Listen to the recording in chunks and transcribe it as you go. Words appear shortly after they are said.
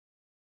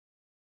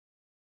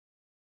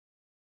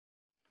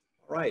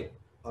right.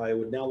 I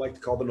would now like to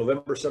call the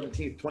November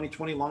 17th,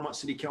 2020 Longmont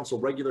City Council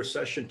regular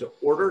session to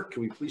order.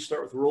 Can we please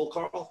start with the roll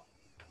call?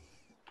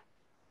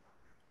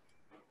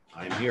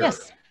 I'm here.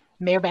 Yes.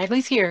 Mayor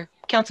Bagley's here.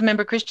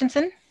 Councilmember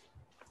Christensen?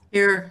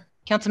 Here.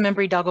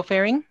 Councilmember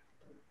Hidalgo-Faring?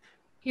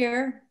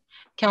 Here.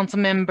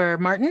 Councilmember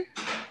Martin?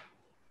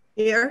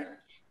 Here.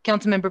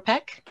 Councilmember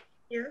Peck?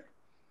 Here.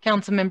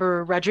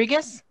 Councilmember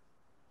Rodriguez?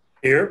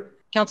 Here.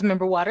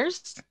 Councilmember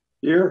Waters?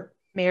 Here.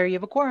 Mayor, you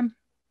have a quorum.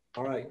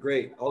 All right,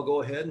 great. I'll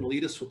go ahead and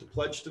lead us with the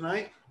pledge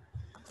tonight.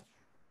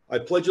 I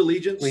pledge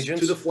allegiance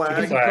to the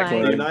flag, of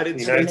the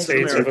United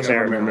States of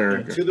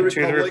America, and to the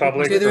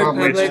republic for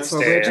which it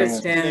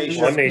stands,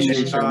 one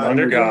nation,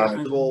 under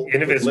God,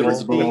 indivisible,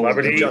 with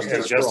liberty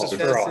and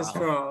justice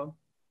for all.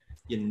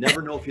 You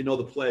never know if you know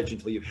the pledge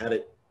until you've had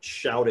it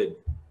shouted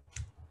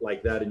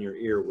like that in your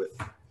ear with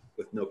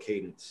no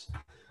cadence.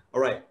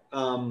 All right,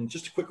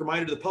 just a quick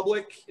reminder to the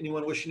public,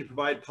 anyone wishing to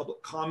provide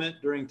public comment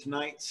during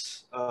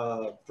tonight's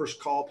first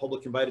call,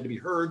 public invited to be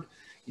heard.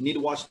 You need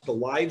to watch the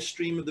live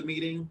stream of the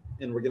meeting,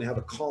 and we're going to have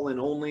a call-in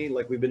only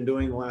like we've been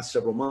doing the last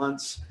several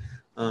months.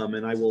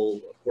 And I will,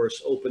 of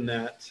course, open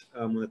that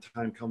when the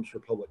time comes for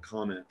public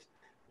comment.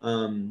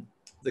 The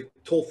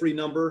toll-free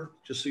number,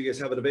 just so you guys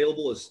have it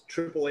available, is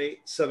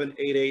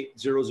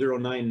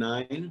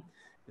 888-788-0099.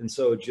 And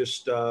so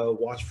just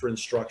watch for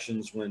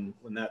instructions when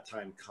that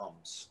time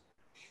comes.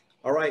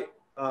 All right.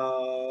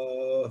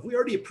 Have we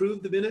already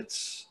approved the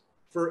minutes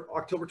for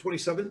October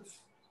 27th?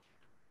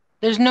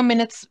 There's no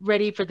minutes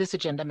ready for this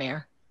agenda,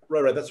 Mayor.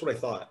 Right. That's what I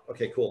thought.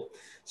 Okay, cool.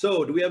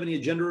 So do we have any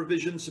agenda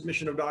revisions,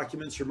 submission of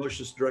documents, or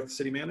motions to direct the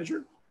city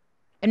manager?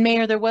 And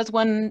Mayor, there was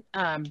one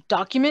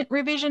document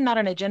revision, not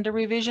an agenda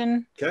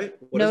revision. Okay.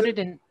 Noted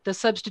in the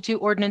substitute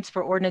ordinance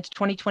for ordinance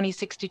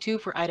 2020-62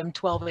 for item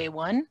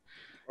 12A1,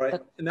 right.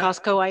 The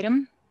Costco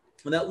item.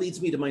 And that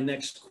leads me to my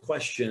next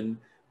question.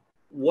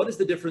 What is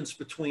the difference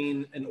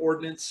between an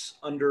ordinance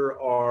under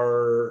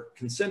our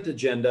consent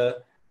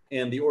agenda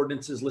and the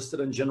ordinances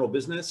listed on general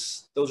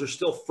business? Those are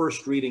still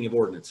first reading of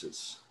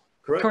ordinances,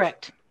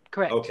 correct?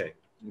 Correct. Okay,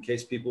 in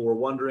case people were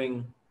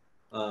wondering,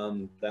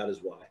 that is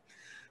why.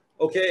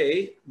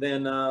 Okay,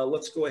 then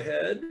let's go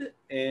ahead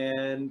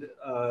and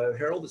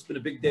Harold, it's been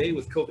a big day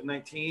with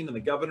COVID-19 and the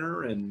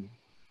governor, and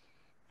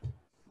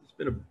it's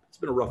been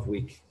a rough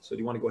week. So do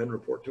you want to go ahead and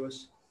report to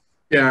us?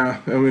 Yeah,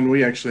 I mean,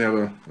 we actually have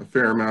a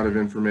fair amount of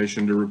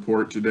information to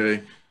report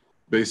today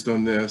based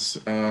on this.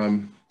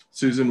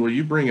 Susan, will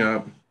you bring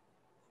up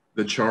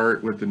the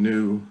chart with the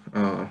new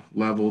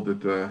level that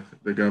the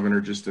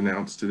governor just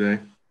announced today?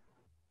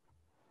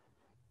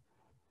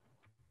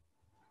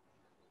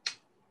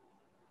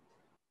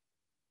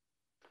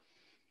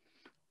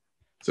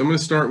 So I'm going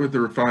to start with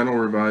the final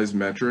revised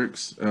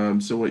metrics.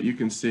 So what you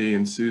can see,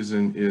 and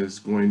Susan is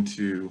going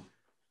to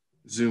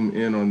zoom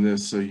in on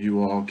this so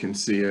you all can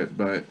see it,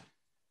 but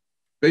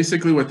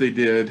basically what they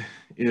did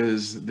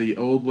is the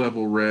old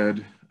level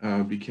red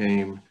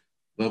became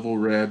level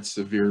red,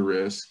 severe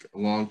risk,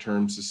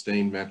 long-term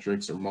sustained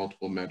metrics, or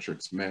multiple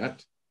metrics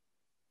met.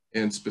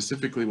 And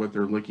specifically what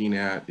they're looking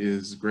at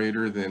is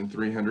greater than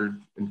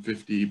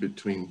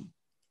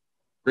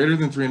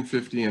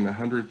 350 and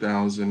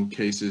 100,000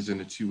 cases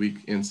in a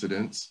 2-week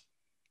incidence.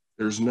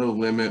 There's no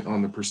limit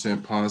on the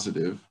percent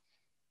positive.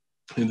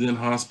 And then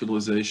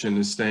hospitalization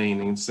is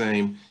staying the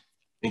same,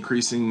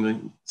 increasingly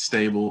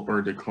stable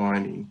or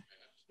declining.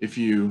 If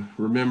you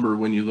remember,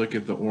 when you look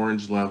at the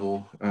orange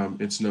level,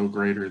 it's no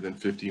greater than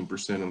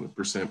 15% on the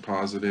percent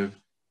positive.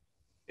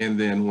 And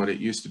then what it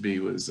used to be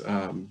was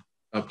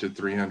up to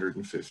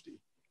 350.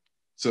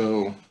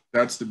 So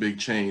that's the big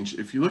change.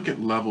 If you look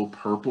at level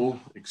purple,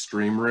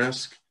 extreme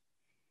risk,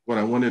 what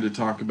I wanted to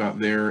talk about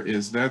there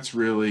is that's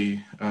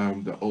really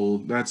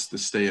that's the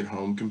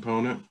stay-at-home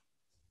component.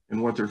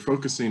 And what they're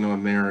focusing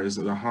on there is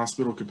the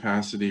hospital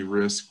capacity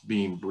risk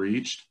being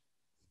breached,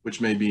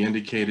 which may be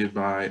indicated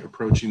by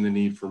approaching the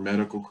need for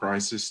medical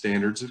crisis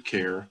standards of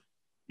care,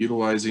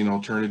 utilizing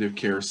alternative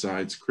care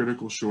sites,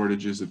 critical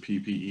shortages of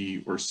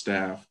PPE or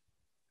staff,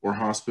 or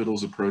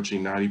hospitals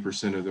approaching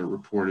 90% of their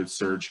reported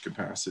surge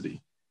capacity.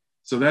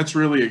 So that's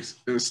really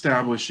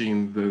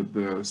establishing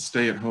the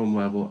stay-at-home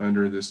level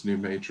under this new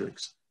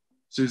matrix.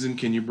 Susan,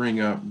 can you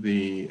bring up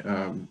the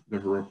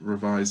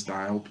revised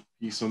dial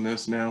piece on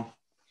this now?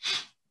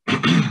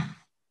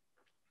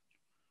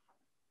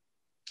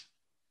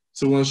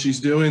 So while she's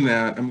doing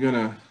that, I'm going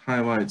to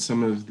highlight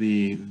some of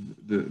the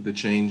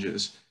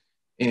changes.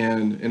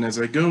 And as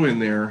I go in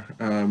there,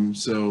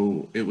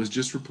 so it was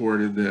just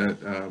reported that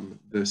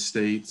the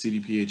state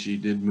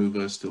CDPHE did move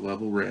us to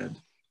level red.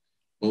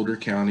 Boulder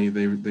County,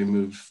 they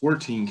moved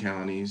 14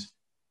 counties.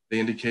 They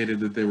indicated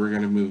that they were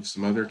going to move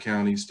some other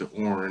counties to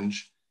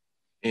orange.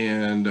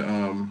 And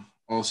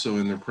also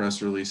in their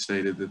press release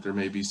stated that there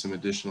may be some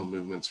additional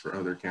movements for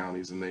other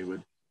counties, and they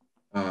would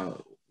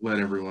let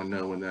everyone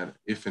know when that,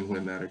 if and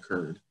when that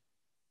occurred.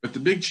 But the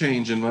big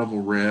change in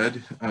level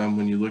red,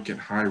 when you look at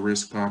high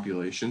risk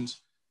populations,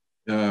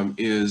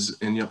 is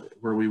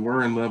where we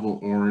were in level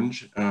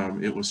orange,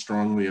 it was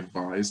strongly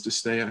advised to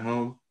stay at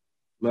home.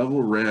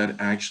 Level red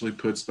actually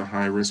puts the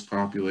high-risk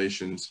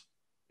populations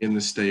in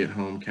the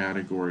stay-at-home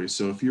category.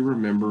 So if you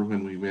remember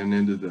when we went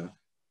into the,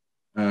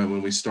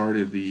 when we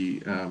started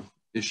the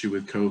issue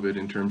with COVID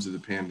in terms of the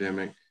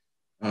pandemic,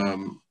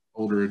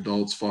 older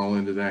adults fall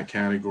into that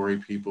category,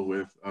 people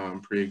with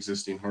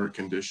pre-existing heart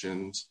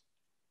conditions,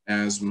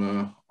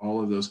 asthma,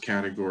 all of those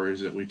categories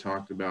that we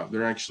talked about,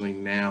 they're actually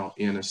now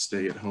in a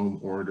stay-at-home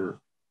order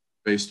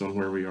based on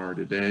where we are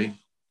today.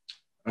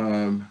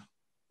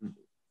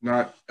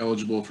 Not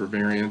eligible for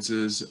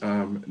variances,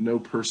 no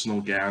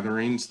personal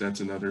gatherings, that's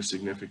another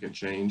significant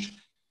change.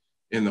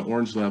 In the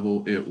orange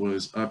level, it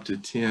was up to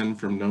 10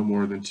 from no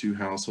more than 2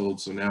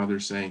 households, so now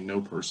they're saying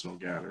no personal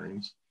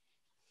gatherings.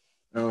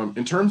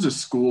 In terms of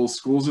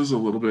schools is a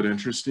little bit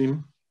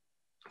interesting.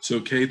 So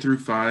K through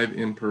 5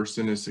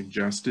 in-person is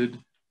suggested.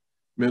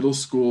 Middle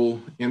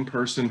school,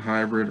 in-person,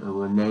 hybrid, or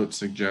remote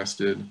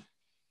suggested.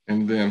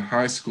 And then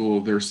high school,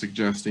 they're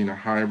suggesting a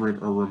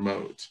hybrid or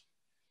remote.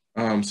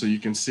 So you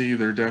can see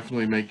they're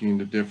definitely making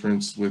the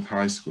difference with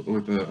high school,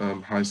 with the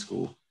high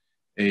school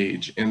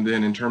age. And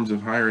then in terms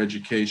of higher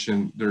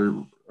education, they're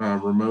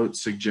remote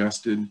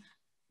suggested,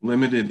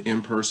 limited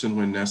in-person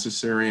when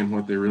necessary. And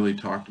what they really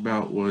talked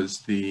about was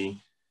the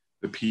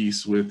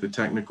piece with the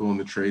technical and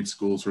the trade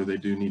schools where they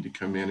do need to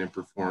come in and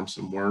perform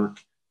some work.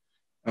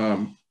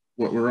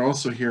 What we're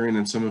also hearing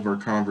in some of our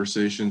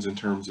conversations in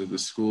terms of the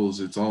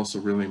schools, it's also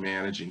really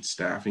managing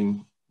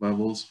staffing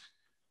levels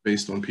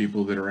based on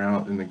people that are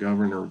out, and the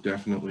governor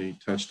definitely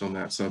touched on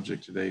that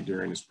subject today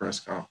during his press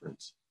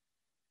conference.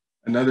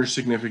 Another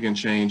significant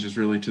change is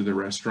really to the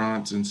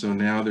restaurants, and so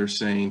now they're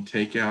saying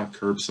takeout,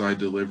 curbside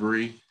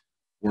delivery,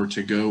 or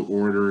to-go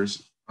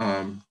orders,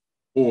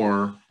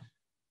 or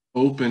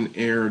open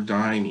air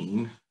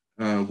dining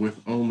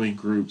with only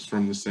groups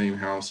from the same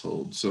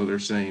household. So they're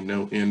saying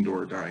no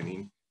indoor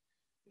dining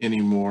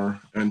anymore.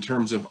 In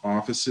terms of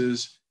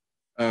offices,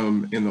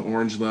 in the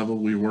orange level,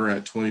 we were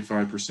at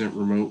 25%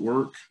 remote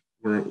work,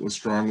 where it was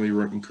strongly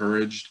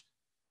encouraged.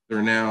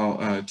 They're now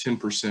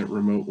 10%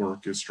 remote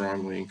work is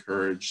strongly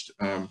encouraged.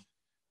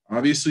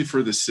 Obviously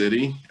for the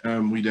city,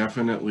 we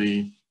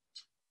definitely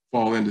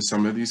fall into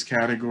some of these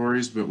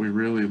categories, but we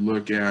really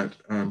look at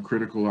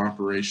critical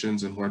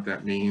operations and what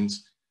that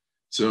means.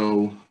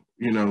 So,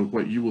 you know,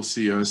 what you will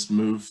see us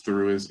move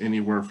through is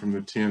anywhere from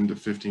the 10 to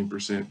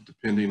 15%,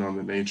 depending on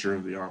the nature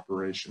of the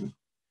operation.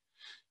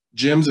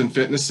 Gyms and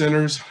fitness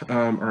centers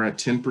are at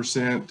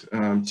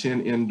 10%,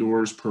 10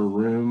 indoors per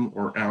room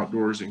or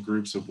outdoors in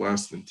groups of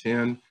less than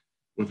 10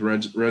 with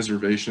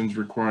reservations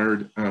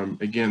required.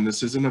 Again,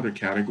 this is another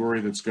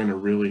category that's going to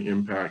really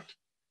impact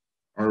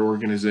our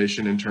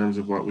organization in terms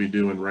of what we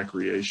do in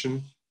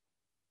recreation.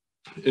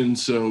 And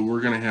so we're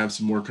going to have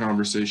some more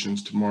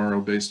conversations tomorrow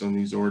based on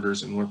these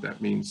orders and what that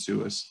means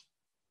to us.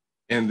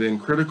 And then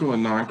critical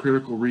and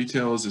non-critical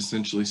retail is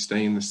essentially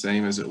staying the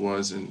same as it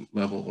was in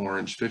level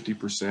orange,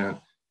 50%,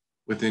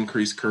 with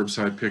increased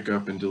curbside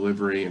pickup and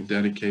delivery and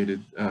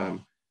dedicated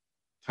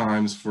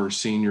times for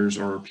seniors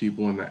or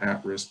people in the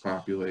at-risk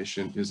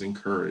population is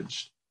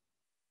encouraged.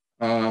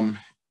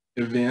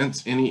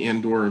 Events, any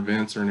indoor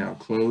events are now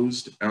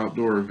closed.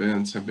 Outdoor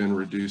events have been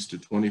reduced to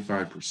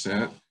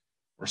 25%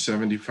 or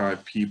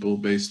 75 people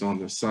based on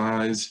the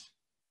size.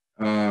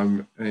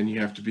 And you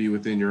have to be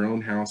within your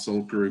own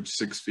household group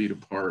 6 feet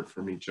apart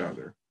from each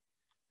other.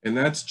 And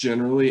that's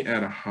generally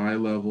at a high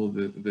level,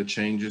 the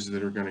changes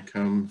that are going to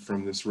come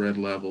from this red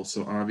level.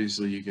 So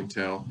obviously you can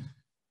tell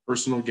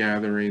personal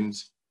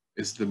gatherings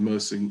is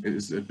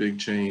a big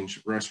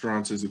change.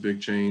 Restaurants is a big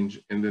change.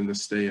 And then the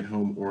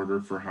stay-at-home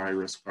order for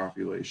high-risk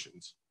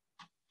populations.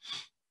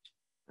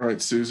 All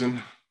right,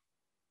 Susan.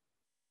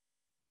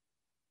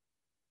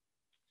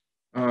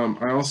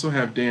 I also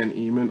have Dan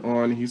Eman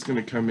on. He's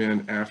going to come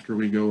in after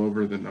we go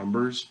over the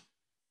numbers.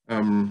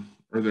 Are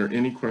there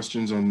any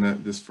questions on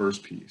this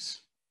first piece?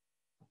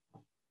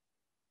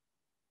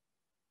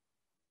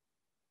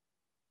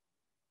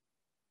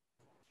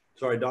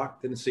 Sorry,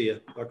 Doc, didn't see you.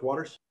 Dr.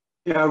 Waters?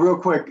 Yeah, real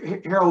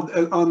quick, Harold,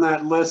 on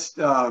that list,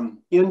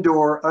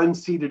 indoor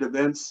unseated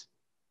events,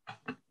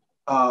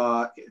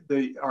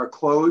 they are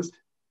closed.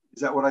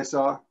 Is that what I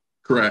saw?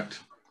 Correct.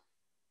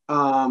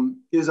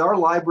 Is our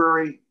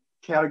library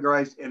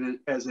categorized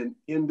as an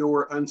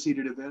indoor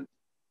unseated event?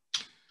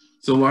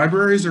 So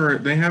libraries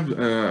they have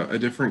a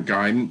different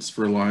guidance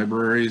for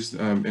libraries,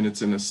 and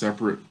it's in a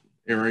separate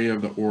area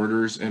of the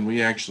orders, and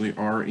we actually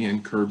are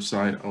in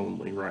curbside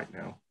only right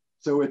now.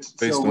 So it's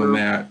based on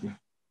that.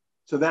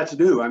 So that's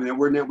new. I mean,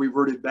 we're now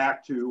reverted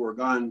back to or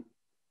gone.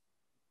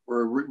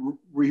 We're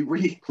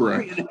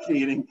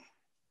reinitiating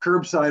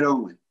curbside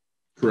only.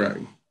 Correct.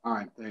 All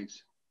right,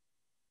 thanks.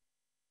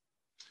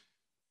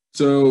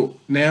 So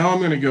now I'm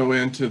going to go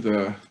into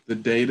the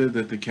data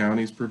that the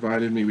county's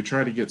provided me. We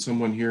tried to get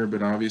someone here,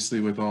 but obviously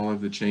with all of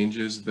the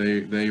changes,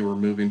 they were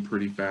moving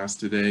pretty fast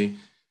today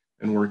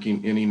and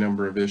working any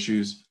number of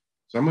issues.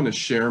 So I'm going to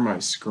share my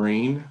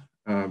screen.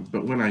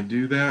 But when I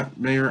do that,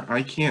 Mayor,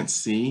 I can't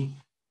see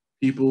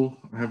people.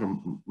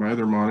 My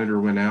other monitor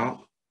went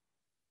out.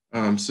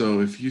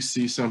 So if you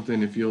see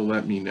something, if you'll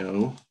let me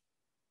know.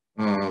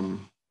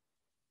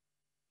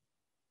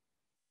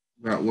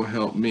 that will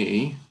help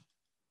me.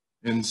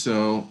 And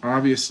so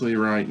obviously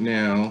right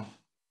now,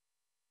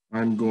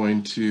 I'm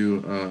going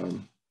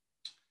to,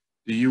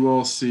 do you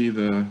all see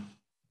the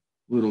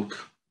little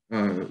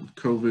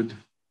COVID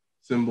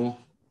symbol?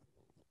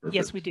 Perfect.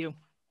 Yes, we do.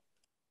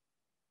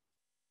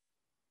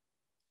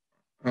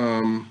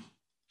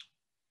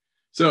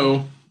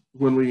 So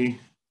when we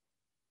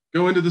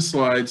go into the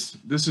slides,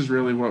 this is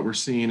really what we're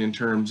seeing in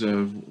terms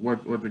of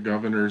what the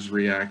governor is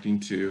reacting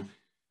to.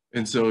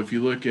 And so if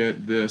you look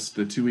at this,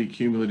 the 2-week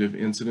cumulative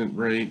incident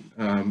rate,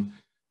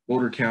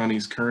 Boulder County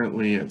is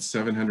currently at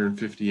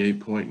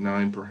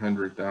 758.9 per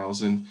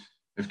 100,000.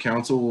 If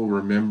council will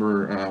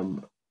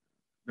remember,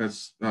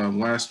 that's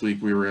last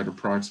week we were at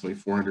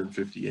approximately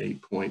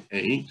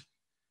 458.8.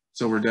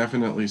 So we're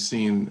definitely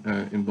seeing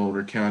in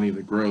Boulder County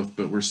the growth,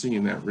 but we're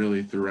seeing that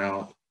really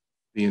throughout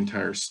the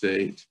entire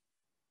state.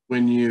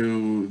 When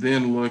you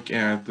then look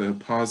at the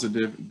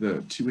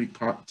 2-week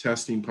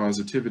testing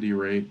positivity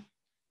rate,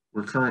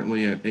 we're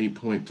currently at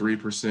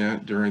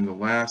 8.3%. During the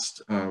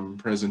last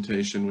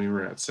presentation, we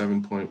were at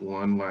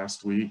 7.1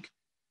 last week.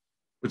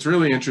 What's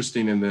really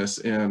interesting in this,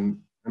 and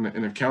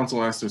if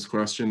council asked this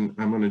question,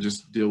 I'm going to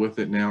just deal with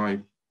it now.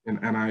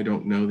 And I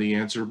don't know the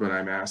answer, but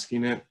I'm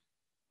asking it.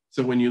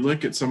 So when you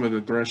look at some of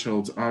the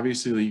thresholds,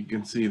 obviously you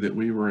can see that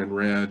we were in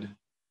red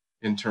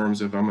in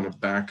terms of, I'm going to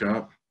back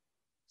up.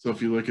 So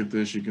if you look at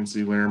this, you can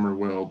see Larimer,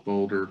 Weld,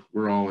 Boulder,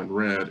 we're all in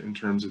red in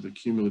terms of the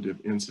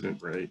cumulative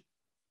incident rate.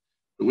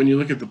 But when you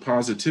look at the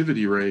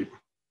positivity rate,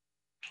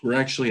 we're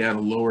actually at a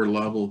lower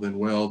level than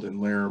Weld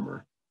and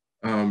Larimer.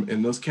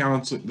 And those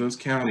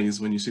counties,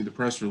 when you see the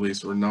press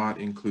release, are not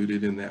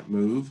included in that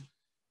move.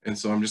 And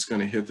so I'm just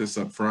going to hit this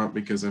up front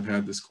because I've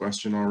had this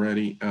question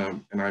already,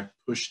 and I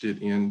pushed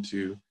it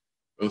into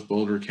both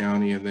Boulder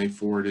County and they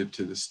forwarded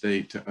to the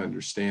state to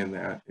understand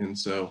that. And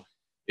so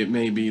it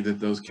may be that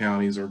those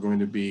counties are going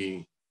to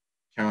be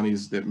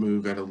counties that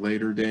move at a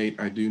later date.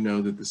 I do know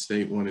that the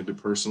state wanted to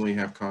personally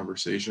have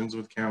conversations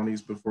with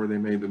counties before they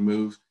made the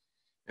move,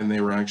 and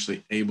they were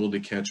actually able to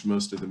catch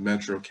most of the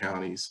metro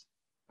counties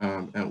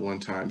at one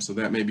time. So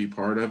that may be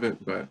part of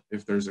it, but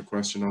if there's a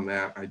question on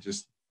that,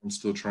 I'm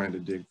still trying to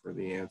dig for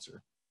the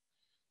answer.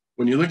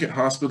 When you look at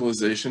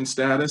hospitalization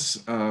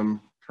status,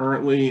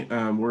 currently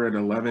we're at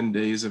 11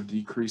 days of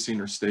decreasing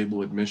or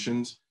stable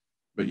admissions,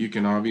 but you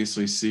can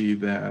obviously see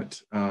that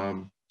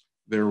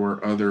there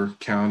were other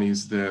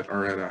counties that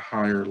are at a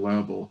higher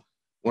level.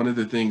 One of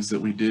the things that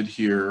we did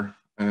here,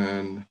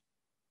 and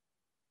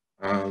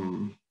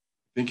I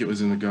think it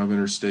was in the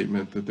governor's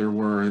statement, that there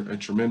were a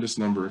tremendous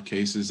number of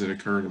cases that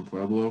occurred in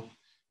Pueblo,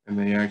 and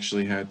they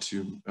actually had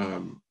to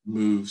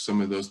move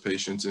some of those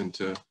patients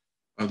into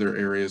other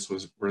areas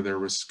where there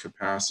was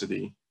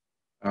capacity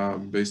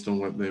based on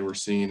what they were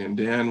seeing. And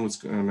Dan was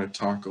going to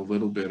talk a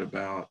little bit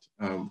about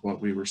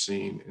what we were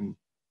seeing in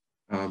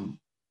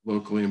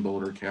locally in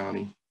Boulder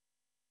County.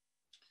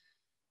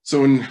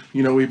 So,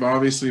 we've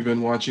obviously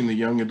been watching the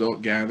young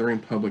adult gathering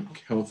public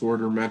health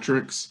order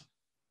metrics.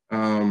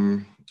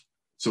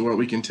 So what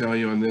we can tell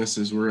you on this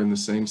is we're in the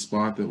same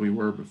spot that we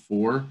were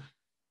before.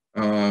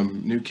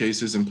 New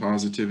cases and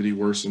positivity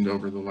worsened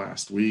over the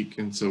last week,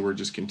 and so we're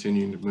just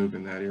continuing to move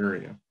in that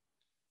area.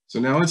 So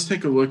now let's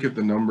take a look at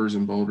the numbers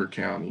in Boulder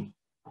County.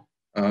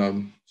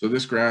 So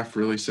this graph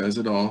really says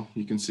it all.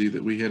 You can see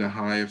that we hit a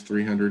high of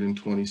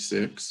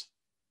 326.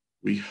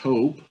 We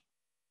hope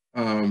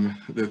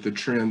that the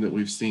trend that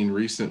we've seen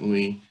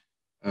recently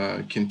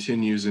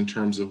continues in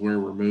terms of where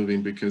we're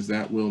moving, because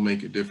that will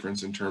make a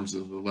difference in terms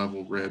of the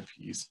level red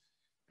piece.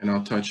 And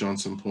I'll touch on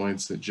some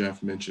points that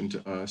Jeff mentioned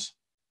to us.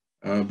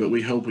 But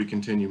we hope we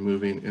continue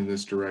moving in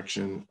this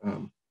direction.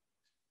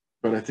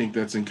 But I think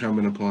that's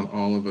incumbent upon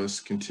all of us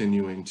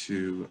continuing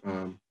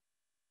to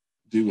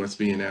do what's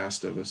being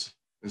asked of us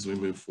as we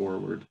move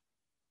forward.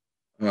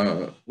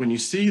 When you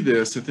see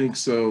this, I think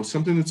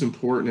something that's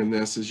important in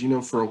this is,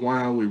 for a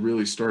while we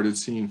really started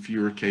seeing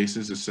fewer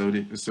cases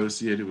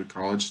associated with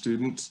college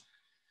students.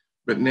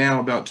 But now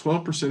about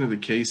 12% of the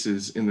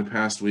cases in the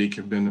past week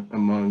have been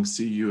among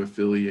CU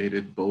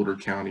affiliated Boulder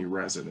County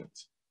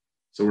residents.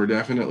 So we're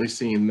definitely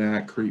seeing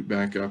that creep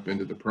back up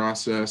into the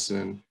process.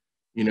 And,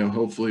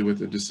 hopefully with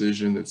the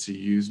decision that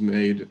CU's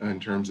made in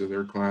terms of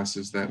their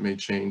classes, that may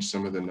change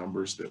some of the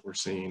numbers that we're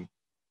seeing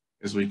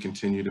as we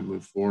continue to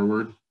move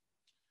forward.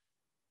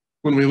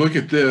 When we look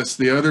at this,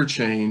 the other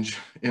change,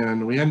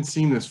 and we hadn't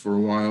seen this for a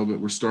while, but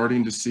we're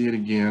starting to see it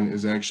again,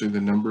 is actually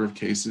the number of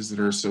cases that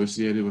are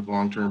associated with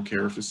long-term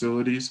care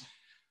facilities.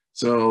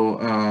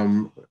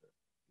 So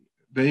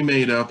they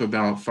made up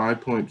about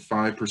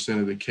 5.5%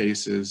 of the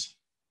cases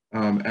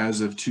as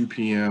of 2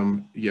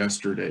 p.m.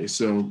 yesterday.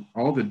 So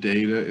all the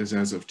data is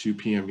as of 2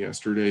 p.m.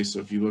 yesterday. So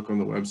if you look on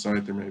the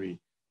website, there may be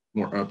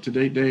more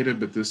up-to-date data,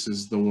 but this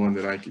is the one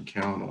that I could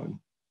count on.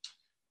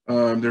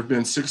 There have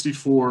been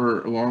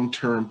 64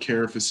 long-term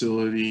care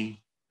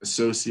facility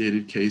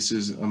associated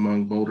cases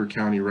among Boulder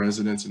County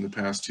residents in the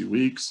past 2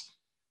 weeks.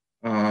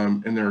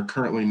 And there are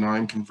currently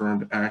 9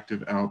 confirmed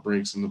active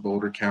outbreaks in the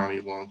Boulder County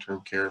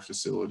long-term care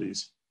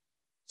facilities.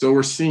 So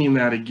we're seeing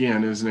that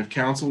again, and if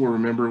council will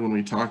remember when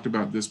we talked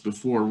about this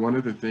before, one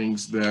of the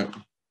things that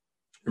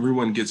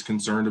everyone gets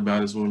concerned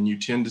about is when you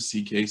tend to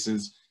see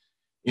cases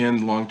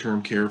in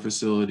long-term care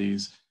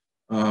facilities,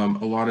 a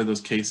lot of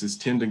those cases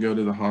tend to go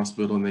to the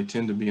hospital, and they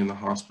tend to be in the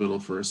hospital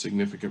for a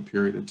significant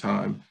period of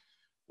time.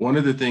 One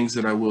of the things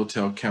that I will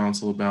tell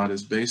council about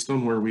is based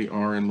on where we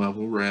are in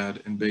level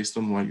red and based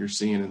on what you're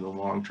seeing in the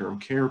long-term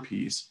care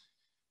piece,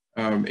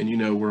 and you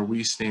know where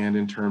we stand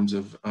in terms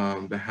of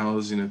the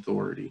housing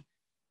authority.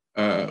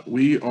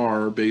 We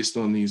are, based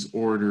on these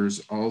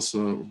orders,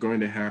 also going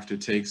to have to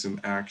take some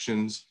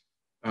actions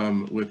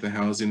with the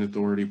housing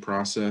authority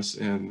process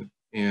and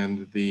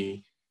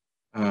the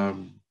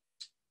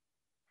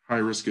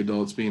high-risk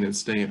adults being at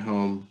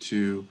stay-at-home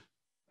to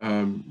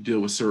deal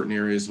with certain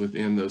areas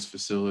within those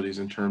facilities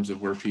in terms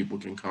of where people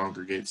can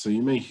congregate. So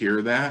you may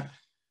hear that,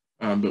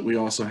 but we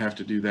also have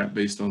to do that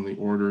based on the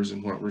orders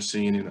and what we're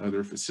seeing in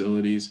other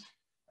facilities.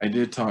 I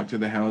did talk to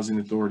the Housing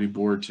Authority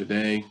Board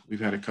today.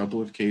 We've had a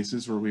couple of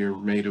cases where we were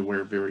made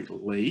aware very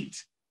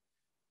late,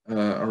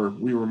 or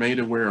we were made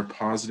aware of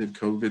positive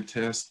COVID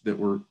tests that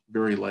were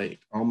very late,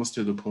 almost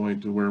to the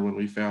point to where when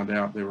we found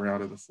out they were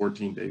out of the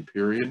 14-day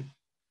period.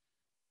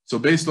 So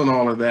based on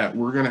all of that,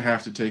 we're going to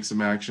have to take some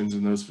actions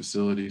in those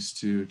facilities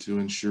to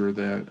ensure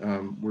that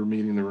we're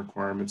meeting the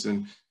requirements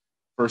and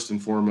first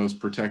and foremost,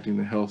 protecting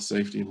the health,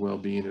 safety, and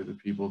well-being of the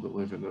people that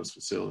live in those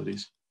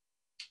facilities.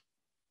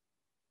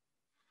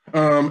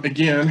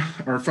 Again,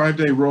 our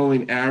 5-day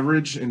rolling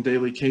average and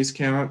daily case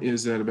count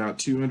is at about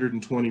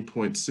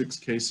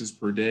 220.6 cases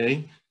per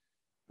day.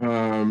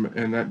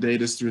 And that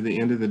data is through the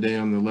end of the day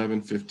on the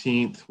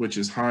 11/15th, which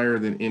is higher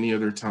than any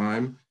other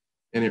time.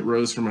 And it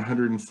rose from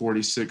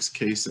 146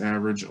 case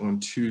average on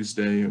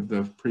Tuesday of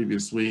the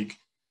previous week.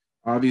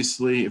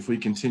 Obviously, if we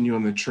continue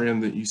on the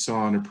trend that you saw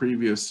on a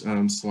previous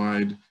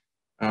slide,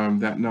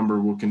 that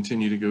number will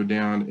continue to go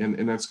down.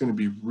 And that's going to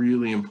be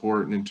really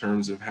important in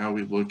terms of how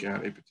we look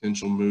at a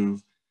potential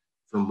move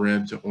from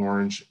red to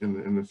orange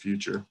in the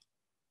future.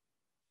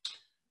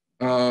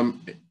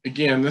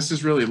 Again, this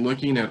is really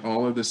looking at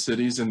all of the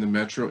cities in the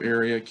metro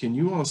area. Can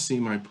you all see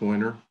my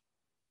pointer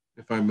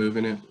if I'm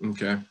moving it?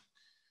 Okay.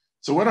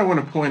 So what I want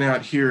to point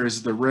out here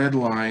is the red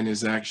line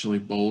is actually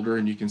Boulder,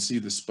 and you can see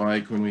the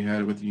spike when we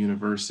had it with the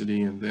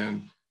university, and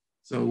then,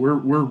 so we're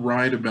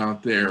right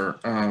about there.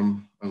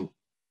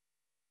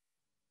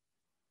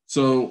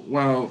 So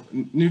while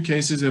new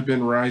cases have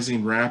been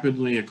rising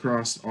rapidly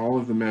across all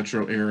of the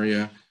metro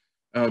area,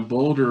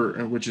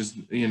 Boulder, which is,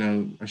 you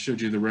know, I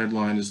showed you the red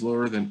line, is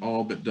lower than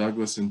all but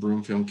Douglas and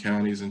Broomfield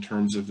counties in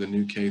terms of the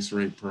new case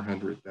rate per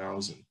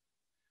 100,000.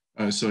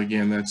 So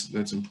again,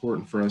 that's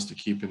important for us to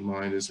keep in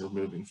mind as we're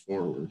moving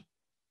forward.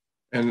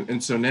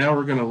 And so now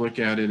we're going to look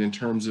at it in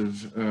terms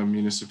of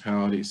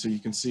municipalities. So you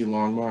can see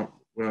Longmont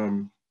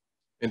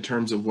in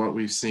terms of what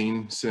we've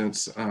seen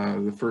since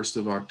the 1st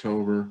of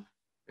October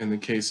and the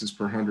cases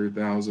per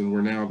 100,000.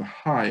 We're now the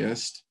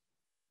highest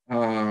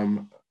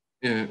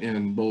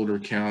in Boulder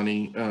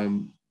County.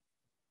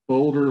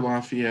 Boulder,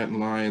 Lafayette,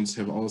 and Lyons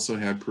have also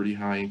had pretty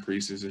high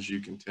increases, as you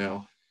can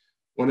tell.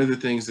 One of the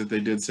things that they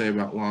did say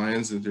about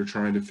Lyons that they're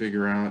trying to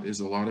figure out is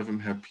a lot of them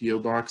have PO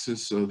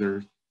boxes, so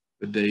the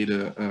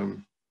data,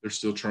 they're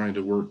still trying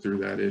to work through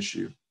that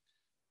issue.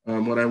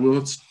 What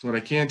I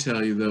can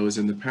tell you though is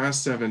in the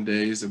past 7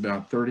 days,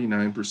 about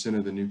 39%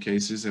 of the new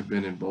cases have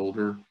been in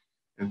Boulder,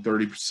 and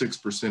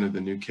 36% of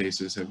the new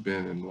cases have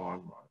been in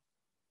Longmont.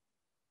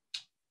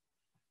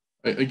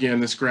 Again,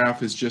 this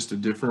graph is just a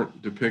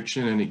different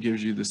depiction, and it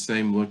gives you the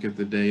same look at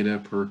the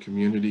data per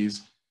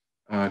communities.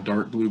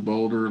 Dark blue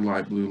Boulder,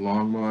 light blue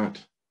Longmont,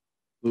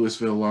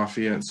 Louisville,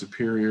 Lafayette, and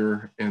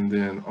Superior, and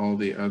then all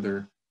the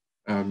other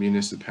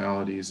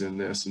municipalities in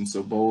this. And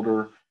so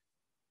Boulder,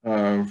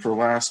 for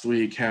last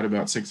week, had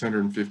about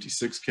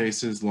 656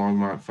 cases,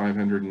 Longmont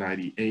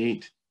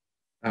 598,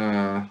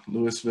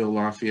 Louisville,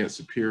 Lafayette,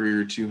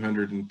 Superior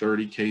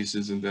 230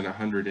 cases, and then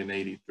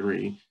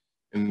 183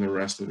 in the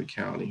rest of the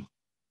county.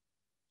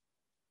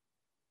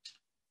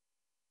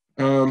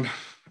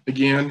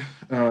 Again,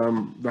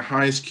 the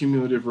highest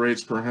cumulative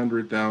rates per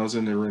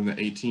 100,000 are in the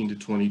 18 to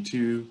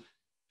 22,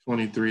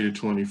 23 to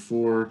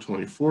 24,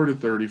 24 to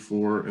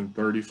 34, and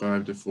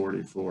 35 to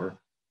 44.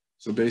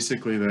 So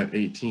basically that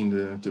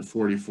 18 to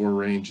 44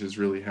 range has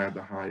really had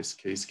the highest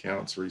case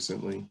counts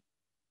recently.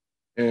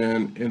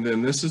 And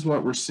then this is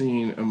what we're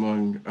seeing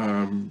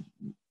among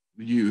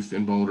youth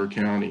in Boulder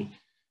County.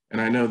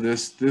 And I know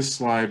this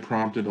slide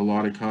prompted a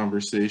lot of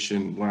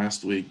conversation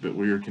last week, but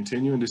we are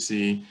continuing to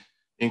see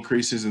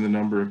increases in the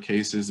number of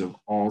cases of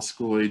all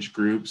school age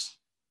groups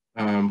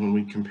when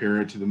we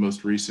compare it to the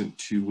most recent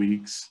 2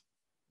 weeks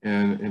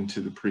and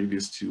to the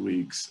previous 2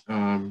 weeks.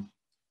 I'm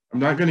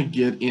not going to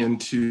get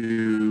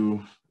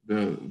into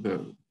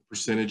the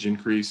percentage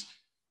increase,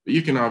 but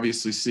you can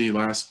obviously see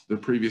the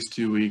previous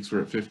 2 weeks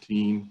we're at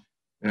 15,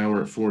 now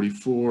we're at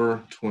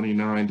 44,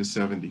 29 to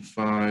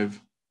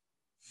 75,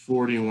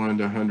 41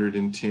 to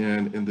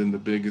 110, and then the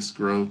biggest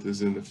growth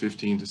is in the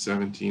 15 to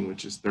 17,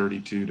 which is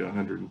 32 to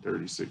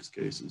 136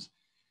 cases.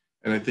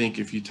 And I think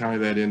if you tie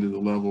that into the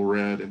level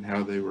read and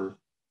how they were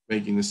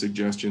making the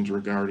suggestions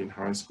regarding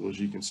high schools,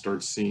 you can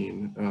start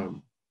seeing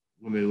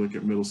when they look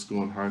at middle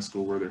school and high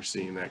school where they're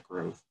seeing that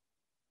growth.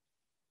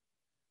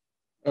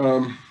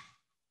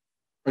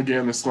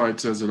 Again, the slide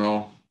says it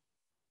all.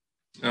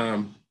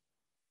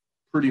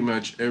 Pretty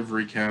much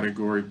every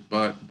category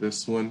but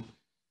this one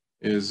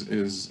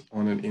is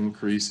on an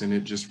increase, and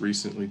it just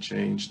recently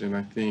changed. And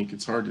I think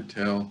it's hard to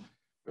tell,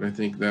 but I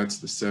think that's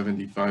the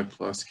 75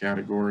 plus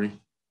category.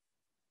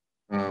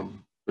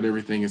 But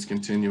everything is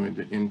continuing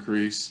to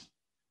increase.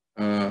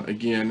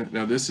 Again,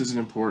 now this is an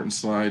important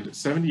slide.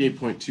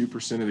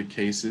 78.2% of the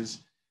cases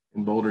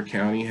in Boulder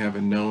County have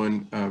a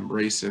known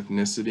race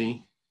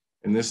ethnicity.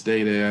 And this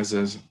data is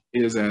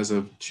as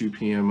of 2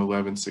 p.m.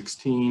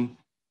 11/16.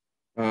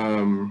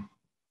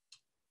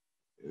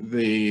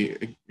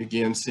 They,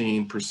 again,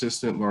 seeing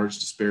persistent large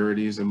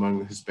disparities among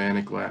the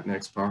Hispanic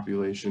Latinx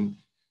population.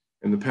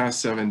 In the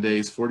past 7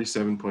 days,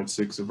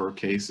 47.6 of our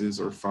cases,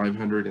 or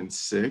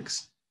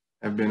 506,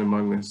 have been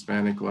among the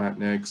Hispanic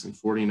Latinx, and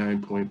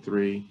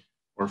 49.3,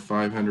 or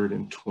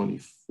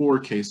 524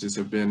 cases,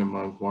 have been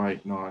among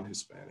white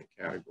non-Hispanic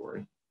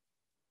category.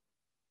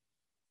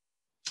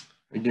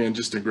 Again,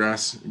 just a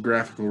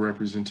graphical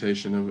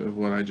representation of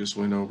what I just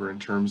went over in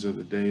terms of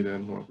the data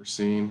and what we're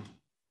seeing.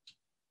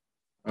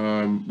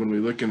 When we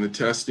look in the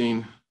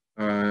testing,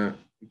 again,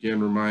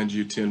 remind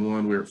you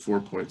 10-1, we're at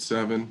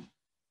 4.7.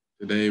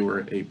 Today we're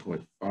at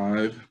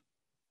 8.5,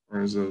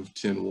 or as of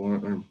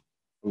 10-1,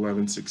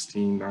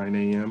 11/16, 9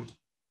 a.m.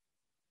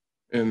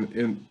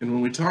 And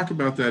when we talk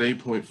about that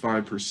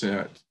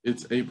 8.5%,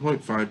 it's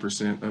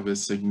 8.5% of a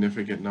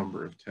significant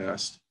number of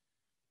tests.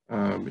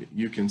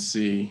 You can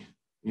see,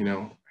 you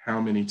know,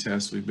 how many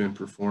tests we've been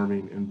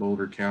performing in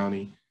Boulder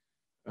County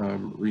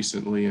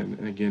recently.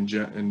 And again,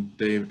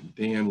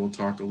 Dan will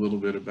talk a little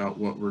bit about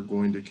what we're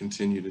going to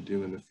continue to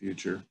do in the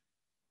future.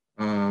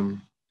 Our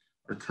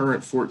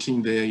current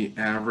 14-day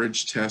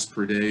average test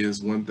per day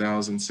is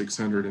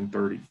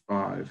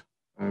 1,635,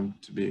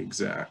 to be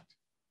exact.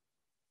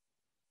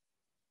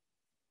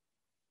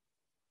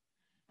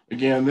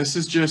 Again, this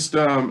is just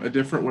a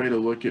different way to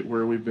look at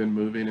where we've been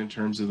moving in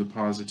terms of the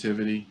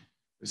positivity.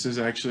 This is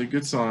actually a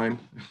good sign,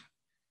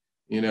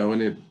 you know,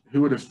 and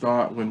who would have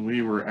thought when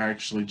we were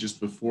actually just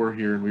before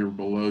here and we were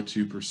below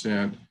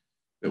 2%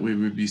 that we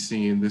would be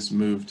seeing this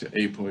move to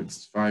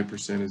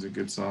 8.5% is a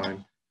good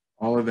sign.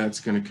 All of that's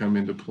going to come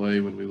into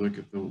play when we look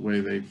at the way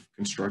they've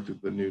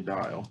constructed the new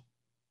dial.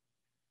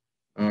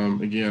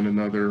 Again,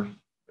 another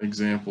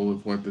example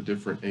of what the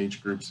different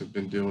age groups have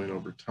been doing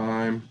over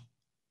time.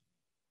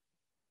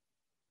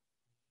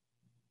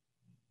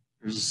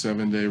 Here's a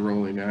 7-day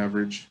rolling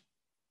average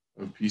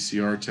of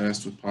PCR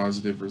tests with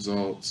positive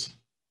results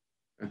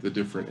at the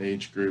different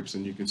age groups,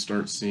 and you can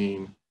start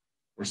seeing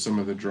where some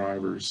of the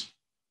drivers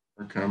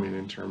are coming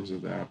in terms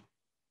of that.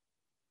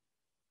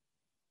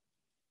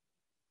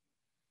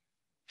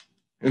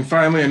 And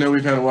finally, I know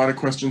we've had a lot of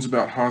questions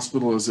about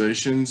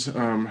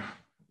hospitalizations.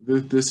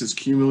 This is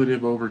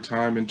cumulative over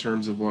time in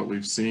terms of what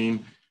we've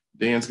seen.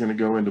 Dan's going to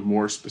go into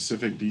more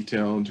specific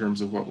detail in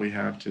terms of what we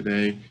have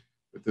today,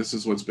 but this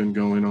is what's been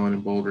going on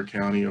in Boulder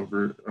County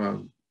over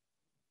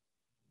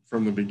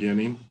from the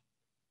beginning.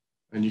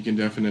 And you can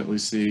definitely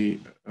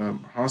see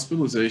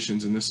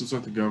hospitalizations, and this is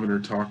what the governor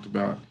talked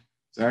about.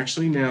 It's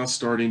actually now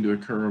starting to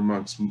occur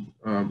amongst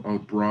a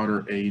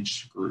broader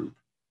age group,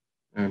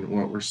 and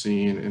what we're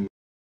seeing in.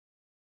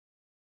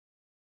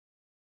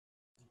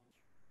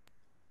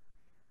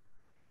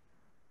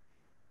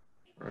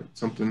 All right,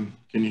 something,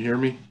 can you hear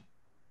me?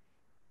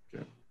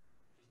 Okay.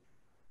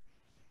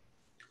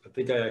 I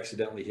think I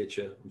accidentally hit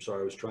you. I'm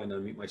sorry, I was trying to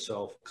unmute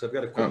myself because I've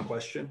got a quick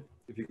question.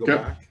 If you go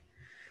back.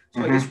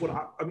 So I guess what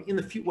I mean, in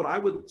the future, what I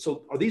would,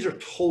 so these are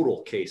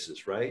total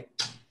cases, right?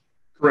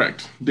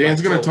 Correct.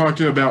 Dan's going to talk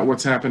to you about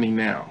what's happening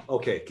now.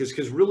 Okay,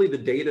 because really the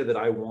data that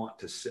I want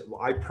to see,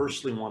 I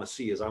personally want to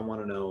see is I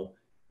want to know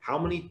how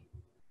many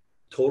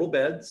total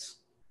beds,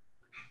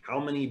 how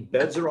many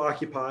beds are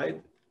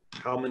occupied,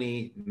 how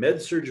many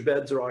med-surg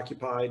beds are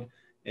occupied,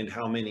 and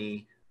how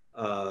many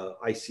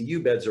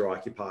ICU beds are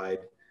occupied,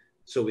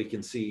 so we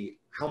can see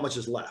how much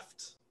is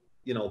left.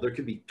 You know, there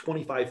could be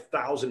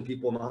 25,000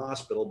 people in the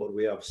hospital, but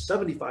we have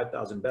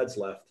 75,000 beds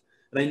left.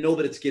 And I know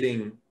that it's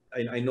getting,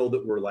 I know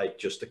that we're like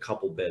just a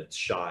couple beds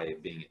shy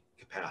of being at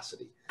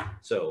capacity.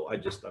 So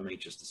I'm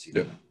anxious to see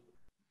that.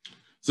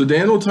 So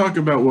Dan will talk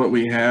about what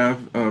we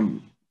have.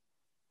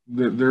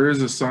 There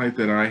is a site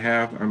that I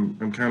have.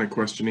 I'm kind of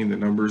questioning the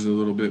numbers a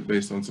little bit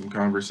based on some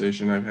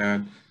conversation I've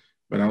had,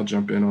 but I'll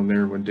jump in on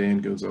there when Dan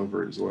goes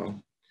over it as well.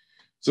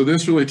 So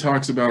this really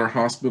talks about our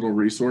hospital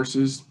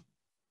resources.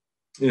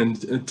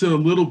 And to a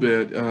little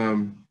bit,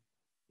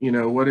 you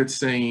know, what it's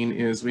saying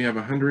is we have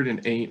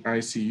 108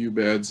 ICU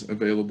beds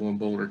available in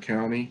Boulder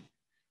County.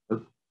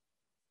 Or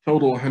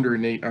total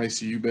 108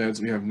 ICU beds,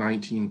 we have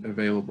 19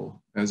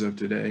 available as of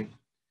today.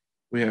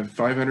 We have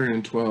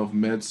 512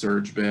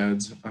 med-surg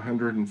beds,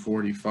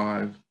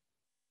 145.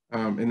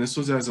 And this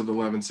was as of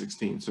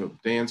 11/16. So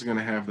Dan's going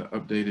to have the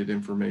updated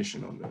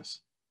information on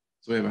this.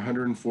 So we have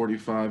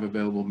 145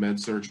 available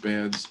med-surg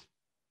beds.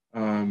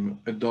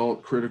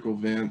 Adult critical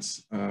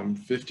vents,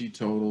 50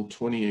 total,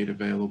 28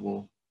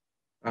 available.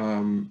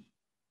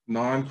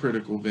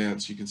 Non-critical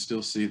vents, you can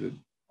still see that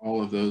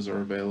all of those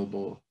are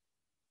available.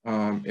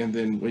 And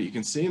then what you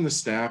can see in the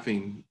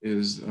staffing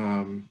is,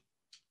 and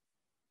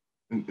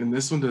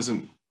this one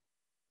doesn't,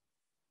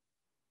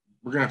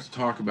 we're gonna have to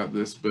talk about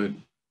this, but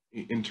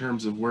in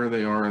terms of where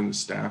they are in the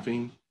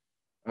staffing,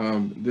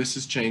 this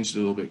has changed a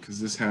little bit because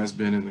this has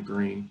been in the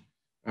green,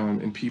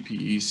 and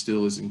PPE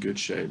still is in good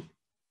shape.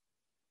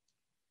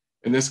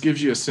 And this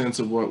gives you a sense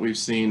of what we've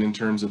seen in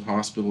terms of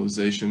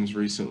hospitalizations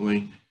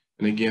recently.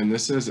 And again,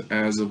 this is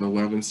as of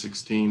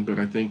 11/16, but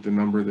I think the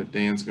number that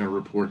Dan's going to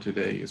report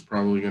today is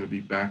probably going to be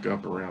back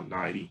up around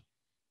 90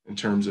 in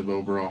terms of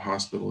overall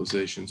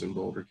hospitalizations in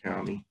Boulder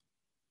County.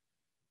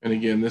 And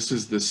again, this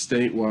is the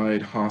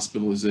statewide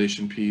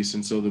hospitalization piece.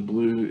 And so the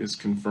blue is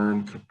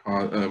confirmed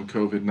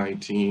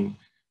COVID-19.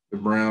 The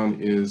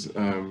brown is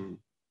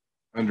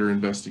under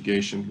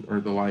investigation, or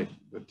the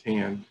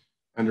tan,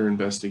 under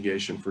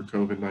investigation for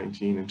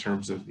COVID-19 in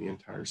terms of the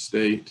entire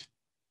state.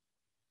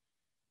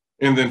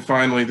 And then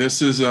finally,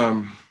 this is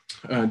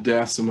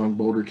deaths among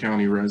Boulder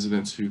County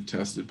residents who've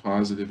tested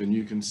positive. And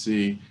you can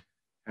see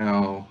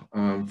how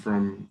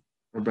from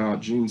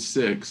about June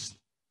 6th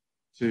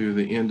to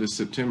the end of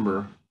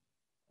September,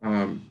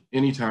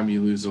 anytime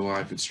you lose a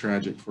life, it's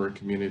tragic for a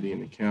community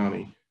and a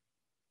county,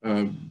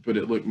 but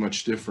it looked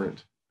much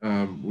different.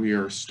 We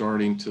are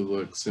starting to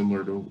look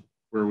similar to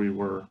where we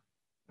were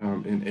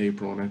in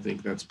April, and I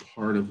think that's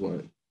part of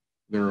what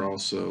they're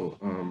also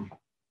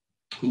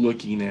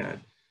looking at.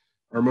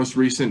 Our most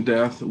recent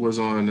death was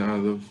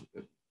on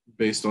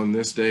based on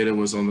this data,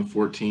 was on the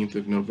 14th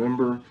of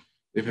November.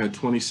 They've had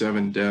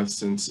 27 deaths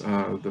since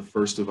the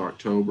 1st of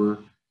October.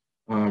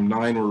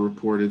 9 were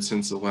reported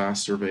since the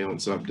last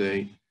surveillance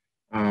update.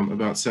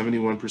 About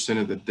 71%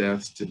 of the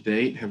deaths to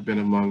date have been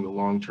among the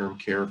long-term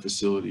care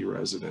facility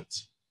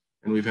residents.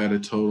 And we've had a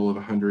total of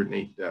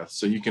 108 deaths.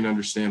 So you can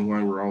understand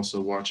why we're also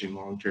watching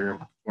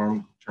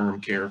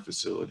long-term care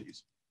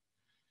facilities.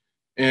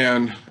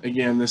 And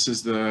again, this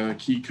is the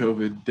key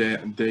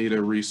COVID data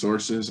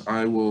resources.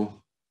 I will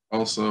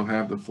also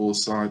have the full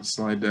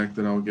slide deck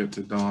that I'll get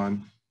to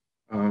Dawn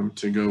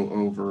to go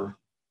over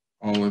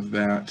all of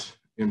that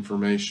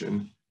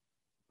information.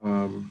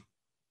 I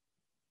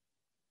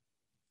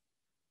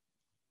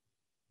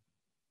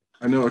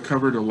know I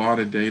covered a lot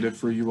of data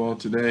for you all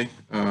today.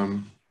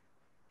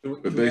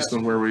 But based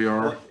on where we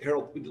are.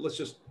 Harold, let's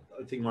just,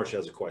 I think Marcia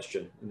has a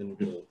question and then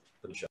we'll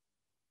finish up.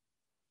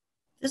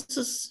 This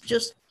is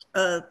just,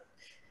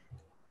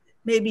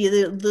 maybe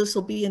this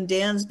will be in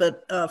Dan's,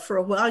 but for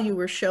a while you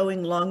were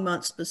showing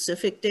Longmont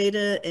specific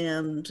data,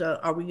 and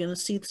are we going to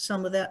see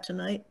some of that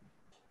tonight?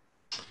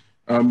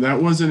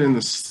 That wasn't in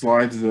the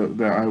slides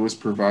that I was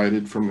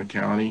provided from the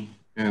county.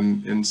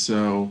 And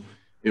so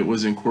it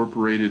was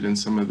incorporated in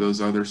some of those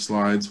other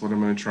slides. What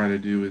I'm going to try to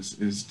do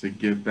is to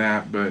get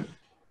that, but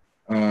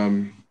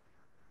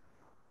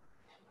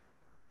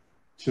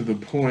to the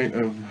point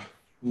of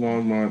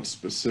Longmont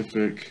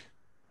specific,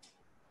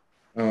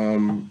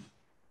 we're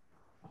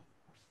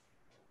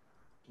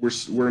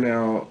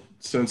now,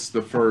 since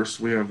the 1st,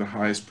 we have the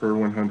highest per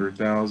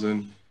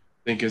 100,000. I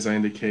think, as I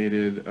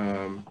indicated,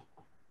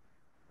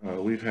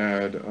 we've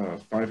had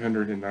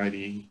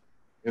 590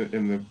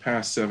 in the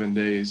past 7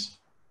 days.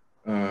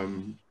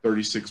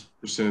 36%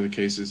 of the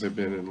cases have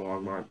been in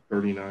Longmont,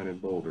 39 in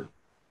Boulder.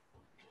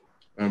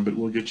 But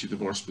we'll get you the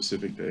more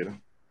specific data.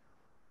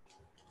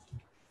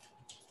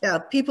 Yeah,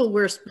 people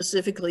were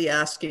specifically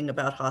asking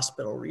about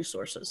hospital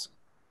resources.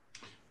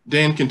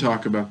 Dan can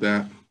talk about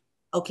that.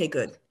 Okay,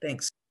 good.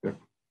 Thanks. Yep.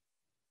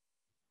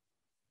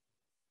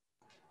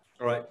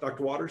 All right,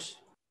 Dr. Waters.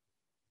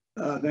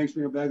 Thanks,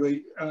 Mayor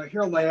Bagley.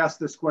 Harold, I asked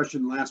this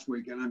question last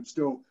week, and I'm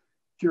still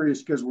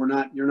curious because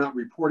you're not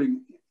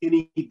reporting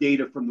any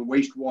data from the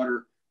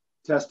wastewater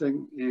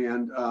testing,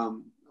 and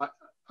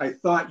I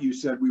thought you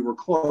said we were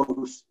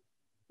close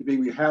to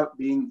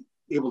being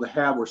able to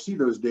have or see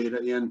those data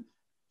and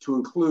to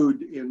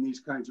include in these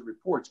kinds of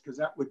reports, because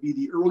that would be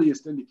the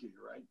earliest indicator,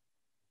 right,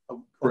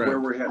 of where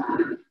we're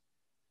headed.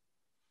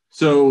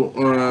 So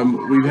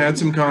we've had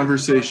some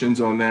conversations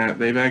on that.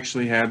 They've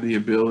actually had the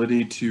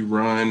ability to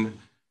run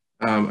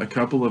a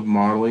couple of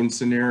modeling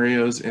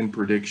scenarios and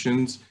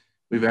predictions.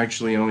 We've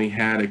actually only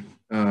had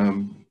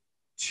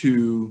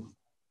 2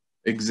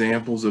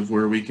 examples of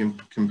where we can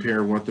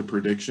compare what the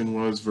prediction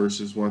was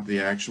versus what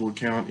the actual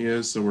count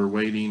is. So we're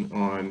waiting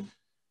on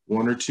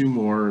 1 or 2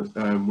 more.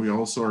 We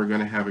also are going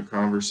to have a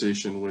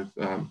conversation with,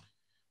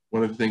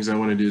 one of the things I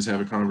want to do is have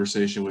a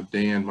conversation with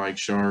Dan, Mike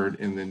Shard,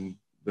 and then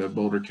the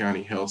Boulder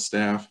County Health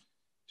staff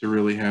to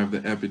really have the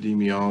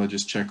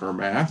epidemiologists check our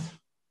math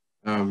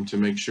to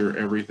make sure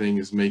everything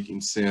is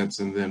making sense.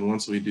 And then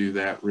once we do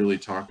that, really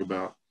talk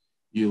about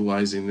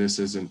utilizing this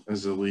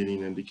as a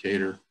leading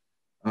indicator.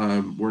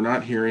 We're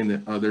not hearing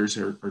that others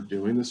are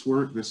doing this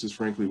work. This is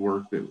frankly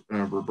work that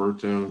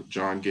Roberto,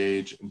 John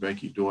Gage, and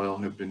Becky Doyle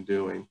have been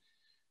doing.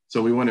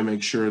 So we want to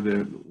make sure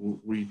that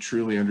we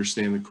truly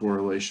understand the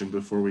correlation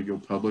before we go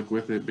public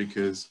with it,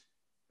 because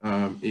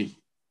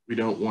we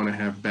don't want to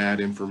have bad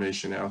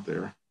information out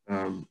there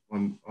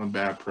on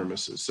bad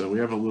premises. So we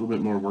have a little bit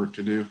more work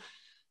to do.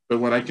 But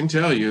what I can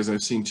tell you is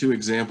I've seen 2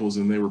 examples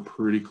and they were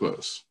pretty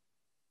close.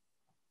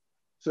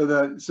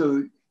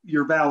 So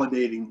you're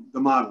validating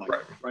the modeling,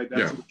 right?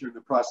 That's yeah. what you're in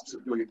the process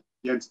of doing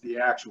against the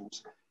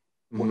actuals.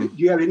 Mm-hmm.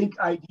 Do you have any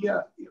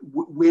idea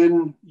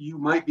when you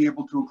might be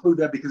able to include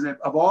that? Because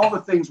of all the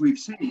things we've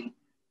seen,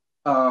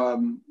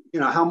 you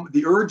know, how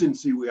the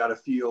urgency we ought to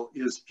feel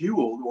is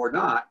fueled or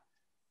not.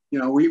 You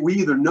know, we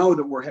either know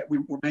that we're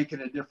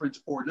making a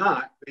difference or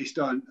not based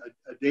on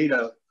a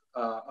data,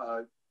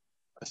 a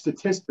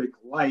statistic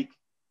like,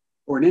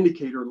 or an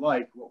indicator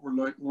like what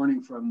we're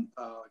learning from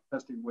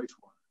testing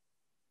wastewater.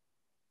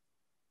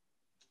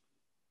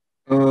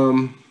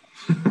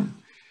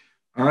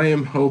 I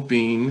am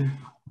hoping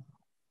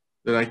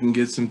that I can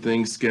get some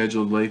things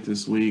scheduled late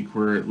this week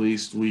where at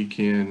least we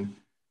can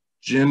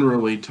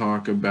generally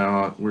talk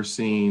about we're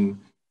seeing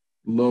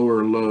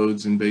lower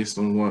loads, and based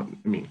on what,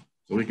 I mean,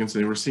 so we can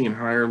say we're seeing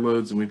higher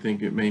loads and we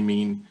think it may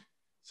mean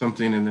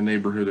something in the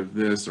neighborhood of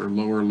this, or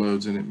lower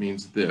loads and it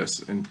means this.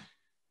 And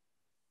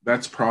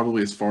that's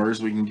probably as far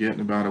as we can get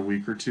in about a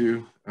week or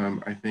 2.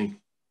 I think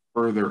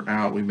further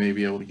out we may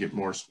be able to get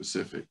more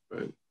specific,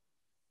 but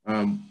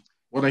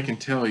what I can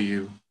tell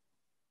you,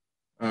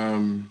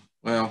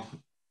 well,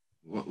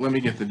 let me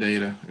get the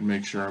data and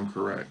make sure I'm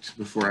correct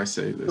before I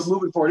say this. So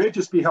moving forward, it'd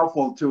just be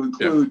helpful to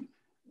include,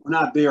 we're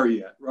not there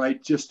yet,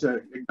 right? Just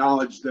to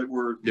acknowledge that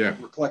we're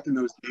collecting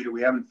those data.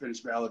 We haven't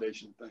finished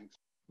validation things.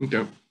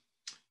 Okay.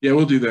 Yeah,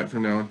 we'll do that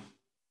from now on.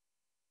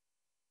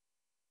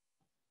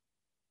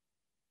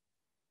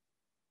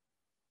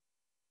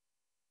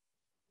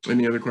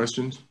 Any other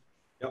questions?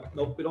 Yep.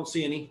 Nope, we don't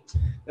see any.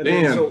 And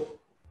Dan. then, so,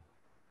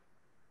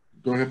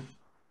 go ahead.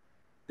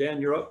 Dan,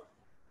 you're up.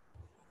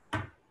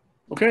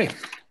 Okay,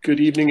 good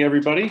evening,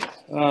 everybody.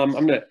 I'm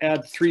going to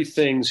add 3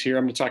 things here.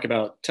 I'm going to talk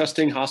about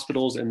testing,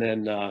 hospitals, and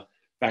then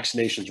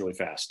vaccinations really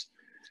fast.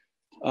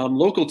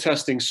 Local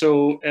testing.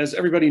 So as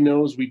everybody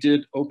knows, we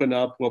did open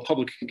up, well,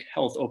 public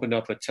health opened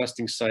up a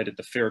testing site at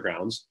the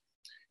fairgrounds,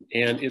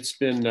 and it's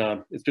been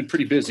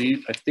pretty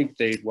busy. I think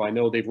I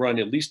know they've run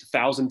at least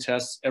 1,000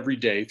 tests every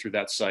day through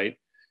that site.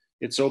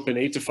 It's open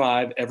 8 to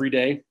 5 every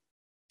day,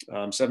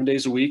 7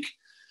 days a week.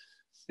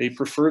 They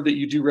prefer that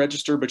you do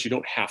register, but you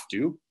don't have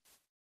to.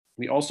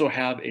 We also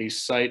have a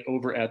site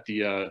over at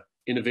the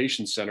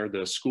Innovation Center,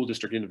 the School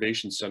District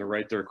Innovation Center,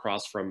 right there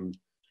across from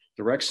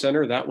the Rec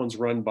Center. That one's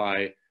run by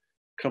a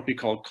company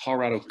called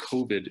Colorado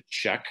COVID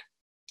Check,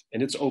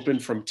 and it's open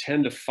from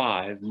 10 to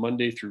 5,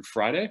 Monday through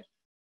Friday.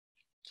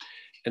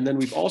 And then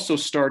we've also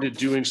started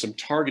doing some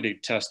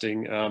targeted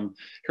testing.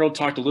 Harold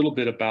talked a little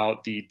bit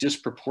about the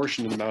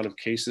disproportionate amount of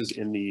cases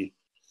in the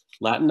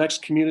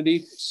Latinx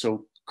community.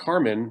 So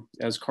Carmen,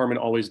 as Carmen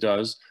always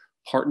does,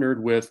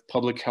 partnered with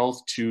public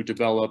health to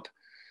develop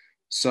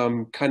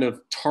some kind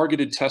of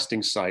targeted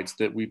testing sites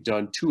that we've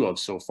done 2 of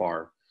so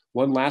far.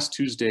 One last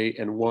Tuesday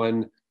and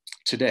one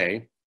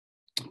today,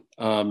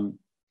 down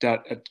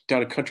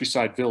at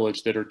Countryside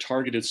Village, that are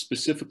targeted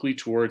specifically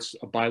towards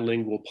a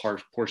bilingual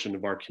portion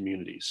of our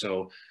community.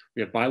 So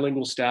we have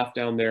bilingual staff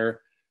down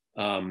there,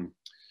 kind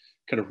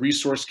of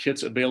resource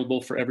kits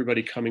available for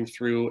everybody coming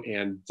through.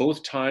 And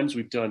both times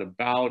we've done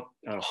about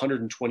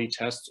 120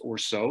 tests or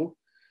so.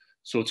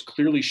 So it's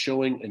clearly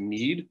showing a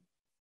need.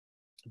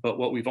 But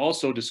what we've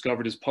also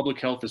discovered is public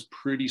health is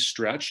pretty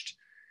stretched,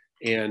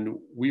 and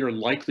we are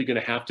likely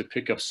going to have to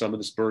pick up some of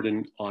this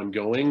burden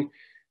ongoing.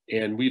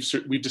 And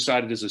we've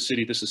decided as a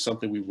city, this is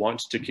something we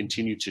want to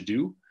continue to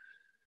do.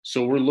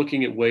 So we're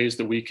looking at ways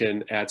that we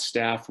can add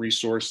staff,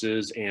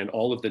 resources, and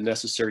all of the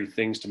necessary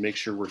things to make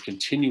sure we're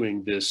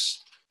continuing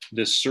this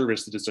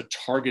service that is a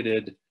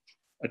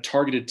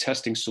targeted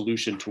testing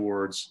solution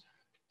towards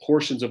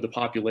portions of the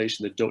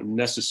population that don't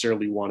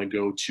necessarily want to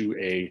go to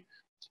a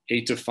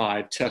 8 to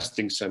 5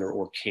 testing center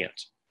or can't.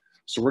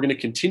 So we're going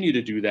to continue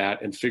to do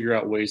that and figure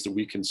out ways that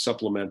we can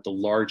supplement the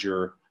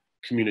larger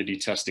community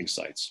testing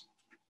sites.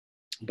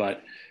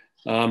 But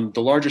the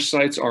larger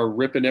sites are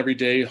ripping every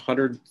day,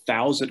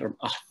 100,000 or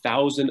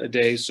 1,000 a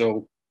day.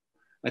 So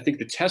I think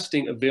the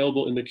testing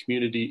available in the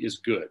community is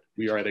good.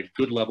 We are at a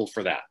good level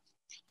for that.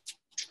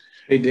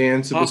 Hey,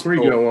 Dan, so before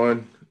you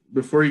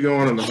go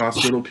on the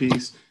hospital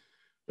piece,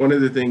 one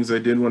of the things I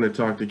did want to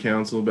talk to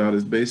council about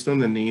is based on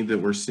the need that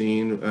we're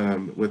seeing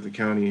with the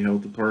county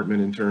health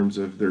department in terms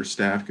of their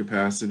staff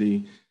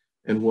capacity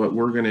and what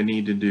we're going to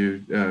need to do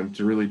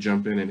to really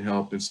jump in and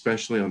help,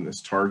 especially on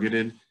this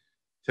targeted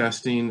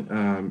testing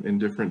in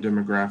different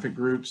demographic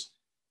groups.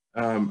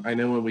 I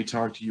know when we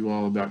talked to you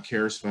all about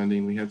CARES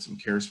funding, we had some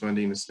CARES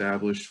funding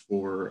established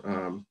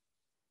for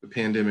the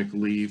pandemic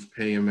leave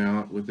pay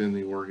amount within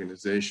the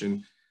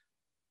organization.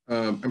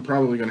 I'm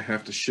probably going to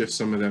have to shift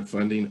some of that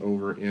funding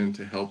over in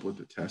to help with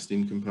the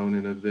testing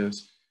component of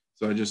this.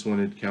 So I just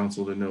wanted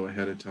council to know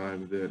ahead of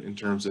time that in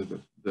terms of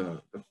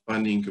the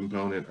funding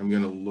component, I'm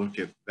going to look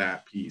at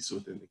that piece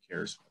within the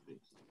CARES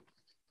funding.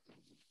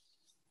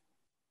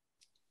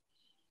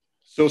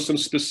 So some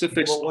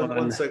specifics Well, on...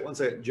 one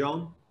second,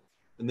 Joan,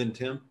 and then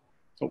Tim.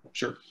 Oh,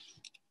 sure.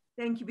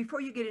 Thank you.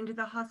 Before you get into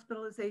the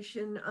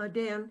hospitalization,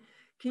 Dan,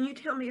 can you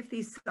tell me if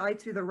these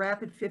sites are the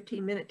rapid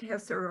 15-minute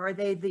tests or are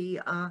they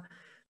the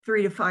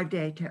 3 to 5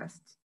 day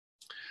tests?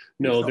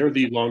 No, they're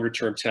the longer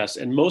term tests.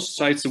 And most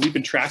sites, so we've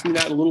been tracking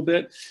that a little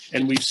bit,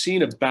 and we've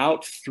seen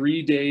about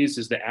 3 days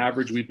is the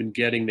average we've been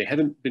getting. They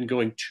haven't been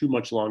going too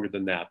much longer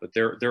than that, but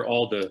they're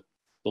all the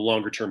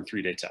longer term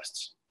 3-day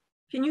tests.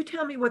 Can you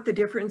tell me what the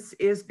difference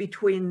is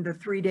between the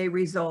 3-day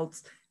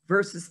results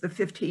versus the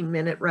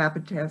 15-minute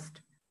rapid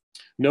test?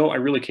 No, I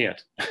really can't.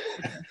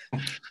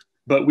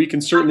 But we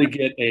can certainly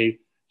get a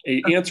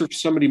answer for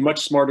somebody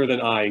much smarter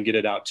than I and get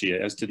it out to you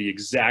as to the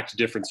exact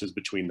differences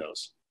between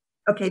those.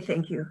 Okay,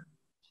 thank you.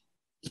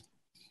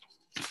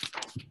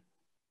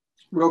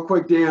 Real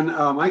quick, Dan,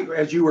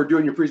 as you were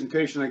doing your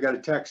presentation, I got a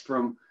text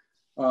from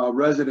a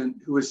resident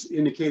who was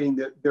indicating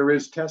that there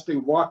is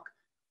testing,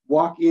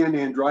 walk-in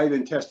and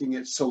drive-in testing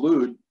at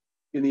Salud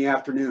in the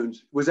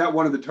afternoons. Was that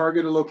one of the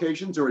targeted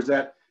locations, or is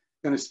that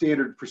kind of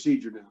standard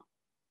procedure now?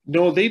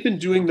 No, they've been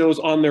doing those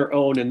on their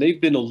own, and they've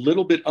been a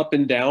little bit up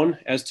and down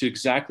as to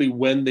exactly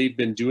when they've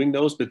been doing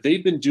those, but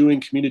they've been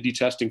doing community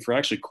testing for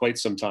actually quite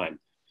some time.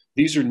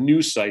 These are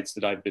new sites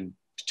that I've been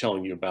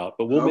telling you about,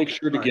 but we'll make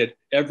sure to get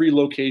every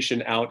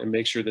location out and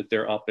make sure that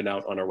they're up and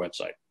out on our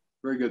website.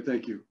 Very good,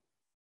 thank you.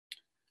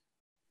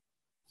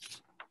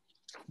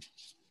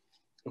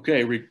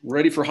 Okay, we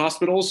ready for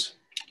hospitals?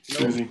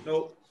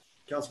 No.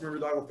 Councilmember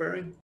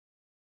Doggle-Ferry?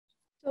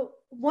 So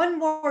one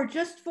more,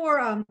 just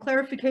for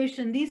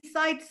clarification, these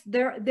sites,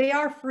 they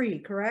are free,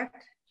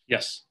 correct?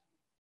 Yes.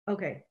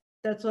 Okay,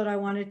 that's what I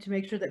wanted to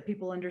make sure that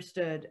people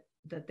understood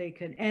that they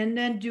could. And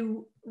then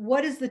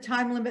what is the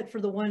time limit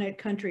for the one at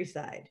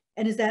Countryside?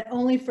 And is that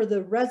only for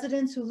the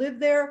residents who live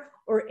there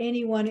or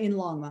anyone in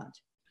Longmont?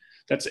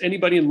 That's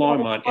anybody in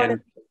Longmont. And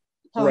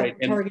right,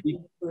 and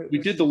we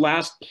did the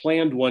last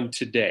planned one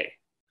today,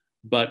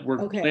 but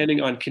we're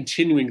planning on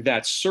continuing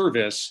that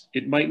service.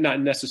 It might not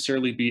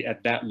necessarily be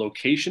at that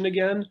location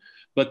again,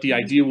 but the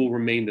idea will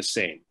remain the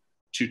same,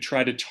 to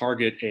try to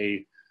target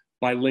a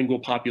bilingual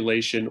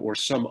population or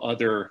some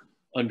other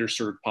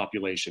underserved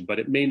population, but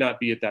it may not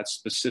be at that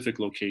specific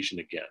location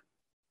again.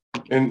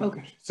 And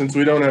since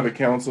we don't have a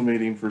council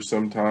meeting for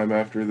some time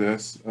after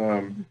this,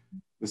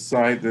 the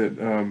site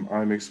that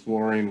I'm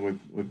exploring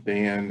with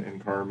Dan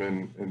and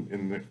Carmen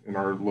in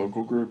our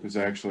local group is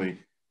actually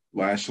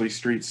Lashley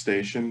Street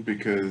Station,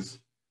 because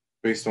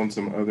based on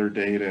some other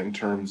data in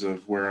terms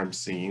of where I'm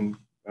seeing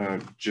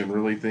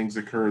generally things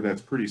occur,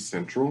 that's pretty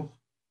central.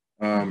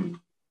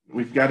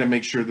 We've got to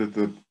make sure that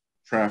the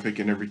traffic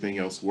and everything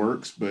else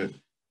works, but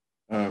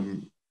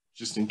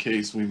just in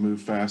case we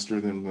move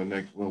faster than the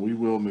next, well, we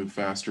will move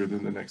faster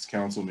than the next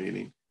council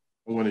meeting.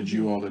 I wanted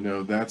you all to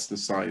know that's the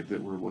site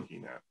that we're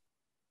looking at.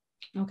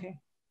 Okay,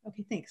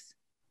 thanks.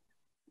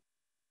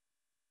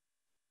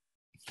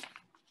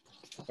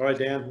 All right,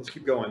 Dan, let's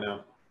keep going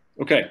now.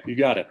 Okay, you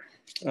got it.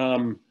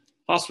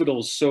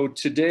 Hospitals. So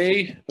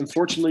today,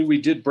 unfortunately, we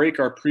did break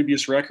our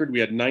previous record. We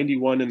had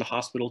 91 in the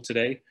hospital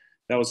today.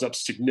 That was up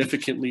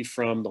significantly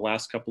from the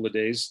last couple of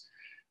days.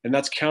 And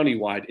that's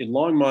countywide. In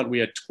Longmont, we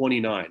had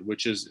 29,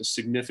 which is a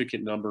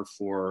significant number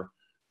for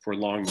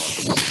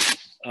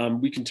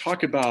Longmont. We can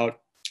talk about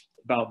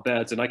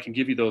beds, and I can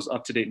give you those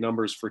up-to-date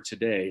numbers for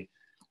today.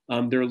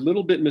 They're a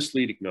little bit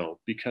misleading, though,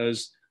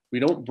 because we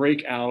don't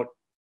break out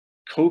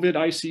COVID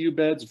ICU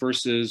beds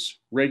versus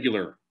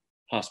regular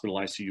hospital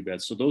ICU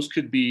beds. So those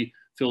could be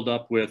filled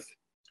up with,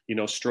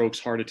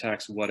 strokes, heart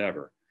attacks,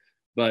 whatever.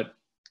 But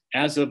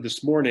as of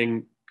this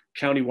morning,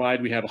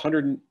 countywide, we have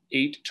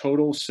 108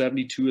 total,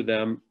 72 of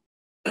them,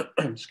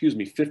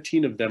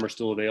 15 of them are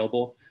still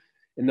available.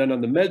 And then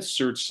on the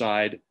med-surg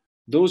side,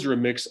 those are a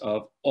mix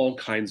of all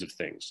kinds of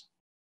things.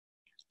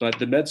 But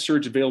the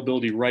med-surg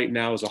availability right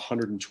now is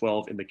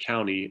 112 in the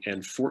county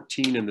and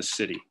 14 in the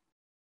city.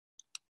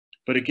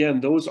 But again,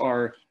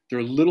 they're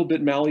a little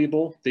bit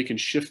malleable. They can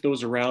shift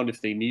those around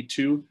if they need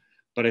to.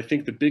 But I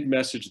think the big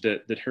message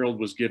that Harold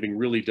was giving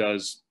really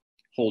does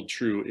hold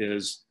true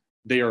is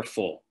they are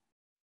full.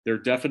 They're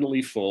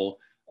definitely full.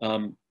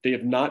 They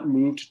have not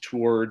moved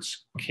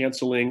towards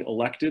canceling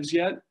electives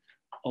yet,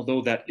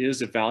 although that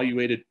is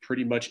evaluated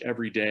pretty much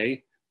every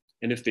day.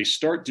 And if they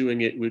start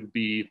doing it, it would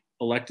be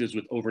electives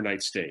with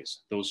overnight stays,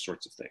 those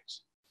sorts of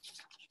things.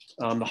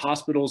 The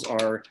hospitals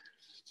are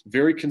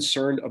very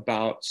concerned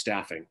about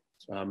staffing.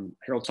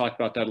 Harold talked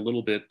about that a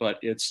little bit, but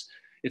it's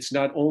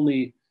not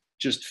only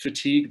just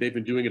fatigue, they've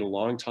been doing it a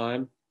long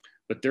time,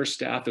 but their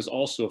staff is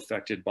also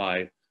affected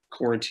by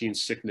quarantine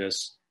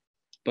sickness.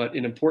 But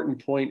an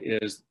important point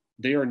is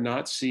they are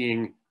not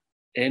seeing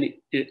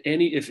any,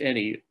 if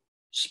any,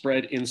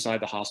 spread inside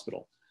the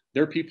hospital.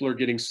 Their people are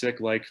getting sick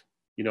like,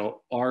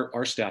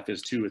 our staff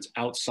is too. It's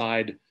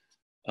outside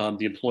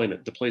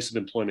the place of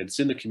employment. It's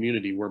in the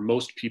community where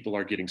most people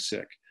are getting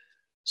sick.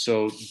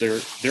 So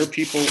their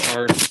people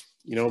are,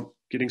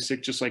 getting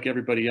sick just like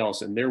everybody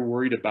else. And they're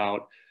worried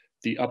about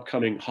the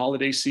upcoming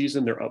holiday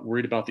season. They're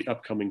worried about the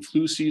upcoming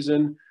flu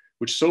season,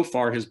 which so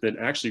far has been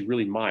actually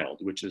really mild,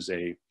 which is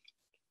a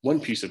one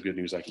piece of good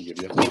news I can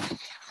give you.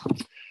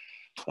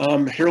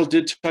 Harold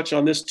did touch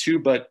on this too,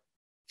 but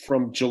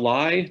from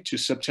July to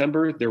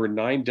September, there were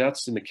 9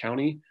 deaths in the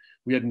county.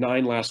 We had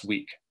 9 last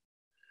week.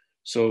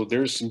 So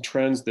there's some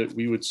trends that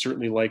we would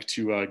certainly like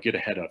to get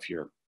ahead of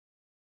here.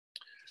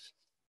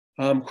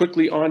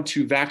 Quickly on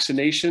to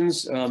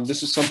vaccinations.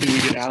 This is something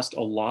we get asked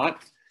a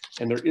lot,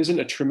 and there isn't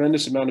a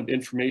tremendous amount of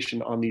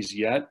information on these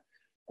yet.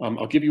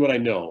 I'll give you what I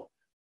know.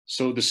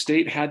 So the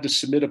state had to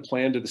submit a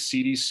plan to the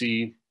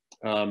CDC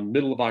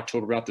middle of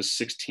October, about the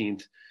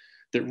 16th,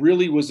 that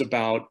really was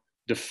about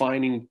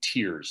defining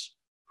tiers.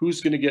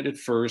 Who's going to get it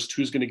first?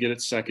 Who's going to get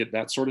it second?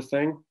 That sort of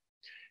thing.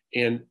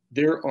 And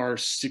there are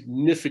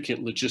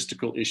significant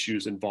logistical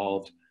issues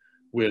involved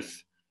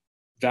with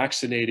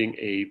vaccinating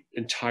an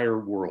entire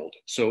world.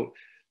 So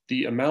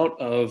the amount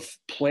of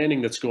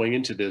planning that's going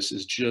into this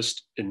is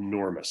just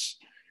enormous.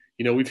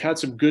 You know, we've had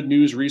some good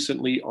news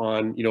recently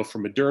on, you know,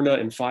 from Moderna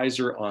and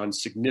Pfizer on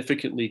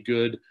significantly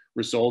good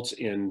results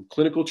in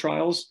clinical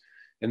trials.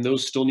 And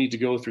those still need to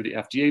go through the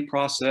FDA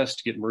process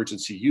to get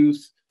emergency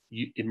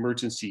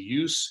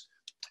use.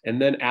 And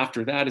then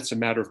after that, it's a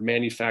matter of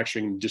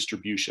manufacturing and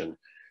distribution.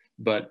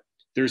 But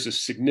there's a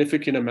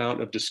significant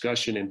amount of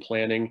discussion and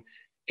planning.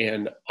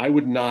 And I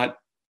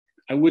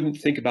wouldn't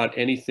think about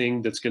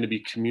anything that's going to be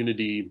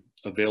community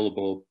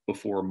available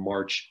before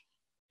March,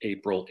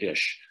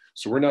 April-ish.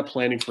 So we're not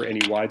planning for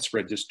any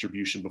widespread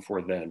distribution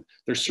before then.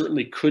 There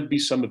certainly could be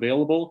some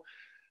available,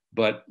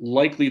 but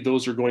likely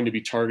those are going to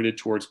be targeted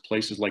towards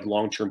places like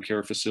long-term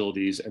care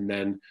facilities and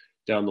then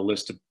down the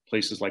list of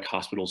places like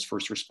hospitals,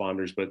 first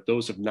responders, but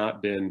those have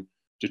not been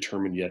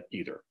determined yet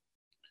either.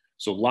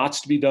 So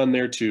lots to be done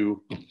there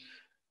too,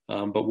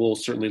 but we'll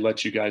certainly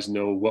let you guys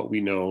know what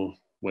we know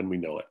when we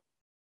know it.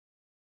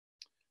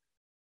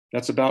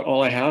 That's about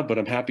all I have, but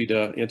I'm happy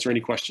to answer any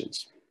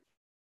questions.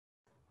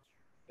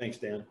 Thanks,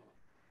 Dan.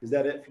 Is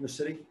that it from the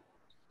city?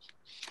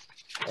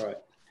 All right,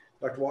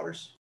 Dr.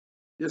 Waters?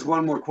 Just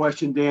one more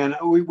question, Dan.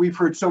 We've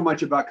heard so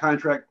much about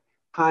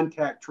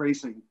contact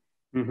tracing,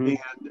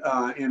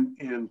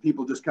 and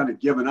people just kind of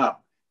giving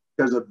up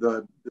because of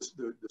the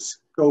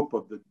scope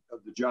of the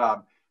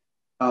job.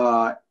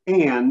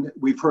 And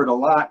we've heard a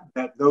lot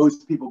that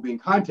those people being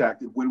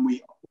contacted, when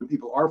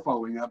people are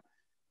following up,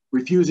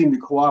 refusing to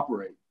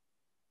cooperate.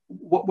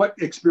 What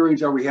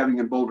experience are we having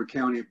in Boulder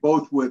County,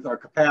 both with our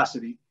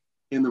capacity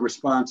and the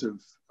response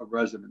of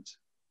residents?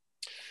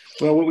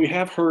 Well, what we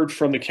have heard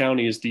from the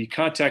county is the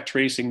contact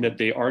tracing that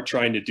they are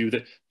trying to do,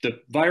 that the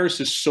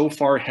virus is so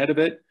far ahead of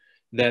it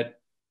that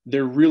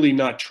they're really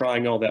not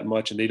trying all that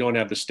much, and they don't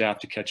have the staff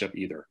to catch up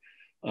either.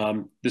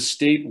 The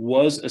state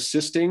was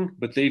assisting,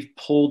 but they've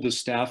pulled the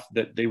staff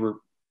that they were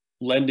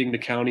lending the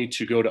county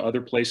to go to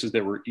other places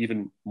that were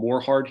even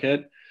more hard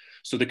hit.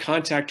 So the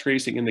contact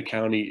tracing in the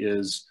county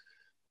is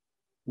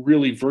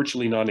really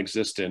virtually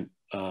non-existent.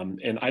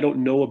 And I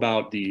don't know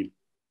about the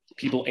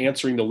people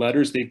answering the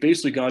letters. They've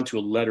basically gone to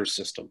a letter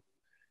system.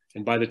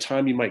 And by the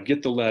time you might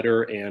get the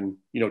letter and,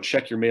 you know,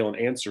 check your mail and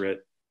answer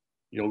it,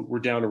 you know, we're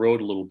down the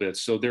road a little bit.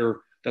 So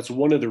that's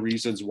one of the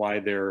reasons why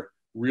they're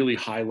really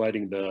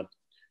highlighting the,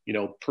 you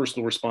know,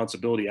 personal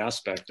responsibility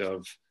aspect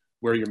of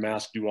wear your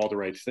mask, do all the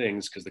right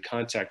things, because the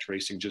contact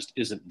tracing just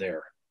isn't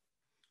there.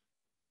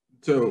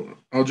 So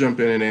I'll jump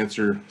in and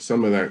answer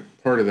some of that,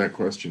 part of that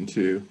question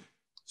too.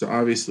 So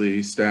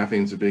obviously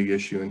staffing is a big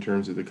issue in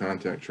terms of the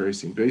contact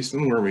tracing. Based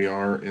on where we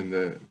are in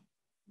the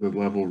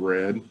level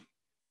red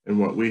and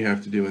what we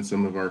have to do in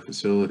some of our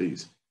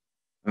facilities,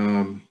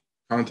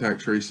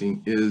 contact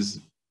tracing is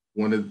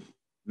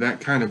that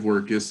kind of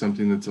work is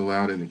something that's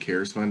allowed in the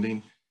CARES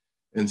funding.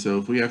 And so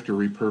if we have to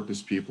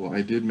repurpose people,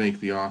 I did make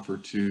the offer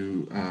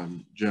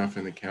to Jeff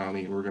in the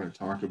county, and we're going to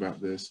talk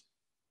about this.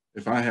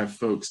 If I have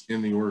folks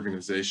in the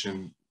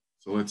organization,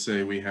 so let's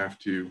say we have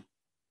to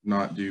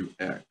not do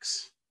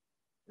X.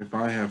 If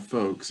I have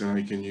folks and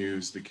I can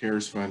use the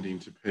CARES funding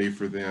to pay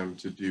for them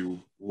to do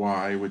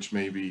Y, which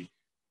may be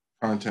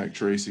contact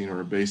tracing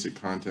or a basic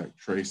contact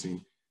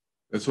tracing,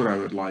 that's what I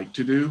would like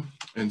to do.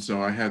 And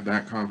so I had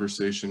that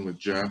conversation with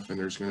Jeff, and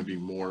there's going to be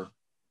more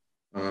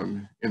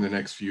in the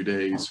next few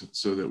days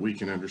so that we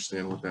can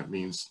understand what that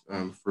means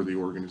for the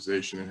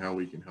organization and how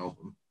we can help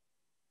them.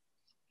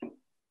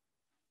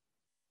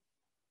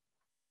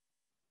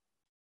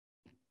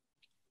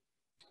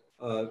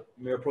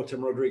 Mayor Pro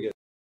Tem Rodriguez.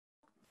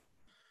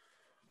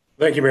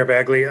 Thank you, Mayor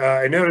Bagley.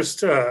 I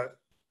noticed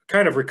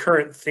kind of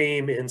recurrent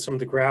theme in some of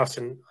the graphs,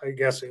 and I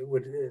guess it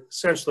would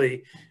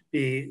essentially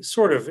be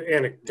sort of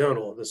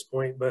anecdotal at this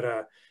point,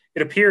 but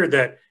it appeared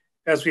that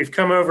as we've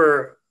come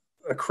over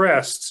a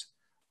crest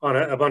on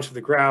a bunch of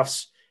the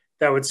graphs,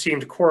 that would seem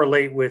to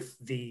correlate with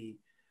the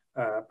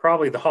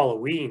probably the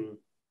Halloween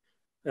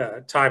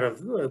time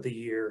of the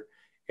year.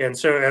 And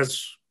so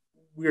as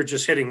we're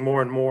just hitting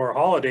more and more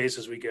holidays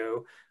as we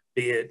go,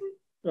 be it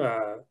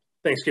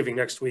Thanksgiving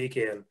next week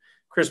and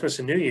Christmas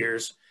and New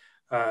Year's,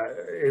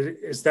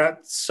 is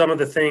that some of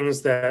the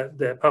things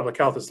that public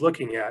health is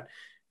looking at?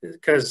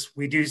 Because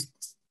we do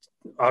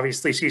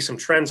obviously see some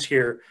trends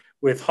here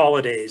with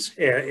holidays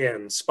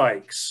and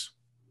spikes.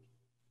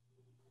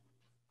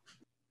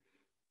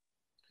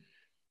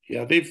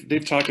 Yeah,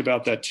 they've talked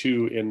about that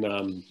too in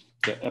the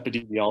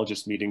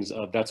epidemiologist meetings.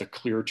 That's a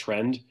clear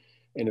trend,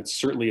 and it's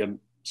certainly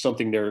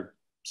something they're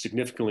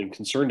significantly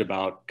concerned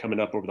about coming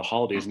up over the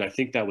holidays. And I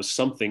think that was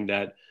something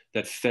that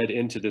fed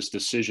into this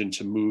decision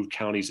to move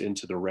counties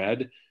into the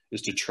red,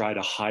 is to try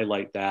to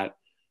highlight that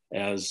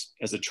as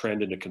a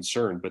trend and a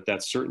concern. But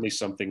that's certainly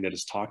something that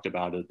is talked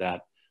about, of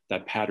that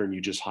pattern you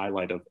just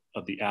highlight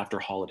of the after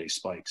holiday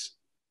spikes.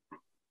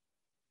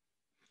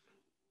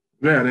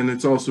 That, and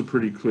it's also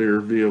pretty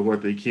clear via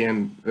what they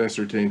can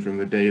ascertain from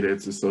the data,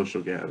 it's the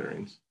social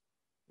gatherings,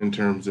 in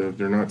terms of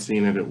they're not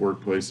seeing it at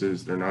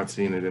workplaces, they're not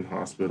seeing it in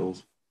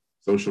hospitals,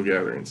 social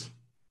gatherings.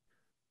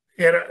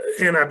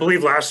 And I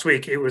believe last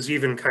week it was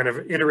even kind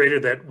of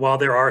iterated that while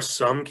there are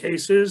some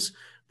cases,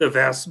 the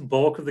vast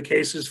bulk of the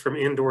cases from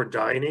indoor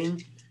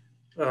dining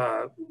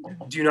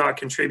do not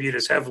contribute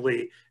as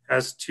heavily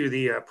as to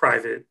the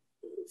private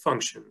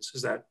functions.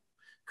 Is that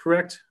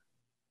correct?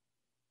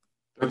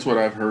 That's what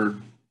I've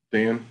heard,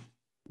 Dan.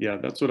 Yeah,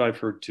 that's what I've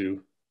heard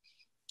too.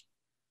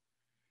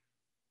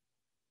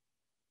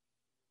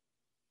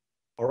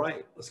 All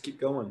right, let's keep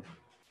going.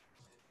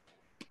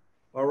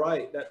 All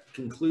right, that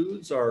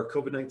concludes our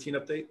COVID-19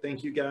 update.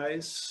 Thank you,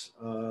 guys.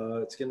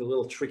 It's getting a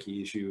little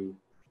tricky as you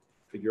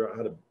figure out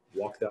how to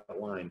walk that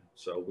line,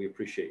 so we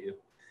appreciate you.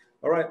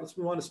 All right, let's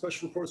move on to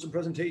special reports and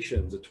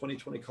presentations. The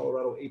 2020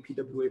 Colorado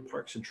APWA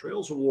Parks and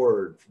Trails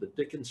Award for the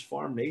Dickens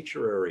Farm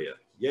Nature Area.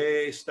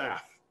 Yay,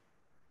 staff.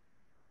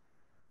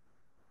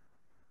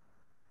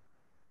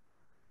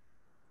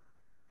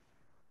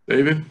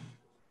 David?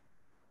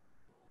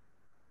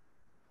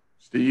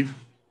 Steve?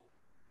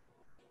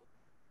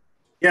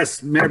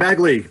 Yes, Mayor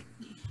Bagley,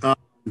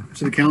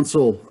 City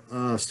Council,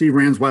 Steve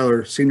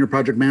Ransweiler, Senior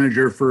Project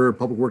Manager for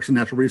Public Works and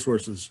Natural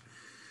Resources.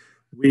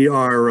 We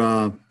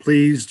are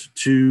pleased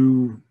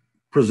to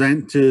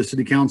present to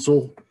City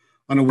Council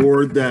an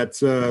award that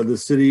the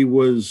city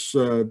was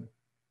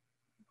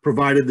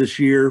provided this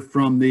year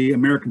from the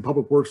American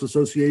Public Works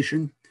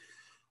Association,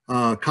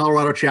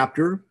 Colorado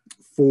chapter,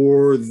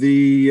 for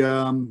the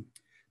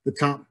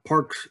top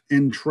parks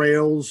and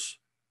trails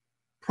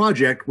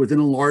project within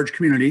a large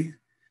community,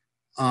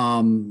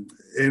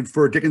 and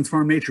for Dickens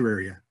Farm Nature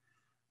Area.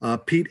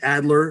 Pete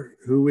Adler,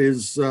 who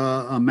is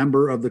a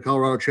member of the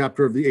Colorado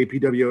chapter of the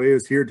APWA,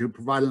 is here to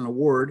provide an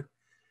award.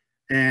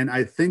 And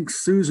I think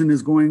Susan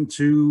is going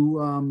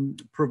to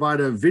provide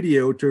a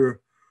video to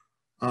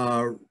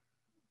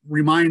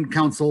remind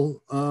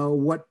council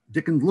what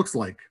Dickens looks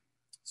like.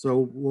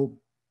 So we'll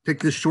take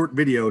this short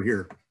video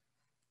here.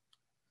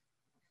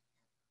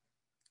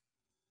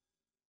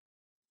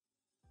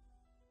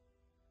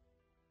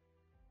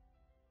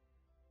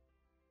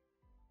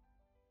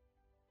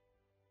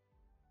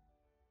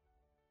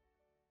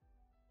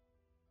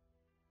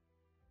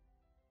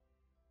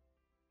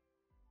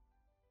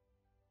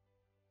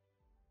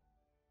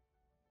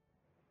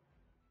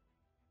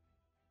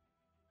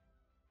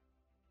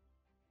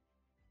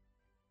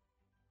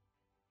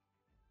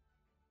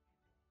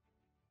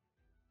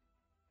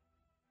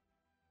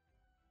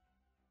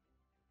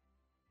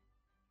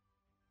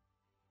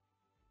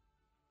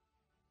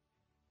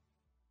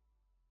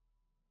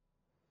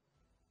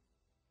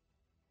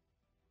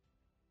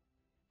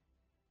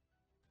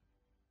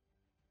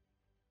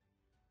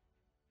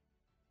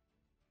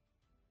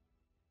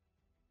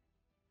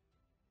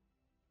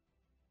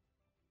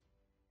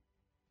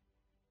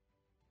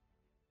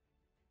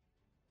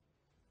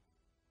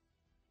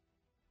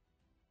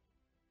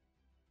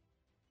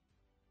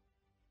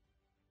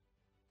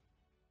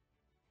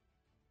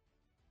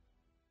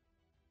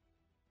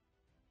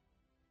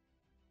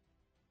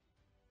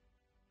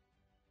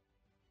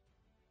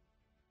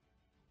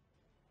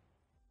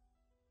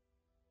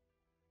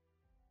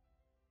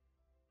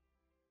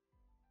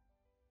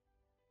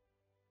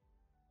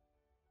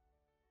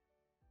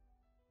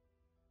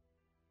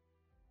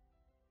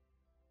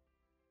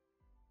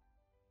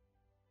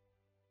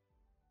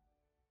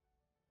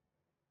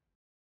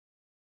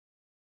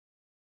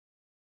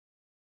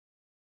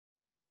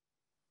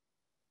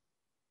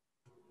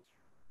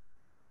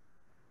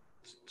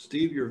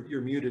 Steve,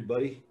 you're muted,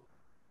 buddy.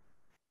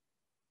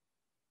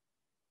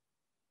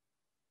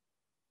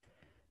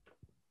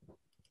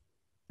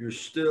 You're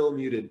still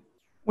muted.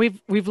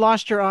 We've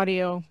lost your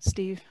audio,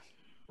 Steve.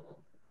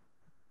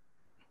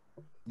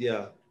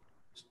 Yeah,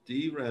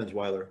 Steve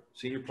Ransweiler,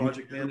 Senior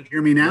Project Manager.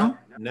 Hear me now?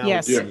 Now,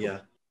 Yes.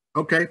 yeah.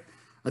 Okay.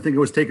 I think it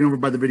was taken over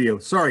by the video.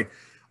 Sorry.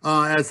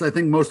 As I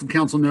think most of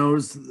council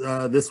knows,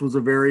 this was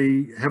a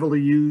very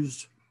heavily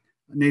used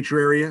nature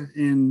area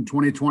in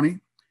 2020.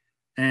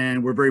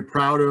 And we're very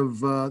proud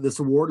of this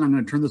award. And I'm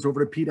going to turn this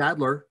over to Pete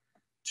Adler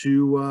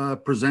to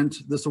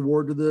present this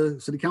award to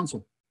the City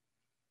Council.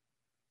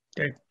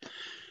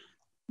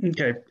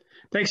 Okay.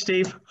 Thanks,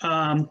 Steve.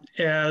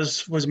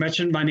 As was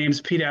mentioned, my name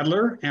is Pete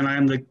Adler, and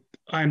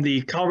I'm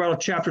the Colorado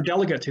chapter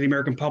delegate to the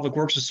American Public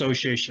Works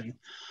Association.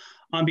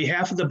 On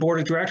behalf of the board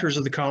of directors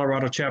of the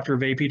Colorado chapter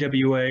of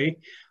APWA,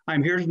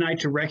 I'm here tonight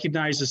to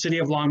recognize the City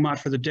of Longmont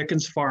for the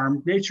Dickens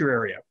Farm Nature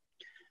Area.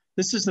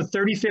 This is the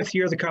 35th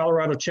year the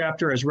Colorado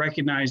chapter has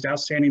recognized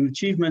outstanding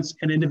achievements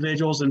and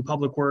individuals in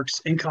public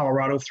works in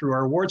Colorado through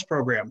our awards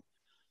program.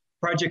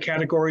 Project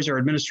categories are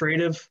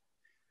administrative,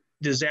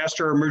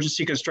 disaster or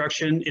emergency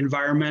construction,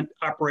 environment,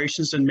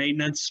 operations and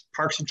maintenance,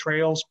 parks and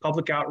trails,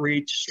 public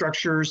outreach,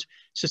 structures,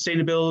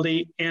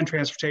 sustainability, and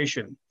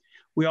transportation.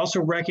 We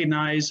also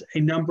recognize a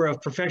number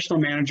of professional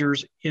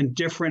managers in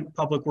different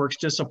public works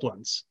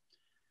disciplines.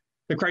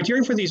 The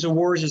criteria for these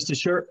awards is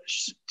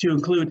to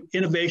include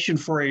innovation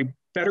for a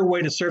better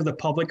way to serve the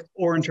public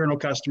or internal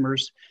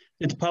customers.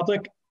 Did the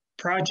public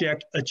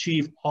project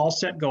achieve all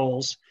set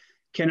goals?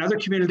 Can other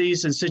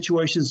communities and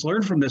situations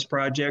learn from this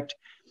project?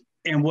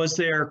 And was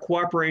there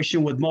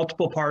cooperation with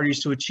multiple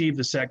parties to achieve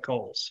the set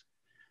goals?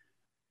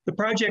 The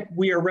project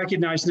we are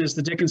recognizing as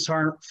the Dickens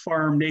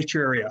Farm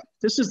Nature Area.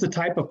 This is the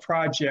type of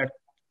project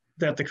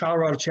that the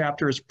Colorado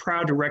chapter is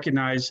proud to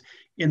recognize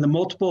in the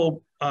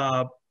multiple,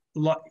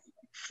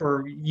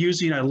 for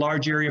using a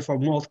large area for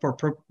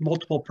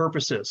multiple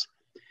purposes.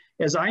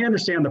 As I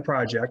understand the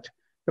project,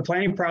 the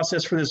planning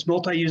process for this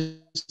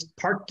multi-use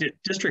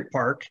district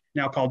park,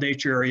 now called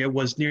Nature Area,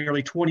 was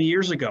nearly 20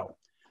 years ago.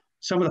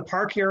 Some of the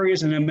park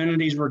areas and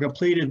amenities were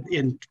completed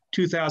in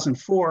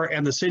 2004,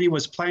 and the city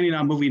was planning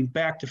on moving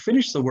back to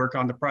finish the work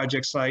on the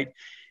project site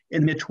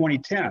in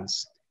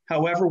mid-2010s.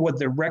 However, with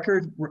the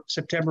record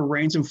September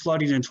rains and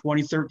flooding in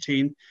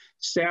 2013,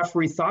 staff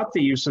rethought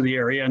the use of the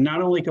area and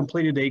not only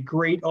completed a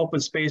great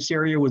open space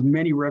area with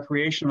many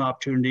recreational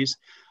opportunities,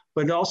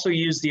 but also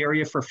used the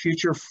area for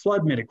future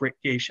flood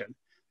mitigation.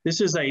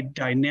 This is a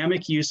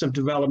dynamic use of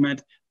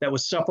development that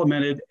was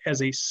supplemented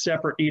as a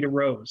separate need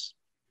arose.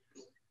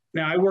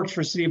 Now, I worked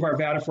for City of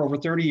Arvada for over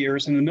 30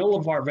 years. In the middle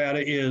of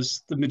Arvada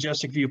is the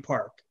Majestic View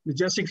Park.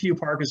 Majestic View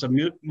Park is a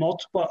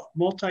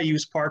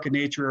multi-use park and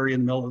nature area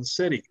in the middle of the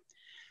city.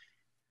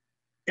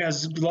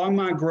 As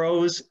Longmont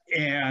grows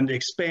and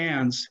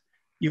expands,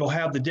 you'll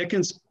have the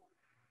Dickens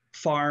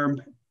Farm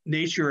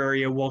Nature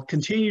Area will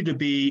continue to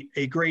be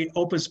a great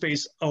open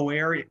space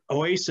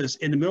oasis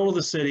in the middle of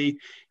the city,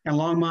 and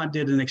Longmont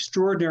did an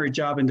extraordinary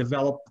job in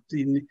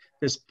developing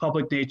this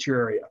public nature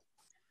area.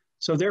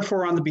 So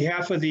therefore, on the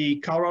behalf of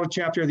the Colorado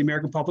chapter of the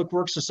American Public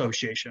Works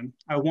Association,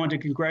 I want to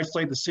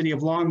congratulate the City of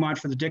Longmont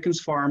for the Dickens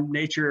Farm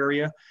Nature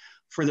Area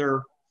for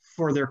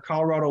their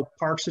Colorado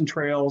Parks and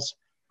Trails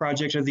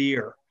Project of the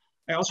Year.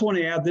 I also want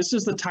to add, this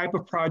is the type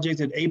of project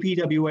that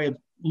APWA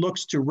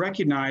looks to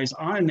recognize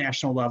on a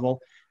national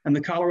level, and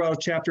the Colorado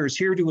chapter is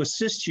here to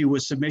assist you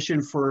with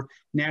submission for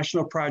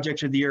National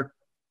Project of the Year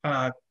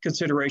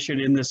consideration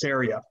in this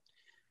area.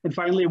 And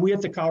finally, we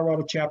at the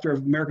Colorado chapter of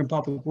American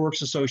Public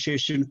Works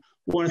Association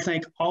want to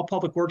thank all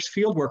public works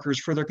field workers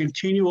for their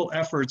continual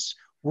efforts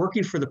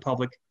working for the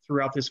public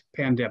throughout this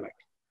pandemic.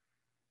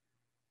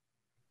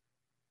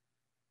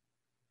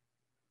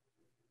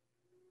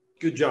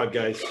 Good job,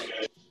 guys.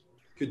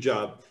 Good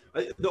job.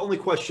 The only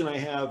question I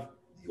have,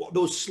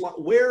 those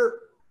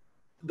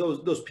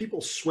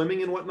people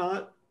swimming and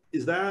whatnot,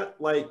 is that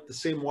like the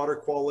same water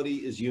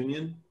quality as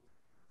Union?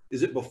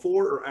 Is it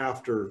before or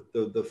after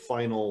the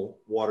final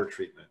water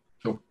treatment?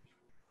 So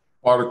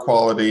water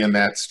quality in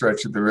that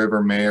stretch of the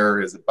River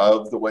Mare is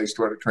above the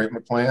wastewater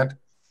treatment plant.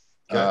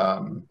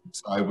 Okay.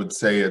 So I would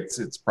say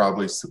it's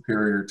probably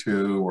superior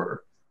to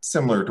or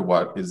similar to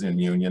what is in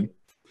Union.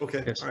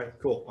 Okay. Yes. All right.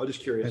 Cool. I'm just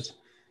curious. Yes.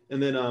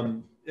 And then,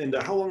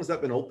 how long has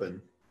that been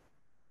open?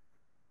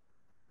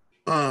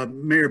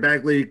 Mayor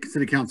Bagley,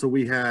 City Council,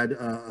 we had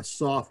a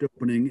soft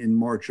opening in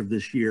March of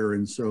this year,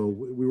 and so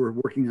we were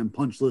working on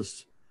punch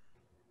list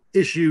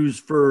issues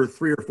for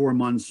 3 or 4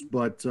 months,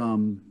 but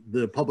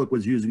the public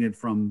was using it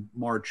from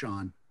March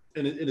on.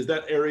 And is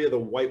that area the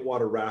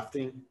whitewater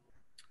rafting,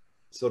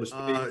 so to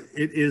speak?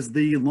 It is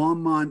the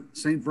Longmont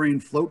St. Vrain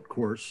float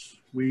course.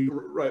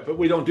 Right, but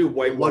we don't do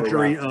whitewater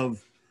luxury rafting.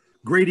 Of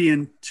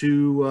gradient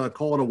to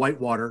call it a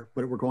whitewater,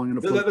 but we're calling it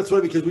a float. That's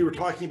right, because we were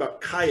talking about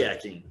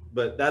kayaking,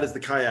 but that is the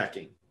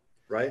kayaking,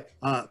 right?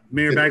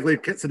 Mayor Bagley,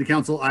 City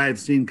Council, I've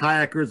seen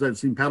kayakers, I've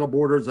seen paddle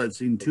boarders, I've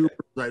seen tubers,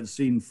 I've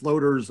seen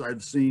floaters,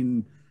 I've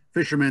seen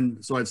fishermen,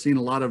 so I've seen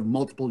a lot of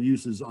multiple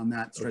uses on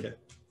that stretch. Okay,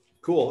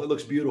 cool. It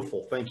looks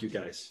beautiful. Thank you,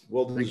 guys.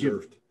 Well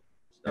deserved.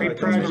 Great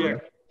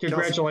project.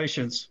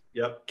 Congratulations.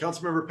 Yep.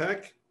 Councilmember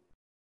Peck.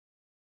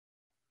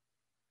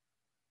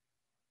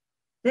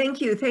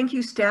 Thank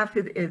you, staff.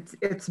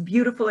 It's a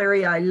beautiful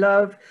area. I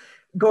love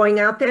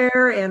going out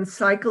there and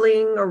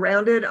cycling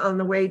around it on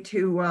the way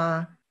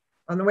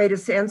to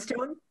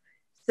Sandstone.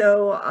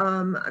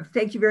 So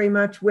thank you very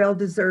much. Well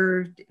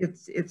deserved.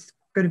 It's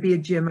going to be a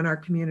gym in our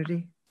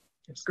community.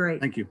 It's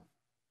great. Thank you.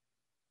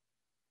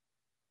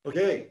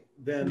 Okay,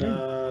 then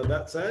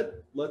that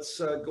said, let's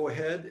go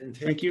ahead and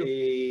take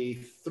a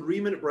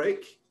 3-minute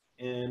break.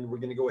 And we're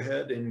going to go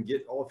ahead and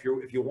get all of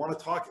if you want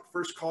to talk at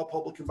first call,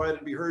 public invited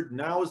to be heard,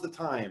 now is the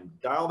time.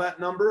 Dial that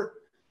number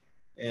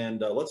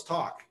and let's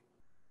talk.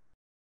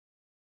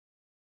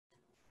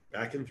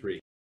 Back in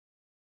 3.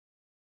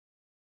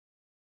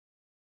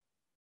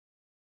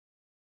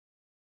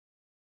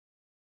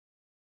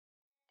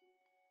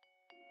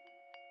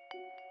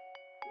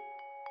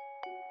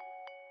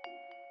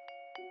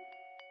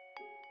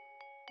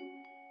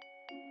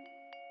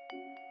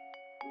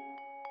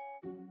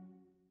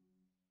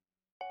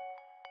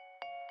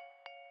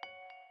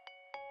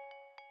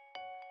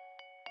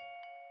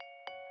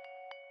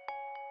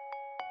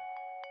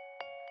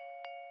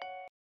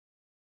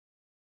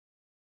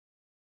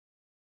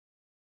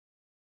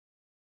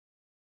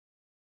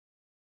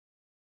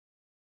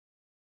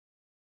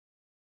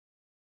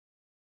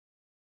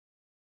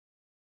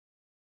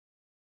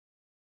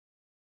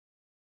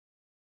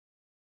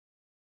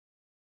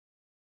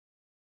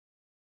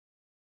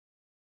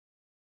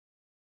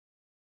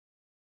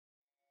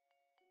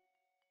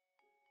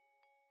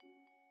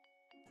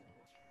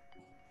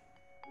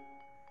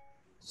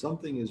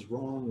 Something is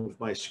wrong with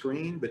my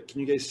screen, but can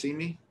you guys see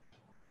me?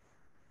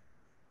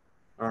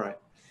 All right.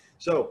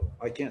 So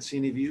I can't see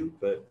any of you,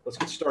 but let's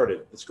get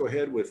started. Let's go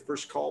ahead with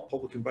first call,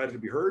 public invited to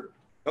be heard.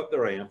 Oh,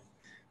 there I am.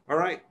 All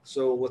right.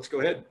 So let's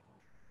go ahead.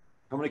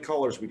 How many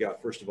callers we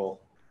got, first of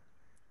all?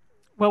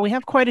 Well, we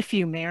have quite a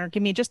few, Mayor.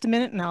 Give me just a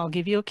minute and I'll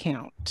give you a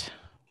count.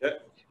 Okay.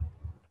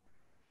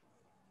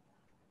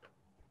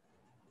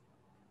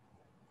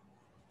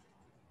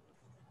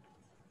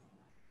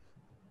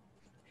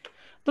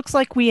 Looks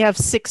like we have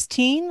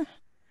 16.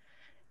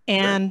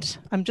 And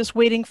I'm just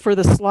waiting for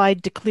the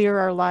slide to clear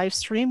our live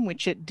stream,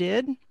 which it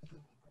did.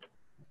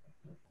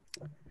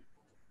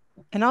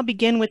 And I'll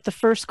begin with the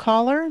first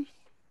caller.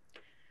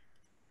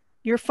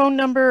 Your phone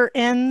number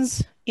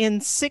ends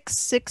in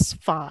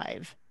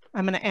 665.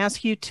 I'm going to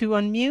ask you to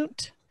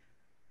unmute.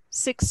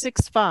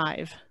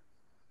 665.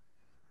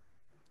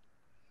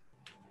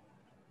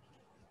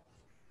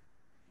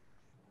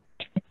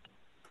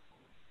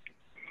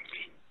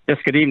 Yes,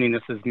 good evening.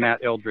 This is Matt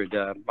Eldred.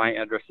 My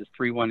address is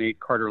 318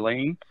 Carter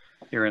Lane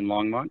here in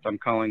Longmont. I'm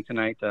calling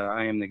tonight.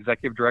 I am the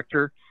executive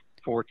director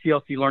for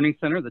TLC Learning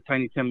Center, the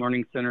Tiny Tim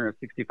Learning Center, a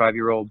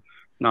 65-year-old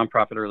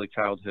nonprofit early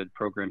childhood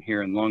program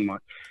here in Longmont.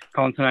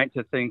 Calling tonight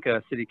to thank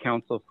City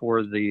Council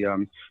for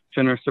the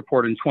generous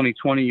support in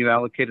 2020. You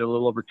allocated a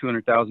little over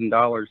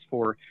 $200,000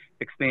 for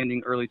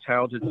expanding early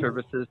childhood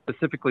services,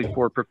 specifically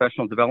for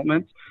professional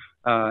development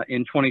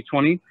in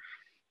 2020.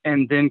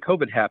 And then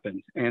COVID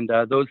happened, and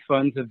those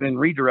funds have been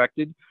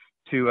redirected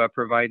to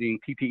providing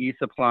PPE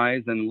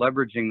supplies and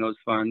leveraging those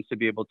funds to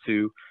be able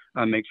to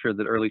make sure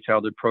that early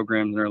childhood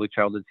programs and early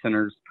childhood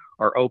centers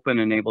are open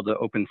and able to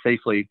open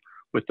safely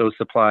with those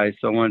supplies.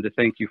 So I wanted to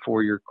thank you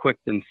for your quick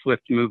and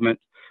swift movement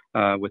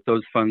with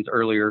those funds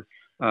earlier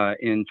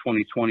in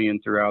 2020 and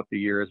throughout the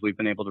year as we've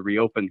been able to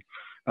reopen.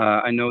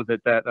 I know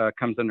that that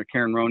comes under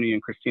Karen Roney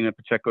and Christina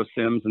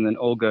Pacheco-Sims, and then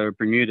Olga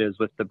Bermudez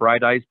with the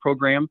Bright Eyes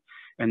program.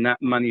 And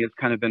that money has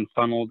kind of been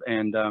funneled,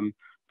 and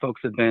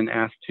folks have been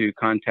asked to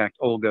contact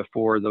Olga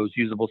for those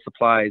usable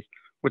supplies,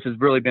 which has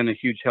really been a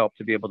huge help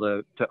to be able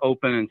to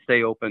open and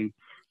stay open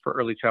for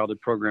early childhood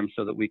programs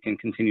so that we can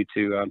continue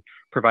to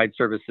provide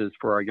services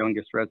for our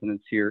youngest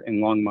residents here in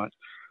Longmont.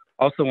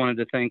 Also wanted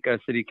to thank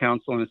City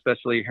Council, and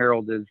especially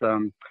Harold is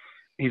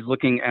he's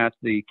looking at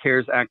the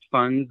CARES Act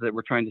funds that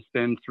we're trying to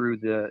spend through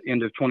the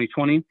end of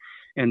 2020.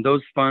 And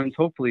those funds,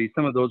 hopefully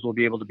some of those will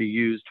be able to be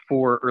used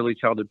for early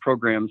childhood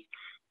programs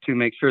to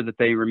make sure that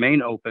they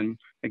remain open,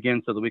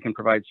 again, so that we can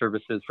provide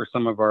services for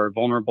some of our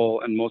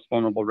vulnerable and most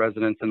vulnerable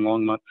residents in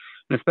Longmont,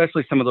 and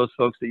especially some of those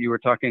folks that you were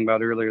talking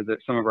about earlier, that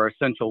some of our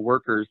essential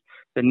workers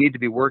that need to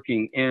be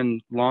working in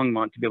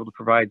Longmont to be able to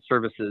provide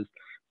services.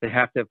 They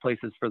have to have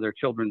places for their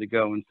children to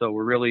go. And so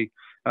we're really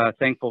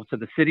thankful to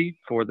the city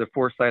for the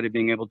foresight of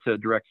being able to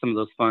direct some of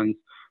those funds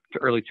to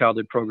early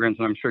childhood programs.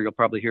 And I'm sure you'll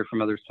probably hear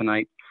from others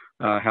tonight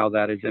how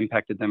that has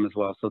impacted them as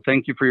well. So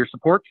thank you for your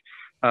support.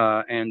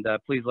 And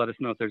please let us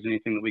know if there's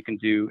anything that we can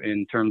do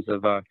in terms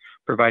of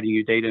providing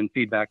you data and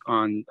feedback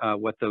on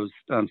what those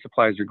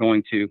supplies are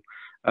going to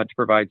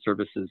provide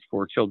services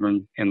for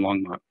children in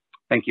Longmont.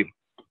 Thank you.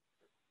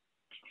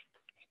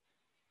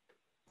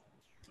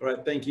 All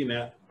right, thank you,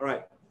 Matt. All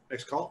right,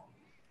 next call.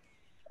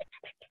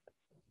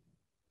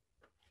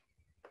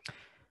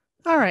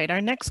 All right, our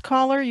next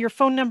caller, your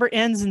phone number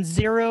ends in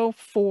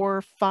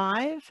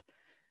 045.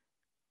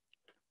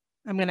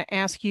 I'm going to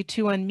ask you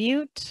to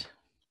unmute.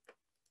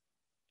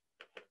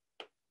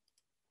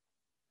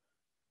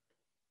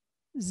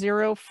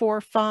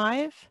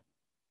 045.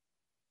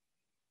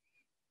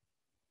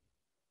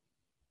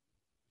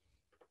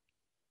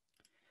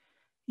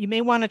 You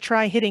may want to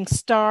try hitting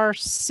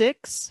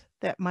 *6.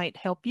 That might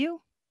help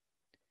you.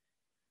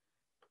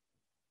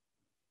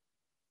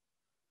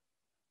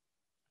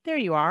 There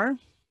you are.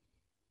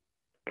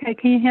 Okay,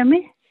 can you hear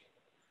me?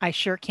 I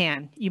sure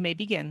can. You may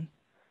begin.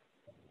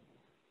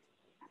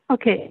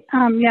 Okay,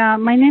 yeah,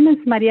 my name is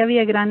Maria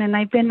Villagran, and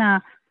I've been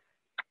a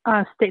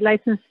state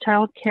licensed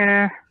child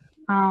care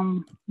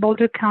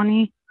Boulder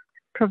County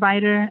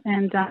provider.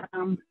 And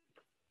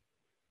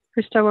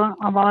first of all,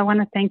 I want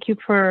to thank you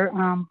for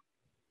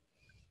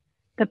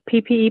the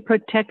PPE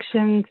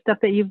protection stuff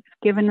that you've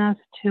given us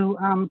to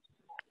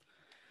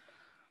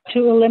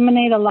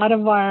eliminate a lot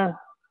of our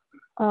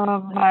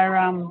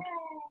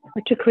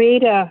to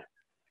create a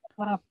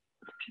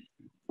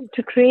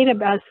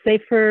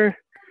safer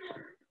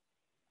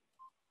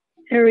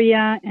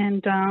area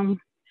and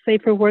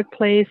safer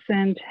workplace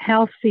and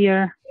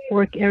healthier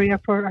work area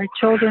for our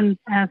children.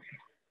 As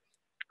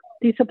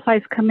these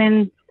supplies come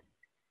in,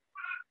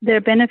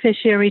 they're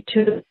beneficiary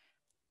to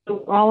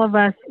all of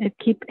us. It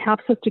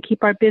helps us to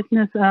keep our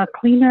business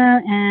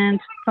cleaner, and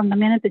from the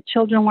minute the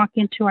children walk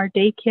into our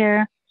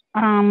daycare,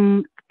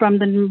 from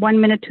the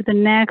 1 minute to the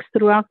next,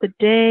 throughout the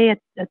day, at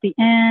the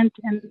end,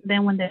 and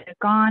then when they're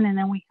gone, and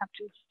then we have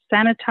to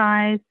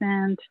sanitize.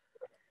 And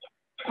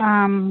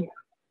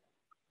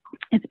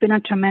it's been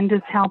a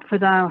tremendous help for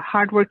the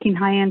hardworking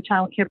high-end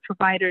childcare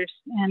providers.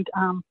 And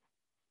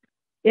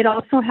it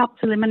also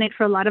helps eliminate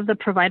for a lot of the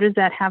providers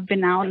that have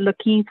been out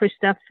looking for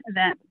stuff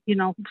that, you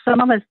know, some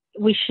of us,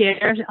 we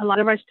share a lot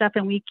of our stuff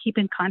and we keep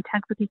in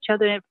contact with each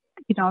other. If,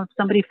 you know, if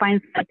somebody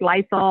finds like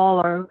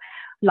Lysol or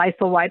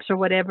Lysol wipes or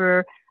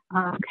whatever,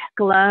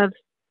 gloves,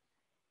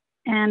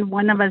 and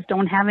one of us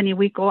don't have any,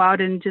 we go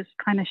out and just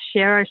kind of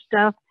share our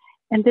stuff.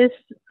 And this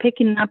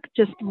picking up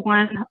just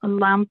one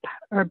lump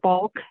or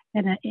bulk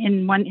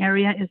in one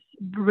area is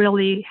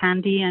really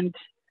handy, and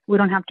we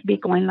don't have to be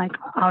going like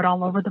out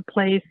all over the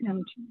place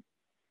and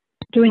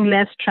doing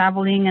less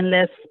traveling and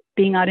less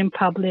being out in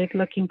public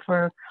looking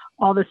for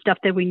all the stuff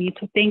that we need.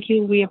 So thank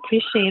you. We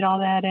appreciate all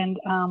that. And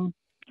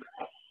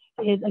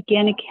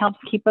it helps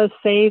keep us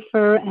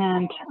safer.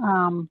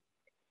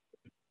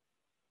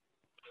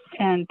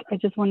 And I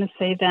just want to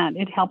say that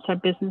it helps our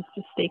business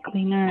to stay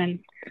cleaner. And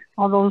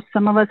although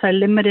some of us are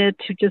limited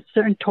to just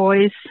certain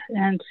toys,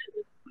 and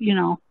you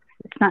know,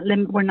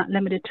 we're not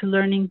limited to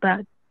learning,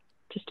 but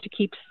just to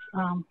keep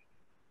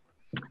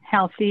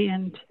healthy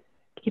and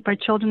keep our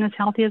children as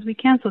healthy as we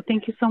can. So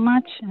thank you so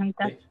much. And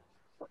that's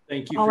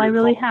thank you all for I your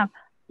really call. have.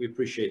 We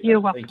appreciate that. You're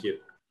welcome. Thank you.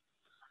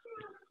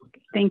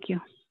 Thank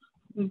you.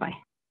 Bye.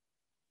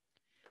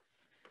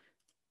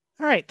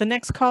 All right, the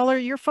next caller,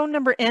 your phone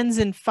number ends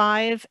in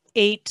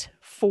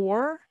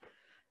 584.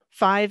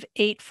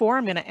 584,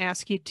 I'm going to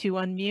ask you to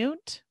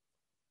unmute.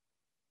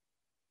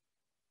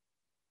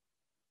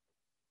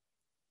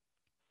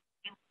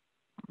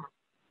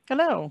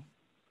 Hello.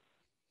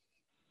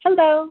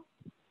 Hello.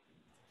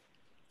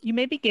 You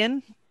may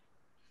begin.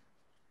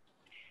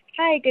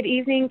 Hi, good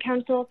evening,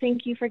 Council.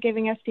 Thank you for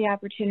giving us the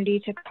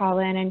opportunity to call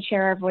in and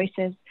share our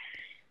voices.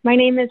 My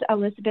name is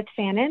Elizabeth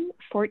Fannin,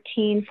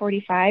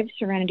 1445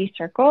 Serenity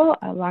Circle,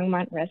 a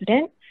Longmont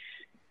resident.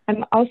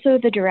 I'm also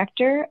the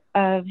director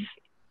of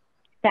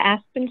the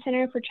Aspen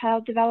Center for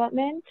Child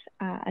Development,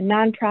 a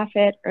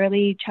nonprofit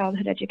early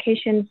childhood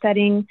education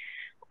setting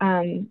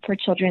for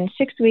children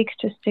 6 weeks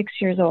to 6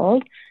 years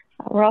old.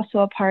 We're also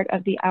a part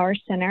of the Our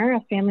Center,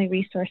 a family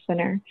resource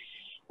center.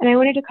 And I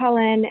wanted to call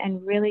in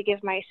and really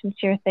give my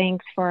sincere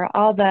thanks for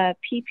all the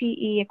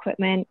PPE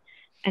equipment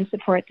and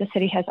support the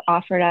city has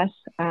offered us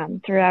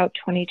throughout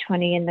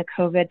 2020 and the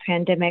COVID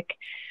pandemic.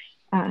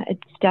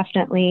 It's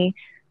definitely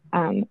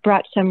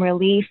brought some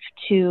relief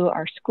to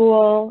our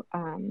school,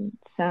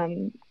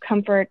 some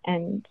comfort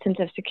and sense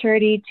of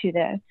security to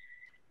the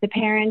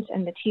parents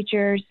and the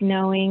teachers,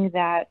 knowing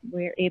that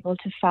we're able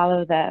to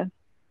follow the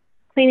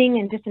cleaning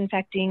and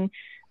disinfecting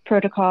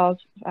protocols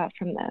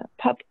from the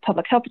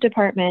public health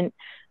department,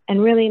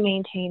 and really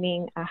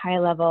maintaining a high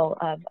level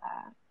of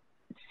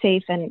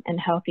safe and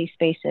healthy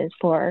spaces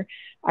for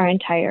our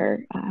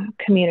entire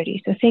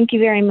community. So thank you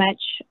very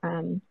much.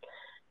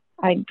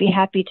 I'd be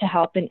happy to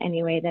help in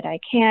any way that I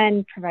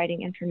can,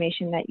 providing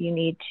information that you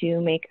need to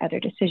make other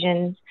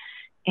decisions,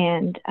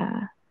 and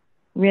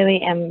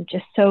really am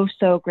just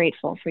so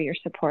grateful for your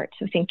support.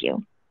 So thank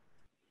you.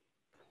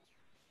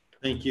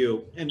 Thank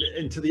you.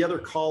 And to the other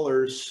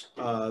callers,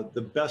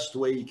 the best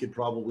way you could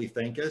probably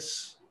thank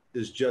us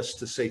is just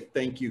to say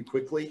thank you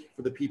quickly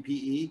for the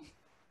PPE.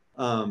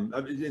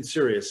 I'm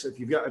serious. If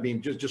you've got, I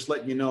mean, just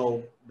letting you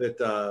know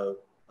that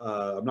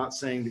I'm not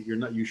saying that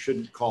you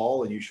shouldn't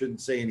call and you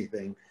shouldn't say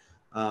anything.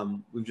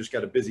 We've just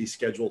got a busy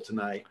schedule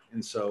tonight,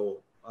 and so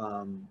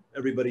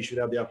everybody should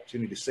have the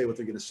opportunity to say what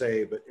they're going to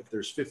say. But if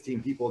there's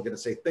 15 people going to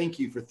say thank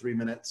you for 3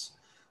 minutes,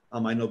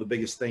 I know the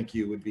biggest thank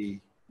you would be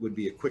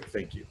a quick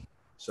thank you.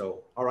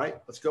 So, all right,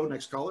 let's go.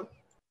 Next caller.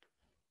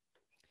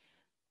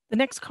 The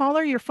next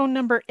caller, your phone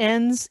number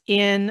ends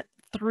in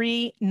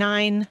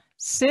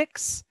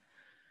 396.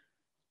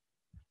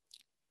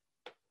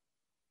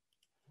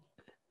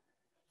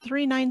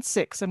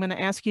 396. I'm going to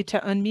ask you to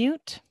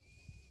unmute.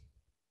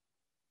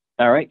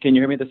 All right. Can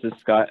you hear me? This is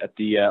Scott at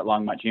the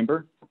Longmont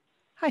Chamber.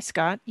 Hi,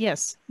 Scott.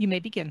 Yes, you may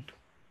begin.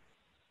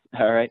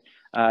 All right.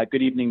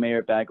 Good evening,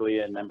 Mayor Bagley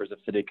and members of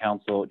City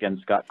Council. Again,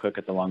 Scott Cook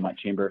at the Longmont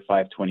Chamber,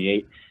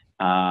 528.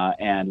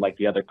 And like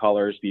the other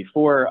callers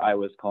before, I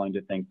was calling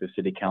to thank the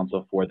City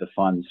Council for the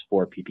funds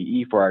for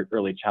PPE for our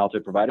early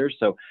childhood providers.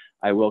 So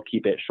I will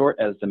keep it short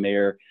as the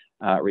mayor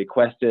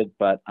requested,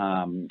 but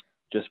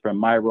just from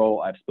my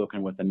role, I've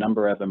spoken with a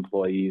number of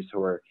employers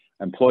who are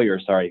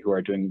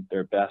doing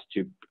their best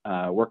to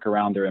work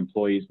around their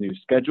employees' new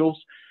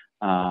schedules,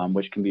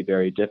 which can be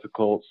very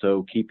difficult.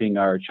 So keeping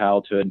our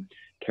childhood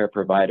care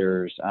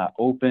providers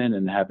open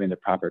and having the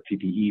proper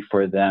PPE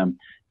for them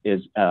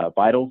is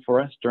vital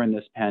for us during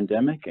this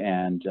pandemic.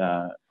 And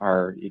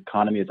our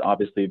economy is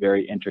obviously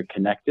very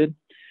interconnected.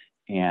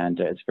 And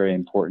it's very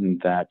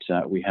important that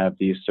we have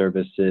these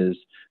services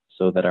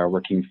so that our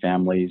working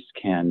families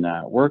can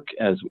work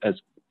as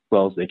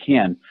well as they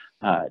can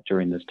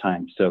during this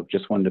time. So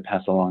just wanted to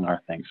pass along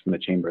our thanks from the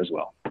chamber as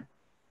well.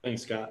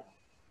 Thanks, Scott.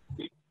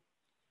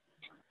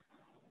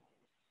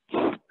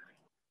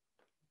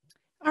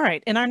 All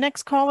right, and our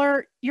next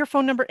caller, your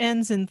phone number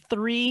ends in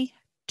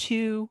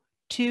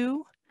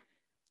 322.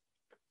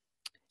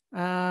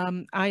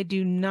 I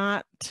do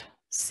not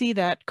see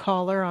that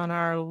caller on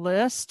our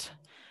list.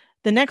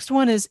 The next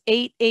one is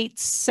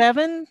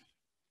 887.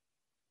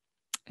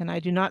 And I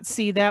do not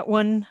see that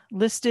one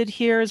listed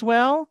here as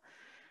well.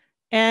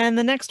 And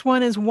the next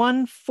one is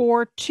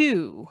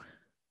 142.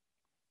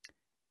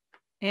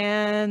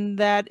 And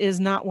that is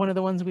not one of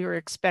the ones we were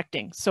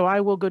expecting. So I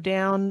will go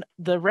down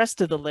the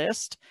rest of the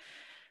list.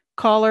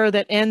 Caller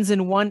that ends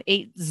in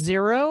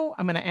 180.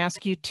 I'm going to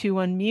ask you to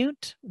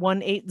unmute.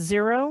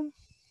 180.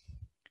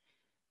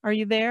 Are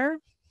you there?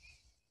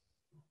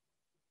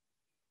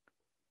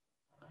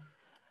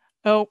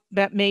 Oh,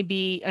 that may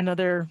be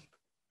another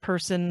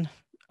person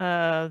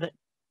that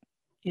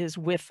is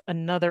with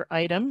another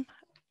item.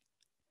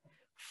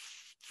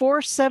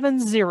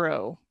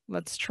 470.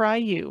 Let's try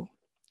you.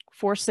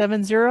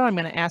 470. I'm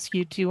going to ask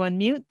you to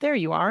unmute. There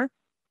you are.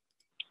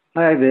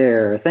 Hi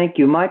there. Thank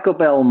you. Michael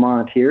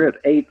Belmont here at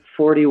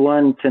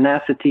 841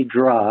 Tenacity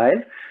Drive.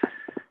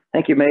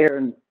 Thank you, Mayor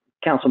and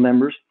council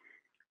members.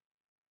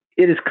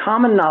 It is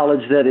common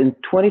knowledge that in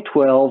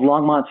 2012,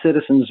 Longmont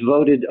citizens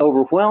voted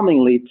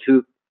overwhelmingly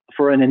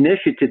for an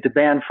initiative to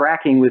ban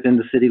fracking within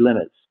the city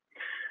limits.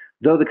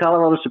 Though the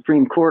Colorado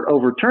Supreme Court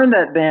overturned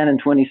that ban in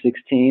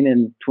 2016,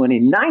 in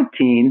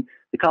 2019,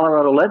 the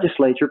Colorado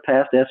legislature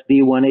passed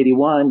SB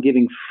 181,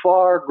 giving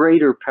far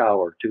greater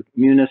power to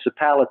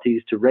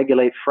municipalities to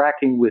regulate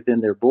fracking within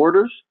their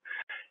borders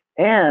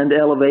and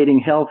elevating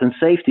health and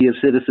safety of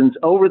citizens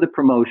over the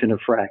promotion of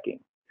fracking.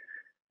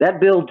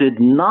 That bill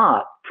did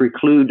not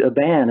preclude a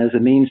ban as a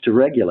means to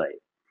regulate.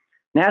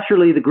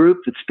 Naturally, the group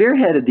that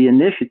spearheaded the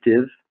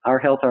initiative, Our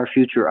Health, Our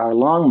Future, Our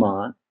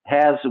Longmont,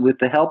 has, with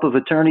the help of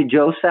attorney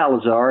Joe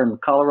Salazar and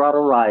Colorado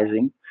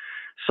Rising,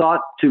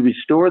 sought to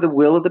restore the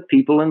will of the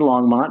people in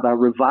Longmont by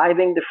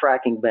reviving the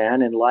fracking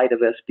ban in light of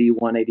SB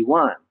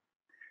 181.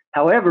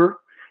 However,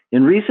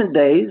 in recent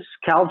days,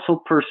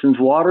 councilpersons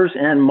Waters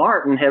and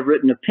Martin have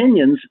written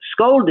opinions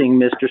scolding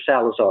Mr.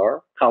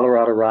 Salazar,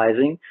 Colorado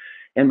Rising,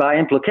 and by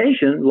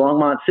implication,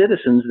 Longmont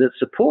citizens that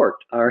support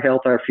Our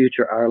Health, Our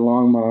Future, Our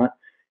Longmont,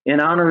 in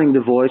honoring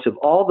the voice of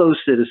all those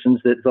citizens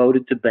that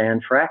voted to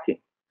ban fracking.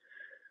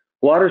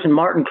 Waters and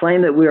Martin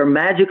claim that we are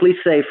magically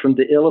safe from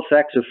the ill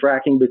effects of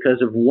fracking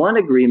because of one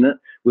agreement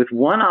with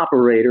one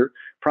operator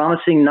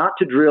promising not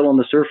to drill on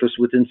the surface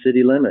within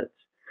city limits,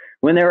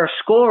 when there are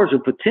scores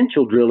of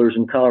potential drillers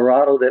in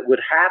Colorado that would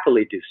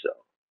happily do so.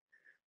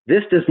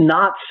 This does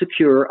not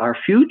secure our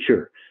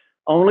future.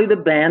 Only the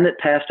ban that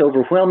passed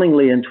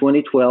overwhelmingly in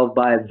 2012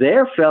 by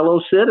their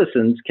fellow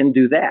citizens can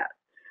do that.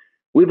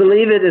 We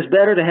believe it is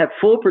better to have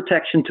full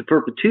protection to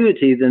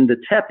perpetuity than the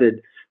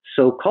tepid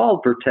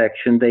so-called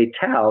protection they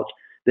tout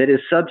that is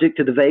subject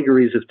to the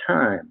vagaries of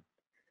time.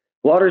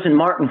 Waters and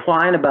Martin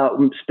whine about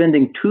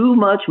spending too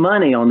much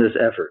money on this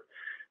effort.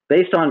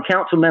 Based on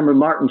Councilmember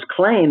Martin's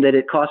claim that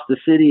it cost the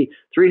city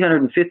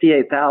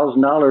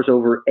 $358,000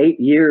 over 8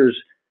 years,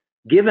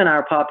 given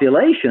our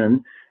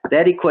population,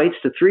 that equates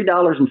to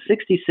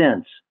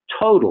 $3.60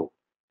 total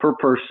per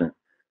person.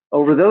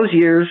 Over those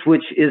years,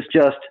 which is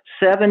just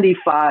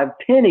 75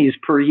 pennies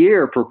per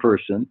year per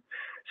person,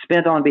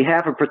 spent on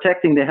behalf of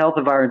protecting the health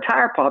of our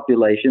entire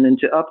population and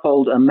to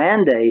uphold a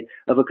mandate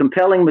of a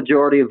compelling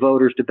majority of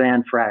voters to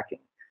ban fracking.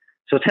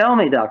 So tell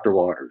me, Dr.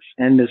 Waters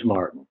and Ms.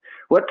 Martin,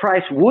 what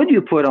price would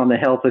you put on the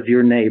health of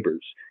your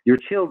neighbors, your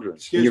children,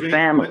 your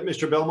family?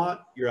 Mr. Belmont,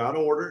 you're out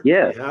of order.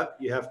 Yes.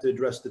 You have to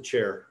address the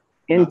chair.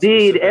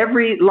 Indeed,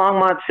 every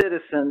Longmont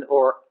citizen,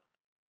 or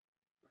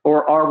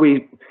are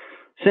we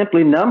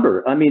simply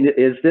number? I mean,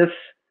 is this,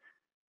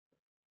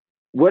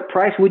 what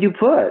price would you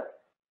put?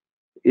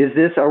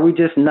 Are we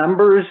just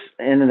numbers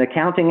and an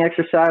accounting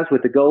exercise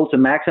with the goal to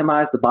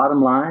maximize the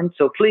bottom line?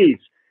 So please,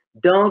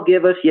 don't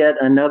give us yet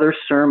another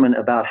sermon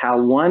about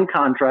how one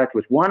contract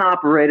with one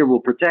operator will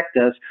protect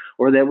us,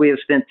 or that we have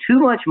spent too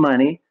much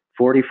money,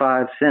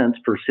 45 cents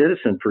per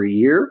citizen per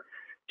year,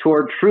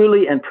 toward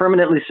truly and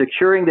permanently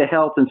securing the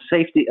health and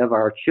safety of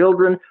our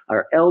children,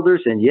 our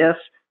elders, and yes,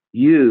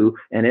 you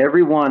and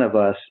every one of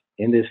us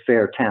in this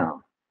fair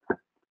town.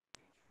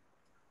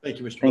 Thank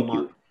you, Mr.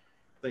 Belmont.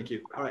 Thank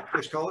you. All right,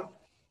 next caller.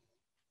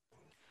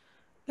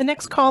 The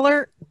next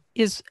caller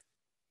is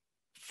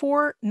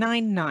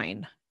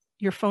 499.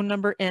 Your phone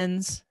number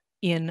ends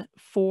in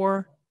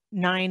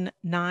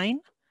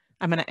 499.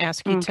 I'm going to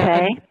ask you to.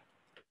 Okay.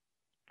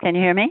 Can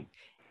you hear me?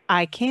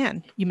 I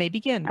can. You may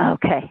begin.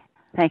 Okay.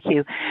 Thank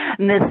you.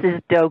 And this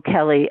is Doe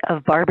Kelly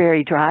of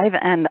Barberry Drive,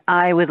 and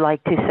I would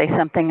like to say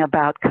something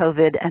about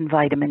COVID and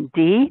vitamin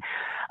D.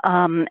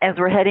 As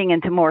we're heading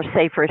into more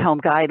safer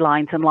at-home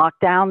guidelines and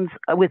lockdowns,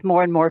 with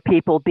more and more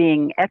people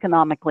being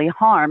economically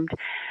harmed,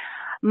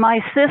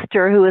 my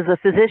sister, who is a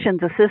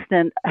physician's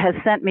assistant, has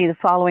sent me the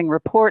following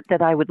report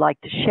that I would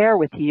like to share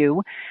with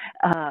you,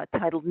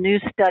 titled New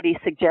Study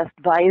Suggests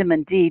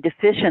Vitamin D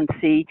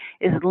Deficiency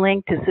is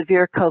Linked to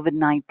Severe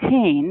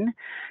COVID-19.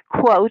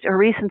 Quote, a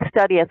recent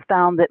study has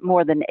found that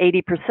more than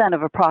 80%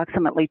 of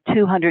approximately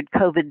 200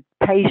 COVID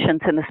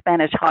patients in the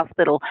Spanish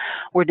hospital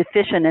were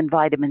deficient in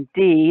vitamin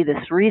D.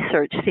 This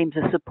research seems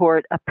to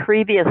support a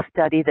previous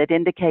study that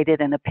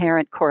indicated an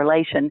apparent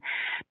correlation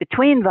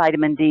between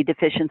vitamin D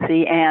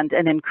deficiency and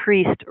an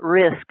increased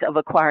risk of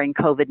acquiring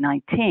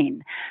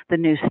COVID-19. The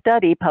new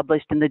study,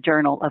 published in the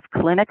Journal of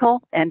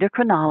Clinical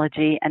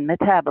Endocrinology and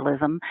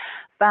Metabolism,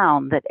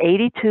 found that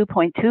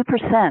 82.2%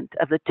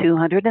 of the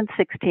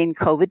 216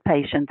 COVID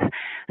patients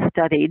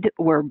studied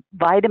were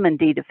vitamin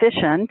D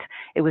deficient.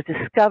 It was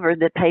discovered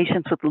that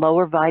patients with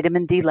lower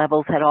vitamin D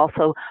levels had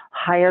also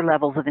higher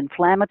levels of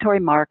inflammatory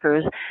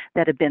markers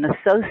that have been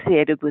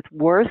associated with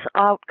worse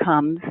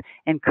outcomes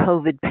in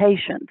COVID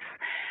patients.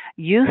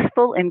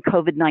 Useful in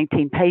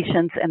COVID-19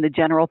 patients and the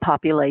general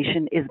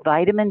population is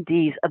vitamin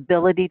D's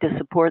ability to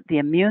support the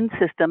immune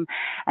system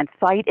and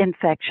fight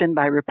infection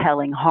by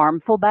repelling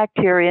harmful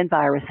bacteria and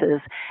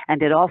viruses,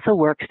 and it also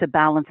works to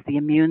balance the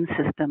immune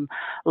system.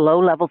 Low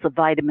levels of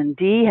vitamin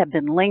D have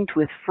been linked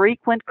with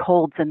frequent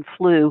colds and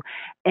flu,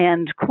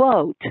 end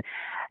quote.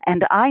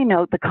 And I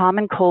note the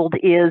common cold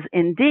is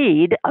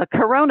indeed a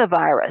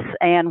coronavirus,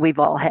 and we've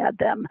all had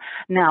them.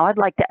 Now, I'd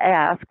like to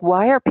ask,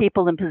 why are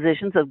people in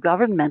positions of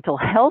governmental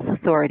health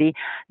authority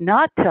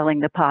not telling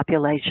the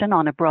population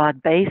on a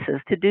broad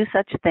basis to do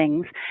such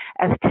things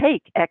as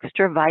take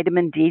extra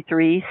vitamin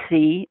D3,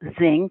 C,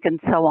 zinc, and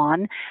so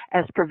on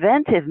as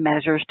preventive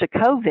measures to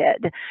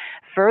COVID?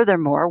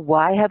 Furthermore,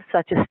 why have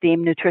such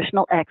esteemed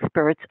nutritional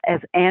experts as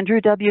Andrew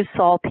W.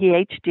 Saul,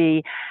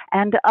 PhD,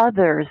 and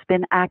others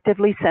been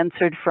actively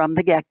censored from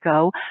the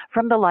get-go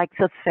from the likes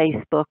of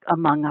Facebook,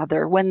 among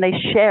others, when they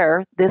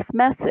share this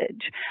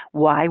message?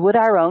 Why would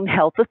our own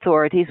health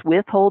authorities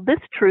withhold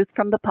this truth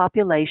from the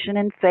population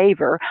in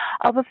favor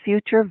of a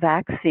future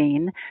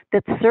vaccine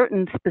that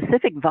certain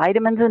specific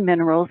vitamins and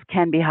minerals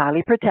can be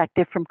highly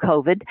protective from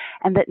COVID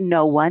and that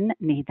no one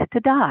needs to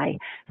die?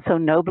 So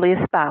nobly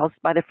espoused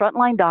by the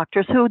frontline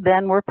doctors who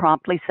then were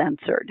promptly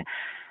censored.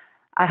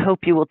 I hope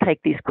you will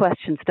take these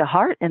questions to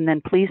heart and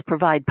then please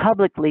provide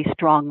publicly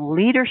strong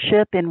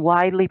leadership in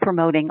widely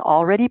promoting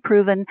already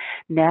proven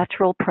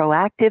natural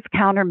proactive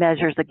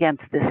countermeasures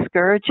against this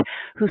scourge,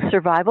 whose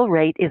survival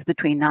rate is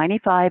between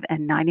 95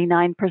 and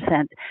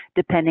 99%,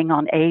 depending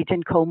on age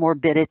and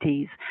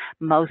comorbidities.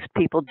 Most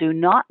people do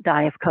not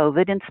die of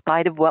COVID in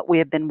spite of what we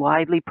have been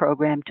widely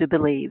programmed to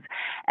believe.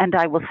 And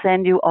I will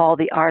send you all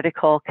the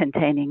article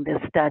containing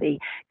this study.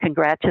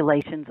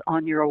 Congratulations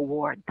on your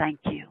award. Thank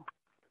you.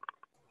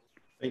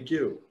 Thank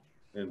you.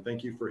 And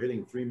thank you for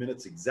hitting 3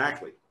 minutes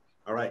exactly.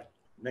 All right,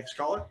 next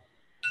caller.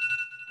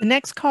 The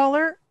next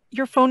caller,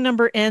 your phone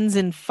number ends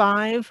in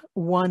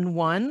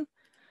 511.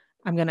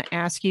 I'm going to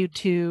ask you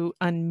to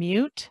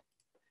unmute.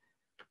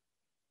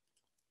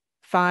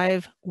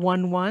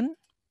 511.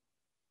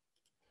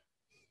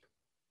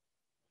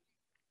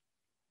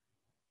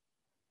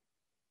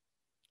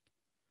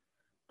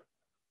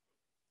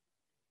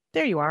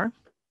 There you are.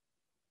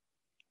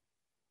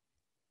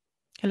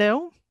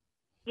 Hello?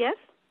 Yes?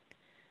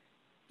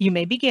 You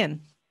may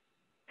begin.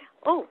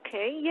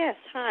 Okay, yes.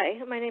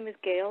 Hi, my name is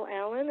Gail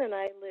Allen, and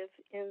I live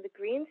in the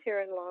Greens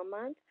here in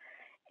Longmont.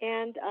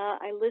 And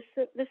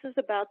this is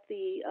about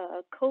the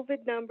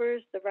COVID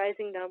numbers, the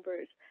rising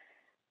numbers.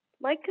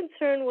 My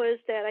concern was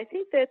that I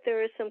think that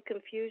there is some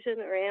confusion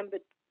or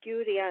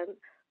ambiguity on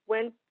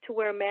when to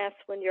wear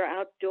masks when you're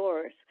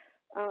outdoors.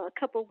 A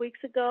couple of weeks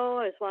ago,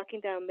 I was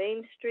walking down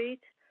Main Street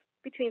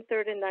between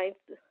 3rd and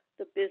 9th,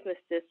 the business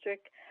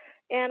district,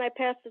 and I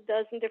passed a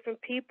dozen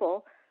different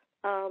people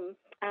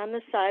on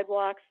the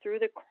sidewalks, through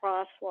the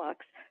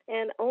crosswalks,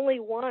 and only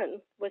one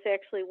was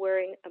actually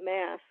wearing a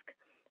mask.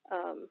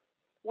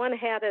 One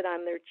had it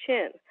on their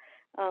chin.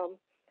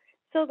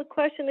 So the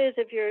question is,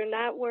 if you're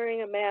not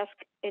wearing a mask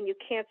and you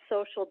can't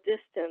social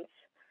distance,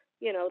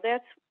 you know,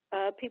 that's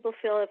people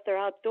feel if they're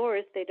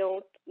outdoors, they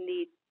don't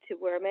need to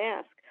wear a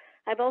mask.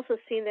 I've also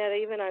seen that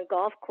even on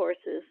golf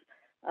courses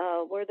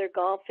where they're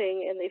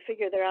golfing and they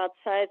figure they're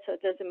outside, so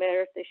it doesn't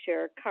matter if they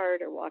share a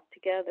cart or walk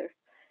together.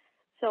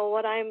 So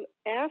what I'm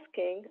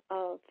asking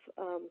of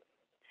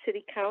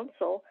City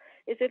Council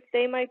is if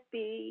they might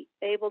be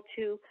able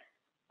to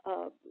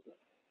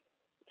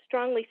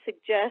strongly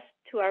suggest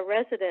to our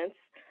residents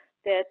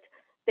that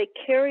they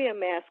carry a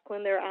mask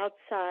when they're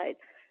outside.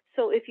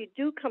 So if you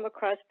do come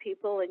across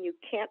people and you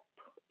can't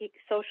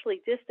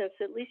socially distance,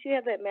 at least you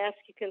have that mask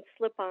you can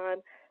slip on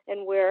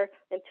and wear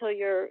until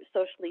you're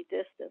socially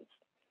distanced.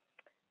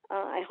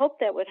 I hope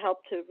that would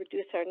help to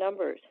reduce our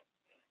numbers.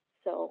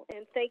 So,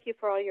 and thank you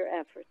for all your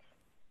efforts.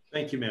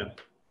 Thank you, ma'am.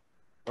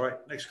 All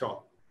right, next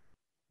call.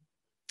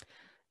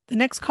 The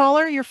next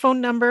caller, your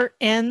phone number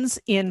ends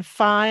in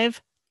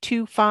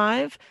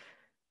 525.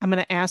 I'm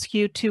going to ask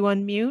you to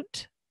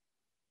unmute.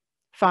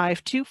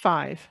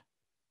 525.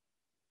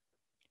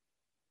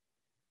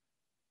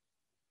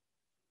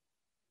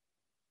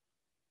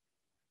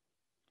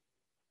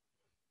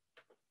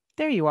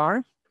 There you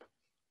are.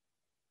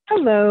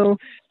 Hello.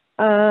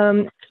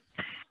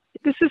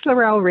 This is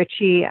Laurel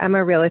Ritchie. I'm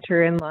a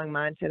realtor in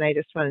Longmont, and I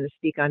just wanted to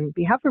speak on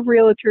behalf of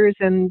realtors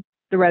and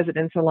the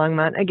residents of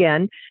Longmont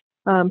again.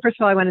 First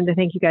of all, I wanted to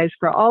thank you guys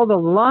for all the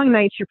long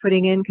nights you're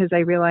putting in, because I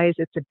realize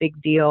it's a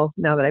big deal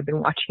now that I've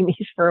been watching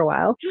these for a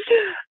while.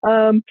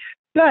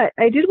 But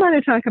I did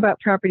want to talk about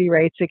property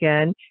rights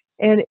again,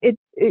 and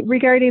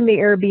regarding the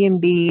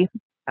Airbnb,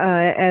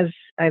 as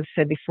I've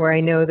said before,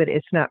 I know that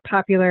it's not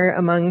popular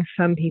among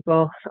some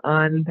people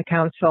on the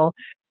council,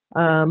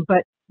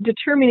 but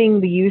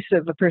determining the use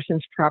of a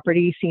person's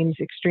property seems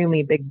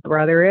extremely big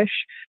brotherish.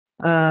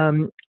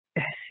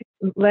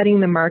 Letting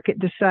the market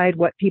decide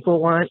what people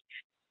want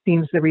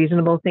seems the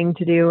reasonable thing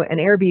to do. And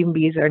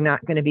Airbnbs are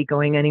not going to be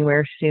going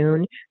anywhere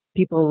soon.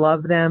 People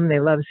love them. They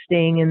love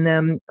staying in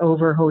them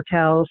over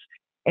hotels.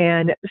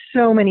 And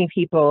so many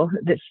people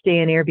that stay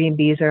in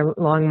Airbnbs or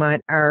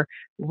Longmont are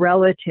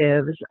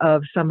relatives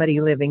of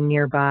somebody living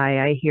nearby.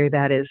 I hear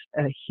that is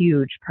a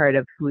huge part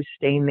of who's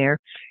staying there.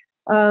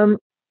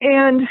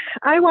 And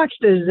I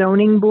watched a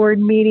zoning board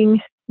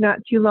meeting not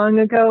too long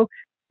ago.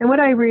 And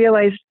what I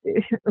realized,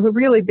 a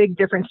really big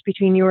difference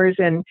between yours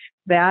and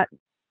that,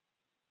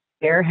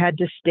 there had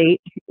to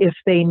state if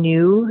they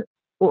knew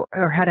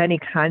or had any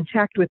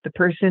contact with the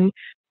person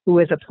who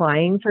was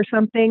applying for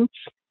something,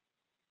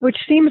 which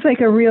seems like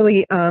a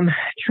really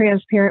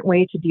transparent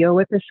way to deal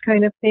with this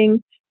kind of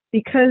thing,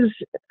 because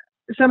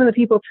some of the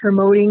people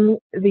promoting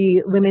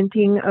the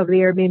limiting of the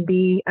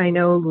Airbnb, I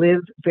know,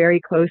 live very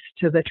close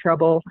to the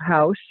trouble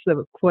house,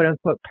 the quote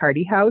unquote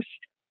party house.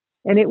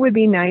 And it would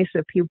be nice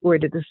if people were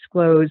to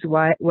disclose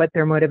what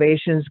their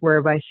motivations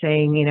were by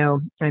saying, you know,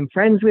 I'm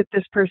friends with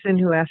this person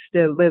who has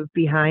to live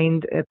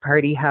behind a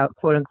party house,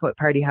 quote unquote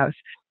party house.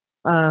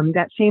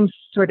 That same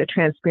sort of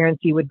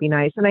transparency would be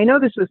nice. And I know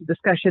this was a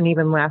discussion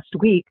even last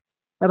week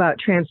about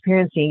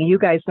transparency. You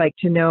guys like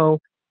to know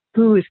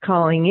who is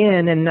calling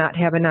in and not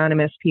have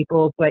anonymous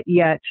people, but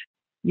yet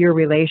your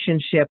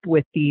relationship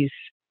with these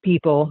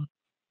people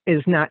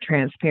is not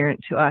transparent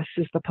to us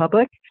as the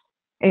public.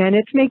 And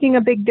it's making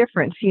a big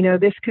difference. You know,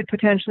 this could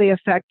potentially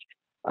affect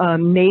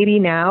maybe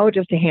now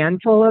just a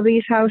handful of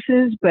these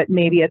houses, but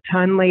maybe a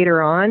ton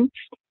later on.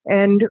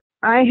 And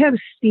I have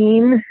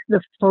seen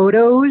the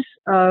photos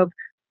of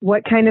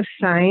what kind of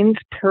signs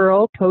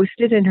Pearl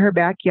posted in her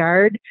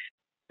backyard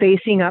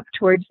facing up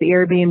towards the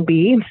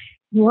Airbnb.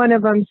 One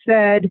of them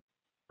said,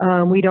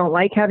 we don't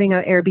like having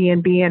an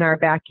Airbnb in our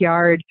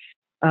backyard.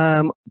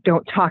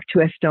 Don't talk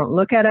to us, don't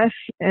look at us.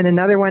 And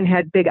another one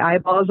had big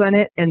eyeballs on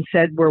it and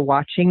said, we're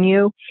watching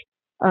you.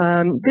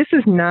 This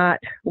is not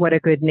what a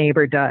good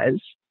neighbor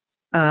does.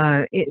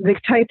 The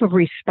type of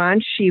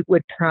response she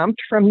would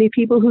prompt from the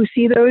people who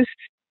see those,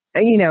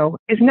 you know,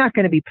 is not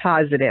going to be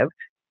positive.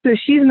 So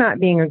she's not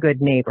being a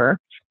good neighbor.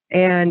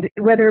 And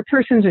whether a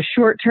person's a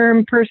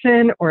short-term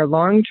person or a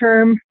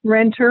long-term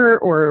renter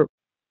or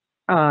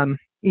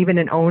even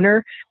an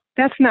owner,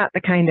 that's not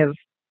the kind of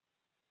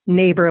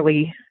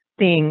neighborly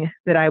thing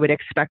that I would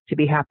expect to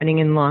be happening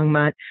in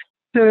Longmont.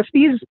 So if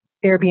these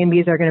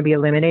Airbnbs are going to be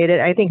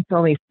eliminated, I think it's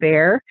only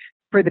fair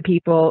for the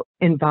people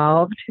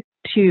involved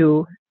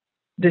to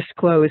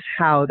disclose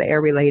how they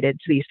are related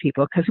to these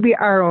people, because we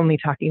are only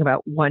talking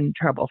about one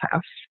trouble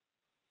house.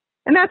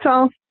 And that's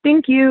all.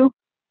 Thank you.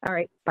 All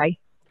right. Bye.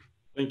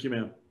 Thank you,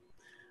 ma'am.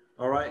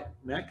 All right.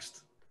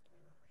 Next.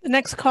 The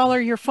next caller,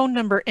 your phone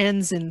number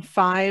ends in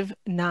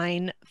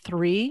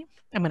 593.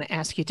 I'm going to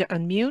ask you to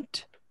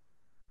unmute.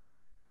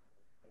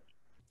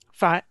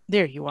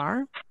 There you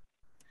are.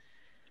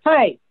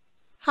 Hi.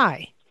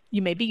 Hi.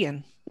 You may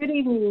begin. Good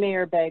evening,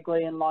 Mayor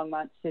Bagley and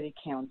Longmont City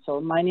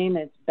Council. My name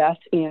is Beth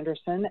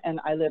Anderson,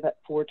 and I live at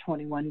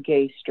 421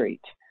 Gay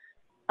Street.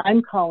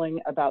 I'm calling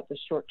about the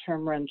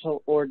short-term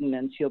rental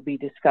ordinance you'll be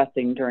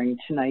discussing during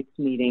tonight's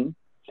meeting.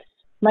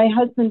 My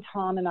husband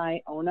Tom and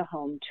I own a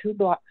home 2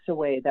 blocks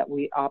away that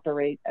we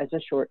operate as a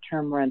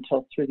short-term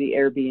rental through the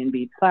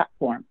Airbnb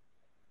platform.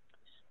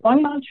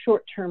 Longmont's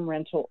short-term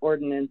rental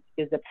ordinance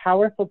is a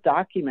powerful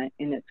document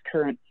in its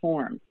current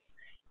form.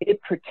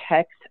 It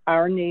protects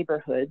our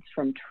neighborhoods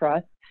from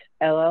trusts,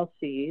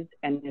 LLCs,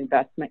 and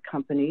investment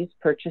companies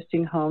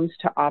purchasing homes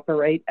to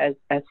operate as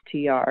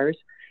STRs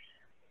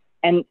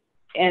and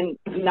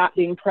not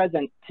being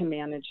present to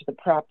manage the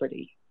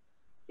property.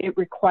 It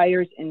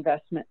requires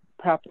investment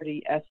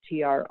property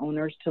STR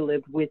owners to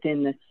live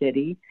within the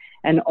city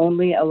and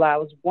only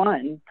allows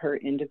 1 per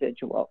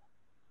individual.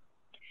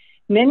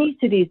 Many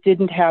cities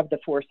didn't have the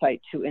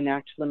foresight to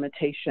enact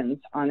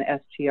limitations on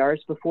STRs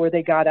before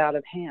they got out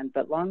of hand,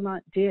 but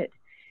Longmont did.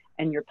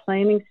 And your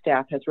planning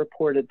staff has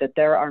reported that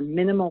there are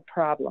minimal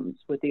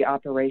problems with the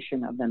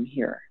operation of them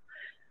here.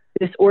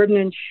 This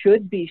ordinance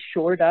should be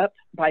shored up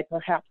by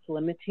perhaps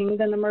limiting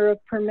the number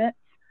of permits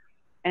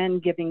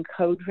and giving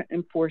code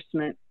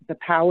enforcement the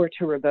power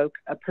to revoke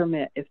a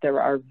permit if there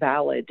are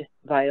valid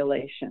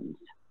violations.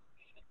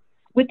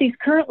 With these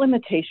current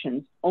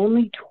limitations,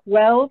 only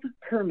 12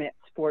 permits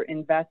for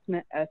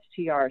investment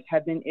STRs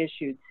have been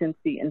issued since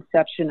the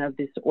inception of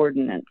this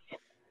ordinance.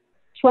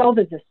 12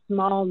 is a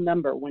small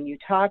number when you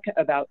talk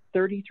about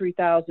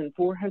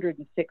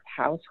 33,406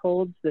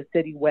 households the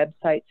city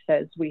website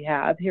says we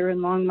have here in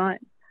Longmont.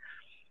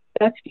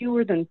 That's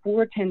fewer than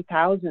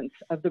 4/10,000ths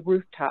of the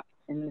rooftops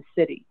in the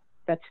city.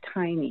 That's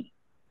tiny.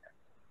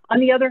 On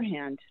the other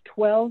hand,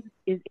 12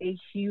 is a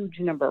huge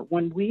number.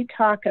 When we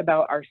talk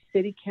about our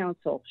city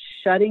council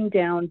shutting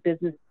down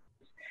businesses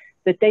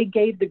that they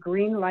gave the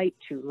green light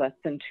to less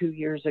than 2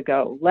 years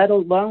ago, let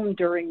alone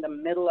during the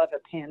middle of a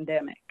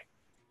pandemic.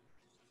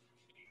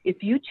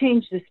 If you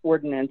change this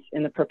ordinance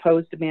in the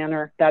proposed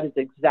manner, that is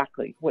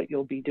exactly what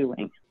you'll be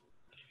doing.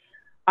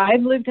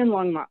 I've lived in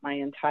Longmont my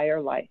entire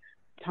life.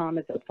 Tom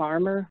is a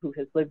farmer who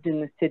has lived in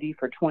the city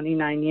for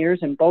 29 years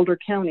and Boulder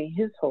County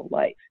his whole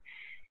life.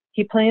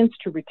 He plans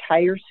to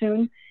retire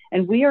soon,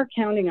 and we are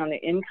counting on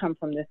the income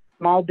from this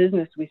small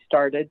business we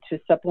started to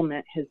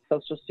supplement his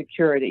Social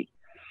Security.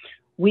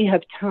 We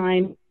have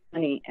time,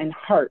 money, and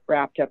heart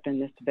wrapped up in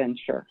this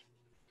venture.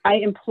 I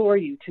implore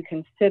you to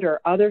consider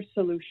other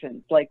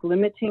solutions like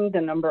limiting the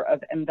number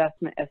of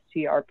investment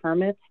STR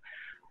permits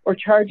or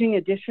charging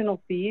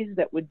additional fees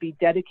that would be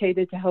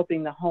dedicated to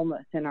helping the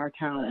homeless in our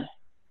town.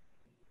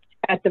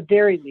 At the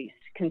very least,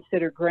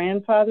 consider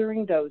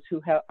grandfathering those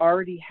who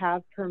already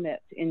have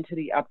permits into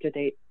the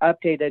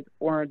updated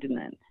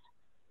ordinance.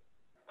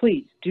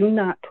 Please do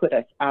not put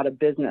us out of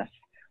business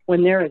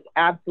when there is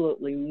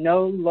absolutely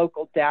no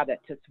local data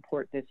to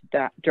support this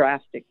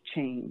drastic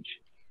change.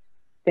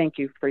 Thank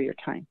you for your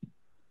time.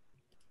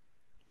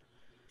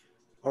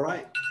 All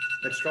right,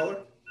 next caller.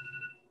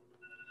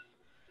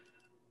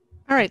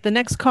 All right, the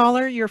next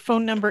caller, your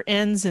phone number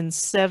ends in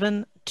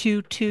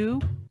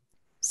 722.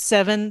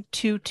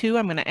 722.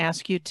 I'm going to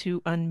ask you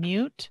to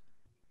unmute.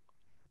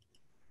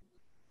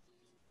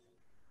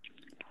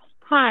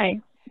 Hi,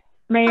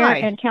 Mayor Hi.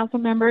 and council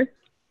members.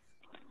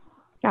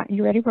 Yeah,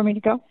 you ready for me to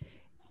go?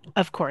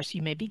 Of course,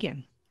 you may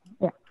begin.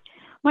 Yeah.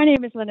 My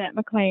name is Lynette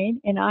McLean,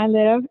 and I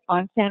live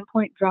on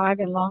Sandpoint Drive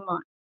in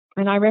Longmont.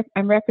 And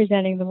I'm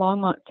representing the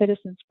Longmont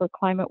Citizens for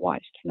Climate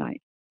Watch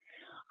tonight.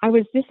 I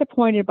was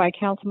disappointed by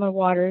Councilman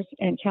Waters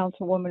and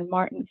Councilwoman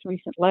Martin's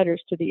recent letters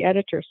to the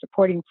editor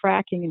supporting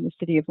fracking in the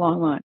city of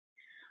Longmont.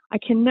 I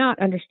cannot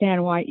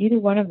understand why either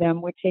one of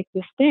them would take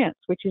this stance,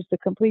 which is the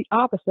complete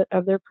opposite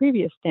of their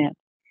previous stance.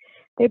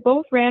 They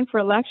both ran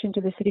for election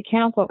to the city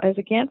council as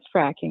against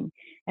fracking,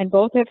 and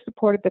both have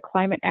supported the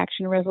climate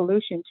action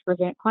resolution to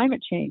prevent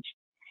climate change.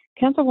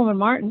 Councilwoman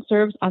Martin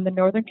serves on the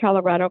Northern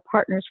Colorado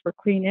Partners for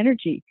Clean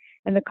Energy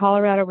and the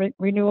Colorado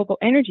Renewable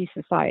Energy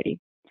Society.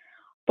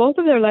 Both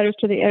of their letters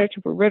to the editor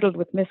were riddled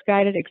with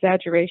misguided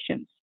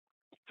exaggerations.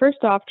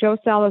 First off, Joe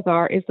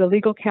Salazar is the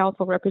legal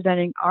counsel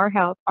representing Our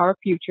Health, Our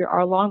Future,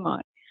 Our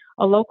Longmont,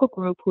 a local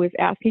group who is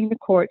asking the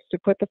courts to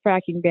put the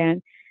fracking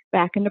ban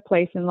back into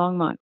place in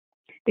Longmont.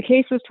 The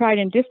case was tried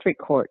in district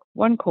court,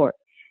 one court,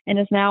 and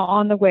is now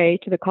on the way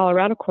to the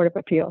Colorado Court of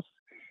Appeals.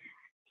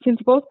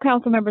 Since both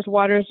council members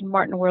Waters and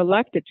Martin were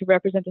elected to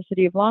represent the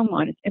city of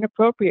Longmont, it's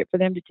inappropriate for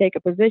them to take a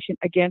position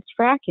against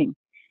fracking.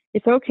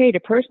 It's okay to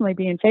personally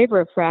be in favor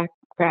of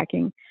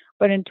fracking,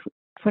 but in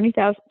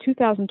 2012,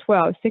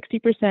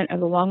 60% of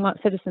the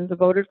Longmont citizens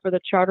voted for the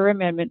charter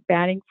amendment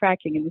banning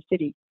fracking in the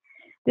city.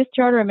 This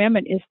charter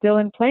amendment is still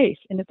in place,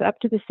 and it's up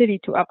to the city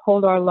to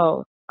uphold our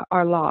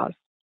laws.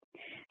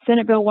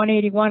 Senate Bill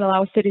 181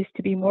 allows cities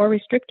to be more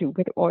restrictive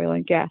with oil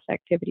and gas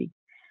activity.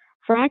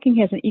 Fracking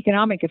has an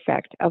economic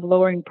effect of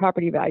lowering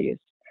property values,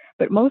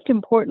 but most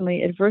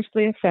importantly,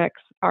 adversely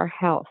affects our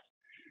health.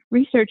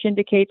 Research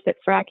indicates that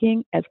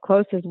fracking as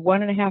close as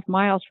 1.5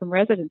 miles from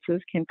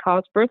residences can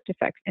cause birth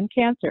defects and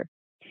cancer.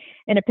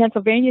 In a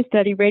Pennsylvania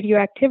study,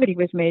 radioactivity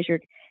was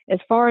measured as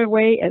far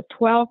away as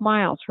 12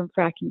 miles from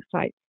fracking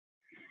sites.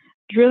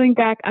 Drilling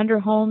back under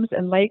homes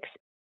and lakes,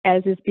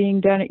 as is being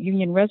done at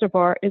Union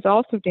Reservoir, is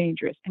also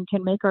dangerous and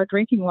can make our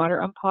drinking water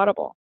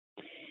unpotable.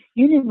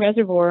 Union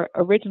Reservoir,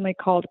 originally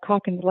called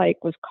Calkins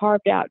Lake, was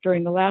carved out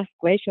during the last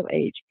glacial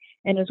age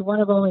and is one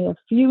of only a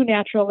few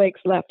natural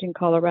lakes left in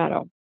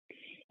Colorado.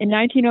 In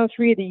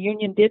 1903, the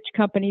Union Ditch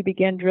Company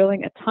began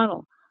drilling a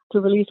tunnel to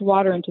release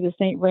water into the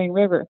St. Vrain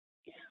River.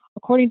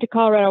 According to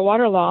Colorado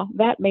water law,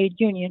 that made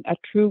Union a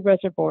true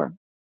reservoir.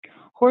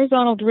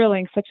 Horizontal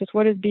drilling, such as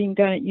what is being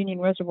done at Union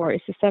Reservoir,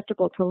 is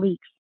susceptible to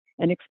leaks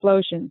and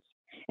explosions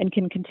and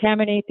can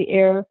contaminate the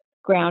air,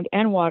 ground,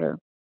 and water.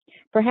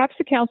 Perhaps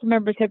the council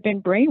members have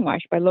been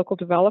brainwashed by local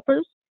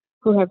developers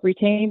who have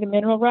retained the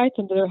mineral rights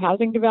into their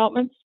housing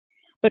developments,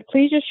 but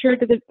please assure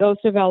those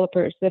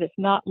developers that it's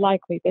not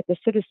likely that the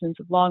citizens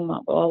of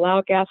Longmont will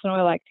allow gas and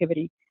oil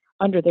activity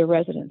under their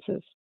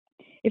residences.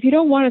 If you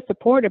don't want to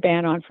support a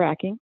ban on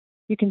fracking,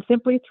 you can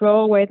simply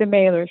throw away the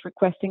mailers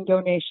requesting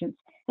donations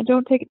and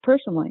don't take it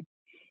personally.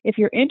 If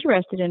you're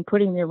interested in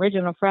putting the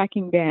original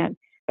fracking ban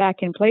back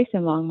in place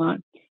in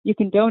Longmont, you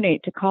can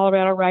donate to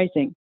Colorado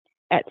Rising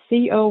at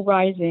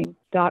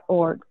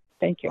corising.org.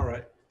 Thank you. All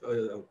right.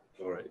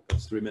 All right.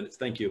 That's 3 minutes.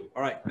 Thank you.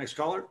 All right. Next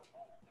caller.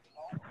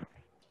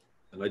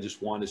 And I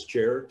just want as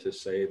chair to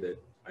say that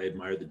I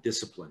admire the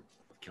discipline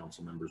of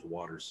council members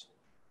Waters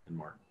and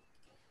Martin.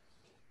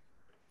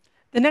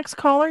 The next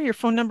caller, your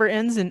phone number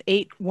ends in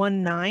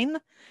 819.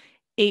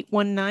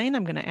 819,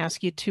 I'm going to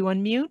ask you to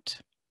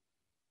unmute.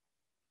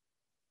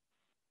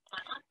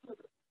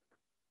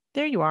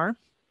 There you are.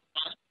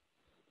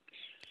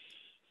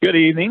 Good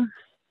evening.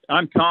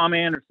 I'm Tom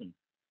Anderson.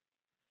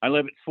 I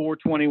live at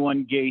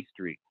 421 Gay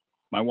Street.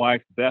 My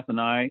wife Beth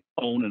and I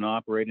own and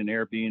operate an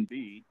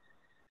Airbnb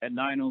at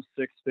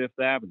 906 Fifth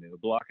Avenue, a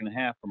block and a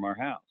half from our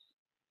house.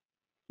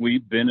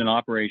 We've been in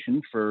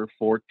operation for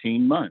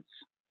 14 months.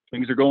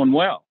 Things are going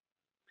well.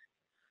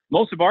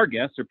 Most of our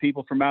guests are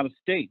people from out of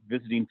state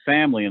visiting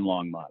family in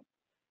Longmont.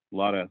 A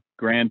lot of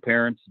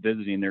grandparents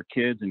visiting their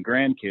kids and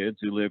grandkids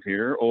who live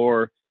here,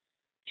 or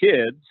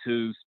kids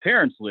whose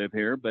parents live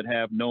here but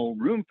have no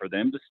room for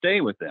them to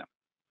stay with them.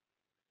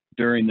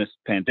 During this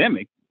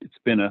pandemic, it's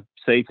been a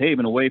safe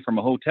haven away from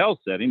a hotel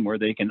setting where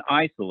they can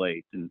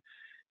isolate and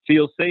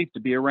feel safe to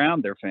be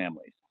around their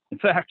families. In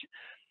fact,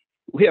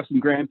 we have some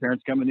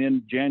grandparents coming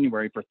in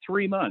January for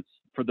 3 months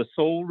for the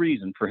sole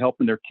reason for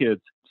helping their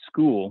kids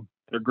school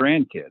their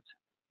grandkids.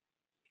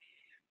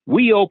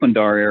 We opened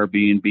our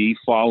Airbnb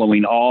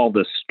following all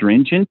the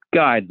stringent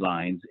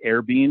guidelines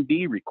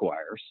Airbnb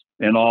requires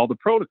and all the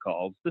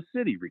protocols the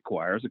city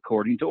requires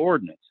according to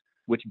ordinance,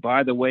 which,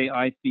 by the way,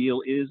 I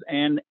feel is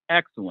an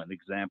excellent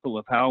example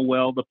of how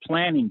well the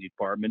planning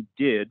department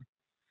did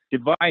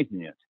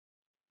devising it.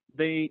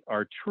 They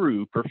are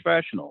true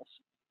professionals.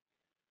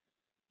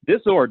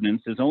 This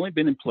ordinance has only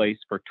been in place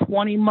for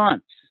 20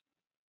 months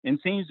and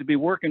seems to be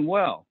working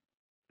well.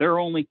 There are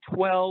only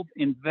 12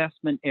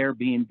 investment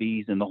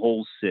Airbnbs in the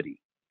whole city.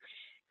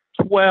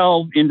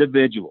 12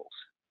 individuals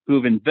who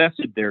have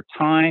invested their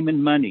time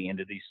and money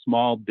into these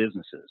small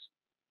businesses.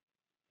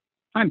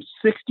 I'm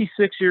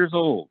 66 years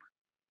old.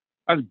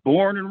 I was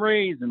born and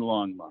raised in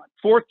Longmont,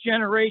 4th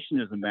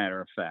generation as a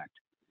matter of fact.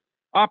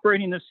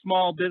 Operating this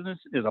small business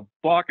is a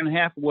block and a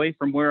half away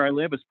from where I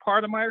live as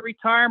part of my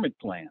retirement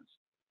plans.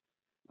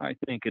 I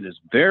think it is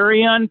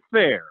very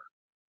unfair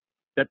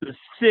that the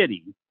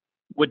city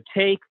would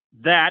take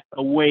that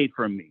away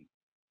from me.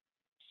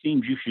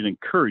 Seems you should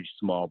encourage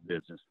small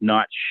business,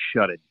 not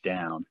shut it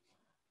down.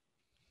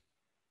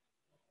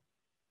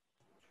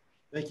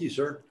 Thank you,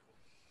 sir.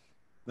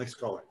 Next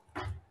caller.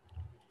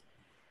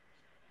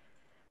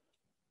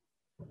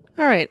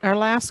 All right, our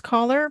last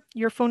caller,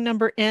 your phone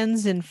number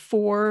ends in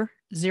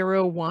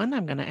 401.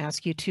 I'm going to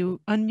ask you to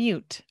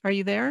unmute. Are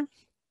you there?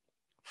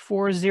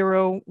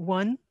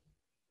 401.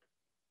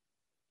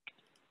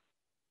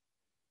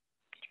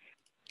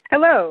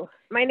 Hello,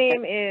 my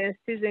name is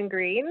Susan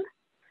Green.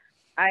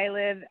 I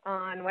live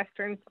on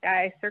Western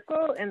Sky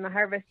Circle in the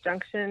Harvest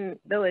Junction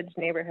Village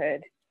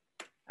neighborhood.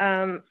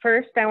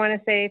 First, I want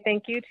to say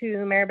thank you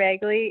to Mayor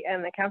Bagley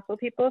and the council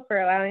people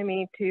for allowing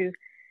me to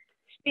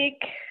speak,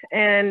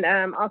 and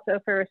also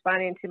for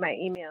responding to my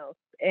emails.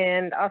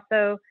 And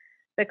also,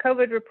 the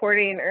COVID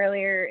reporting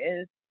earlier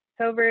is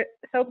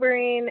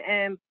sobering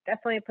and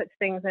definitely puts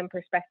things in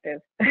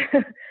perspective.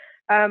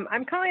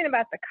 I'm calling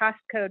about the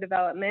Costco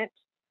development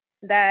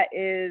that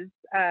is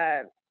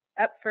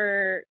up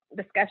for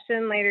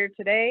discussion later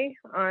today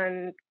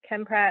on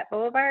Ken Pratt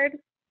Boulevard.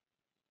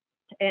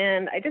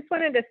 And I just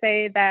wanted to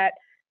say that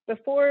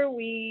before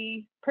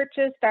we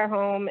purchased our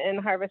home in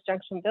Harvest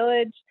Junction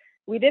Village,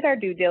 we did our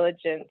due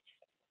diligence.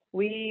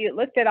 We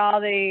looked at all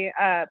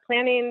the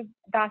planning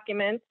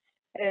documents,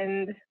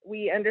 and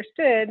we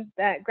understood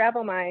that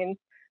gravel mines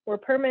were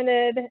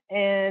permitted,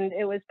 and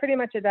it was pretty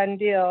much a done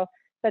deal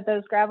that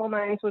those gravel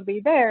mines would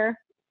be there,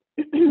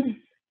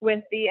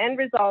 with the end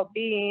result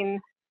being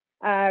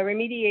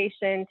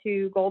remediation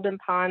to Golden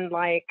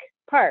Pond-like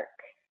park.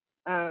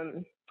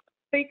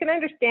 So you can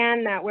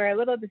understand that we're a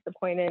little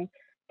disappointed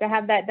to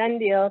have that done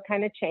deal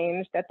kind of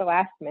changed at the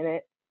last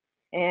minute.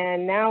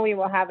 And now we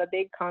will have a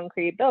big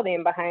concrete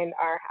building behind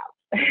our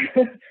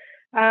house.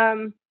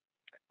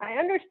 I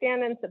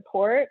understand and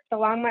support the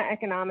Longmont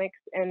economics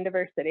and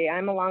diversity.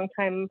 I'm a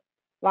longtime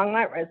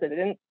Longmont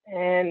resident,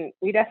 and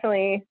we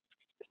definitely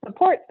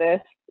support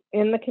this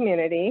in the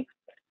community.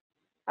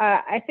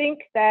 I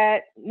think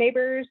that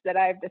neighbors that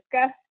I've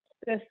discussed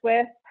this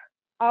with,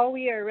 all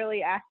we are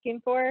really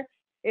asking for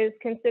is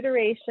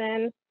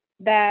consideration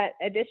that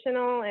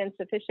additional and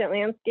sufficient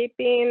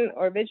landscaping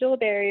or visual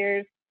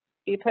barriers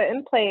be put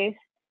in place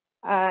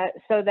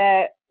so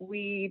that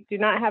we do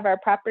not have our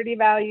property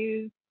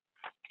values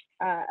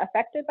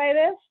affected by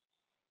this,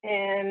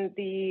 and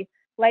the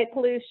light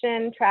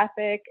pollution,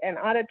 traffic, and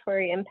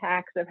auditory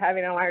impacts of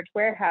having a large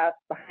warehouse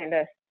behind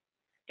us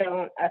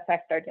don't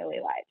affect our daily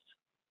lives.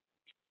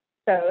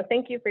 So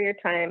thank you for your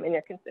time and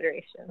your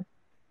consideration.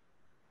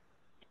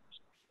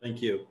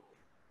 Thank you.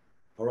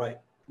 All right,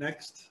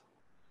 next.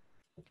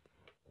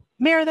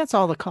 Mayor, that's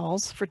all the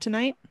calls for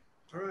tonight.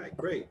 All right,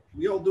 great.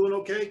 We all doing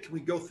okay? Can we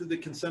go through the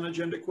consent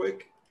agenda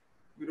quick?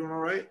 We doing all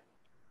right?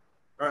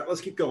 All right,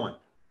 let's keep going.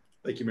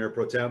 Thank you, Mayor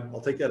Pro Tem.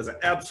 I'll take that as an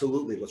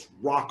absolutely. Let's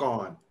rock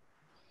on.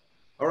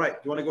 All right, do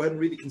you want to go ahead and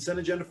read the consent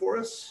agenda for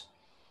us?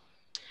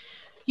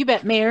 You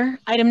bet, Mayor.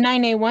 Item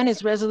 9A1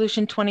 is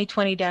Resolution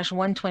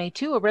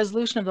 2020-122, a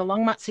resolution of the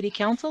Longmont City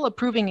Council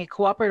approving a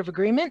cooperative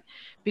agreement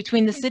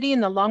between the city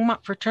and the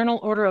Longmont Fraternal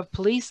Order of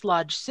Police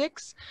Lodge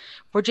 6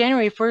 for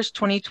January 1st,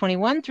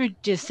 2021 through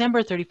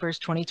December 31st,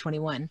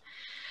 2021.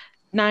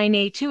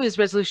 9A2 is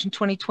Resolution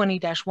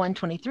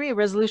 2020-123, a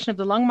resolution of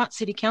the Longmont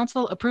City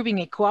Council approving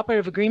a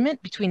cooperative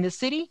agreement between the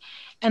city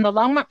and the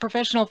Longmont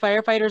Professional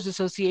Firefighters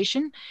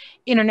Association,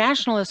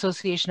 International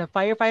Association of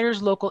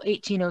Firefighters, Local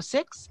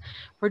 1806,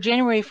 for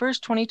January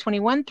 1st,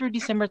 2021 through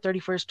December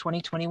 31st,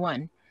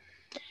 2021.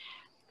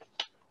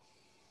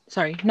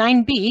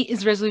 9B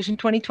is Resolution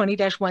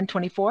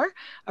 2020-124,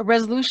 a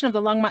resolution of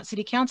the Longmont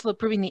City Council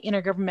approving the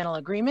intergovernmental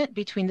agreement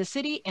between the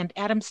city and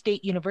Adams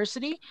State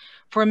University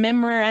for a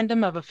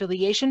memorandum of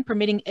affiliation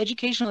permitting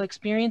educational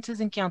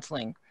experiences in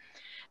counseling.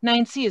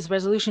 9C is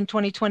Resolution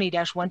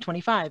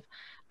 2020-125,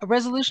 a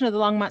resolution of the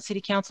Longmont City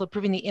Council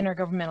approving the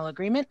intergovernmental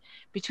agreement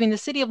between the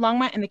City of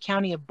Longmont and the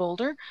County of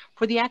Boulder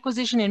for the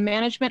acquisition and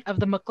management of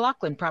the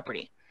McLaughlin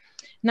property.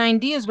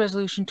 9D is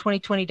Resolution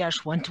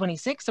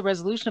 2020-126, a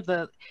resolution of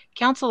the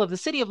Council of the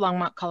City of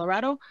Longmont,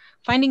 Colorado,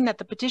 finding that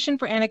the petition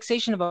for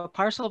annexation of a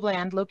parcel of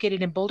land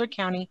located in Boulder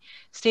County,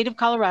 State of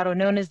Colorado,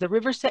 known as the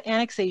Riverset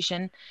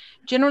Annexation,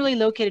 generally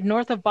located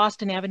north of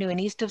Boston Avenue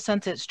and east of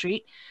Sunset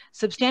Street,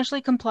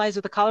 substantially complies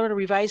with the Colorado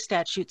Revised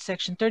Statute,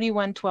 Section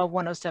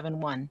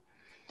 31-12-1071.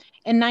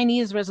 And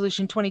 9E is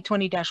Resolution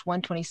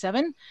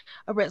 2020-127,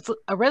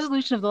 a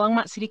resolution of the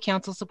Longmont City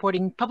Council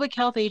supporting public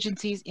health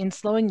agencies in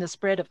slowing the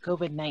spread of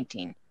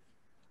COVID-19.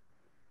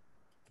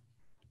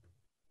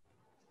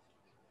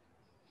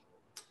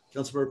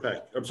 Councilmember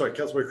Peck, I'm sorry,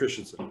 Councilmember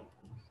Christensen.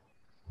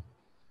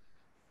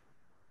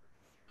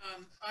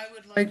 I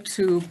would like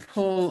to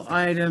pull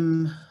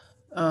item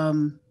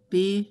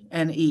B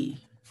and E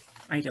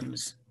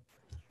items.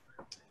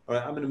 All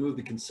right, I'm going to move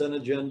the consent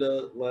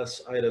agenda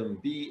less item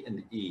B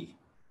and E.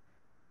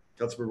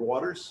 Councilmember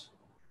Waters?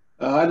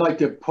 I'd like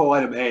to pull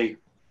item A.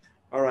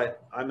 All right,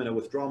 I'm going to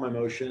withdraw my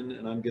motion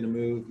and I'm going to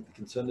move the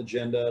consent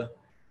agenda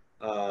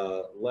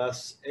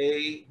less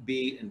A,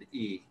 B, and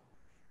E.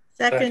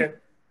 Second.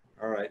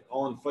 All right,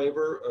 all in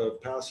favor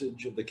of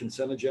passage of the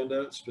consent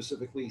agenda,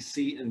 specifically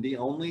C and D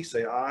only,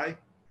 say aye.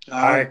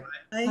 Aye.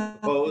 Aye.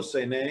 Opposed,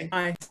 say nay.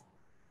 Aye.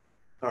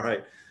 All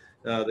right,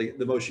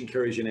 the motion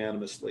carries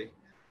unanimously.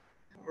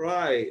 All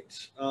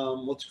right,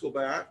 let's go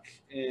back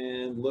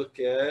and look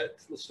at,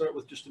 let's start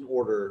with just an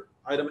order.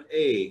 Item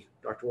A,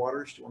 Dr.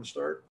 Waters, do you want to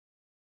start?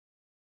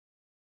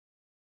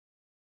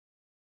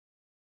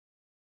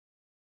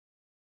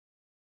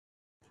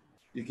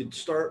 You could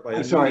start by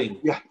I'm sorry. unmuting.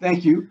 Yeah,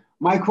 thank you.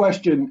 My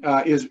question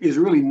is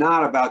really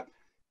not about,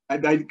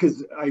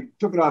 because I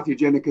took it off the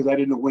agenda because I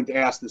didn't know when to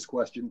ask this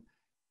question.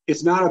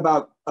 It's not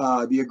about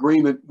the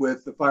agreement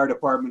with the fire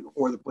department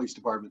or the police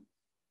department.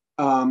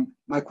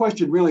 My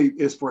question really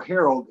is for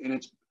Harold, and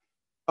it's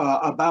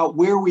about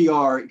where we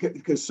are,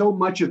 because so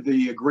much of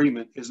the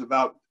agreement is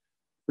about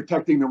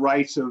protecting the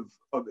rights of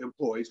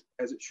employees,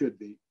 as it should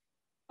be.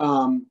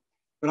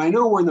 But I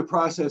know we're in the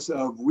process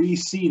of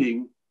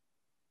reseating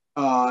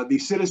the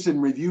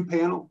citizen review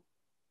panel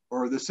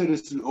or the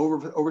citizen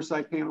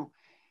oversight panel.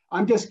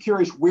 I'm just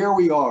curious where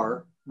we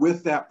are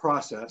with that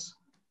process.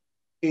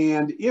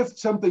 And if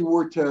something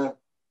were to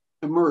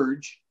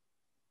emerge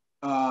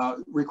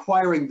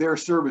requiring their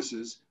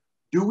services,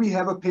 do we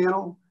have a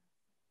panel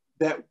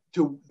that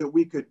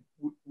we could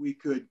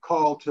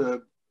call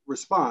to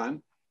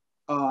respond?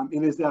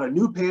 And is that a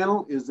new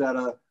panel? Is that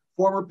a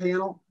former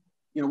panel?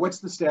 You know, what's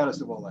the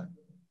status of all that?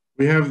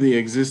 We have the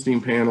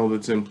existing panel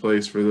that's in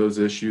place for those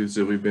issues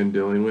that we've been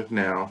dealing with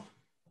now.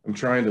 I'm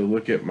trying to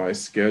look at my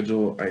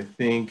schedule. I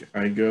think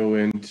I go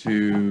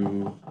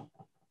into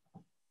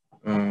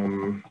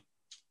at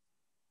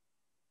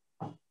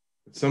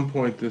some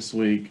point this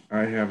week,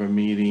 I have a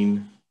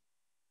meeting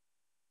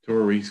to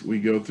where we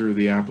go through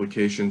the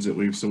applications that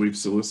we've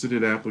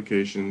solicited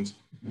applications.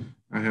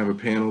 I have a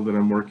panel that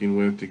I'm working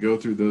with to go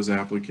through those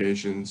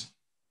applications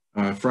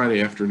Friday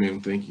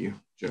afternoon. Thank you,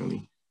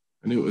 Joni.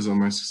 I knew it was on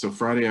my, so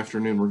Friday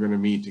afternoon, we're going to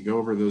meet to go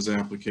over those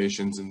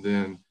applications. And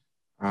then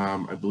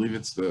I believe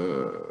it's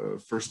the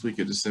first week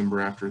of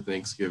December after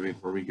Thanksgiving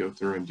where we go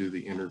through and do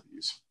the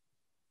interviews.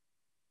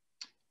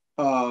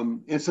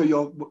 And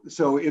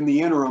so in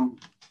the interim,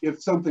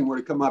 if something were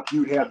to come up,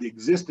 you'd have the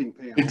existing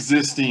panel. The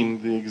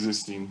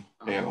existing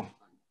panel.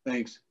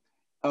 Thanks.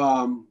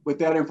 With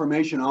that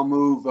information, I'll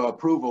move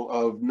approval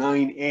of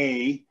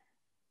 9A.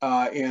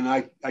 And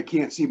I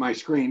can't see my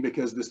screen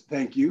because this,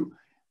 thank you.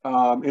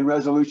 In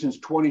resolutions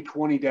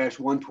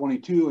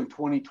 2020-122 and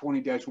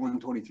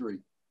 2020-123.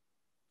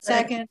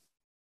 Second.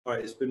 All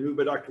right, it's been moved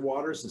by Dr.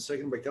 Waters and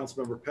seconded by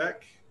Councilmember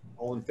Peck.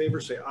 All in favor,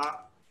 say aye.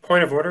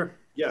 Point of order.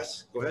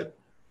 Yes, go ahead.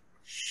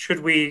 Should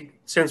we,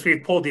 since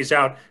we've pulled these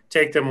out,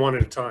 take them one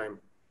at a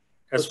time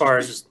as far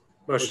as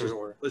motions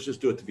order? Let's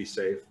just do it to be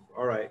safe.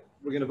 All right,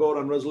 we're going to vote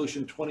on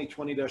resolution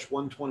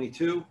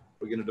 2020-122.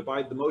 We're going to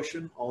divide the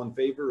motion. All in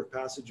favor of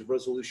passage of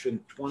resolution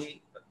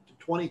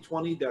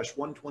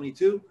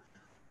 2020-122,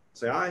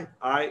 say aye.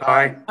 Aye.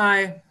 Aye.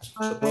 Aye.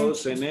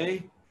 Opposed, say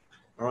nay.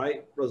 All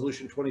right,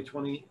 resolution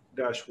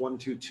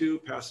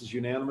 2020-122 passes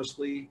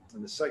unanimously.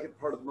 And the second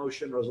part of the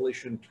motion,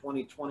 resolution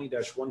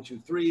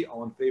 2020-123,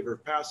 all in favor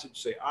of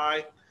passage, say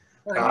aye.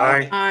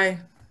 Aye.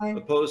 Aye.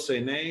 Opposed,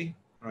 say nay.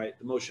 All right,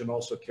 the motion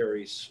also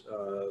carries,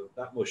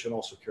 that motion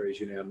also carries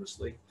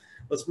unanimously.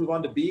 Let's move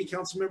on to B,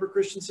 Councilmember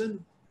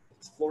Christensen.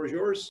 The floor is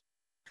yours.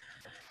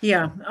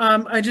 Yeah,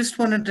 I just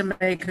wanted to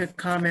make a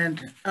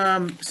comment.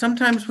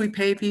 Sometimes we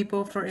pay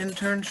people for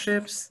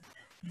internships.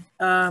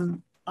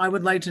 I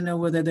would like to know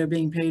whether they're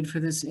being paid for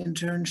this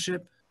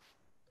internship.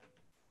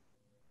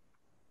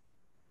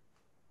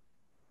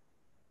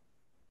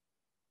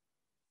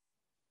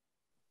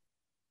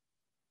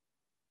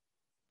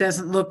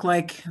 doesn't look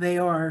like they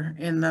are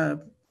in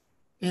the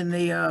in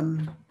the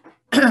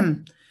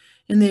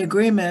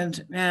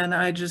agreement. And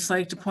I just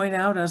like to point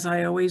out, as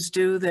I always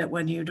do, that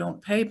when you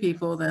don't pay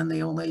people, then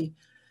the only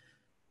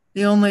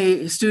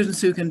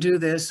students who can do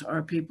this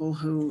are people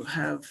who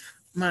have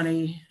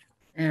money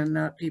and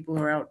not people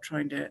who are out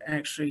trying to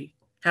actually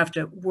have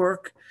to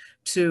work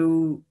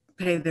to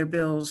pay their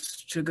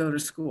bills to go to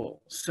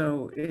school.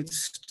 So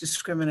it's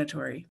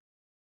discriminatory.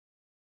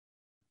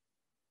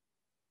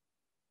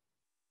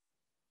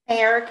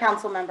 Mayor,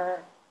 Councilmember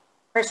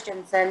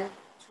Christensen,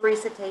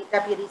 Teresa Tate,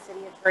 Deputy City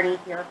Attorney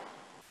here.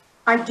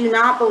 I do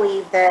not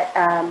believe that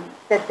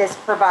that this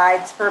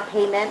provides for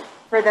payment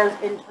for those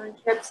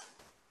internships.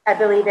 I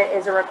believe it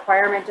is a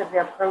requirement of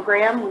their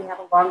program. We have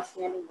a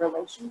long-standing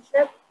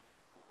relationship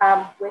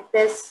with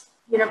this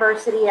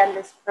university and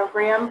this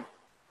program.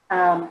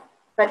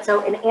 But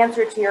so in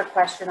answer to your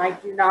question, I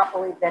do not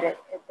believe that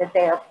that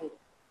they are paid.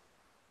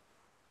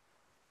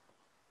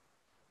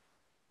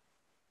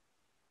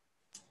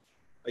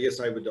 I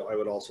guess I would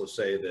also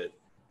say that,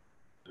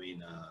 I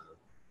mean,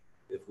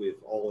 if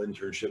all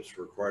internships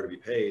were required to be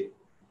paid,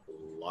 a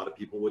lot of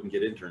people wouldn't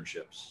get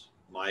internships.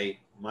 My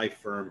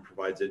firm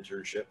provides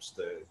internships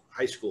to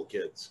high school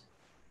kids.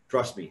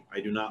 Trust me, I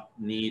do not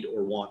need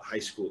or want high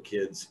school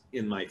kids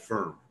in my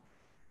firm,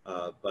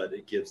 but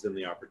it gives them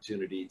the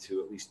opportunity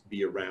to at least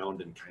be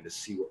around and kind of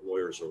see what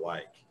lawyers are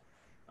like.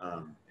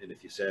 And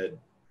if you said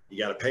you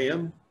got to pay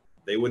them,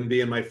 they wouldn't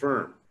be in my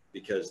firm,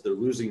 because they're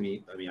losing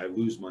me. I mean, I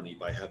lose money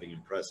by having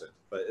him present.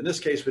 But in this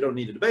case, we don't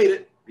need to debate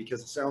it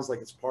because it sounds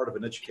like it's part of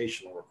an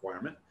educational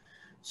requirement.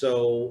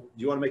 So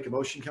do you want to make a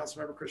motion,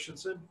 Councilmember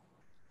Christensen?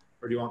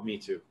 Or do you want me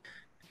to?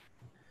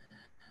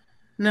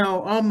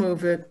 No, I'll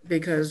move it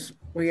because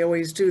we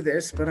always do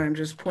this, but I'm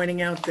just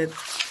pointing out that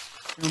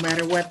no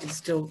matter what, it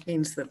still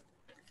means that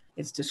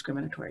it's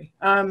discriminatory.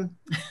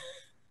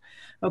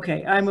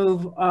 Okay, I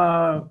move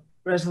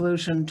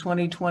resolution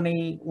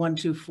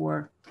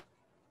 2020-124.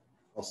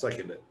 I'll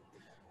second it.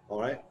 All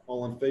right,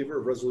 all in favor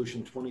of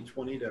resolution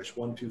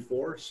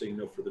 2020-124, seeing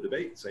no further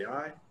debate, say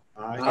aye.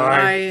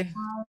 Aye.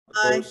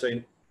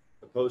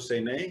 Opposed, say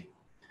nay.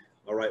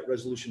 All right,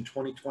 resolution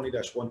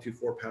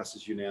 2020-124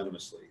 passes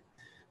unanimously.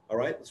 All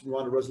right, let's move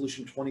on to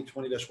resolution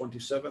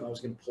 2020-127. I was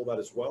going to pull that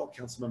as well.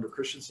 Councilmember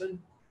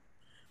Christensen.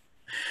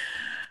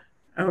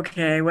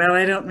 Okay, well,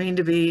 I don't mean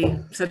to be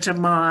such a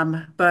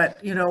mom,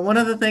 but you know, one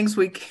of the things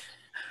we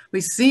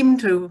seem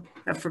to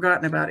have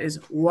forgotten about is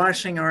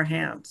washing our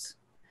hands.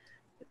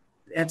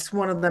 That's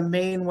one of the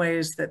main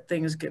ways that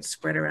things get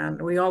spread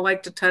around. We all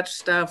like to touch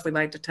stuff. We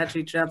like to touch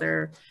each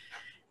other.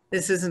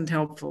 This isn't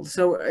helpful.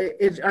 So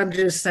I'm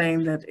just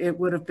saying that it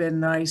would have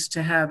been nice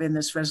to have in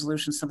this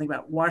resolution something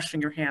about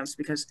washing your hands,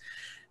 because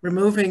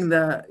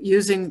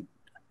using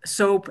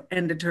soap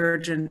and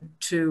detergent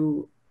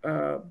to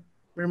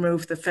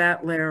remove the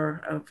fat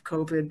layer of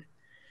COVID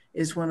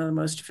is one of the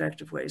most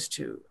effective ways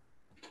to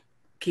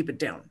keep it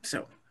down.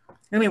 So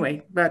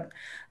anyway, but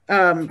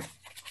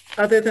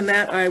other than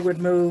that, I would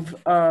move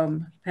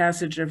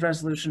passage of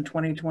resolution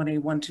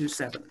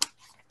 2020-127.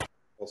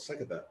 I'll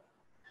second that.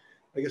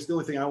 I guess the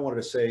only thing I wanted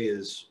to say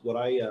is what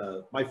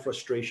my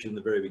frustration in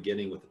the very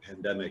beginning with the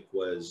pandemic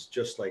was,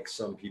 just like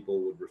some people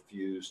would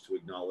refuse to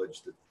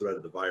acknowledge the threat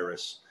of the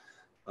virus,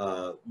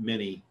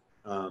 many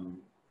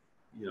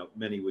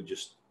would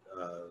just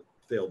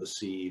fail to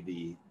see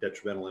the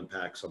detrimental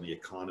impacts on the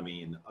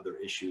economy and other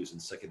issues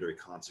and secondary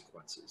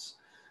consequences.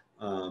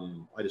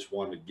 I just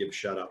wanted to give a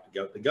shout out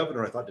to the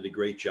governor. I thought did a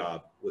great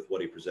job with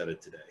what he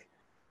presented today.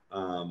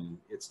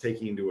 It's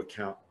taking into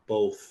account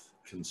both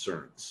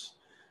concerns.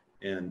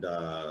 And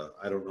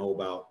I don't know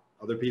about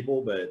other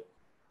people, but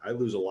I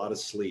lose a lot of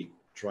sleep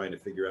trying to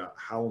figure out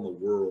how in the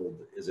world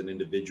is an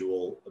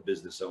individual, a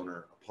business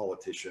owner, a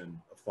politician,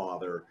 a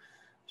father,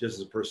 just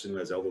as a person who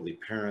has elderly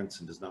parents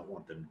and does not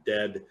want them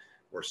dead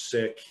or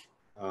sick,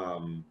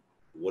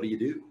 what do you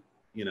do?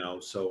 You know,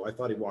 so I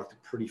thought he walked a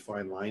pretty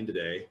fine line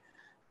today,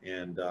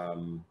 and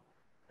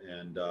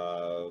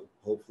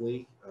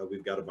hopefully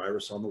we've got a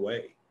virus on the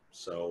way.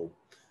 So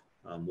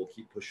we'll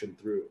keep pushing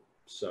through.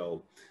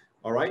 So,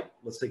 all right,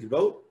 let's take a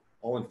vote.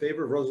 All in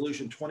favor of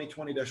resolution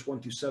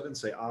 2020-127,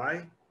 say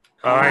aye.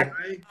 Aye.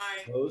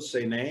 Opposed,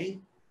 say nay.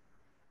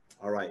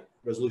 All right,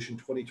 resolution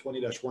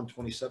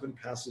 2020-127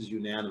 passes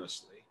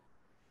unanimously.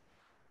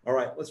 All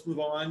right, let's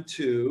move on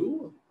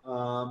to,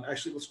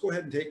 actually, let's go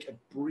ahead and take a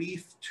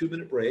brief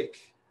 2-minute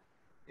break.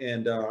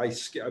 And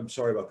I'm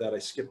sorry about that, I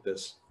skipped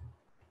this.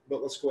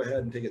 But let's go ahead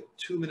and take a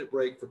 2-minute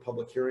break for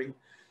public hearing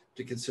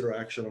to consider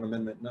action on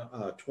amendment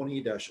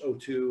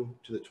 20-02 to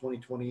the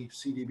 2020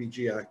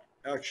 CDBG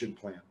action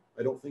plan.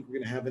 I don't think we're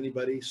going to have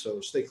anybody, so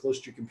stay close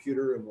to your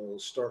computer and we'll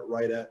start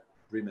right at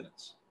 3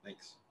 minutes.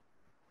 Thanks.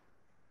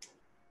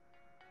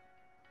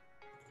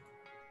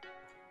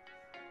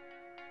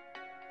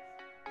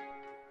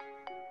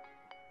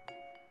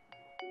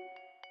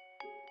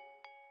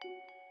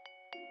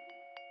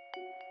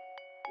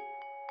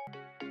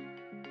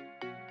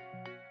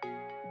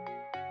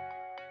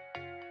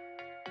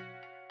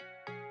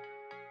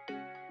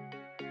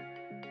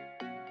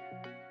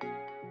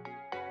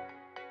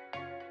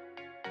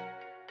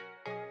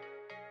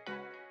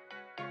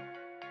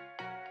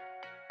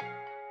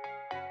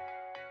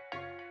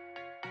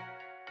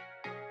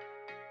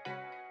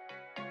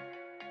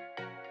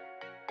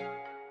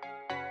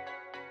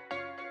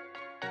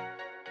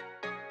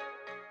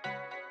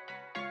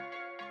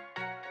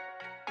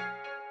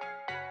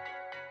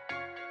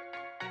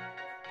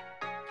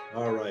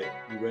 All right,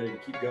 you ready to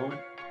keep going?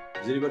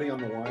 Is anybody on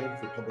the line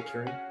for public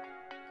hearing?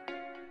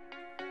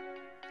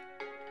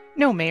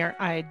 No, Mayor,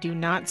 I do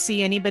not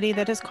see anybody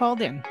that has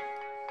called in.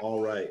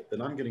 All right, then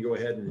I'm going to go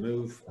ahead and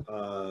move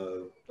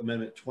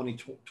Amendment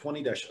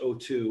 20-02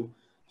 to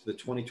the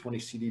 2020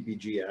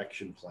 CDBG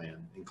Action Plan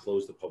and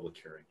close the public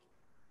hearing.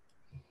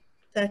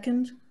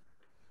 Second.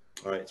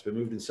 All right, it's been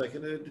moved and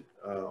seconded.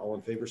 All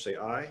in favor say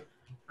aye.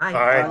 Aye.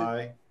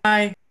 Aye.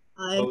 Aye.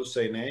 Aye. Opposed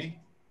say nay.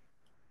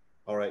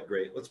 All right,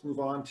 great. Let's move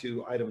on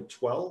to item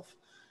 12.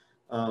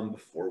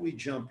 Before we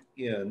jump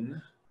in,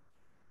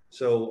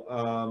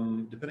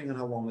 so depending on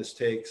how long this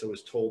takes, I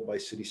was told by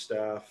city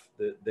staff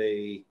that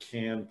they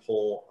can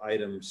pull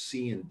items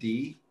C and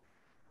D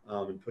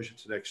and push it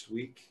to next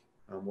week.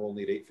 We're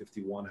only at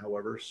 8:51,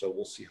 however, so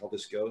we'll see how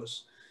this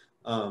goes.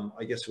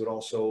 I guess it would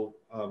also,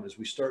 as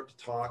we start to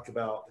talk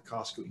about the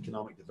Costco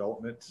Economic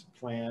Development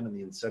Plan and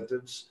the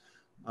incentives,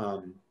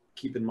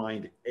 keep in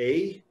mind,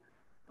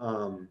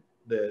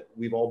 that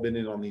we've all been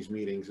in on these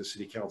meetings as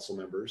city council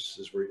members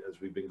as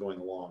we've been going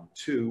along.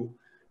 Two,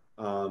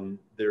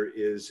 there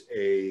is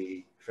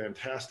a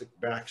fantastic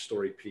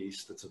backstory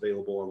piece that's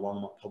available on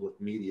Longmont Public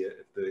Media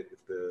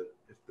if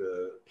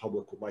the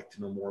public would like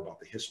to know more about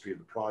the history of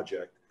the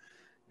project.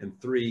 And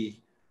three,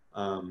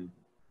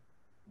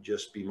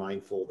 just be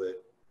mindful that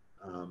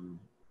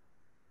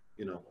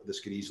you know, this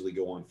could easily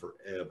go on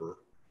forever.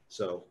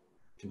 So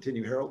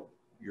continue, Harold,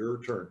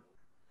 your turn.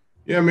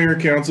 Yeah, Mayor,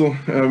 Council,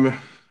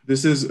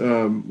 this is,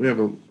 we have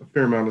a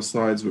fair amount of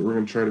slides, but we're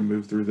going to try to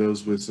move through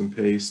those with some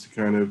pace to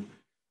kind of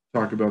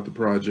talk about the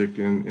project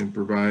and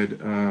provide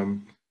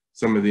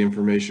some of the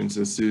information.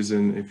 So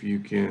Susan, if you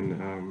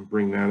can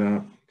bring that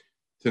up.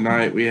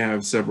 Tonight, we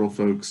have several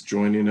folks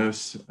joining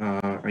us.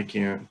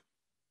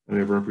 We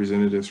have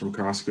representatives from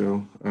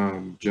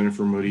Costco.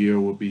 Jennifer Murillo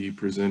will be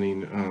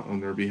presenting on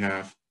their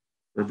behalf,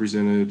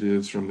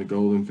 representatives from the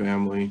Golden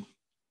family,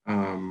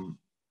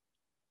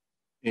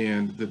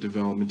 and the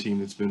development team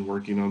that's been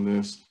working on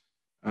this.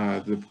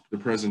 The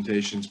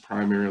presentation's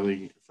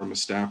primarily from a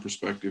staff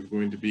perspective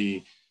going to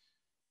be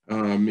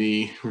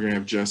me. We're going to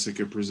have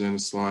Jessica present a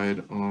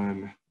slide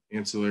on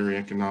ancillary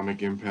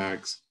economic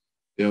impacts.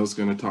 Dale's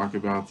going to talk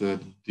about the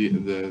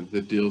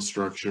deal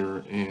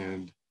structure,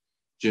 and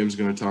Jim's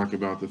going to talk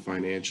about the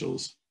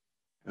financials.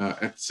 At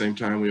the same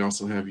time, we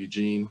also have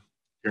Eugene,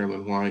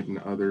 Carolyn White, and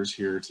others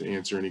here to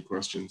answer any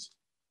questions.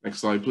 Next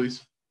slide,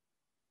 please.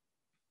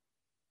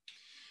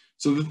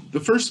 So the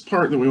first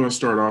part that we want to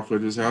start off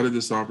with is, how did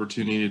this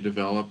opportunity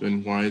develop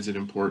and why is it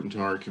important to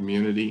our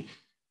community?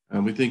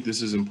 We think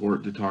this is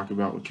important to talk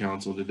about with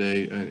council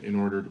today in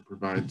order to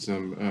provide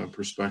some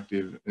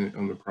perspective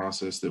on the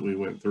process that we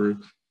went through.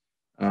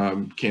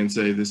 Can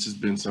say this has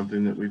been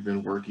something that we've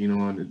been working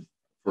on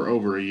for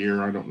over a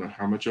year. I don't know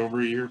how much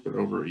over a year, but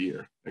over a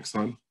year. Next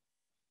slide.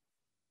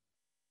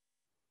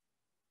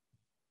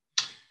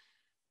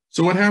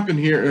 So what happened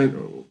here,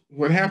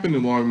 what happened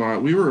in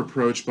Longmont, we were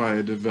approached by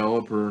a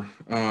developer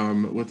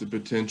with the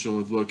potential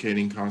of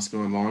locating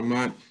Costco in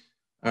Longmont.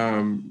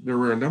 There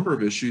were a number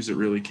of issues that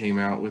really came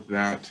out with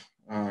that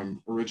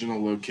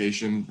original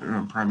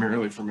location,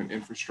 primarily from an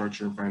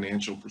infrastructure and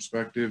financial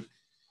perspective.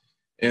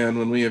 And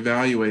when we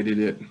evaluated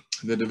it,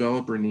 the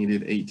developer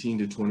needed 18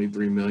 to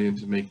 23 million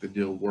to make the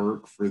deal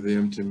work for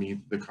them to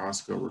meet the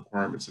Costco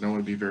requirements. And I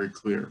want to be very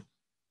clear.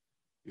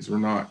 These were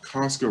not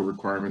Costco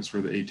requirements for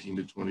the 18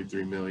 to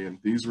 23 million.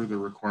 These were the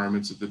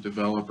requirements that the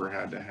developer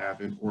had to have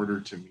in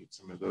order to meet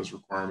some of those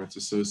requirements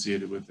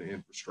associated with the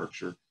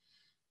infrastructure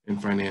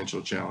and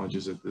financial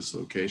challenges at this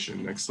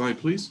location. Next slide,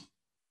 please.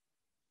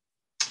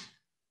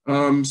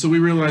 So we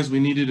realized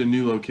we needed a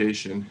new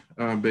location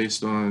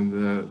based on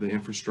the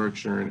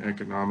infrastructure and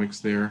economics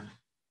there.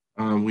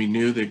 We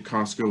knew that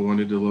Costco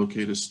wanted to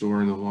locate a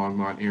store in the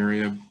Longmont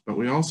area, but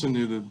we also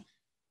knew the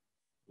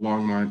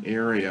Longmont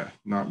area,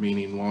 not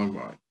meaning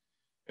Longmont.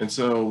 And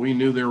so we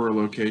knew there were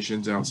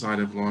locations outside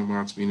of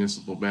Longmont's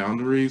municipal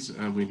boundaries,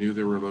 and we knew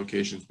there were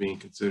locations being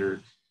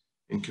considered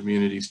in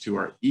communities to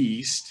our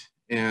east.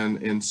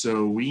 And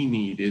so we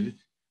needed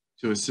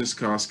to assist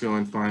Costco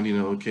in finding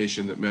a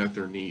location that met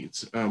their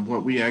needs.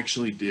 What we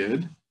actually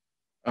did,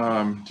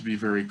 to be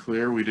very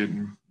clear, we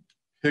didn't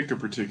pick a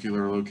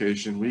particular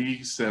location.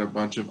 We set a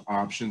bunch of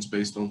options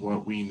based on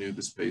what we knew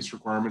the space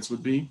requirements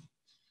would be.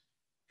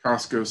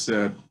 Costco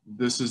said,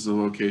 this is the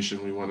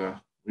location we want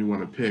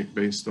to pick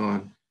based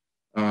on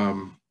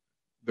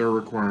their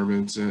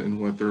requirements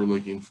and what they're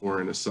looking for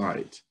in a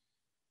site.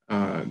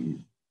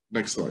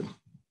 Next slide.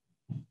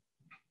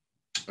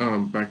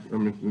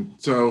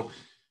 So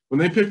when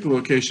they picked the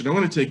location, I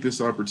want to take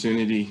this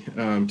opportunity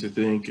to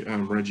thank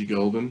Reggie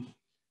Golden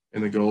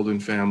and the Golden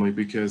family,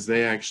 because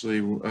they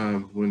actually,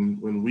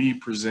 when we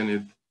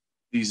presented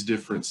these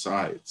different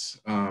sites,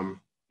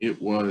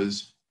 it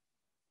was,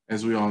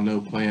 as we all know,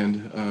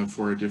 planned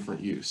for a different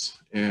use.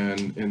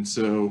 And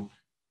so,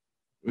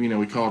 you know,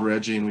 we called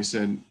Reggie and we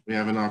said, we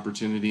have an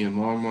opportunity in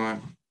Longmont.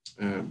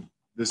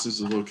 This is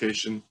a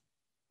location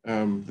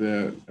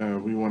that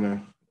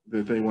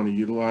they want to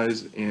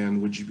utilize,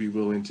 and would you be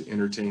willing to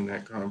entertain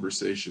that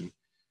conversation?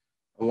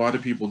 a lot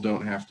of people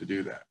don't have to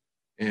do that.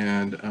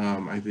 And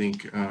I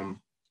think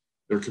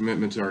their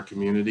commitment to our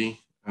community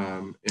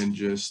and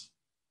just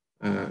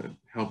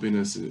helping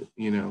us,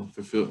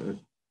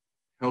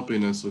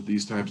 helping us with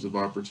these types of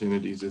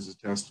opportunities is a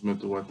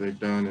testament to what they've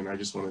done. And I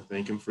just want to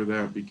thank them for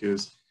that,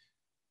 because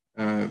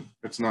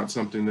it's not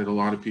something that a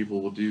lot of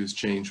people will do, is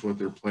change what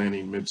they're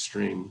planning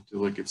midstream to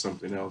look at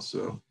something else.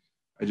 So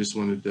I just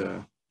wanted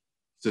to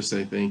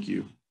say thank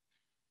you.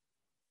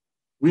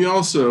 We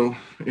also,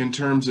 in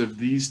terms of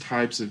these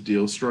types of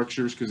deal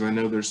structures, because I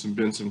know there's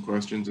been some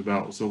questions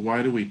about, so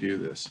why do we do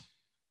this?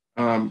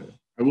 I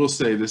will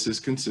say this is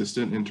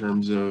consistent in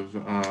terms of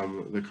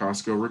the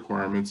Costco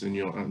requirements, and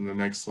on the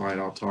next slide,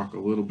 I'll talk a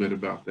little bit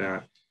about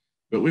that.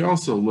 But we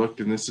also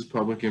looked, and this is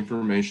public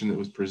information that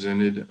was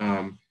presented.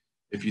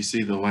 If you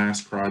see the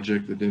last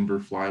project, the Denver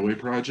Flyway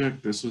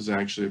project, this was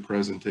actually a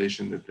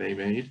presentation that they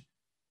made.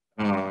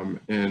 And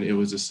it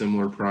was a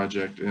similar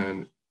project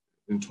in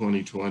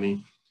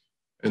 2020.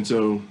 And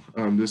so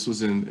this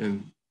was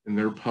in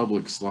their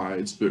public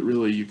slides, but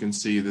really you can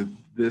see that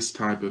this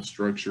type of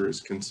structure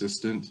is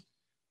consistent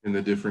in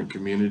the different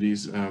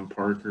communities.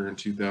 Parker in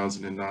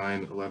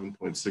 2009,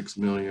 11.6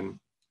 million,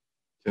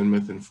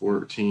 Tinmouth in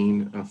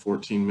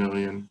 14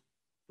 million,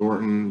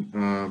 Thornton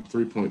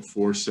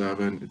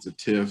 3.47, it's a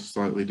TIF,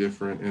 slightly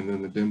different, and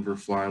then the Denver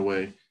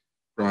Flyway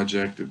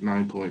project at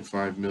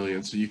 9.5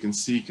 million. So you can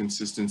see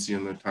consistency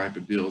in the type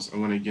of deals. I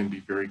want to again be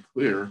very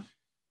clear.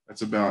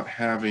 That's about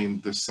having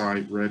the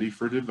site ready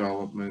for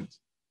development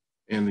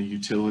and the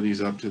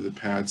utilities up to the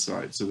pad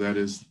site. So that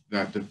is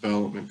that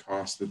development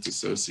cost that's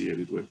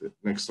associated with it.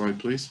 Next slide,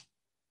 please.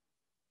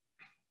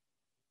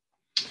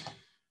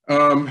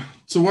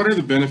 So what are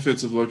the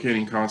benefits of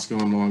locating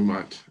Costco in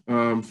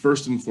Longmont?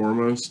 First and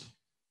foremost,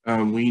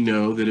 we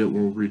know that it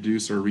will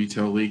reduce our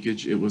retail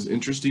leakage. It was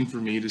interesting for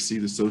me to see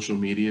the social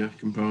media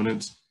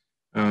components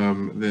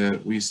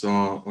that we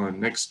saw on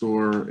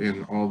Nextdoor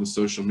and all the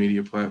social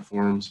media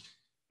platforms,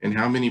 and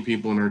how many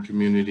people in our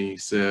community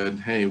said,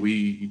 hey,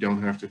 we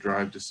don't have to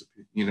drive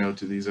to,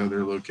 to these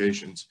other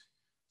locations.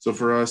 So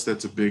for us,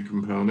 that's a big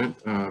component.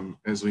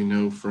 As we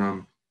know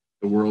from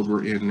the world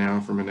we're in now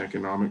from an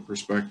economic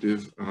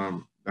perspective,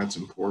 that's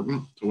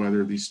important to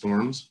weather these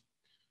storms.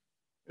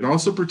 It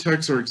also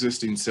protects our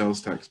existing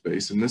sales tax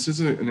base. And this is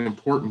an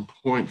important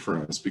point for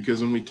us,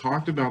 because when we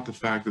talked about the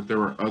fact that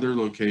there are other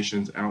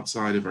locations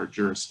outside of our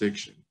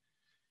jurisdiction,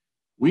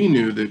 we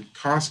knew that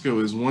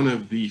Costco is one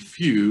of the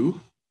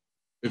few,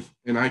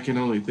 and I can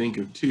only think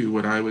of two,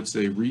 what I would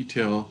say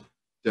retail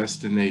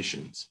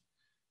destinations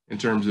in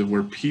terms of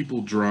where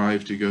people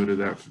drive to go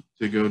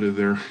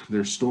to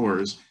their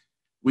stores.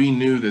 We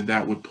knew that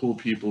that would pull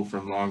people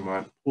from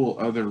Longmont, pull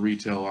other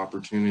retail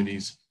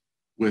opportunities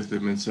with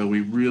them. And so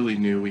we really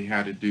knew we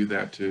had to do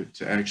that to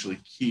actually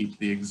keep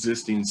the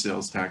existing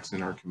sales tax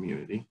in our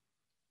community.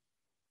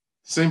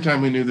 Same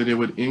time, we knew that it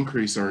would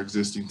increase our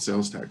existing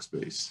sales tax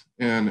base.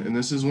 And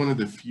this is one of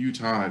the few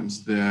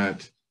times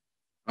that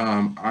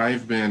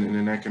I've been in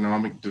an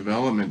economic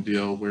development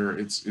deal where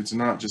it's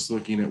not just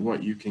looking at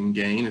what you can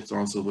gain, it's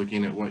also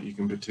looking at what you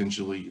can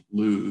potentially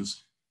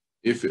lose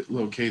if it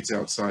locates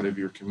outside of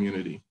your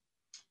community.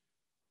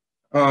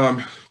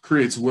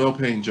 Creates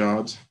well-paying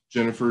jobs.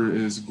 Jennifer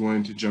is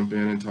going to jump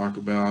in and talk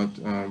about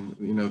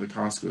the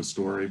Costco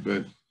story,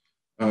 but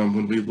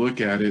when we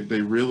look at it,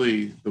 they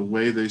really, the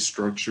way they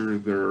structure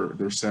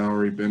their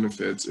salary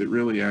benefits, it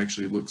really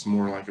actually looks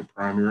more like a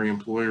primary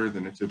employer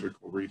than a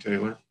typical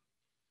retailer.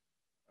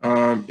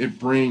 It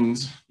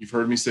brings, you've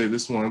heard me say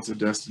this once, a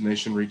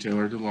destination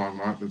retailer to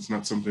Longmont. That's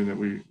not something that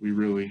we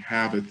really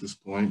have at this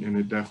point, and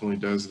it definitely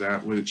does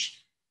that,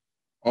 which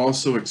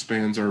also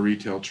expands our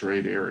retail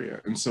trade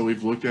area. And so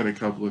we've looked at a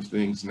couple of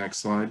things. Next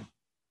slide.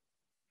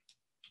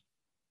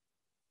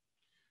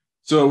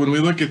 So when we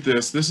look at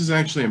this is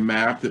actually a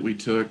map that we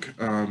took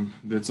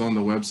that's on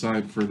the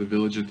website for the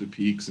Village at the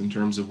Peaks in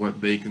terms of what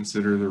they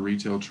consider the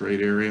retail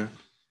trade area.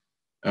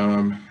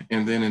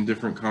 And then in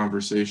different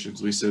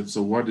conversations, we said,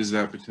 so what does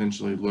that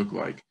potentially look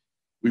like?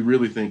 We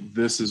really think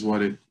this is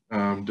what it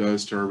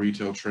does to our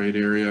retail trade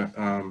area.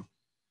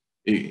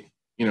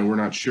 We're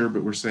not sure,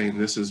 but we're saying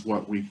this is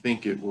what we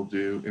think it will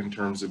do in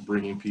terms of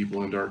bringing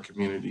people into our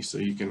community. So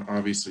you can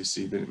obviously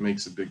see that it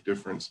makes a big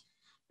difference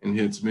and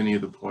hits many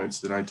of the points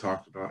that I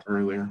talked about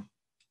earlier.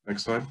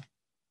 Next slide.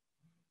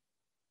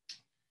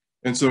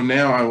 And so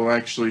now I will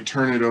actually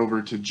turn it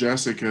over to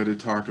Jessica to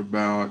talk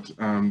about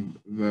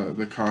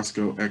the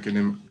Costco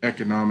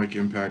economic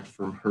impact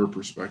from her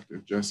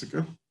perspective.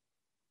 Jessica.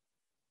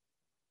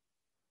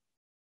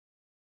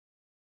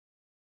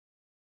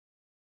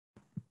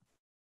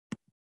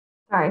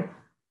 Sorry.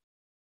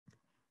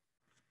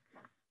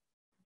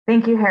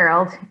 Thank you,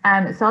 Harold.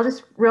 So I'll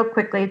just real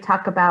quickly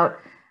talk about,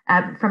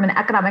 from an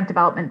economic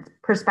development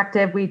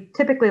perspective, we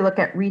typically look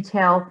at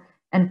retail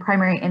and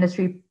primary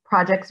industry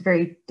projects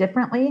very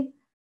differently.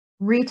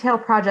 Retail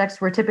projects,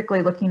 we're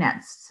typically looking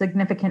at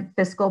significant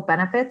fiscal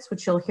benefits,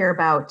 which you'll hear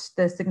about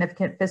the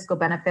significant fiscal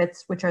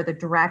benefits, which are the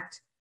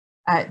direct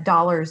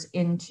dollars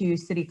into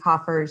city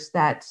coffers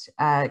that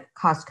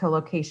Costco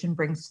location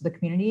brings to the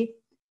community.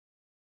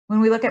 When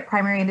we look at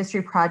primary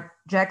industry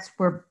projects,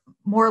 we're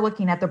more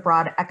looking at the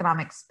broad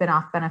economic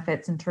spin-off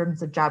benefits in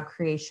terms of job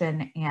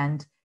creation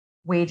and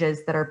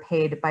wages that are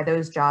paid by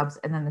those jobs,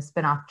 and then the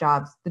spin-off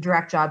jobs, the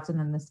direct jobs, and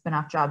then the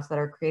spin-off jobs that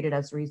are created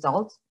as a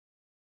result.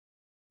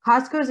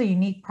 Costco is a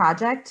unique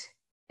project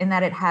in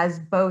that it has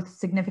both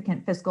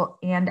significant fiscal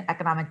and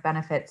economic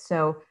benefits.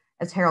 So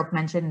as Harold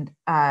mentioned,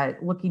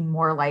 looking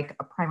more like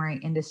a primary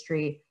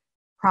industry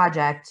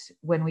project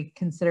when we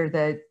consider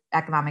the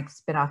economic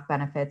spin-off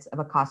benefits of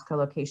a Costco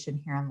location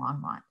here in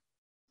Longmont.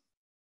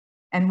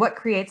 And what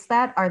creates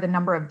that are the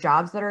number of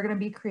jobs that are going to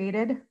be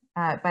created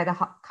by the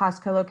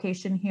Costco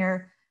location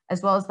here,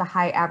 as well as the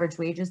high average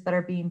wages that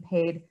are being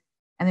paid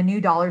and the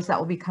new dollars that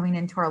will be coming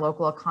into our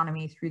local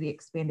economy through the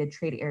expanded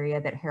trade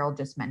area that Harold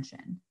just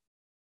mentioned.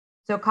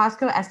 So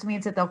Costco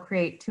estimates that they'll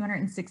create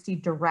 260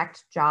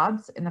 direct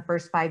jobs in the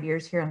first 5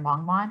 years here in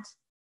Longmont.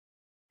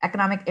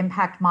 Economic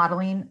impact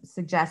modeling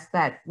suggests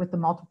that with the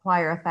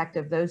multiplier effect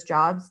of those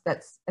jobs,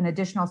 that's an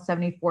additional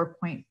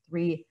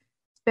 74.3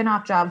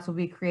 spin-off jobs will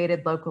be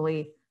created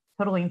locally,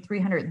 totaling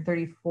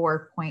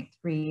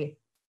 334.3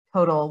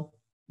 total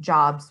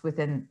jobs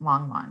within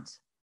Longmont.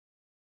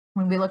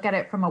 When we look at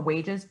it from a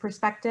wages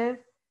perspective,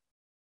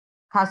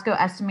 Costco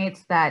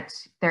estimates that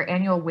their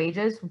annual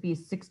wages will be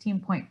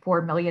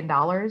 $16.4 million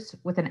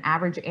with an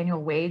average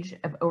annual wage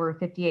of over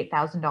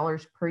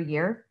 $58,000 per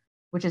year,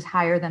 which is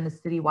higher than the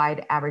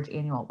citywide average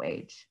annual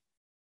wage.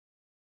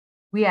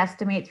 We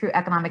estimate through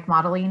economic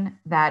modeling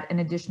that an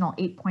additional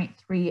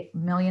 $8.3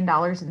 million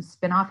in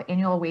spin-off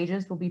annual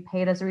wages will be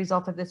paid as a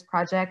result of this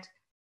project.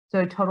 So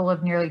a total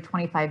of nearly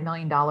 $25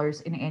 million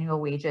in annual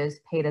wages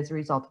paid as a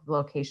result of the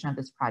location of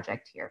this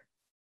project here.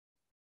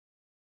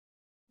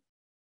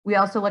 We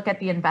also look at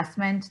the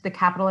investment, the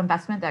capital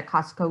investment that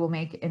Costco will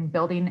make in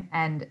building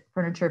and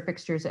furniture,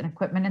 fixtures, and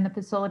equipment in the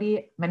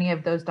facility, many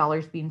of those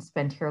dollars being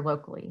spent here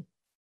locally.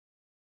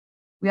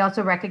 We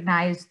also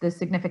recognize the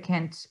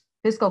significant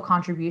fiscal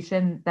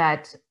contribution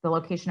that the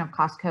location of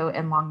Costco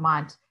and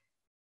Longmont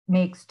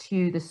makes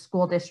to the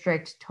school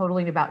district,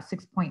 totaling about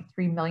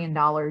 $6.3 million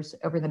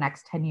over the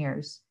next 10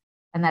 years.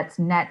 And that's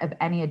net of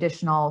any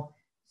additional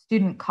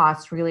student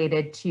costs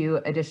related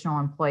to additional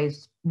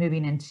employees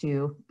moving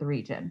into the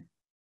region.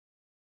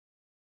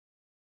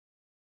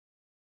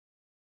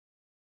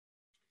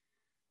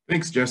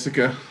 Thanks,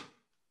 Jessica.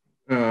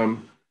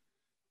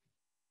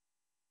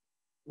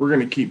 We're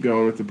going to keep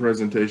going with the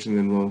presentation,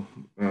 then we'll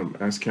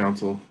ask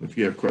council if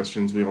you have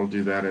questions. We'll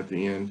do that at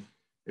the end,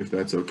 if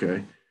that's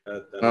okay.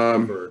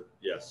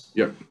 Yes.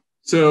 Yep.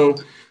 So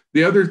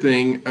the other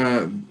thing,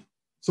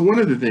 so one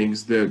of the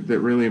things that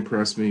really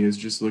impressed me is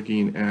just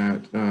looking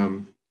at,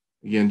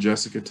 again,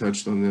 Jessica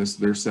touched on this,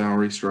 their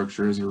salary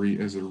structure as a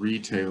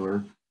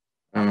retailer,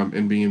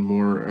 and being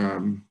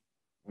more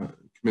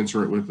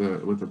commensurate with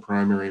a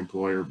primary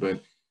employer,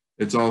 but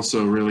it's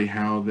also really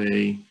how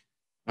they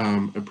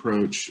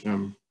approach,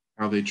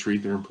 how they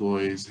treat their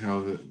employees,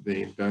 how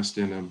they invest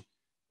in them,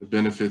 the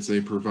benefits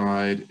they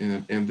provide,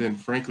 and then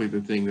frankly,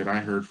 the thing that I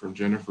heard from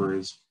Jennifer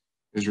is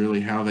really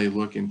how they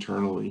look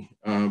internally.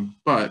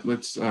 But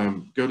let's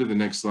go to the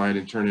next slide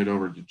and turn it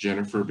over to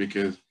Jennifer,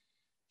 because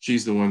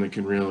she's the one that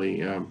can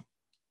really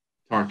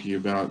talk to you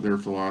about their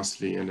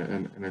philosophy,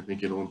 and I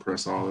think it'll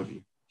impress all of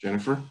you.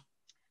 Jennifer?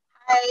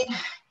 Hi,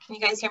 can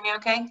you guys hear me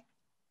okay?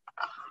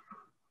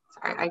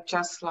 Sorry, I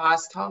just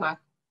lost, hold on.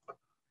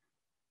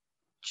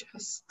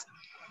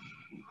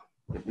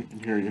 We can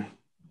hear you.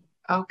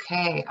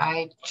 Okay,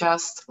 I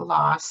just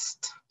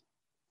lost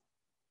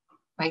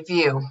my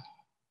view.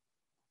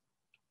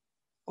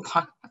 Hold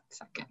on 1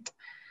 second.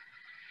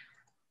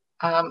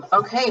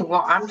 Okay,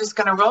 well, I'm just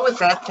gonna roll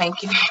with it.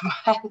 Thank you very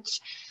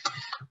much.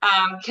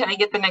 Can I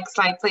get the next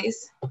slide,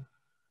 please?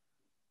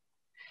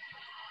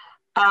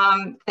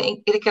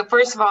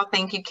 First of all,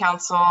 thank you,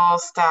 council,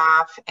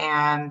 staff,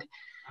 and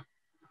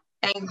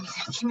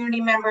community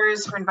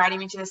members for inviting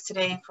me to this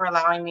today, for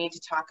allowing me to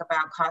talk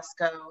about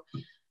Costco.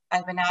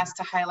 I've been asked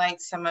to highlight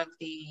some of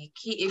the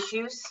key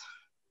issues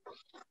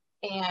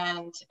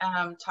and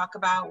talk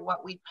about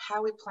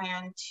how we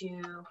plan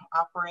to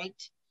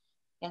operate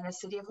in the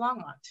city of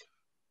Longmont.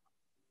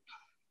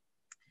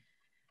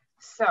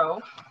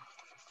 So,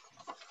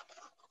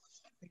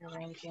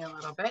 rearranging a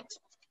little bit.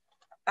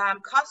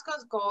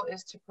 Costco's goal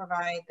is to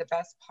provide the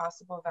best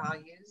possible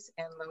values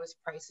and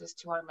lowest prices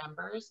to our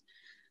members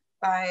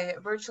by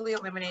virtually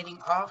eliminating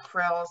all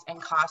frills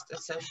and costs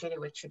associated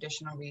with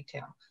traditional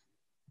retail.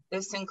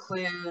 This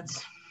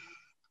includes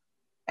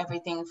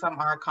everything from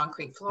our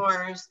concrete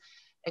floors,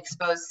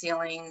 exposed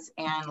ceilings,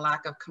 and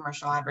lack of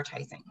commercial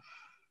advertising.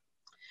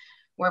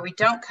 Where we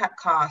don't cut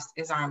costs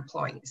is our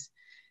employees,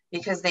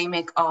 because they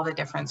make all the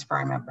difference for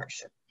our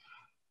membership.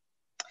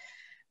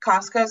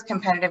 Costco's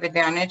competitive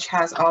advantage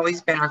has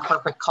always been our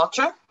corporate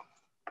culture,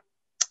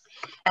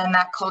 and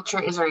that culture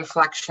is a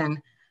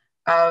reflection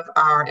of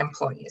our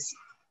employees.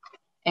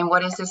 And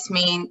what does this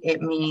mean?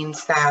 It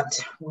means that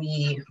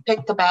we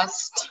pick the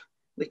best,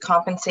 we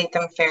compensate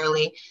them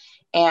fairly,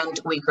 and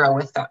we grow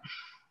with them.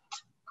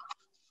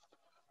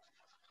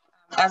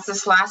 As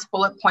this last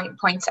bullet point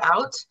points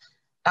out,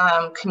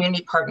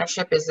 Community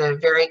partnership is a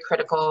very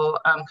critical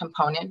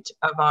component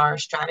of our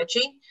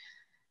strategy.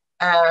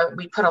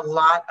 We put a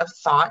lot of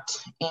thought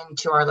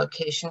into our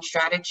location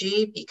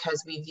strategy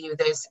because we view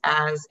this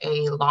as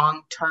a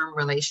long-term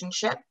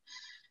relationship.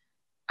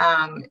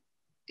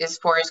 As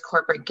far as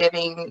corporate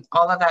giving,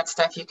 all of that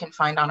stuff you can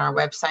find on our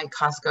website,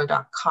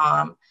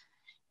 Costco.com,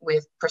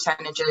 with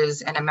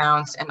percentages and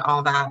amounts and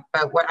all that.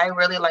 But what I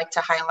really like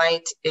to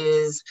highlight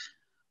is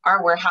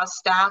our warehouse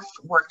staff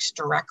works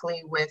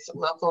directly with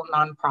local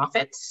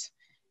nonprofits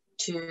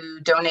to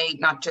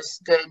donate not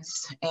just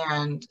goods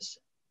and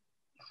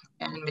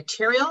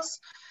materials,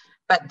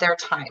 but their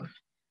time.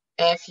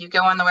 If you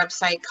go on the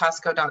website,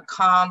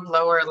 Costco.com,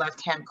 lower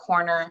left-hand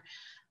corner,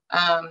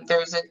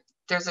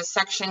 there's a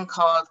section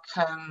called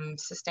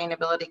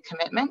Sustainability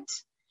Commitment.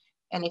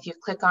 And if you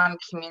click on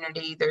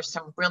community, there's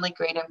some really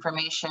great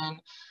information.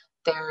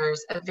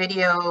 There's a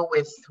video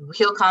with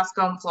real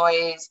Costco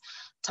employees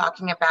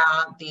talking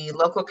about the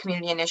local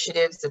community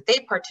initiatives that they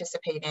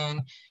participate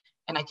in.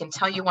 And I can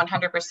tell you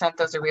 100%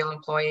 those are real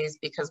employees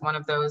because one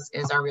of those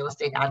is our real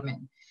estate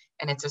admin.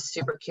 And it's a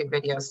super cute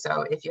video.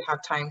 So if you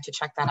have time to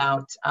check that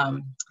out,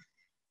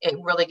 it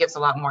really gives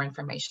a lot more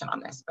information on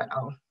this, but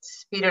I'll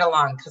speed it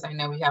along because I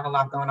know we have a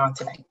lot going on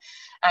today.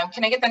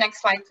 Can I get the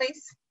next slide,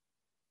 please?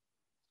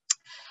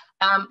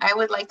 I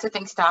would like to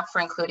thank staff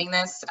for including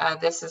this.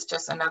 This is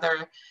just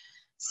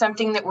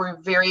something that we're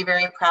very,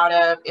 very proud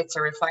of. It's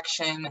a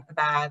reflection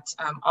that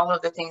all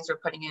of the things we're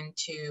putting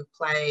into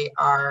play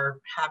are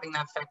having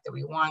the effect that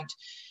we want,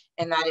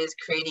 and that is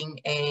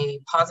creating a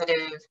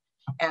positive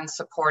and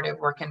supportive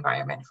work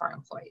environment for our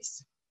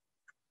employees.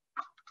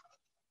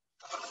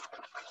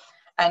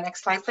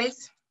 Next slide,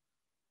 please.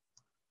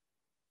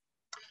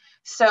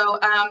 So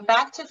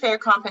back to fair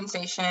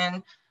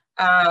compensation.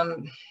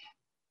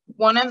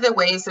 One of the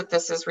ways that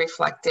this is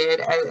reflected,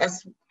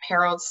 as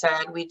Harold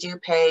said, we do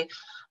pay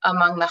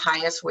among the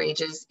highest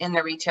wages in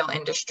the retail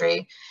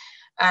industry.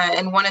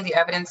 And one of the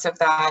evidence of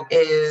that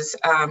is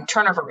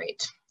turnover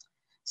rate.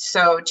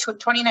 So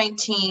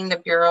 2019, the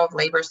Bureau of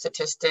Labor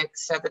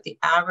Statistics said that the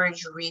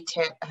average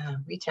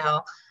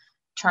retail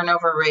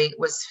turnover rate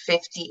was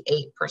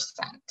 58%.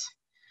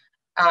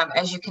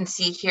 As you can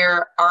see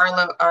here,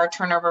 our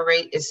turnover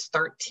rate is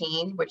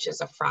 13, which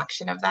is a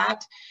fraction of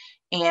that.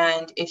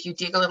 And if you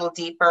dig a little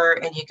deeper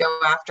and you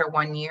go after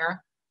 1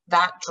 year,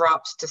 that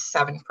drops to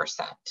 7%.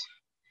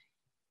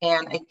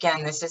 And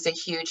again, this is a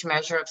huge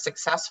measure of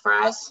success for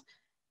us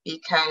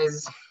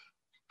because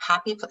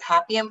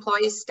happy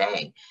employees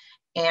stay.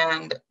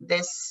 And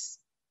this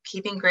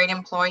keeping great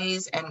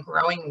employees and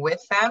growing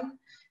with them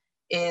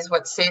is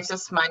what saves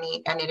us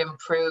money, and it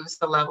improves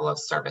the level of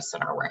service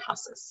in our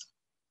warehouses.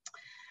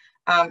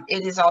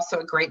 It is also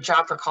a great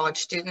job for college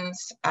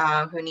students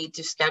who need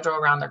to schedule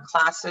around their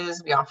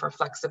classes. We offer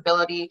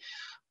flexibility.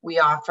 We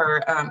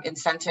offer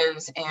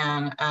incentives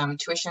and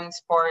tuition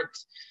support,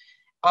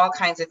 all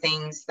kinds of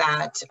things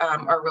that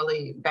are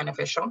really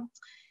beneficial.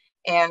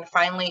 And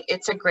finally,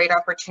 it's a great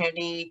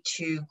opportunity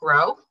to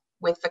grow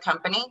with the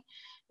company.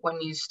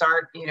 When you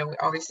start,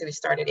 obviously we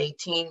start at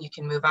 18, you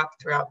can move up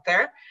throughout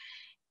there.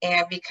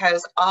 And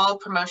because all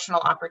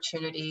promotional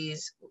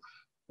opportunities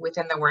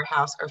within the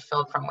warehouse are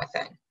filled from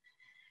within.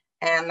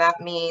 And that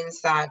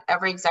means that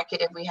every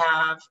executive we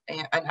have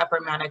and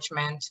upper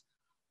management,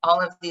 all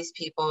of these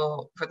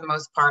people, for the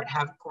most part,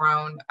 have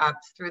grown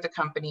up through the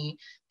company.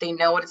 They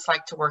know what it's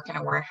like to work in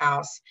a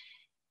warehouse,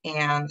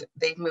 and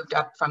they've moved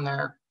up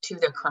to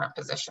their current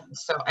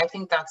positions. So I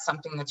think that's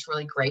something that's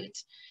really great.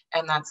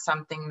 And that's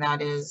something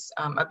that is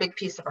a big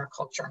piece of our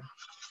culture,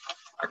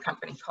 our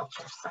company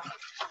culture. So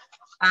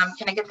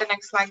can I get the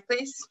next slide,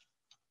 please?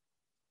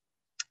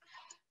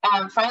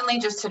 Finally,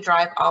 just to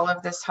drive all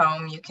of this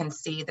home, you can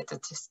see that the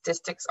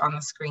statistics on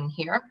the screen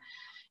here,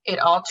 it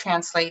all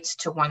translates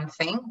to one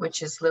thing,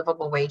 which is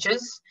livable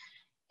wages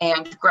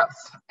and growth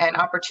and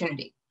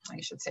opportunity.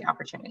 I should say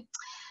opportunity.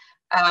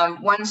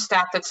 One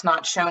stat that's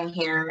not shown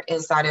here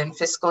is that in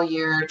fiscal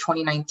year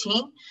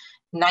 2019,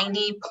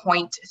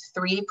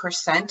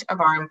 90.3%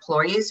 of our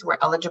employees were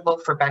eligible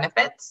for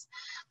benefits.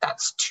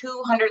 That's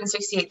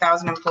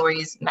 268,000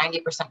 employees,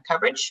 90%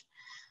 coverage.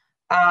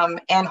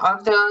 And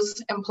of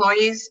those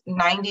employees,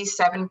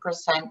 97%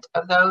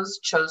 of those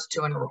chose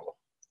to enroll.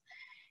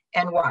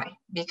 And why?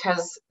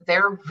 Because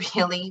they're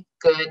really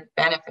good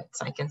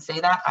benefits. I can say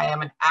that. I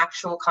am an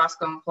actual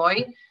Costco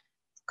employee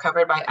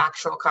covered by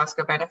actual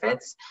Costco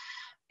benefits.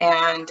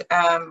 And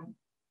for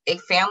a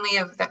family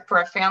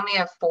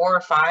of 4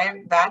 or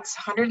 5, that's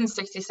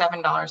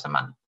 $167 a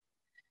month.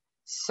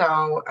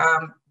 So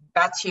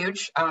that's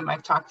huge.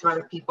 I've talked to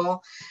other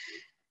people,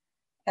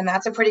 and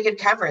that's a pretty good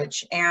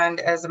coverage. And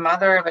as a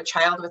mother of a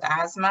child with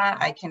asthma,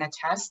 I can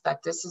attest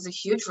that this is a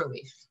huge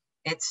relief.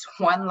 It's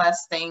one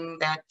less thing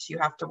that you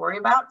have to worry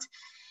about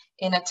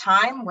in a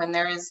time when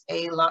there is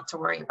a lot to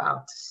worry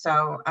about.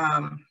 So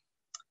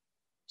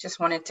just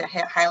wanted to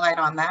highlight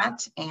on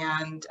that.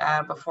 And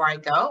before I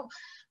go,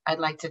 I'd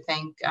like to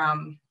thank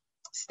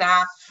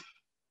staff,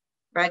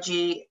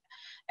 Reggie,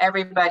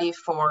 everybody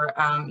for,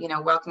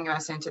 welcoming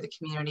us into the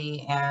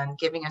community and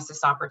giving us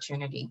this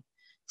opportunity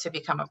to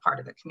become a part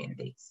of the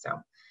community. So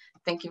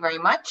thank you very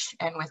much.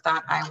 And with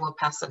that, I will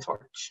pass the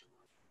torch.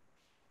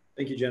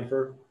 Thank you,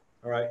 Jennifer.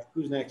 All right,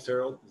 who's next,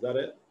 Harold? Is that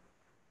it?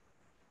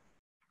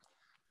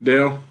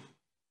 Dale.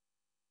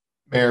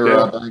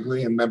 Mayor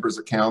Bagley and members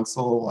of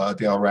council,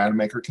 Dale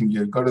Rademacher, can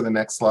you go to the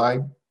next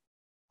slide?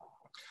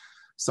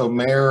 So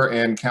Mayor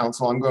and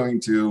council, I'm going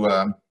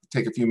to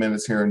take a few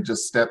minutes here and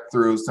just step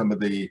through some of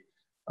the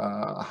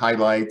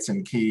highlights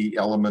and key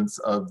elements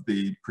of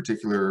the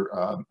particular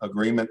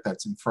agreement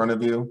that's in front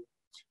of you.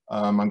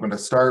 I'm going to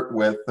start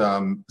with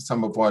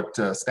some of what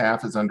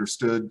staff has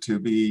understood to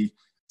be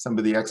some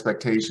of the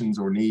expectations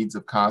or needs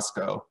of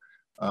Costco.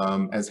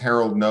 As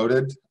Harold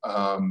noted,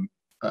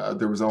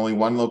 there was only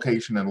one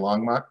location in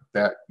Longmont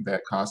that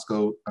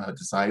Costco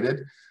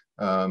decided.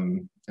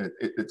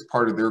 It's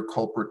part of their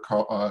corporate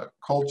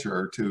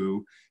culture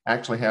to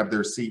actually have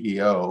their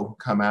CEO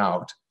come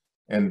out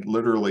and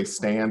literally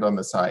stand on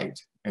the site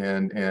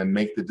and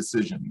make the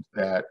decision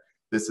that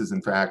this is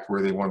in fact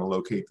where they want to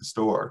locate the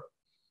store.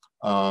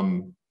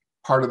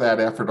 Part of that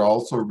effort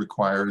also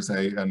requires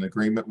an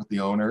agreement with the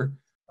owner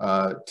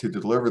to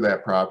deliver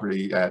that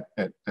property at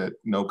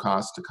no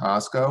cost to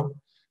Costco.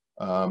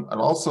 And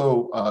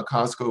also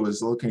Costco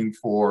is looking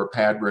for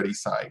pad-ready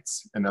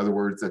sites. In other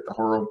words, that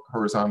the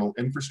horizontal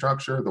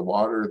infrastructure, the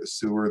water, the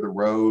sewer, the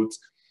roads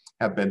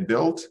have been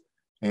built,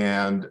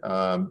 and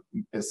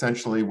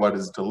essentially what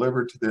is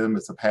delivered to them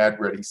is a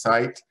pad-ready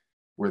site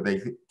where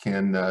they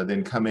can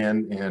then come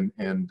in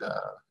and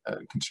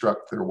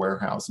construct their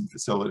warehouse and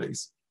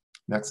facilities.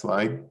 Next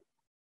slide.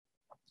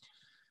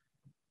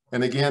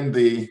 And again,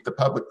 the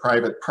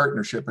public-private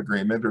partnership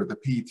agreement, or the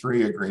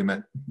P3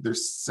 agreement,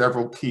 there's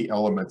several key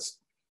elements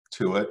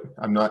to it.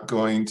 I'm not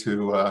going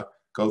to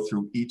go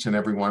through each and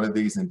every one of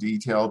these in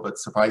detail, but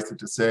suffice it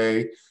to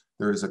say,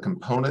 there is a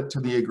component to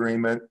the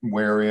agreement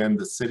wherein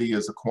the city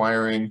is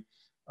acquiring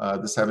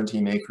the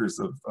 17 acres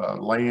of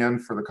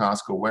land for the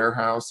Costco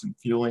warehouse and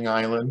fueling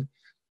island.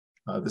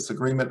 This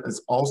agreement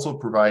is also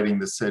providing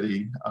the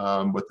city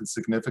with a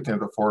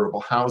significant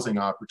affordable housing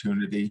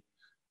opportunity,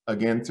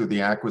 again, through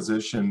the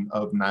acquisition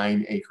of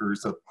 9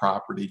 acres of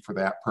property for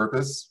that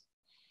purpose.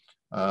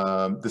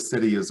 The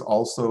city is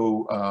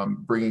also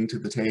bringing to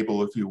the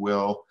table, if you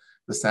will,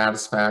 the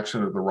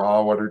satisfaction of the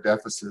raw water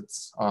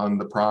deficits on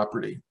the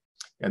property.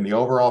 And the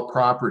overall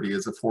property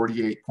is a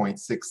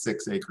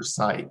 48.66 acre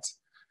site.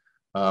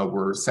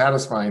 We're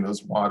satisfying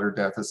those water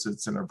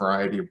deficits in a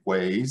variety of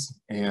ways,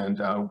 and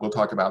we'll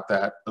talk about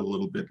that a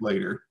little bit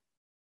later.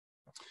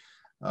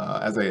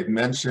 As I had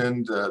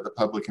mentioned, the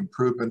public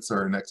improvements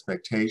are an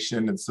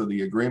expectation, and so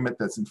the agreement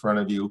that's in front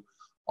of you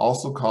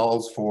also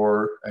calls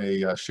for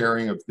a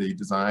sharing of the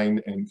design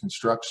and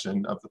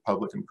construction of the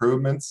public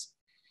improvements.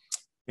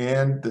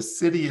 And the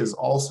city is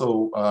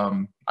also,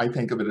 I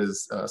think of it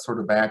as sort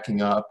of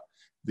backing up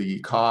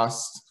the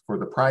costs for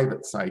the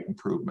private site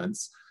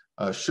improvements,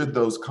 should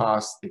those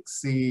costs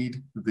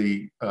exceed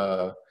the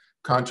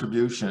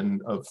contribution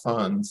of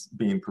funds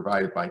being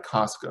provided by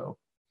Costco.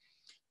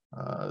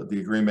 The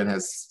agreement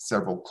has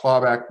several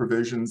clawback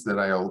provisions that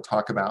I'll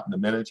talk about in a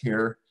minute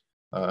here.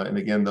 And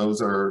again,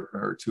 those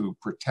are to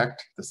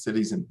protect the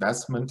city's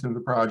investment in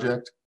the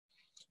project.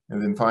 And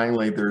then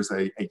finally, there's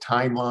a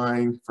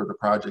timeline for the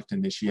project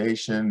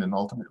initiation and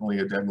ultimately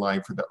a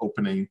deadline for the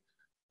opening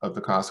of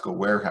the Costco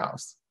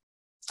warehouse.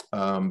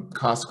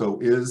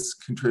 Costco is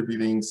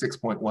contributing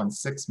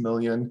 $6.16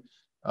 million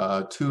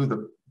to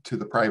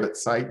the private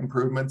site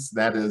improvements.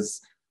 That is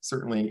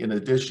certainly in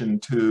addition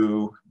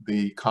to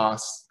the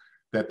costs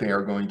that they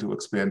are going to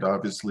expend,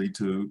 obviously,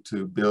 to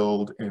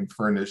build and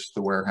furnish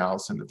the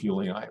warehouse and the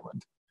fueling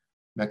island.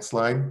 Next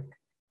slide.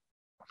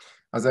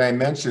 As I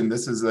mentioned,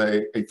 this is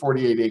a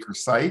 48-acre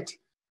site.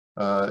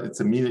 It's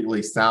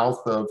immediately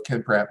south of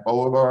Ken Pratt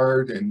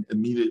Boulevard and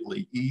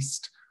immediately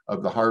east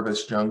of the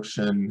Harvest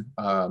Junction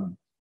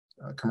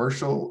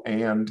commercial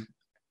and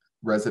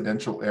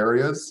residential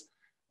areas.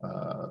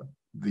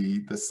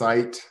 The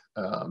site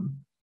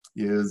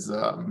is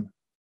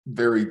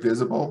very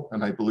visible,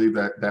 and I believe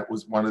that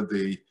was one of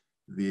the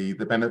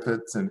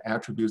benefits and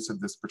attributes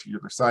of this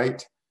particular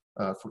site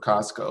for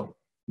Costco.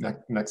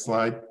 Next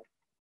slide.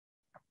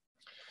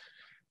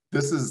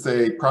 This is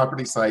a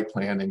property site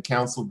plan, and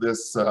council,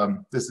 this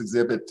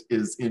exhibit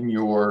is in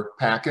your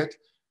packet,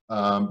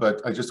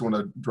 but I just want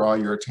to draw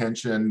your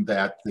attention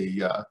that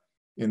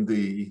in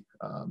the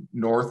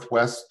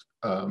northwest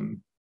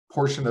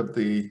portion of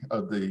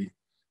the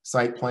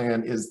site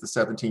plan is the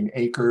 17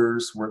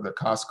 acres where the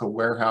Costco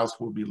warehouse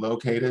will be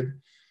located.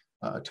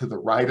 To the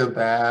right of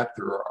that,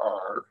 there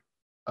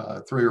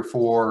are 3 or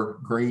 4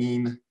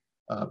 green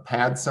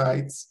pad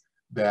sites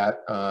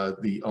that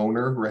the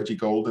owner, Reggie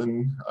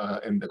Golden,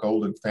 and the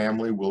Golden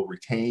family will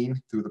retain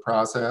through the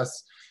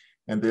process.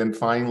 And then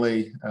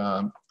finally,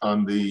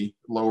 on the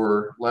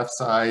lower left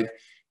side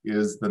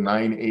is the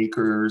 9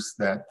 acres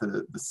that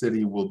the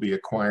city will be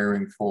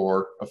acquiring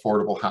for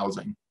affordable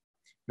housing.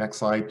 Next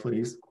slide,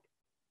 please.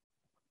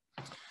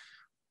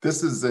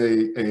 This is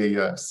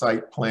a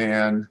site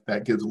plan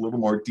that gives a little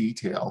more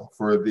detail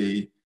for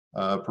the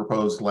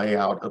proposed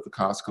layout of the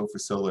Costco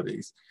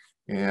facilities.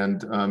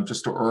 And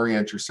just to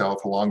orient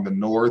yourself, along the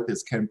north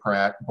is Ken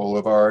Pratt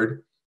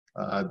Boulevard.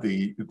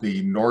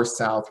 The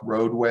north-south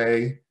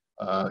roadway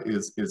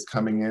is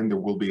coming in. There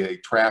will be a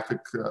traffic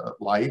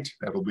light.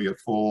 That'll be a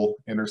full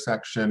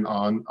intersection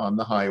on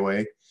the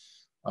highway.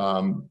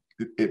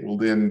 It will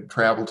then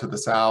travel to the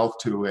south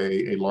to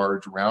a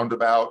large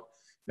roundabout.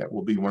 That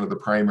will be one of the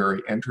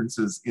primary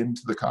entrances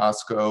into the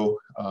Costco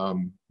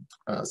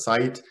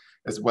site,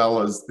 as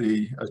well as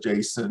the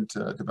adjacent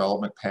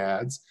development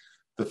pads.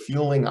 The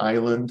fueling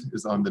island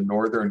is on the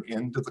northern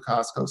end of the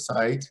Costco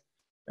site.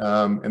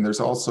 And there's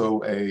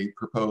also a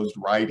proposed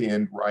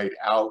right-in,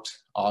 right-out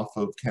off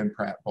of Ken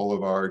Pratt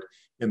Boulevard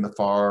in the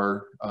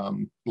far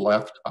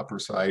left upper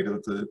side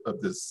of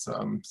this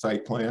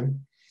site plan.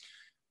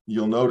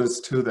 You'll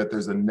notice too that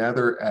there's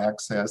another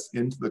access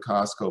into the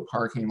Costco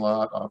parking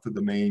lot off of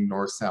the main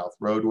north-south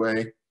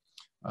roadway.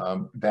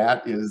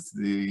 That is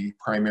the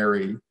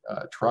primary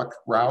truck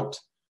route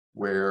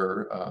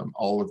where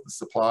all of the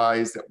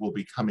supplies that will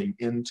be coming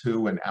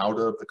into and out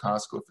of the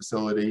Costco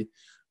facility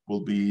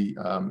will be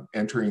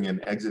entering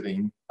and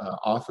exiting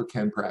off of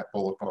Ken Pratt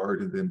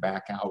Boulevard and then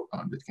back out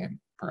onto Ken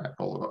Pratt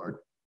Boulevard.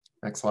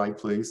 Next slide,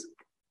 please.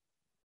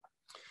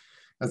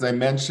 As I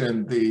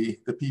mentioned, the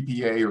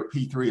PPA or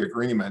P3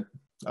 agreement,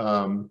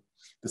 the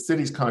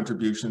city's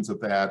contributions of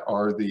that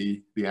are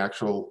the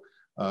actual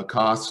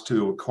cost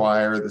to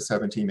acquire the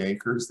 17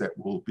 acres that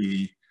will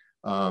be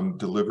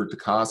delivered to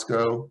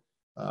Costco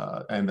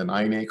and the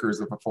 9 acres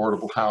of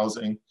affordable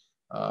housing.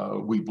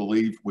 We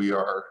believe we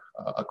are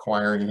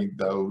acquiring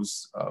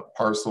those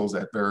parcels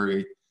at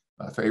very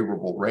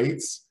favorable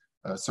rates.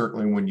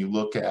 Certainly when you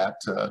look at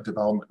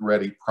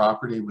development-ready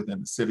property within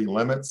the city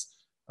limits,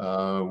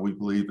 we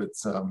believe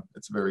it's a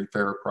very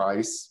fair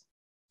price.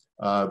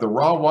 The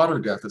raw water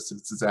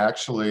deficits is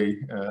actually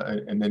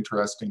an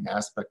interesting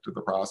aspect of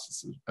the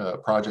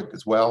project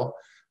as well.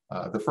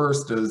 The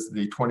first is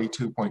the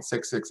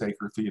 22.66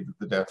 acre feet of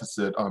the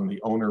deficit on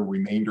the owner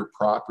remainder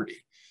property.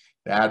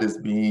 That is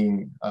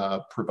being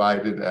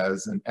provided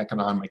as an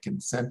economic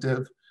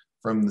incentive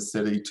from the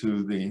city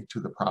to the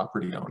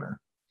property owner.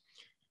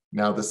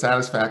 Now, the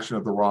satisfaction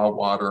of the raw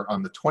water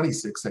on the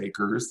 26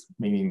 acres,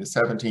 meaning the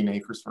 17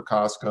 acres for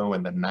Costco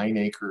and the 9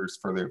 acres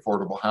for the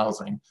affordable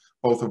housing,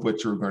 both of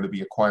which are going to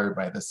be acquired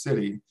by the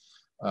city.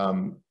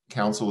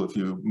 Council, if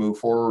you move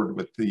forward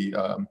with the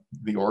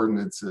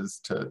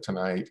ordinances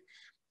tonight,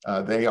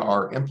 they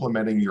are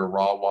implementing your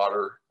raw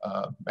water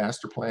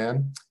master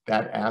plan.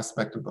 That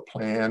aspect of the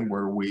plan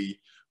where we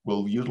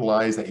will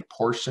utilize a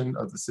portion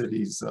of the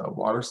city's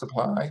water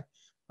supply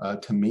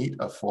to meet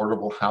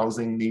affordable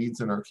housing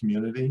needs in our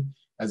community,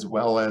 as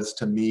well as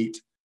to meet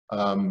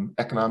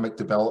economic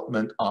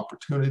development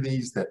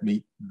opportunities that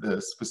meet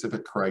the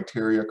specific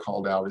criteria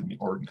called out in the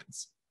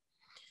ordinance.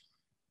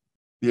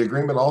 The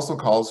agreement also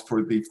calls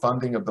for the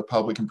funding of the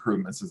public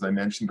improvements, as I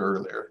mentioned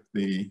earlier,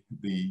 the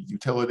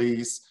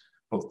utilities,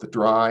 both the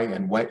dry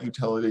and wet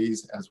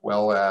utilities, as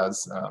well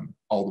as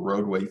all the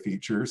roadway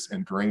features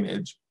and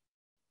drainage.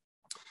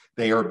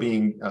 They are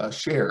being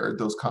shared,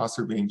 those costs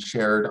are being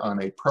shared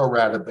on a pro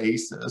rata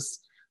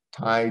basis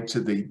tied to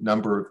the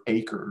number of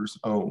acres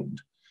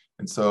owned.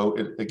 And so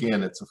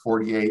again, it's a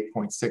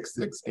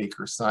 48.66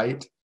 acre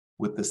site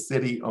with the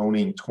city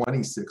owning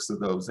 26 of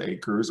those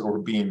acres, or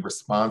being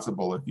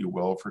responsible, if you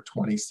will, for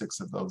 26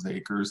 of those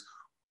acres,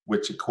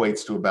 which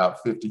equates to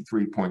about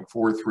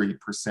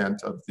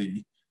 53.43% of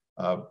the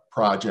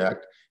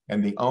project,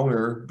 and the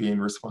owner being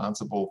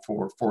responsible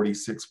for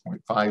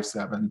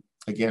 46.57,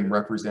 again,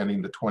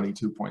 representing the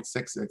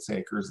 22.66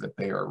 acres that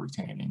they are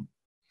retaining.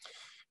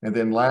 And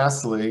then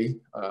lastly,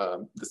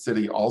 the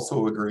city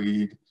also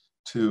agreed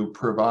to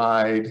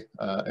provide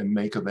and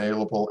make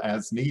available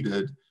as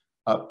needed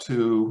up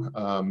to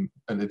an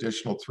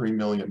additional $3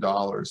 million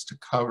to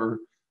cover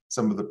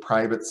some of the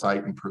private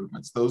site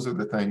improvements. Those are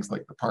the things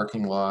like the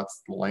parking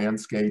lots, the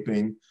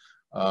landscaping,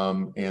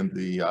 and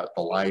the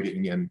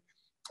lighting. And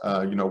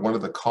you know, one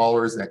of the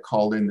callers that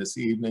called in this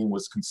evening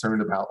was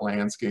concerned about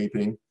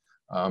landscaping.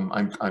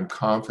 I'm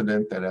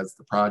confident that as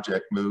the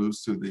project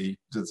moves through the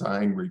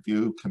design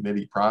review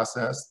committee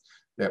process,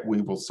 that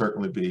we will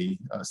certainly be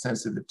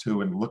sensitive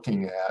to and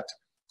looking at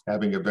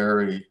having a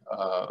very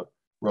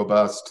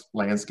robust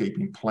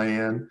landscaping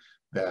plan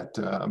that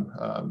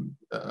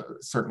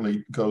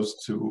certainly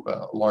goes to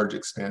a large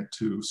extent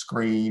to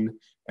screen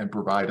and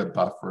provide a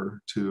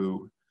buffer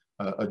to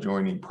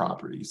adjoining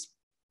properties.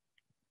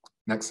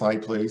 Next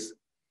slide, please.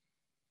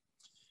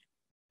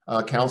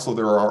 Council,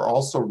 there are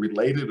also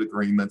related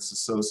agreements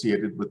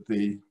associated with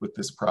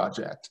this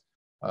project.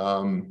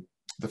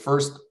 The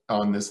first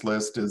on this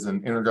list is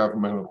an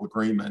intergovernmental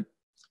agreement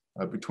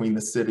between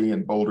the city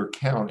and Boulder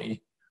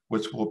County,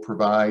 which will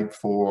provide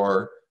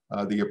for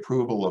the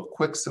approval of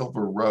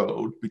Quicksilver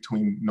Road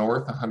between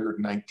North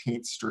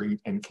 119th Street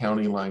and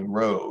County Line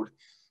Road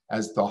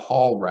as the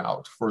haul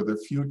route for the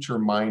future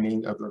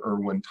mining of the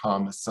Irwin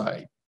Thomas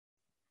site.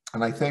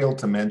 And I failed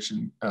to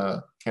mention,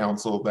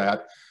 Council,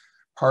 that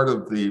part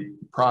of the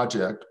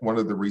project, one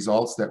of the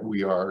results that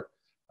we are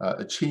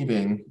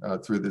achieving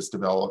through this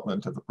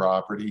development of the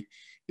property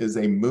is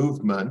a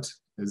movement,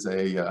 is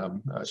a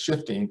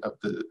shifting of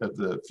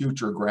the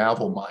future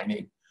gravel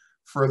mining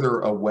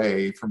further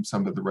away from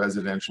some of the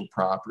residential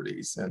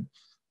properties. And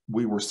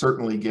we were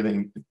certainly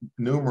getting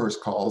numerous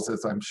calls,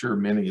 as I'm sure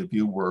many of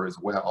you were as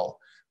well,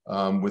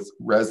 with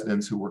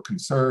residents who were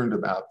concerned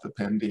about the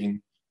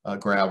pending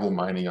gravel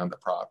mining on the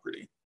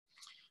property.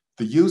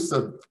 The use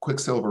of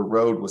Quicksilver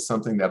Road was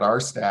something that our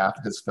staff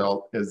has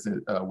felt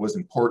was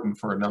important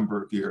for a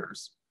number of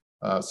years,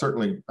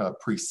 certainly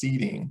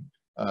preceding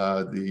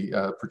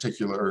the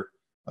particular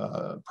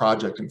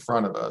project in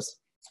front of us.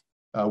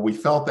 We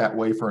felt that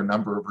way for a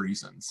number of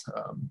reasons.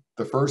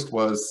 The first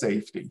was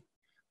safety.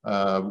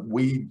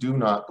 We do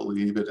not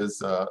believe it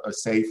is a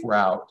safe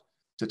route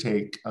to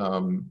take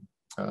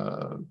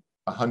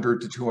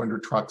 100 to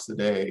 200 trucks a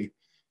day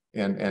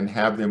and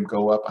have them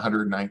go up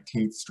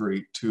 119th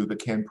Street to the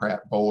Ken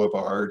Pratt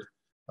Boulevard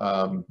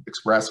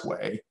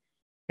Expressway,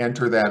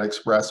 enter that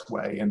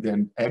expressway, and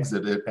then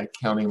exit it at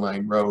County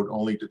Line Road,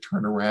 only to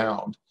turn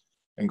around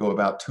and go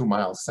about 2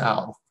 miles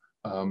south.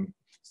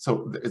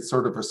 So it's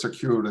sort of a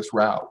circuitous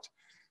route.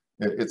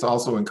 It's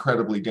also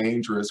incredibly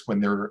dangerous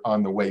when they're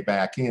on the way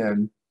back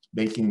in,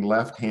 making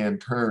left-hand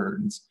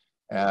turns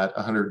at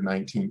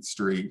 119th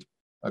Street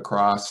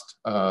across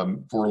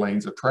 4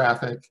 lanes of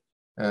traffic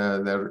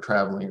that are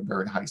traveling at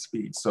very high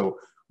speed. So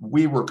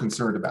we were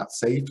concerned about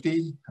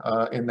safety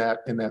in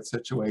that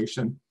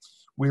situation.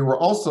 We were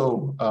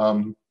also,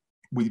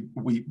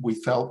 we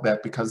felt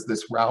that because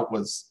this route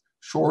was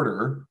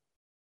shorter,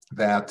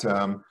 that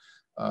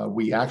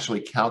we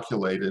actually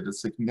calculated a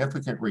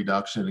significant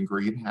reduction in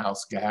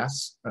greenhouse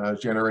gas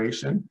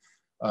generation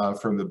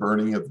from the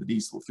burning of the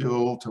diesel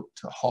fuel to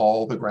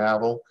haul the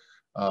gravel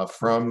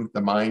from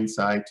the mine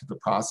site to the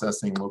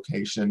processing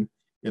location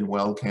in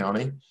Weld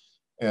County.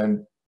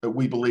 And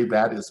we believe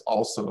that is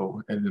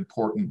also an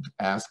important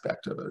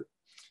aspect of it.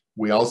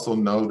 We also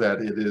know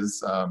that it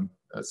is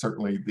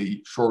certainly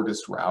the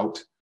shortest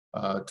route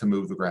to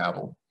move the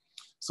gravel.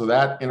 So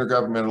that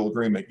intergovernmental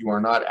agreement, you are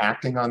not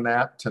acting on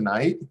that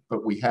tonight,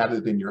 but we had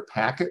it in your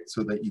packet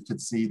so that you could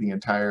see the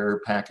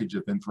entire package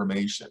of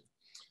information.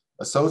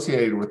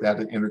 Associated with that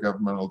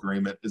intergovernmental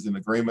agreement is an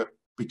agreement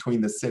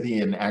between the city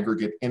and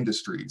Aggregate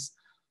Industries.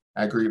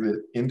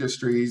 Aggregate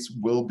Industries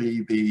will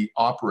be the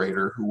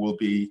operator who will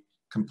be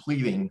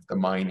completing the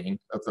mining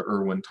of the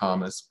Irwin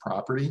Thomas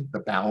property,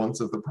 the balance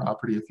of the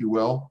property, if you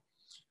will.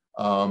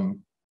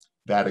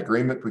 That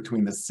agreement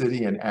between the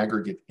city and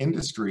Aggregate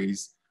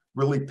Industries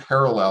really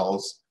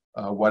parallels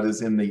what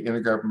is in the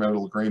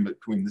intergovernmental agreement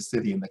between the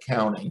city and the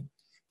county.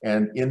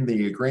 And in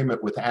the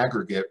agreement with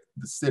Aggregate,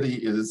 the city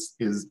is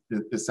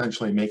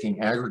essentially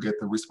making Aggregate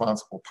the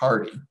responsible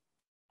party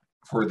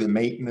for the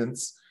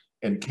maintenance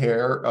and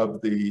care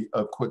of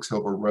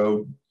Quicksilver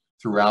Road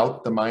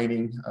throughout the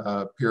mining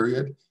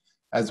period,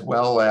 as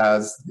well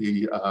as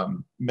the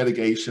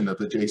mitigation of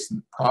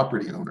adjacent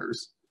property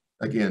owners,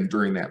 again,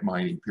 during that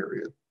mining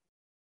period.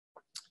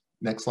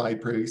 Next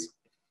slide, please.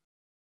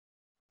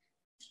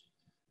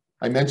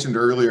 I mentioned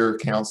earlier,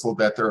 Council,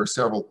 that there are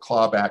several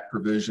clawback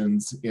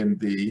provisions in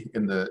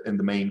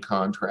the main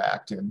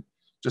contract, and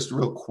just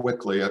real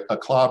quickly, a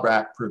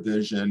clawback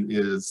provision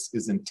is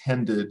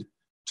intended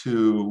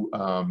to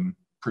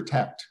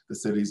protect the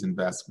city's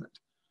investment,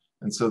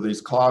 and so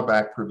these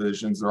clawback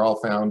provisions are all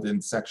found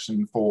in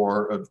Section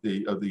 4 of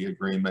the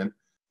agreement.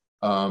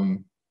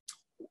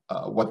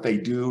 What they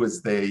do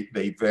is they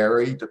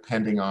vary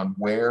depending on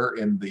where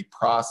in the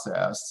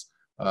process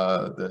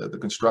the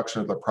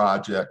construction of the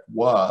project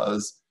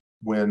was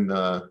when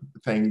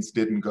things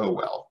didn't go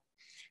well.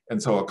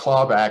 And so a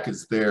clawback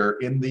is there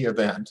in the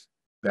event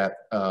that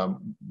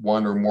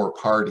one or more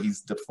parties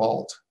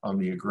default on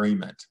the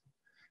agreement.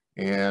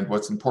 And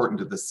what's important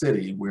to the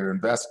city, we're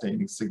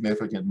investing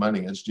significant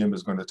money, as Jim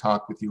is going to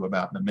talk with you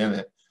about in a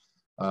minute.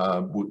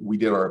 We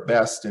did our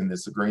best in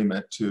this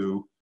agreement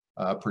to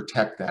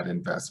protect that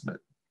investment.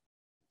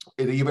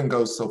 It even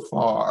goes so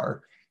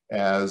far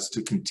as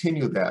to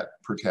continue that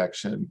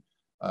protection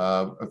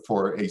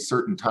for a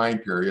certain time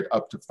period,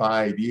 up to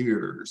 5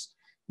 years,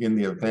 in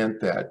the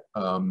event that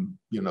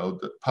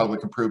the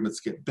public improvements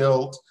get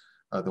built,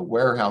 the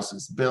warehouse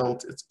is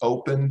built, it's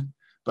opened,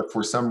 but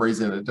for some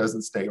reason it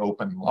doesn't stay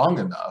open long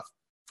enough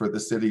for the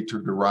city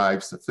to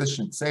derive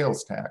sufficient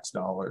sales tax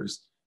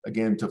dollars,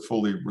 again, to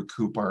fully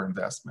recoup our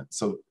investment.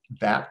 So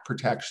that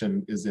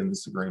protection is in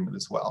this agreement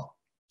as well.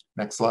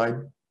 Next slide.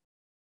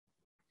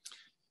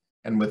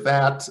 And with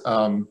that,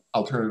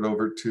 I'll turn it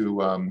over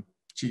to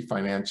Chief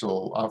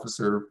Financial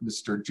Officer,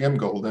 Mr. Jim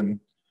Golden,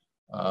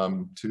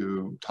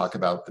 to talk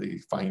about the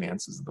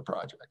finances of the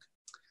project.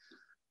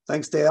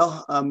 Thanks,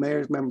 Dale.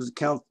 Mayor, members of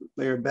council,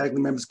 Mayor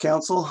Bagley, members of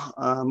council.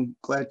 I'm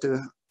glad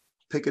to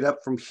pick it up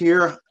from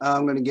here.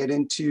 I'm going to get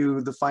into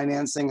the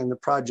financing and the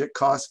project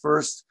costs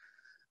first.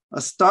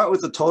 I'll start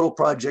with the total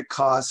project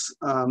costs.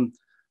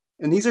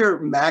 And these are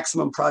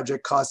maximum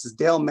project costs. As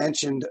Dale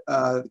mentioned,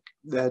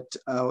 that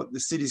the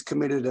city's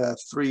committed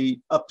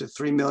up to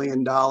 $3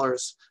 million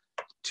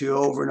to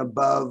over and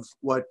above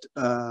what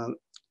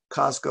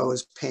Costco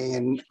is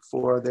paying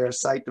for their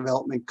site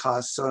development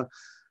costs. So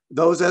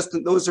those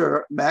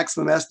are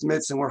maximum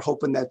estimates, and we're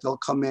hoping that they'll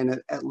come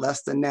in at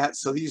less than that.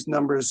 So these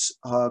numbers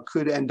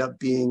could end up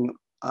being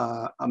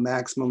a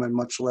maximum and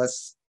much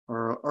less,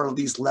 or at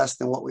least less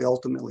than what we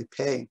ultimately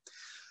pay.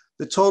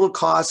 The total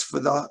cost for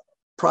the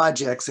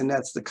projects, and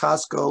that's the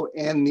Costco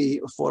and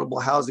the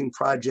affordable housing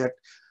project,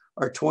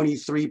 are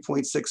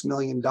 $23.6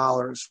 million.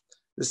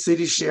 The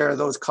city share of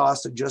those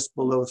costs are just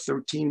below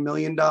 $13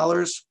 million.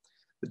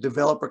 The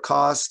developer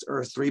costs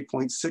are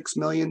 $3.6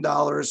 million,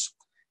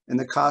 and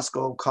the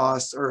Costco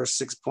costs are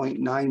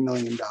 $6.9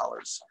 million.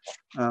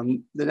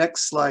 The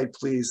next slide,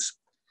 please.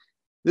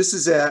 This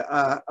is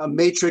a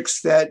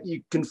matrix that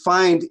you can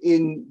find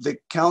in the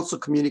council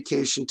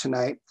communication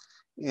tonight.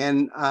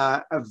 And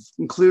I've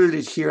included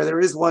it here.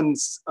 There is one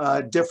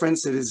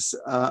difference. It is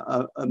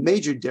a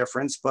major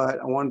difference, but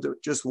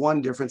just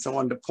one difference I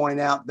wanted to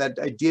point out that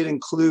I did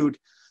include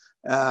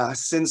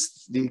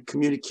since the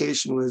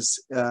communication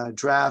was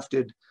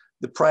drafted,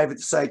 the private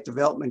site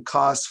development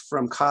costs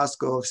from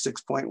Costco of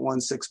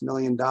 $6.16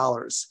 million.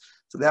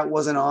 So that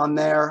wasn't on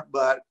there,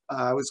 but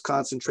I was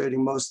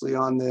concentrating mostly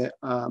on the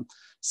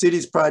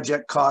city's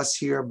project costs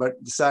here,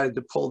 but decided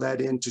to pull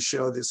that in to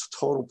show this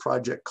total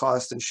project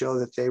cost and show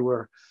that they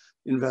were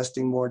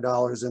investing more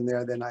dollars in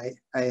there than I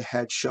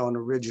had shown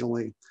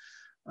originally.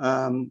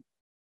 Next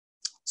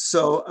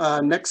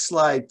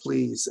slide,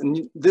 please.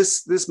 And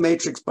this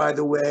matrix, by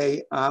the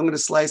way, I'm going to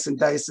slice and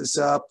dice this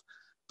up,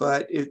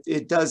 but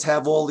it does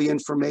have all the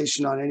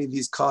information on any of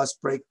these cost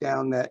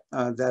breakdown that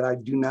I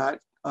do not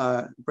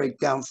break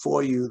down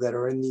for you that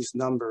are in these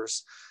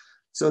numbers.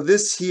 So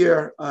this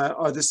here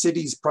are the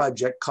city's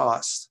project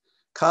costs.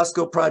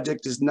 Costco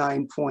project is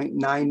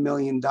 $9.9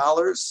 million,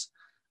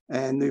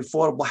 and the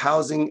affordable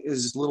housing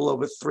is a little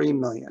over $3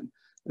 million.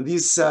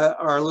 These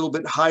are a little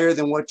bit higher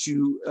than what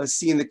you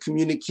see in the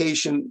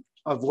communication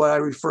of what I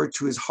refer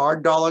to as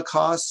hard dollar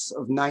costs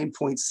of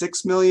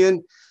 $9.6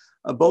 million.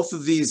 Both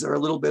of these are a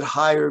little bit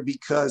higher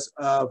because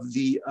of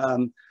the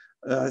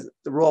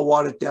raw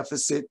water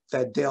deficit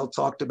that Dale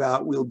talked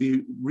about. We'll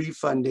be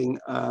refunding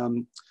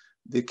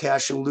the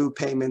cash in lieu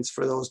payments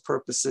for those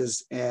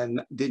purposes and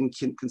didn't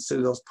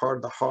consider those part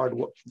of the hard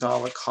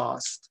dollar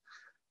cost.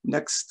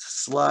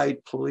 Next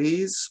slide,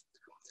 please.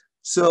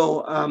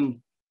 So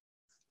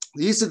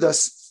these are the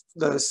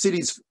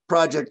city's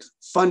project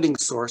funding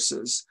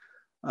sources.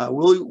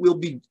 We'll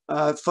be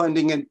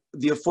funding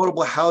the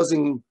affordable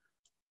housing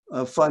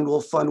fund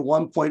will fund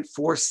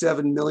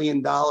 $1.47 million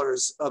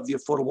of the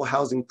affordable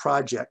housing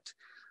project.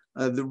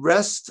 The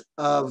rest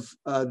of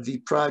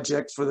the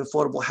project for the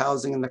affordable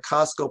housing and the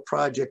Costco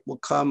project will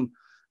come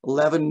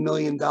 $11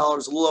 million, a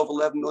little over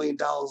 $11 million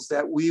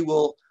that we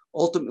will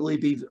ultimately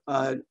be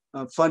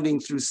funding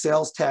through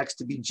sales tax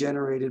to be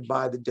generated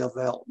by the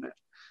development.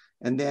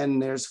 And then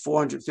there's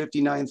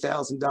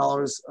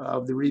 $459,000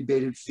 of the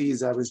rebated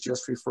fees I was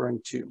just referring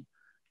to.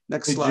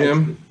 Next slide.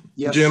 Jim,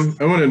 yes. Jim,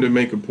 I wanted to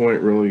make a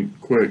point really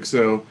quick.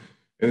 So,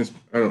 and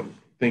I don't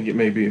think it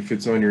may be if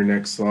it's on your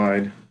next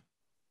slide.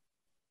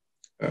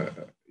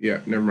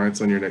 Yeah, never mind.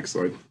 It's on your next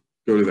slide.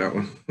 Go to that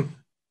one.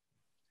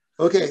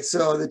 Okay,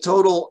 so the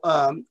total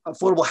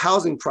affordable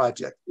housing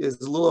project is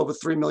a little over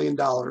 $3 million.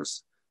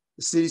 The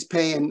city's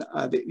paying,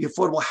 the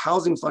affordable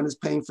housing fund is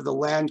paying for the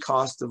land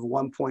cost of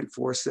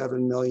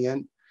 $1.47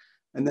 million.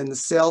 And then the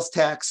sales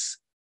tax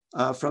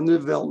from the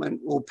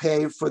development will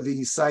pay for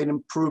the site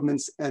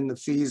improvements and the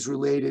fees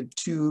related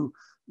to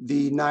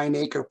the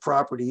 9-acre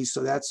property.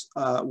 So that's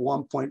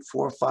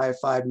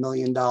 $1.455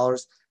 million.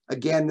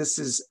 Again, this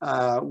is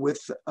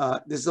this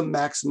is a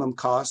maximum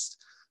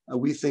cost.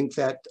 We think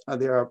that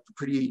there are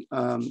pretty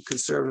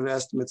conservative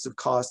estimates of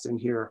cost in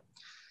here.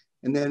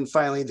 And then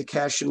finally, the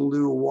cash in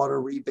lieu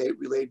water rebate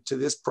related to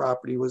this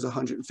property was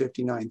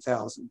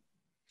 $159,000.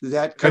 Did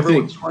that cover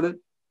what you wanted?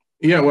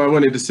 Yeah, well, I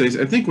wanted to say,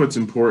 I think what's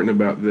important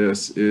about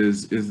this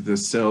is the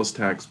sales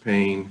tax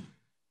paying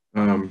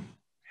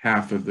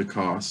half of the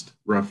cost,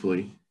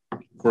 roughly,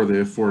 for the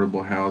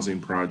affordable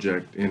housing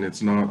project, and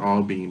it's not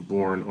all being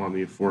borne on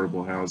the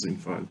affordable housing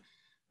fund.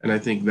 And I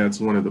think that's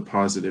one of the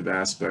positive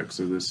aspects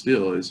of this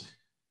deal is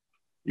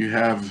you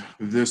have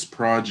this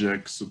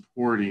project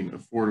supporting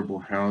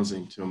affordable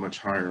housing to a much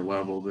higher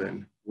level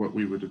than what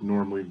we would have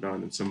normally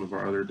done in some of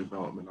our other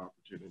development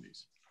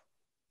opportunities.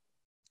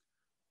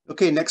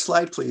 Okay, next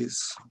slide,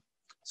 please.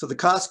 So the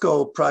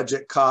Costco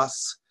project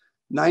costs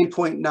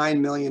 $9.9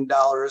 million.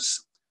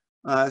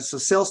 So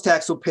sales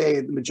tax will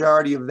pay the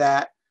majority of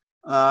that.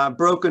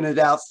 Broken it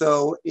out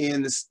though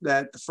in this,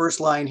 that the first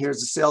line here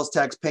is the sales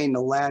tax paying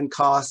the land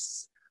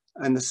costs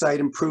and the site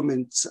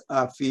improvements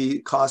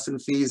costs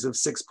and fees of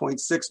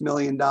 $6.6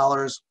 million.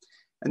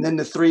 And then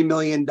the $3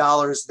 million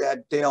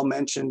that Dale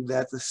mentioned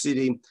that the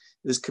city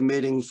is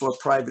committing for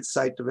private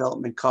site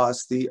development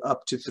costs, the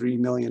up to $3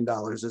 million,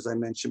 as I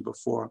mentioned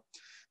before.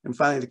 And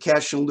finally, the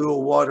cash in lieu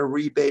of water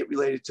rebate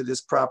related to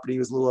this property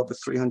was a little over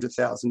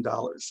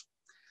 $300,000.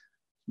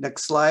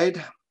 Next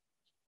slide.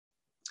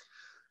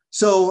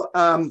 So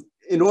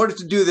in order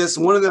to do this,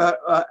 one of the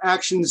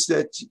actions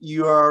that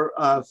you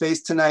are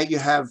faced tonight, you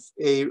have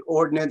a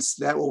ordinance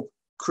that will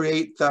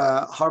create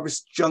the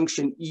Harvest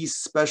Junction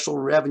East Special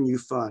Revenue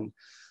Fund.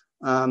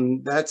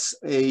 That's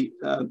a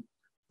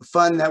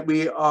fund that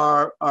we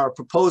are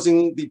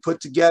proposing be put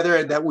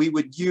together that we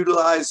would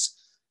utilize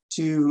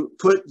to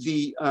put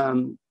the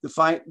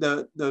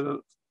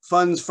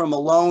funds from a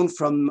loan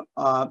from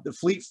the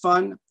fleet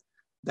fund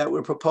that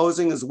we're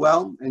proposing as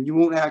well. And you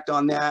won't act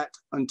on that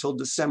until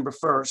December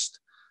 1st.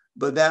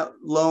 But that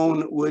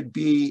loan would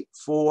be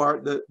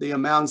for the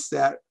amounts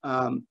that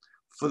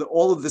for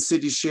all of the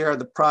city's share of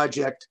the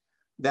project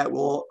that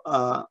will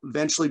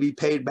eventually be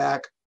paid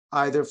back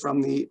either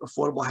from the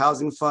Affordable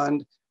Housing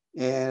Fund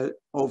and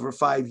over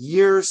 5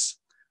 years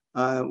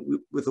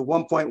with a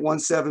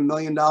 $1.17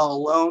 million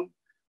loan.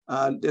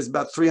 There's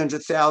about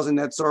 $300,000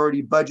 that's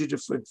already budgeted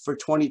for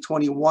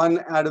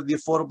 2021 out of the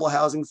Affordable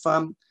Housing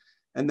Fund,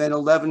 and then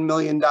 $11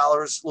 million,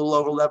 a little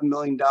over $11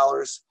 million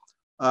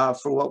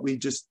for what we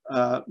just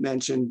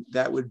mentioned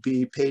that would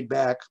be paid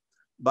back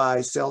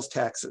by sales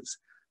taxes.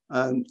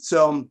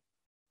 So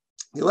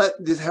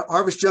the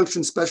Harvest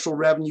Junction Special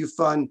Revenue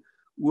Fund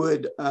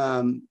would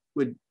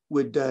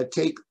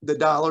take the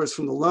dollars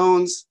from the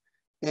loans,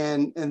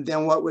 and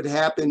then what would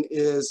happen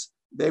is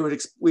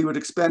we would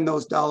expend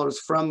those dollars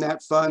from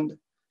that fund,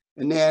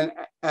 and then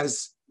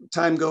as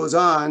time goes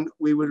on,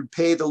 we would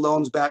pay the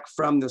loans back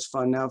from this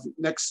fund. Now,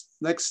 next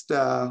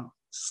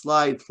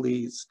slide,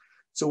 please.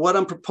 So what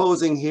I'm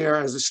proposing here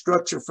as a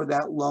structure for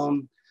that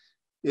loan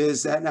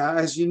is that now,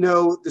 as you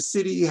know, the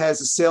city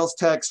has a sales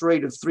tax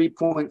rate of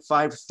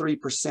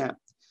 3.53%,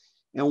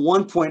 and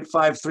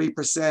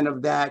 1.53%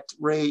 of that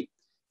rate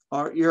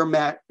are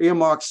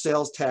earmarked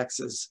sales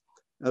taxes.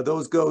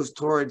 Those goes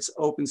towards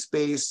open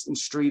space and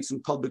streets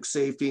and public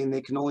safety, and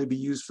they can only be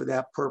used for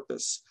that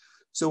purpose.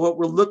 So what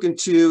we're looking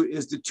to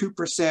is the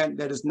 2%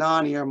 that is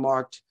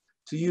non-earmarked,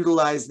 to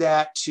utilize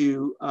that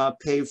to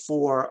pay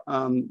for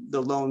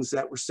the loans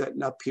that we're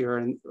setting up here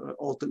and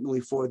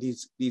ultimately for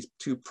these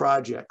two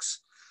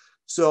projects.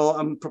 So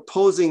I'm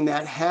proposing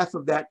that half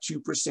of that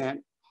 2%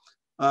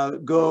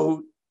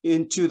 go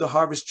into the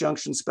Harvest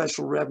Junction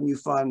Special Revenue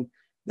Fund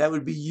that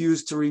would be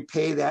used to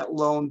repay that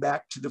loan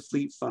back to the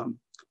fleet fund.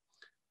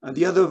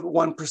 The other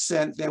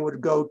 1% then would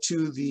go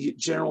to the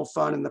general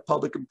fund and the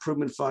public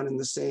improvement fund in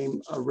the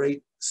same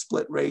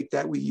split rate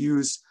that we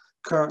use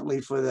currently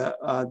for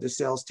the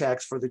sales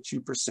tax for the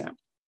 2%.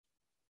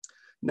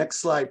 Next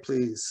slide,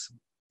 please.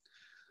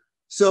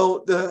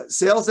 So the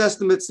sales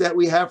estimates that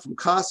we have from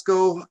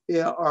Costco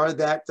are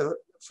that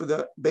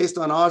based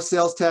on our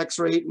sales tax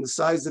rate and the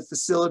size of the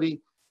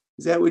facility,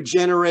 that would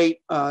generate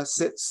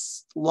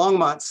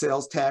Longmont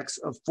sales tax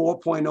of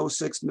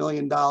 $4.06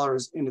 million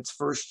in its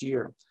first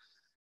year.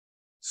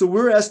 So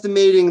we're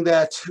estimating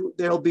that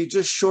there'll be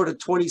just short of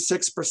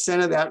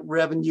 26% of that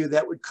revenue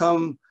that would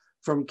come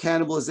from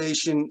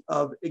cannibalization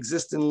of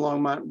existing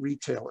Longmont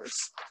retailers.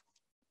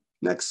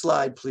 Next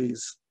slide,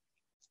 please.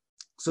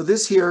 So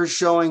this here is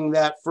showing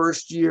that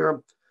first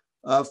year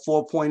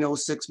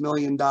 $4.06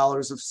 million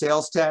of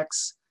sales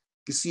tax.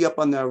 You can see up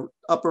on the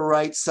upper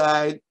right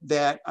side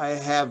that I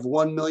have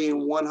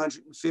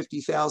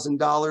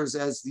 $1,150,000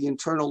 as the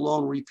internal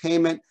loan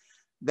repayment.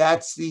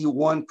 That's the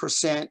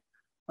 1%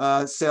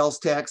 sales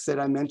tax that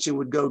I mentioned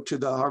would go to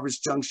the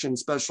Harvest Junction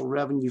Special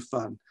Revenue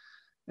Fund.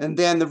 And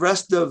then the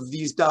rest of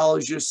these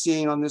dollars you're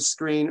seeing on this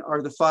screen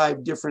are the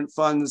 5 different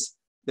funds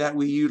that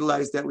we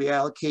utilize, that we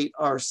allocate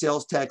our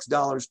sales tax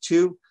dollars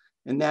to.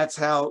 And that's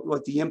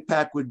what the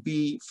impact would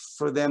be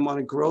for them on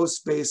a gross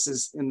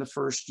basis in the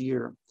first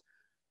year.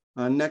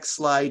 Next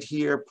slide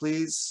here,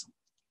 please.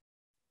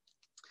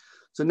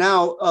 So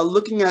now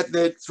looking at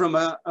that from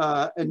a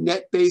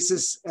net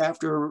basis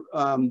after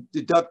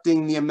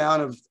deducting the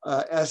amount of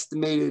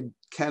estimated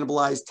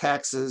cannibalized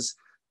taxes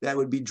that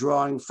would be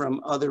drawing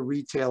from other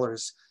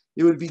retailers,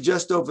 it would be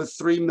just over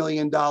 $3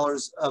 million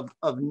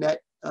of net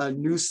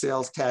new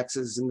sales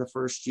taxes in the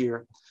first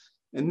year.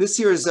 And this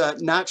here is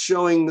not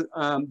showing,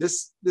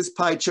 this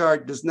pie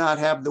chart does not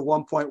have the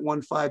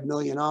 1.15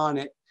 million on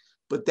it,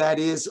 but that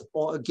is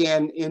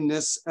again in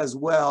this as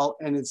well,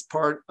 and it's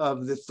part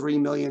of the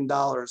 $3 million.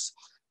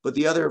 But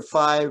the other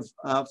 5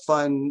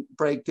 fund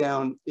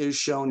breakdown is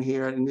shown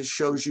here, and this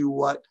shows you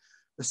what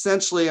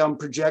essentially I'm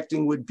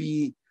projecting would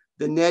be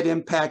the net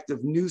impact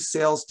of new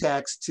sales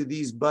tax to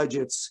these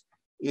budgets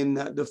in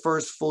the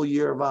first full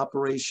year of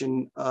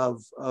operation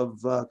of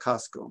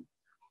Costco.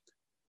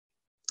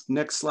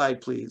 Next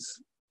slide,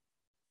 please.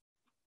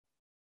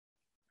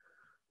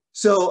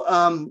 So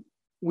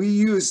we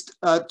used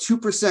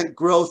 2%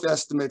 growth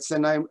estimates,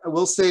 and I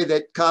will say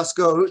that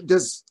Costco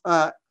does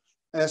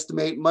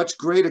estimate much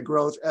greater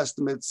growth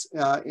estimates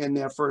in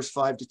their first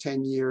 5 to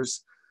 10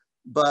 years.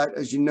 But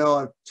as you know,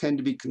 I tend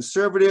to be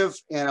conservative,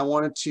 and I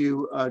wanted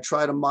to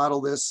try to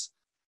model this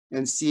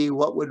and see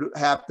what would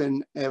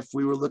happen if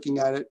we were looking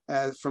at it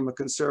from a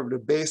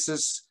conservative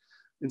basis.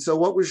 And so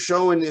what we're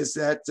showing is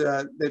that,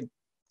 that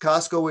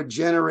Costco would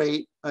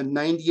generate a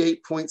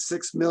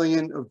 98.6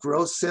 million of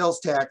gross sales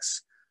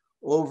tax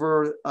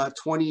over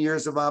 20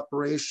 years of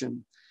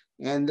operation.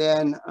 And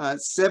then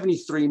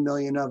 73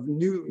 million of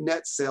new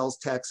net sales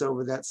tax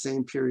over that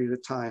same period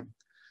of time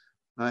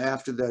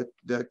after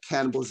the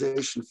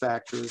cannibalization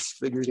factor is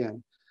figured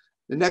in.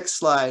 The next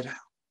slide.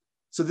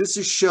 So this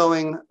is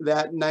showing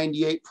that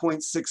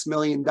 $98.6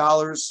 million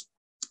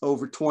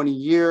over 20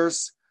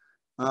 years.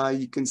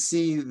 You can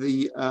see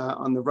the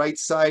on the right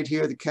side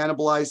here, the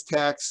cannibalized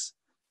tax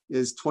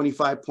is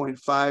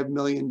 $25.5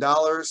 million.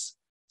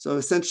 So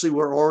essentially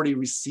we're already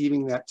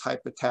receiving that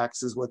type of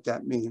tax is what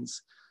that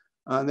means.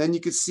 Then you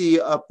can see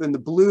up in the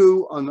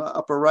blue on the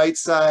upper right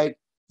side,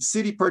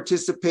 city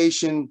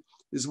participation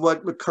is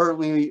what we're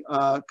currently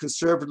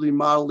conservatively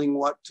modeling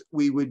what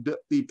we would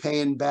be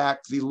paying back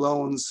the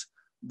loans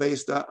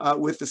based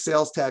on, with the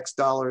sales tax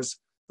dollars,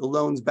 the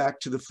loans back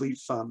to the fleet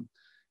fund.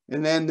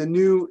 And then the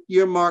new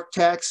earmark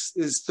tax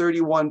is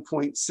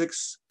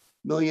 $31.6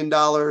 million,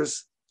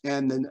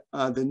 and then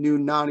the new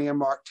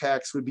non-earmark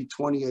tax would be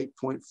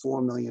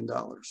 $28.4 million.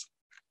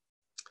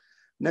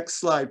 Next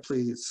slide,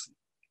 please.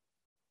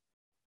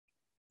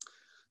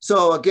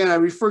 So again, I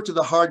refer to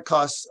the hard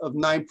costs of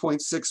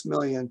 9.6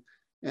 million,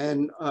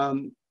 and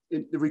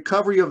the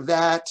recovery of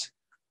that,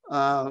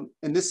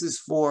 and this is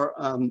for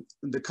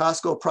the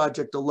Costco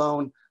project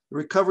alone, the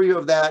recovery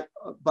of that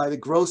by the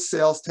gross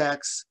sales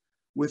tax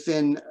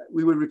within,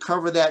 we would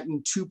recover that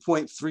in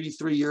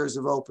 2.33 years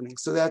of opening.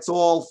 So that's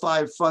all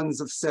 5 funds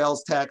of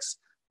sales tax.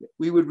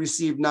 We would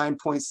receive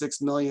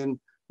 9.6 million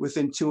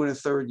within 2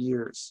 1/3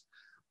 years.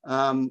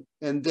 And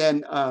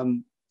then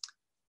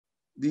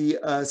the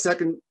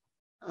second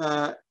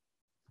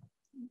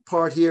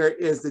part here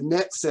is the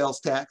net sales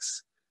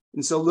tax.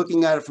 And so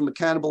looking at it from a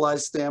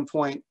cannibalized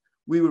standpoint,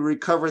 we would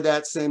recover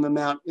that same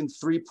amount in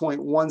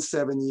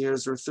 3.17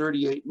 years or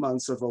 38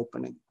 months of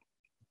opening.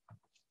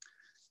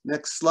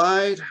 Next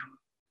slide.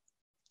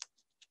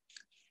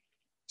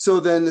 So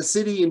then the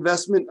city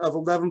investment of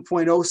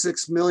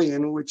 11.06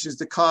 million, which is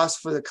the cost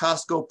for the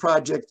Costco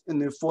project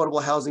and the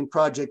affordable housing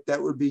project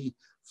that would be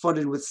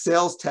funded with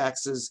sales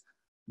taxes,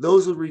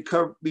 those would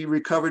be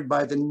recovered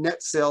by the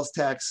net sales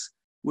tax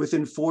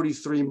within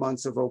 43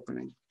 months of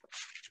opening.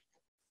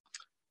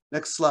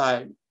 Next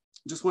slide.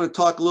 Just want to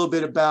talk a little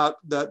bit about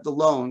the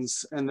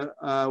loans. And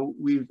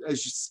we've,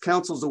 as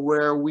council's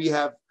aware, we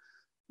have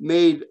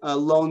made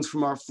loans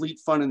from our fleet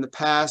fund in the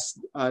past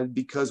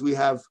because we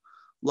have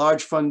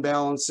large fund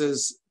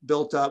balances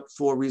built up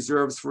for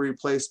reserves for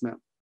replacement.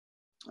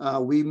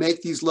 We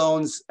make these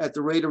loans at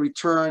the rate of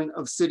return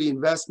of city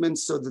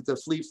investments so that the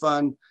fleet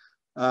fund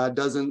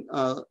doesn't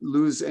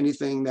lose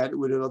anything that it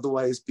would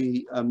otherwise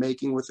be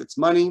making with its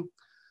money.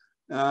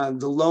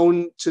 The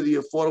loan to the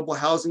Affordable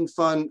Housing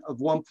Fund of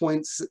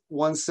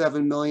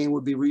 1.17 million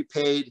would be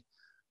repaid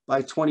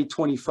by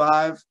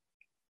 2025.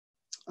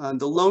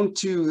 The loan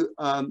to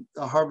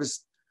the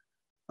Harvest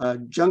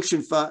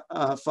Junction Fund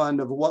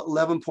of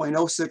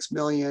 11.06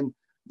 million,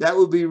 that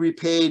will be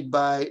repaid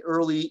by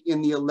early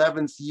in the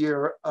 11th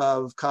year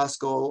of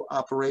Costco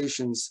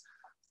operations.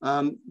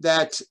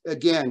 That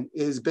again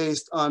is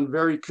based on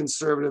very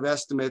conservative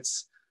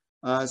estimates.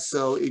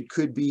 So it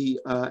could be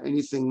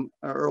anything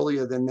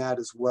earlier than that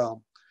as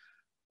well.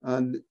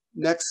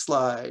 Next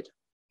slide.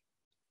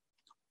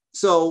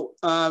 So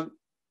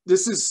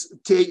this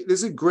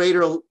is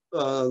greater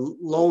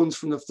loans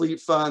from the fleet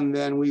fund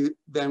than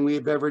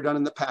we've ever done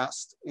in the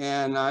past,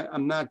 and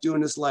I'm not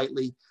doing this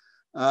lightly.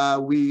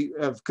 We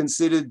have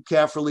considered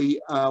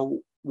carefully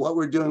what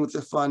we're doing with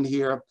the fund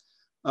here.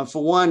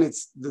 For one,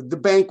 it's the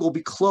bank will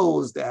be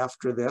closed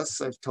after this.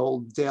 I've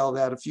told Dale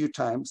that a few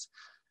times.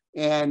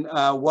 And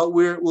what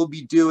we'll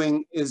be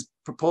doing is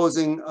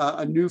proposing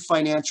a new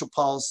financial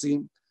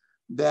policy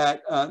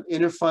that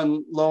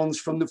interfund loans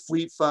from the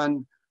fleet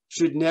fund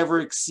should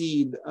never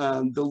exceed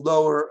the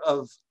lower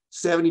of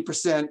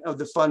 70% of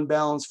the fund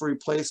balance for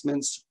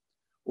replacements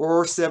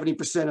or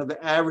 70% of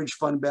the average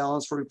fund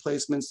balance for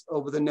replacements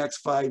over the next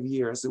 5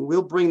 years. And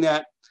we'll bring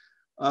that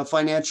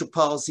financial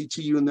policy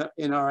to you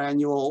in our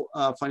annual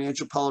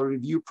financial policy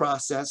review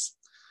process.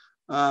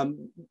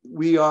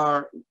 We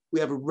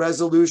have a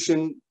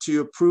resolution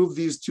to approve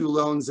these 2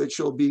 loans that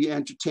you'll be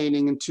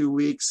entertaining in 2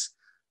 weeks,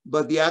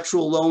 but the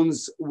actual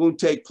loans won't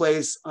take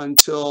place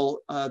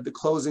until the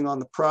closing on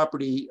the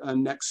property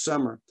next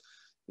summer.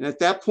 And at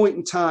that point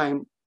in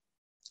time,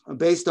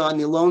 based on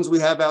the loans we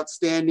have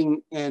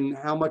outstanding and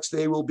how much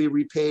they will be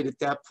repaid at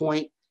that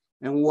point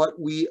and what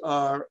we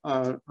are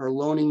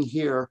loaning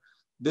here,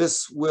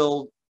 this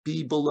will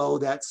be below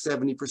that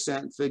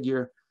 70%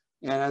 figure.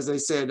 And as I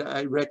said,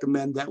 I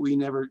recommend that we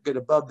never get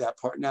above that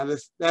part. Now,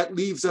 that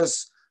leaves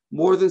us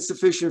more than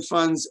sufficient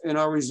funds in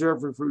our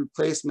reserve for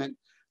replacement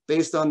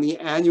based on the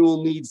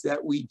annual needs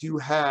that we do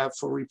have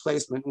for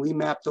replacement. We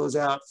map those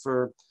out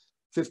for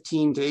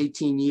 15 to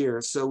 18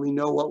 years. So we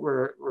know what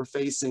we're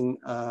facing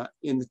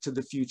into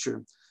the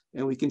future,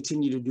 and we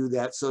continue to do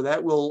that. So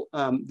that will,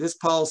 this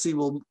policy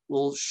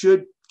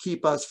should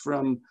keep us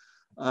from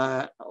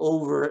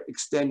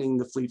overextending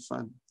the fleet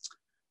fund.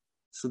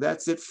 So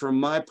that's it from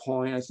my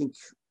point. I think,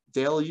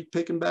 Dale, are you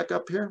picking back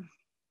up here?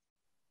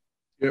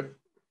 Yep.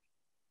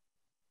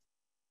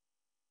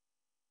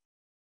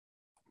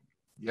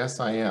 Yes,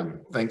 I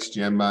am. Thanks,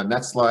 Jim.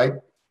 Next slide.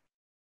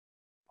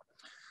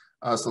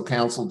 So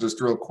council, just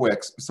real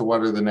quick. So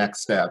what are the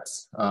next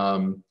steps?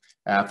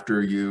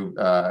 After you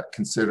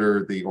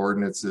consider the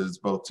ordinances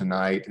both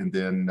tonight and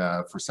then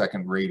for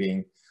second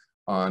reading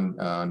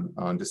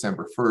on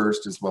December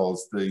 1st, as well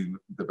as the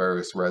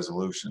various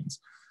resolutions.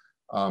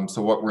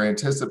 So what we're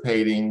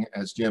anticipating,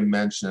 as Jim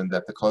mentioned,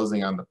 that the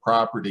closing on the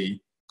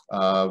property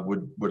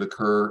would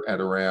occur at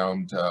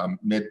around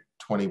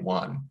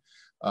mid-21.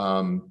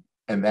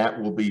 And that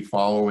will be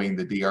following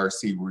the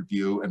DRC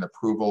review and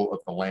approval of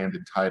the land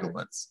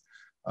entitlements.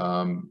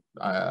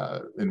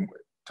 In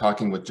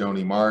talking with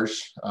Joni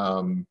Marsh,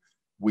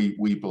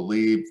 we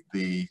believe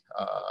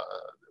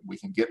we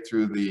can get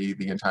through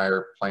the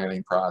entire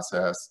planning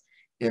process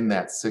in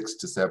that 6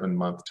 to 7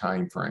 month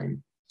time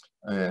frame.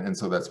 And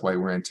so that's why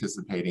we're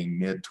anticipating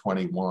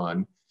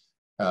mid-21.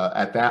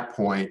 At that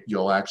point,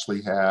 you'll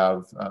actually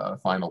have a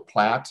final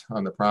plat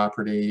on the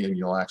property, and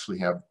you'll actually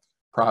have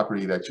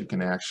property that you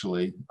can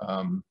actually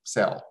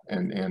sell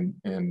and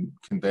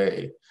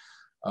convey.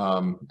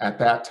 At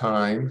that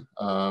time,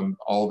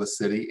 all the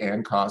city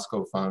and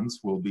Costco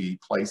funds will be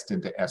placed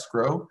into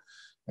escrow,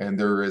 and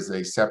there is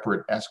a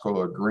separate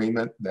escrow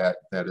agreement that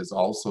is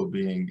also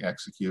being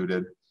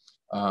executed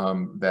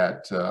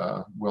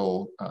that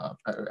will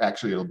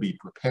actually, it'll be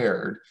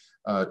prepared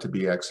to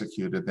be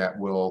executed, that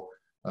will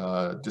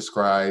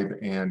describe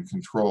and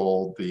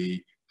control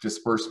the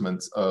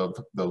disbursements of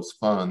those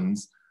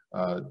funds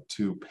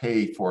to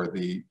pay for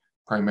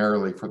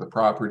primarily for the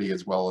property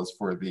as well as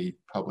for the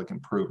public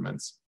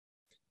improvements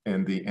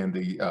and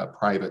the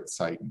private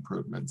site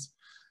improvements.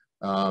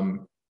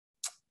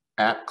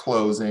 At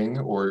closing,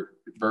 or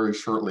very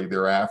shortly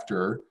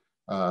thereafter,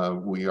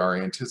 we are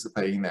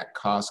anticipating that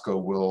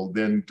Costco will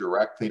then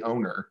direct the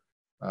owner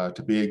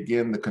to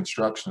begin the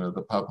construction of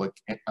the public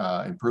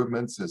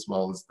improvements as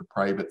well as the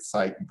private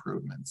site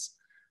improvements.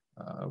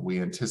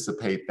 We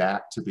anticipate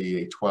that to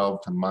be a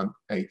 12 to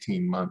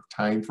 18 month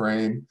time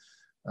frame.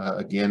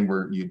 Again,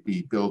 you'd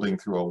be building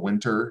through a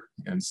winter,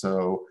 and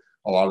so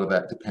a lot of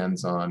that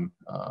depends on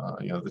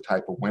the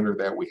type of winter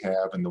that we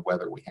have and the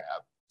weather we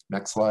have.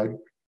 Next slide.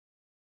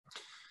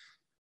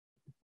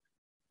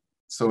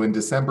 So in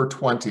December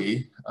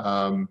 20,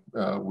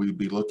 we'd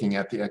be looking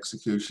at the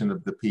execution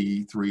of the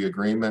P3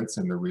 agreements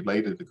and the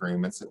related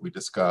agreements that we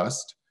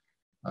discussed.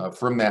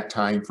 From that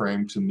time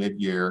frame to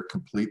mid-year,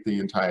 complete the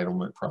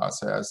entitlement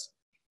process.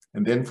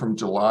 And then from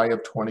July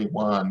of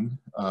 21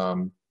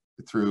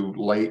 through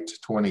late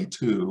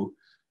 22,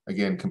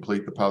 again,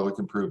 complete the public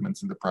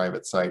improvements and the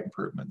private site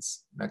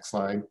improvements. Next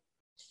slide.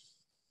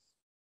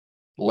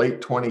 Late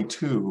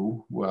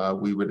 22,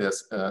 we would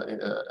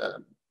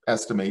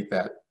estimate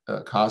that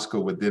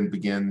Costco would then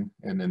begin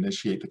and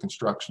initiate the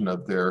construction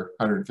of their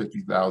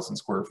 150,000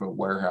 square foot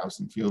warehouse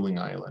and fueling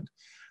island.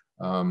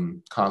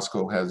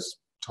 Costco has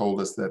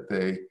told us that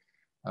they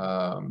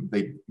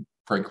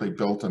frankly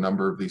built a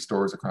number of these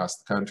stores across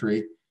the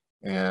country,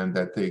 and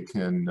that they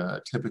can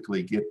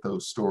typically get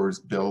those stores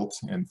built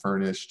and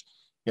furnished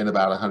in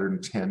about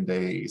 110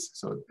 days.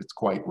 So it's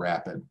quite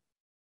rapid.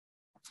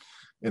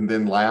 And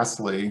then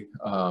lastly,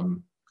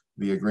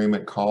 the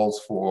agreement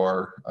calls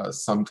for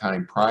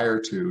sometime prior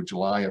to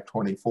July of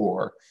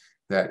 24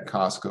 that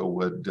Costco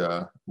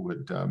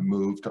would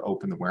move to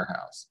open the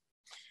warehouse.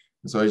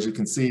 And so as you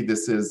can see,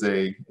 this is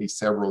a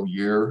several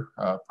year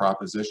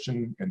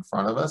proposition in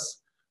front of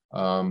us.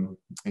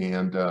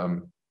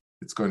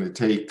 It's going to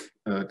take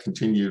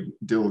continued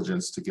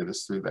diligence to get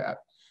us through that.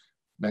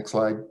 Next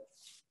slide.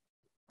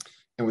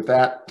 And with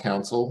that,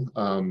 council,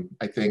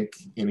 I think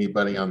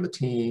anybody on the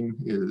team,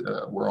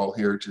 we're all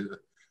here to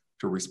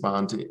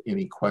respond to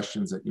any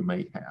questions that you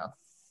may have.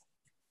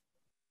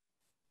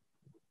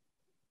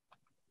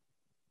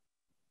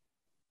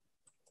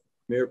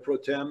 Mayor Pro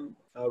Tem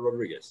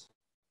Rodriguez.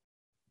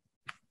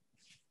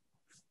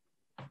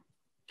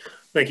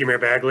 Thank you, Mayor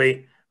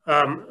Bagley.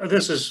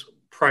 This is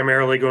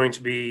primarily going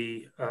to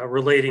be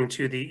relating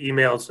to the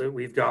emails that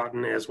we've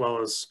gotten, as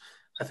well as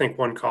I think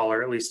one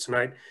caller, at least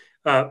tonight.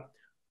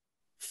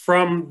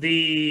 From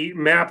the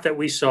map that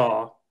we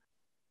saw,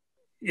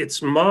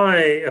 it's my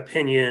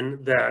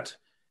opinion that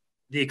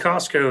the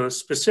Costco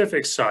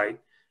specific site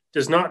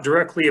does not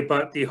directly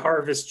abut the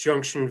Harvest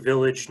Junction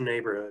Village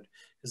neighborhood.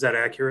 Is that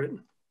accurate?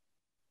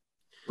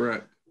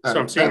 Correct. So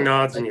I'm seeing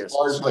nods and yes.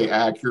 Largely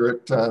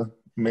accurate,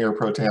 Mayor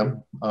Pro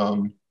Tem,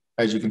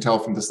 as you can tell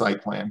from the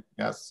site plan,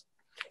 yes.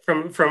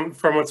 From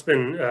what's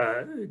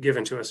been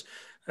given to us.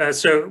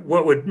 So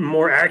what would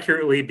more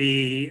accurately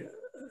be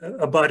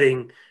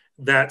abutting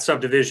that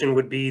subdivision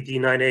would be the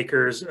 9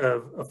 acres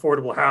of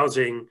affordable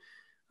housing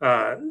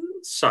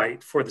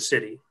site for the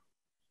city.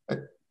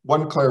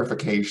 One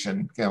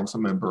clarification,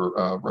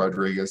 Councilmember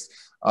Rodriguez.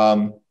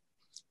 The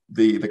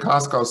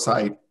Costco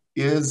site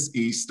is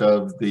east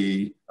of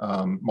the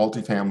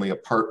multifamily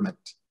apartment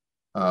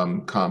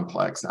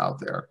complex out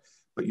there.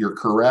 But you're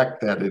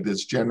correct that it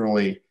is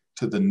generally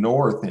to the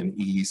north and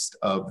east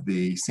of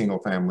the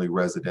single-family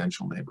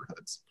residential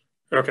neighborhoods.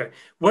 Okay.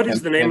 What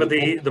is the name of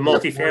the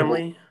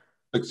multifamily?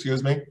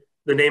 Excuse me?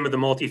 The name of the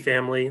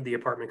multifamily, the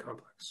apartment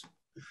complex?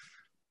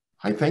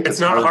 I think it's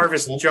not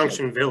Harvest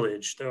Junction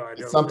Village, though. I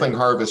don't something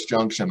Harvest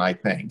Junction, I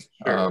think.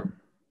 Sure.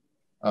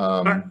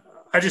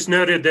 I just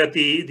noted that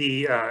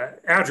the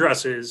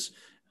addresses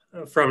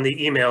from the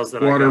emails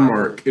that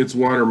Watermark. I got, it's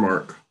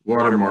Watermark.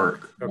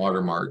 Watermark. Okay.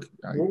 Watermark.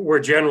 We're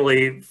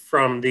generally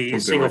from the Something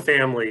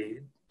single-family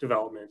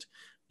development.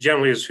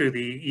 Generally, is who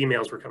the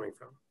emails were coming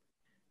from.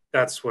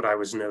 That's what I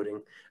was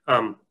noting.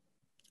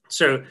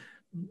 So,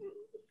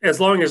 as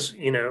long as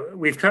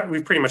we've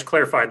pretty much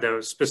clarified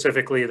those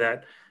specifically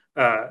that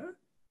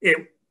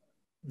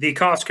the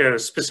Costco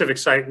specific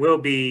site will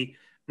be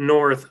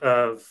north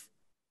of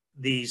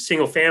the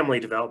single-family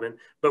development,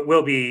 but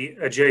will be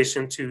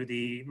adjacent to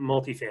the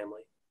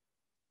multifamily.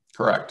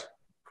 Correct.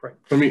 Correct.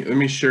 Let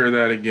me share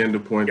that again to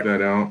point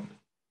that out.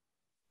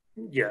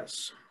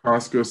 Yes.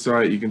 Costco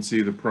site, you can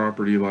see the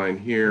property line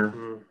here,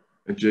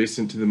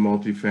 adjacent to the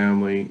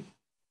multifamily.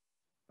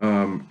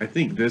 I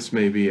think this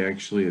may be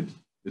actually a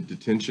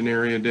detention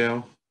area,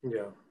 Dale.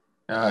 Yeah.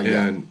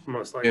 And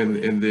most likely.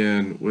 And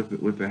then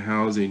with the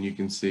housing, you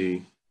can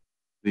see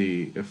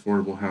the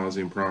affordable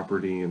housing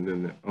property and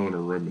then the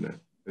owner remnant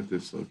at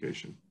this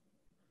location.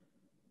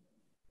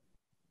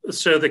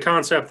 So the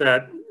concept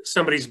that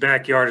somebody's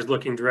backyard is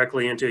looking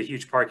directly into a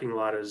huge parking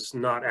lot is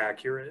not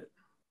accurate.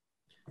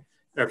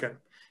 Okay.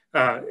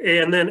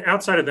 And then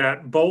outside of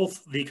that,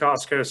 both the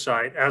Costco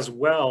site as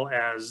well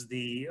as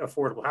the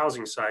affordable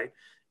housing site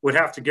would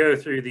have to go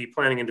through the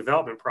planning and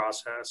development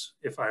process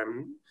if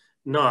I'm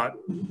not,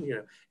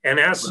 and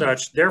as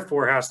such,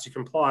 therefore has to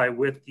comply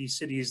with the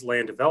city's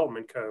land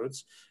development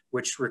codes,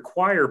 which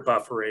require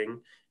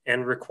buffering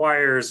and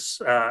requires,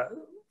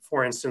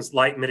 for instance,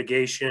 light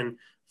mitigation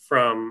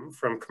from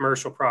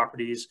commercial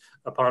properties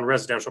upon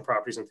residential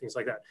properties and things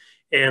like that.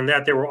 And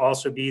that there will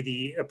also be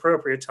the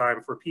appropriate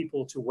time for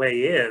people to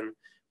weigh in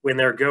when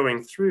they're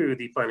going through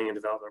the planning and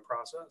development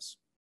process.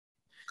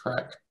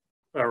 Correct.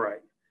 All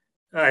right.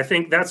 I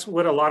think that's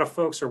what a lot of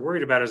folks are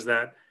worried about, is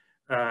that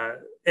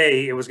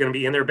A, it was going to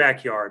be in their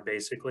backyard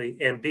basically,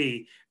 and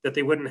B, that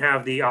they wouldn't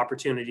have the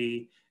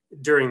opportunity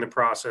during the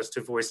process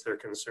to voice their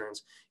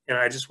concerns. And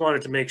I just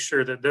wanted to make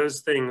sure that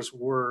those things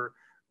were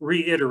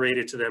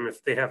reiterated to them,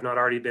 if they have not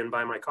already been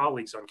by my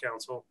colleagues on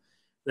council,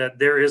 that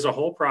there is a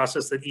whole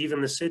process that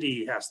even the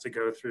city has to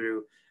go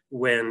through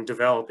when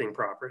developing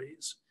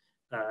properties.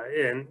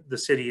 And the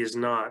city is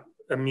not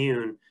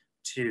immune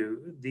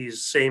to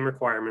these same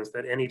requirements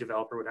that any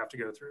developer would have to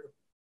go through.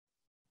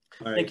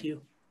 Thank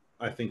you.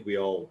 I think we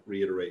all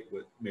reiterate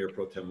what Mayor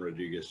Pro Tem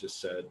Rodriguez just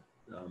said.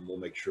 We'll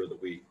make sure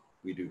that we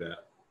do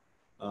that.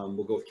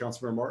 We'll go with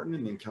Councilmember Martin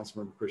and then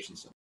Councilmember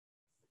Christensen.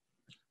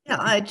 Yeah,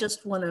 I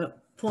just want to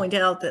point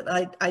out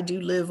that I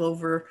do live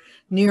over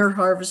near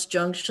Harvest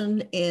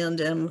Junction and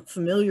am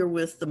familiar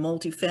with the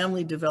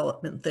multifamily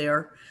development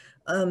there.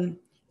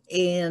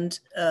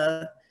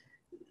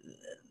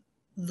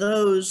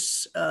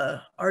 Those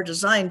are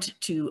designed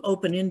to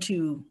open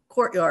into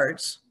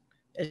courtyards,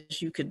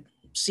 as you could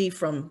see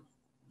from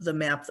the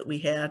map that we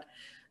had.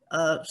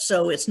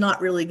 So it's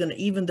not really going to,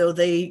 even though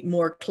they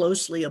more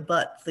closely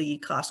abut the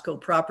Costco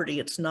property,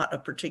 it's not a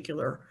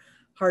particular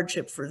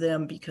hardship for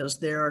them because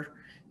their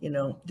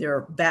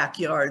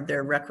backyard,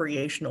 their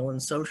recreational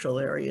and social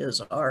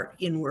areas are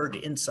inward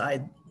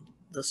inside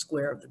the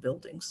square of the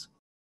buildings.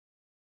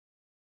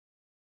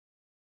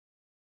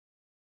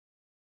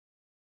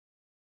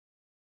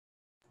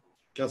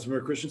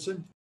 Councilmember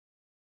Christensen.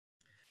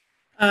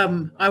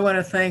 I want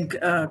to thank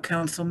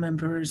Council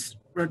members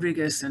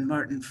Rodriguez and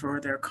Martin for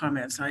their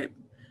comments. I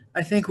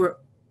think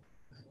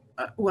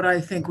what I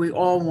think we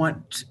all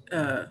want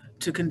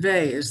to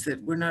convey is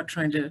that we're not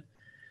trying to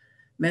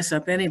mess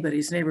up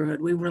anybody's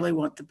neighborhood. We really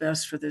want the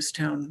best for this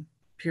town,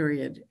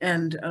 period.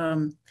 And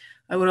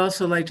I would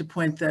also like to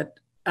point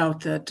out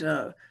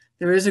that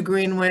there is a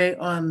greenway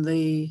on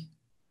the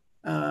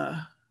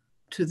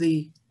to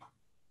the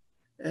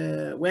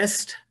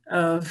west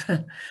of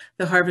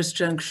the Harvest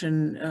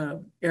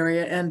Junction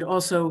area. And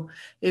also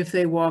if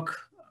they walk,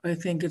 I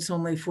think it's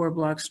only 4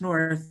 blocks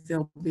north,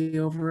 they'll be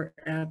over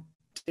at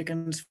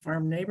Dickens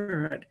Farm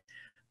neighborhood,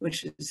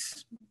 which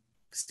is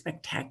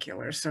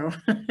spectacular. So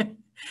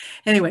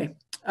anyway,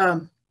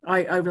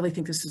 I really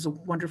think this is a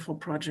wonderful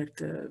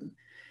project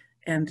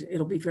and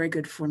it'll be very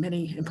good for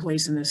many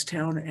employees in this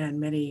town and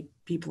many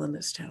people in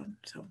this town.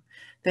 So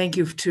thank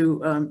you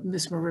to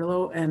Ms.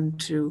 Murillo and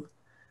to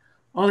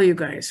all of you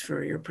guys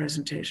for your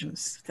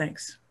presentations.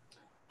 Thanks.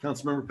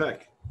 Councilmember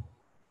Peck.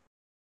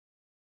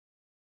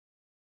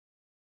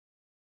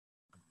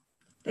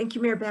 Thank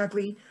you, Mayor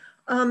Bagley.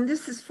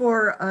 This is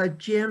for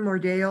Jim or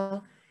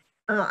Dale.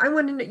 I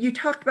wanted to, you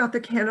talked about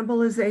the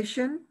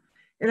cannibalization,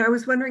 and I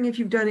was wondering if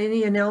you've done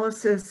any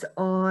analysis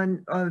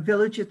on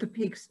Village at the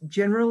Peaks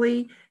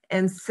generally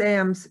and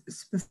Sam's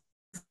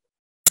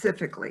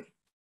specifically.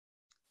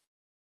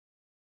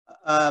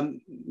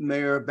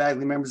 Mayor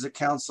Bagley, members of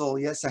council,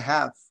 yes, I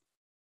have.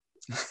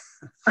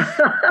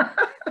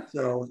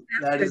 So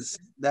that is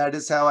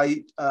how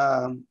I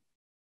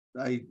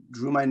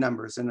drew my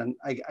numbers, and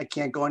I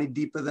can't go any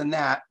deeper than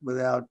that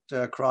without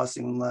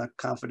crossing the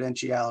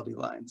confidentiality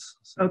lines.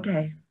 So.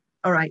 Okay,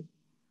 all right.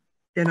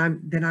 Then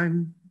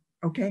I'm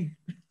okay.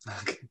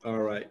 All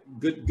right,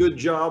 good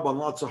job on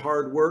lots of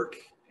hard work,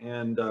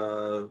 and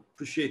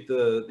appreciate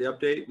the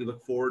update. We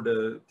look forward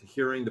to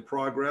hearing the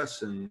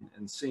progress and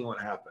seeing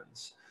what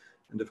happens.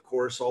 And of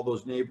course, all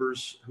those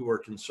neighbors who are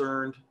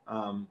concerned,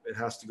 it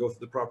has to go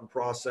through the proper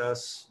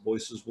process.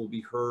 Voices will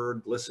be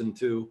heard, listened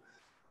to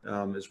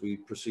as we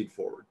proceed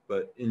forward.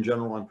 But in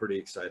general, I'm pretty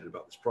excited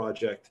about this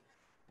project,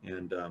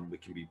 and we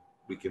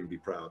can be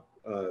proud.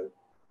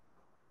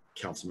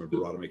 Councilmember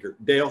Rodemaker,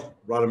 Dale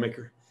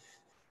Rodemaker.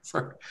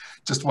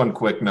 Just one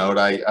quick note.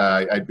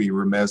 I'd be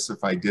remiss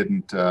if I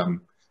didn't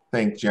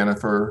thank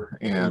Jennifer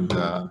and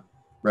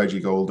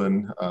Reggie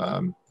Golden.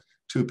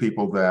 Two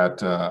people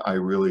that I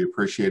really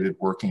appreciated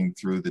working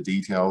through the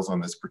details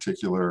on this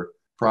particular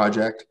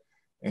project.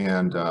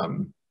 And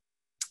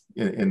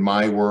in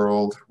my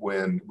world,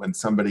 when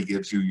somebody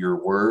gives you your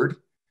word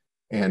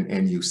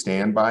and you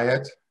stand by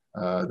it,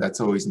 that's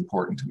always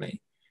important to me.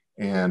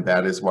 And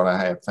that is what I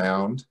have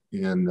found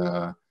in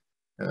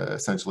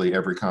essentially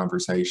every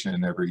conversation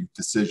and every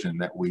decision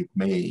that we've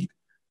made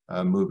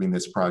moving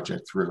this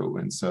project through.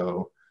 And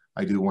so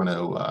I do want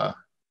to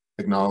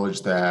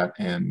acknowledge that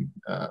and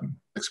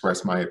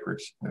express my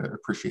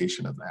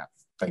appreciation of that.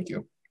 Thank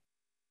you.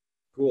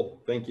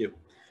 Cool, thank you.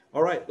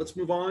 All right, let's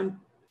move on.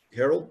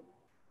 Harold?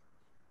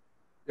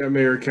 Yeah,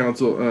 Mayor,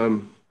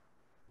 Council,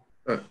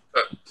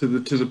 to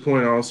the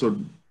point, I also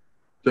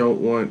I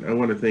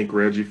want to thank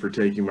Reggie for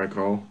taking my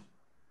call,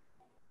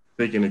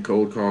 taking a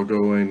cold call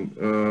going,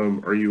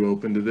 are you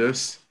open to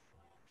this?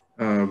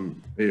 I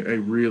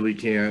really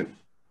can't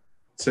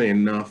say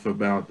enough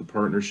about the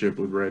partnership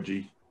with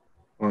Reggie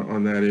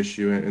on that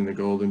issue and the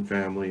Golden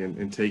family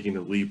and taking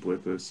the leap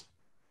with us.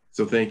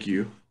 So thank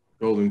you,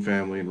 Golden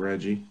family and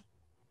Reggie.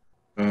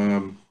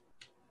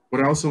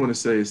 What I also want to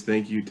say is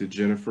thank you to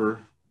Jennifer,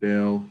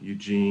 Dale,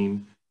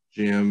 Eugene,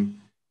 Jim,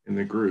 and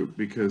the group,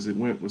 because it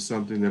went with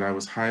something that I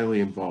was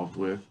highly involved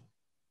with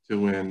to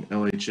when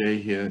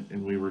LHA hit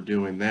and we were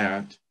doing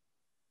that,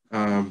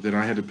 that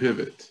I had to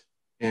pivot.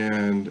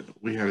 And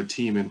we had a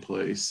team in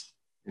place,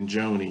 and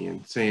Joni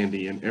and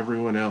Sandy and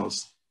everyone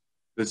else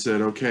that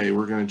said, okay,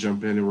 we're going to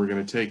jump in and we're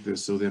going to take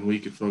this so then we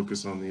could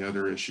focus on the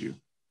other issue.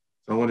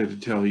 So I wanted to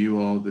tell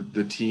you all that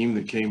the team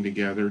that came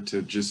together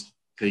to just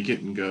take it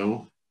and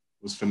go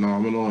was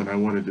phenomenal. And I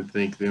wanted to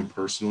thank them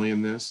personally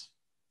in this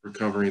for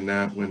covering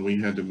that when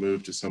we had to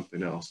move to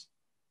something else.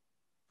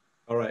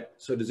 All right,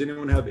 so does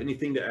anyone have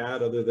anything to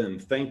add other than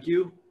thank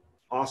you?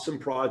 Awesome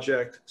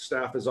project,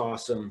 staff is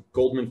awesome,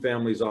 Goldman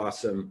family is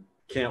awesome,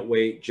 can't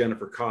wait,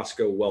 Jennifer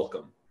Costco,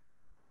 welcome.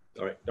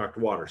 All right,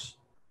 Dr. Waters.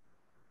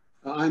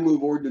 I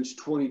move ordinance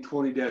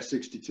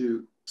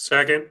 2020-62.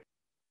 Second.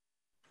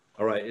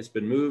 All right, it's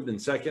been moved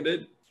and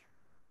seconded.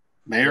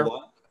 Mayor?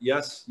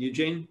 Yes,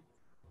 Eugene?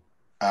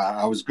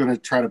 I was going to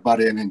try to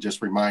butt in and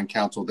just remind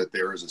council that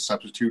there is a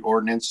substitute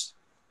ordinance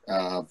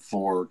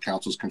for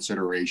council's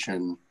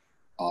consideration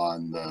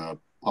on the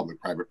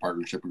public-private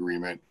partnership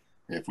agreement.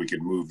 If we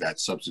could move that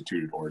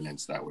substituted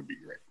ordinance, that would be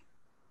great.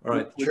 All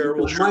right, Chair,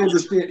 it was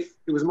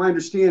my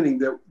understanding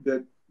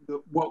that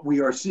what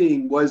we are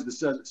seeing was the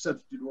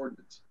substitute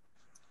ordinance.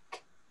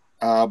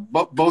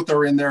 Both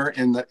are in there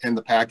in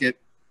the packet.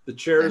 The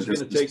chair is going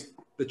to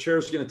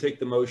take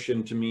the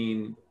motion to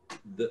mean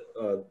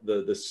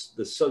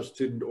the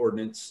substituted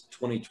ordinance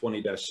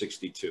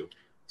 2020-62.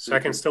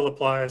 Second still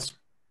applies.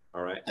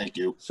 All right. Thank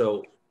you.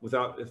 So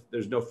if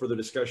there's no further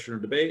discussion or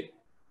debate,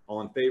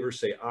 all in favor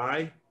say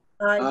aye.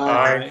 Aye.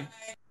 Aye.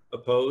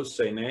 Opposed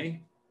say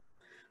nay.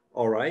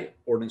 All right.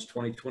 Ordinance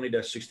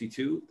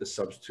 2020-62, the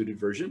substituted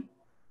version,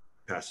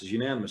 passes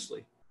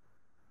unanimously.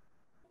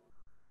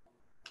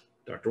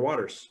 Dr.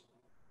 Waters,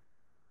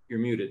 you're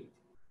muted.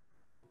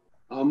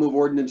 I'll move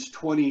ordinance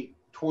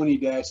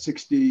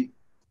 2020-63.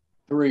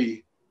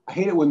 I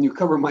hate it when you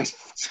cover my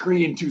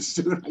screen too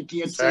soon. I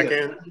can't see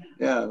it.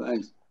 Yeah,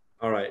 thanks.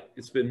 All right,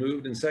 it's been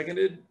moved and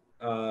seconded.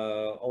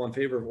 All in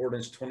favor of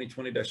ordinance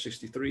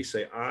 2020-63,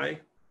 say aye.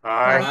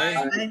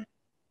 Aye. Aye.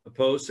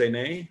 Opposed, say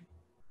nay.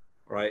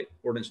 All right,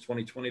 ordinance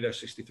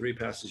 2020-63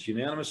 passes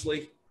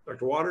unanimously.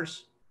 Dr.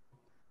 Waters?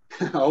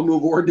 I'll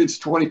move ordinance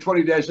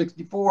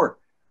 2020-64.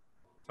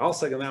 I'll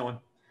second that one.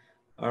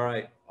 All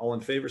right, all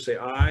in favor, say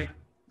aye.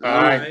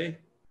 Aye.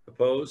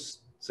 Opposed,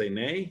 say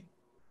nay.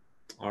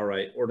 All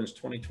right, ordinance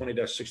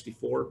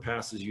 2020-64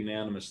 passes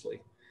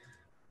unanimously.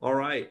 All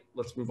right,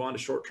 let's move on to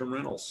short-term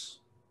rentals.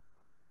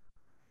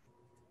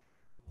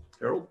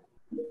 Harold?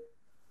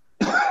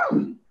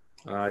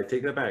 I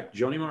take that back.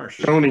 Joni Marsh.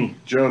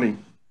 Joni.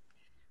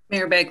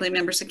 Mayor Bagley,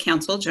 members of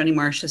council, Joni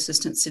Marsh,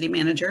 Assistant City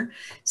Manager.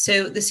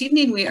 So this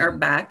evening we are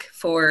back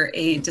for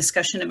a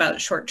discussion about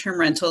short-term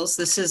rentals.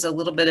 This is a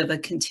little bit of a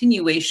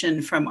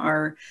continuation from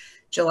our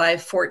July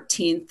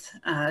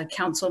 14th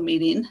council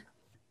meeting.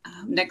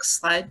 Next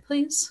slide,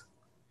 please.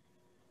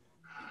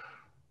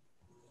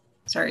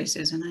 Sorry,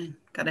 Susan, I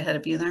got ahead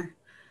of you there.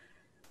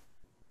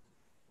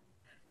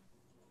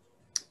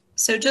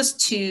 So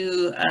just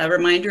to a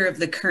reminder of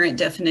the current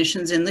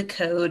definitions in the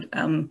code,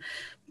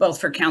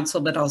 both for council,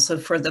 but also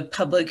for the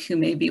public who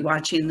may be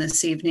watching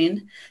this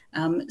evening.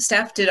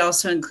 Staff did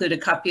also include a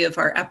copy of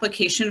our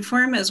application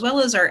form as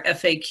well as our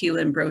FAQ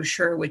and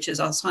brochure, which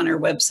is also on our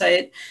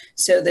website,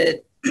 so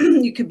that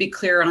you could be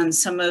clear on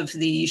some of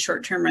the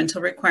short-term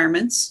rental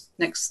requirements.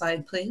 Next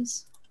slide,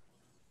 please.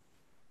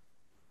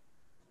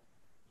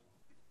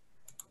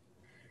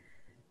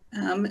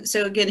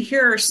 So again,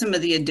 here are some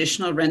of the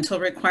additional rental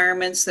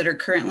requirements that are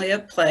currently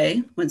at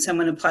play when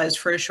someone applies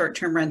for a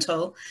short-term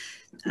rental.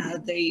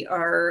 They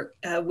are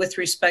with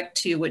respect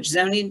to which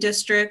zoning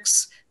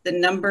districts, the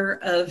number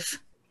of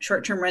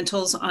short-term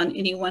rentals on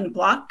any one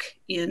block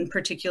in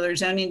particular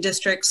zoning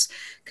districts,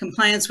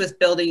 compliance with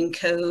building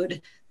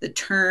code, the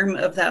term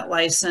of that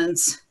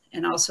license,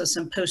 and also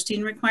some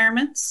posting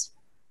requirements.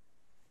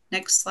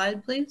 Next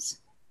slide, please.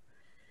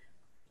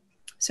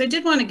 So I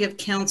did want to give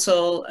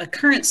council a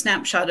current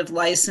snapshot of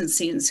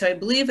licensing. So I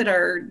believe at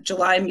our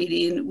July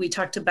meeting, we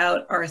talked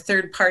about our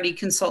third-party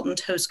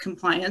consultant host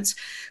compliance,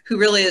 who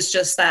really is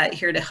just that,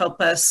 here to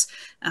help us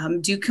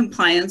do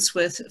compliance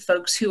with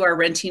folks who are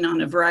renting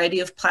on a variety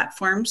of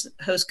platforms.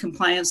 Host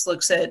compliance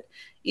looks at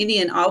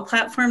any and all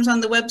platforms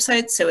on the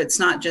website. So it's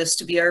not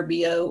just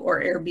VRBO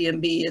or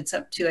Airbnb. It's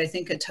up to, I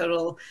think, a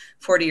total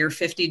 40 or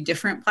 50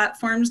 different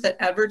platforms that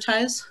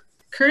advertise.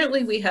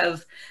 Currently, we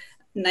have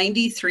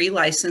 93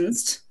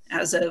 licensed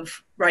as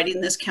of writing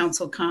this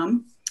council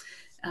comm.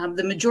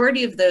 The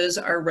majority of those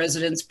are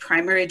residents'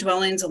 primary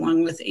dwellings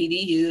along with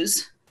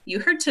ADUs. You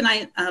heard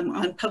tonight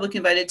on Public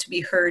Invited to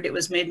be Heard, it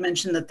was made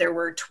mention that there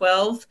were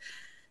 12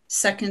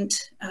 second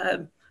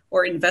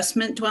or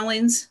investment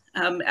dwellings.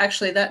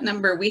 Actually, that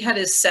number we had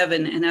is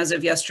 7, and as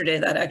of yesterday,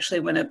 that actually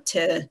went up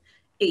to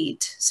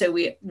 8. So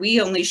we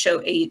only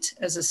show 8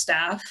 as a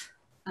staff.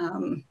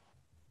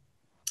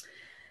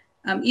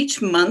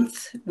 Each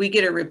month, we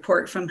get a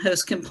report from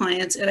host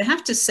compliance, and I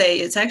have to say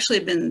it's actually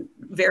been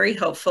very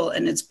helpful,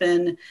 and it's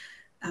been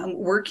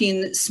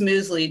working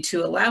smoothly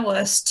to allow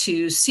us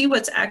to see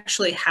what's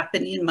actually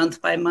happening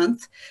month by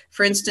month.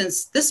 For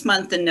instance, this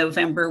month in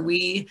November,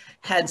 we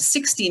had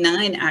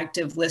 69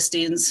 active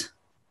listings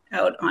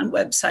out on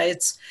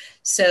websites.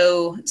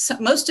 So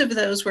most of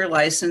those were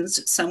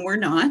licensed, some were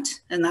not,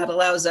 and that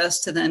allows us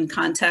to then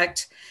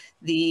contact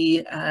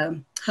the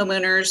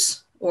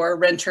homeowners or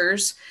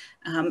renters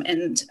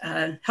and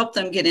help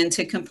them get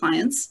into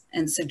compliance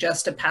and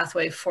suggest a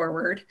pathway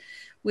forward.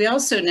 We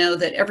also know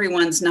that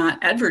everyone's not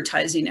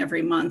advertising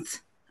every month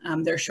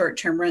their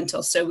short-term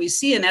rental. So we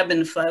see an ebb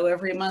and flow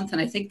every month,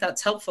 and I think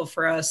that's helpful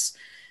for us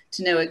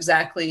to know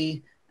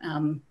exactly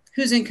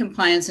who's in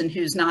compliance and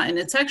who's not. And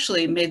it's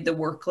actually made the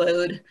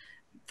workload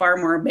far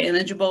more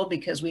manageable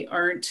because we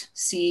aren't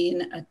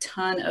seeing a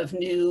ton of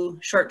new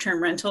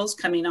short-term rentals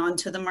coming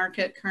onto the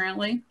market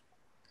currently.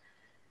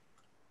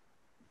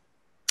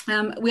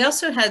 We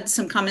also had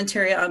some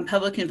commentary on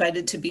Public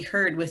Invited to be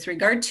Heard with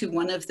regard to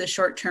one of the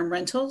short-term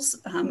rentals.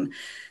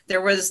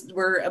 There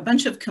were a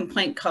bunch of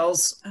complaint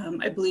calls,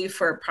 I believe,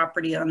 for a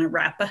property on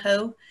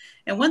Arapahoe.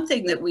 And one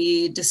thing that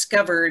we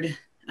discovered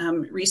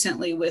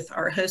recently with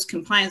our host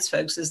compliance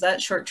folks is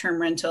that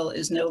short-term rental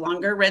is no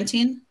longer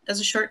renting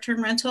as a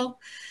short-term rental.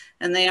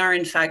 And they are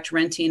in fact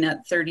renting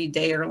at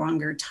 30-day or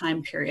longer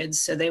time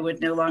periods. So they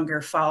would no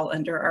longer fall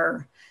under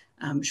our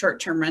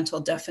short-term rental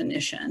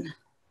definition.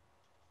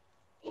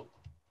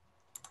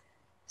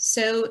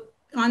 So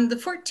on the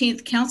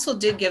 14th, council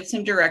did give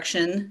some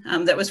direction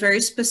that was very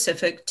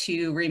specific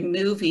to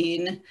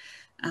removing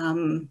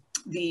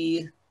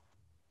the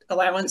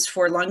allowance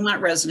for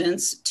Longmont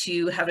residents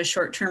to have a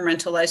short-term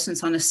rental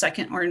license on a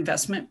second or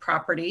investment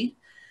property.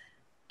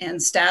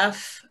 And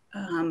staff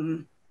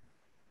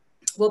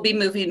will be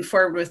moving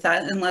forward with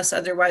that unless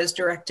otherwise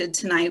directed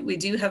tonight. We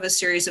do have a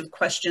series of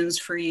questions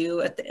for you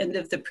at the end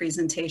of the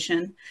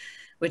presentation,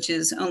 which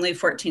is only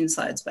 14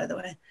 slides, by the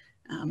way.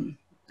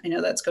 I know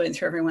that's going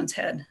through everyone's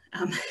head.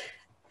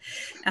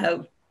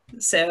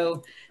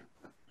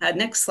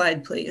 Next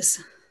slide,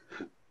 please.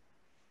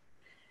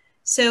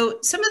 So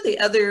some of the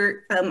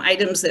other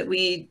items that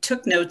we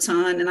took notes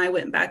on, and I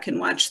went back and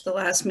watched the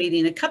last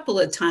meeting a couple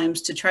of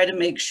times to try to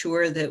make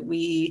sure that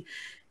we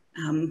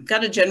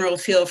got a general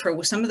feel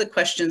for some of the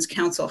questions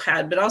council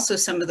had, but also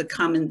some of the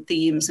common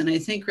themes. And I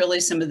think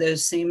really some of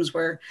those themes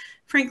were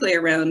frankly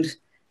around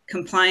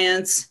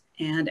compliance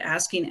and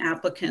asking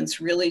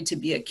applicants really to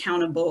be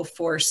accountable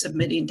for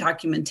submitting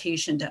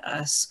documentation to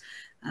us.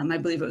 I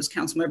believe it was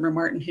Councilmember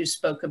Martin who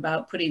spoke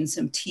about putting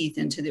some teeth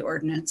into the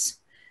ordinance.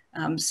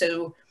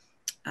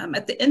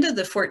 At the end of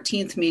the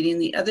 14th meeting,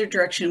 the other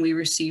direction we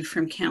received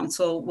from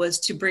council was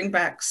to bring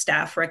back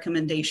staff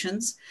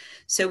recommendations.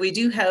 So we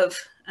do have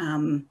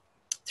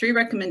 3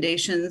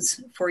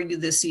 recommendations for you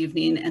this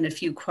evening and a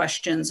few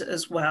questions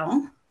as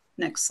well.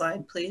 Next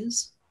slide,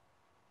 please.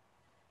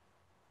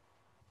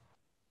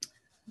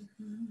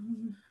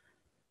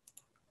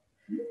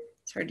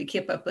 It's hard to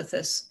keep up with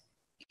this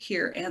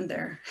here and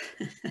there.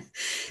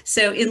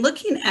 So in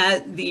looking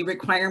at the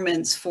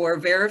requirements for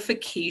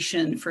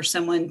verification for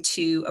someone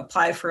to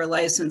apply for a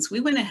license, we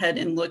went ahead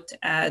and looked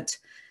at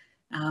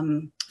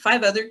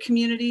 5 other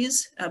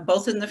communities,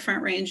 both in the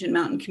Front Range and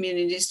mountain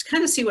communities, to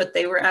kind of see what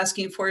they were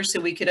asking for so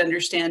we could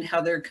understand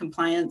how their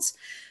compliance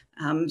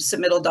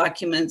submittal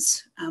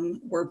documents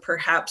were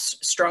perhaps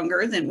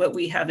stronger than what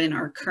we have in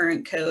our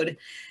current code.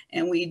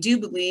 And we do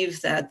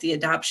believe that the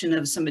adoption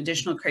of some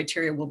additional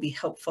criteria will be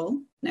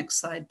helpful. Next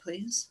slide,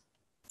 please.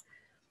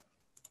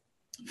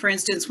 For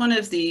instance, one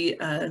of the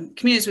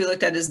communities we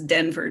looked at is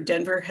Denver.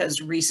 Denver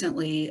has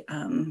recently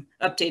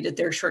updated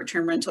their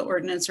short-term rental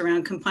ordinance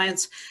around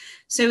compliance.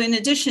 So in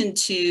addition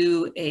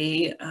to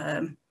a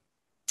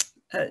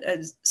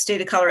state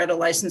of Colorado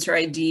license or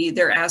ID,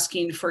 they're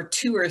asking for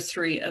 2 or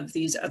 3 of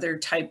these other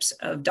types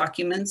of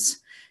documents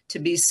to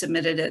be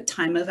submitted at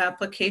time of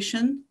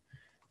application.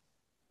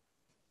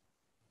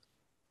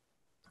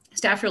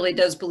 Staff really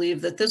does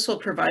believe that this will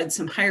provide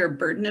some higher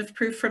burden of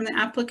proof from the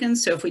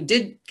applicants. So if we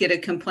did get a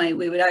complaint,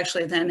 we would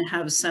actually then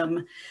have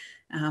some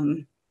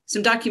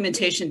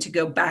documentation to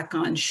go back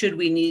on should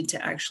we need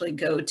to actually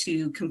go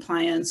to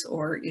compliance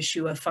or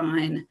issue a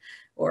fine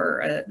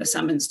or a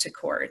summons to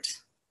court.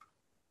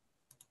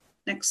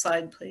 Next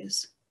slide,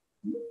 please.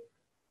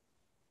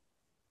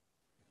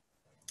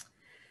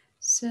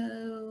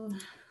 So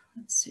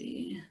let's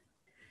see.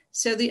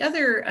 So the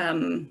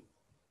other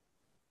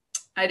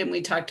item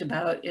we talked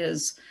about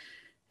is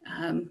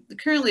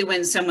currently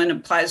when someone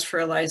applies for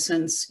a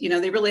license, you know,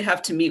 they really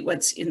have to meet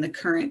what's in the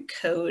current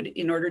code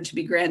in order to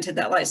be granted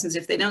that license.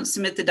 If they don't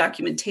submit the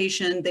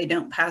documentation, they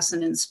don't pass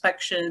an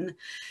inspection,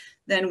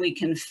 then we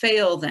can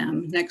fail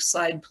them. Next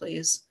slide,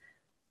 please.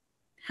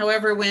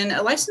 However, when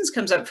a license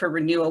comes up for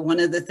renewal,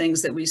 one of the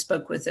things that we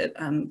spoke with it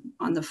on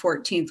the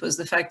 14th was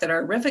the fact that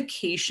our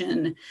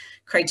revocation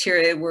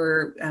criteria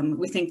were,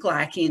 we think,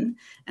 lacking.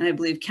 And I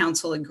believe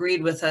council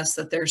agreed with us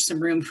that there's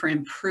some room for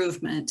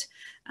improvement.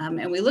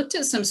 And we looked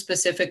at some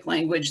specific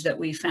language that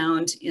we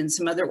found in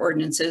some other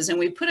ordinances, and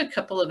we put a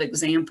couple of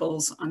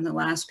examples on the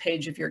last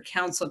page of your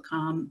council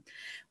comm,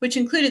 which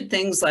included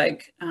things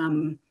like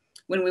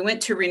when we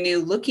went to renew,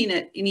 looking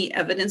at any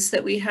evidence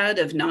that we had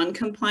of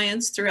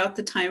non-compliance throughout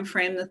the time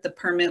frame that the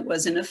permit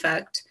was in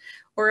effect,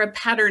 or a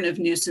pattern of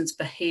nuisance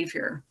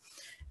behavior.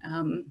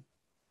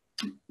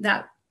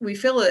 That we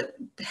feel that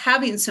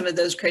having some of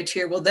those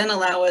criteria will then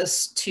allow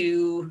us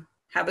to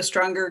have a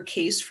stronger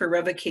case for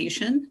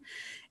revocation.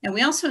 And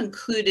we also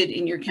included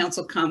in your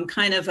council comm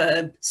kind of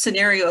a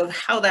scenario of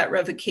how that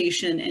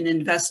revocation and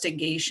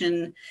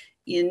investigation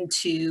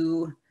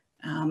into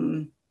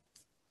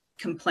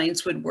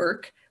complaints would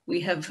work.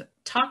 We have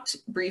talked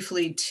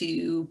briefly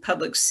to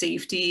public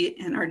safety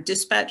and our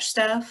dispatch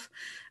staff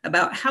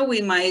about how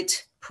we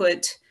might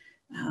put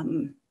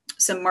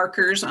some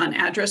markers on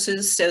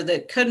addresses so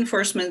that code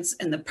enforcement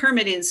and the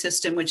permitting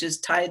system, which is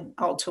tied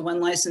all to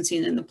one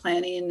licensing and the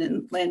planning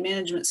and land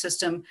management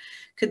system,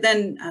 could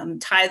then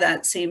tie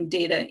that same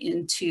data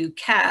into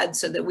CAD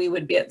so that we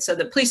would be, so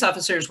that police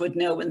officers would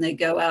know when they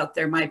go out,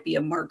 there might be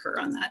a marker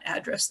on that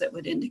address that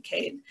would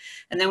indicate.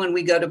 And then when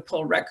we go to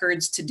pull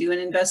records to do an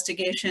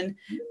investigation,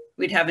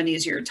 we'd have an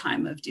easier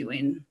time of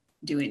doing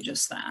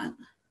just that.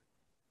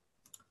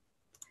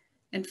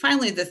 And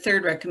finally, the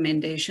third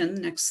recommendation,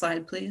 next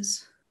slide,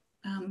 please,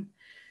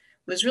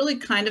 was really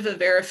kind of a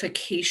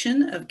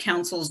verification of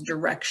council's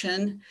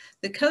direction.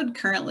 The code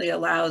currently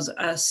allows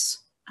us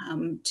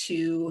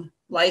to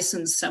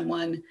license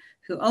someone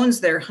who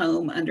owns their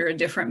home under a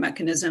different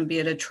mechanism, be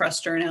it a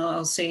trust or an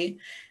LLC.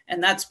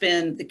 And that's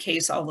been the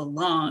case all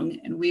along.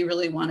 And we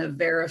really want to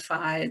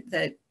verify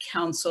that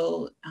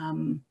council,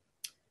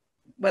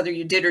 whether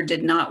you did or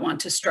did not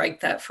want to strike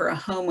that for a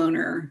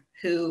homeowner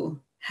who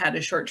had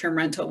a short-term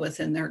rental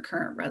within their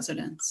current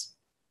residence.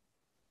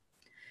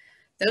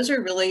 Those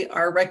are really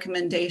our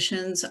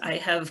recommendations. I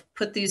have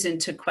put these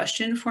into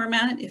question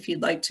format. If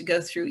you'd like to go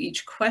through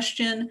each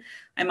question,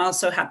 I'm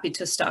also happy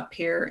to stop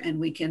here and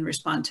we can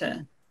respond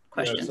to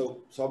questions. Yeah,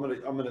 so I'm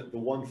gonna, the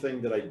one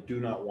thing that I do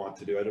not want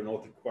to do, I don't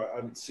know what I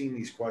haven't seen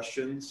these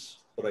questions,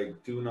 but I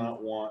do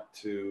not want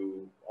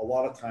to, a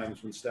lot of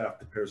times when staff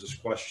prepares us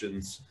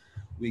questions,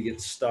 we get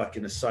stuck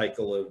in a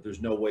cycle of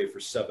there's no way for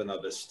 7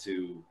 of us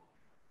to,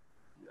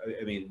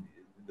 I mean,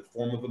 the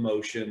form of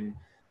emotion.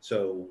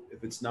 So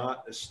if it's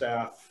not a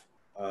staff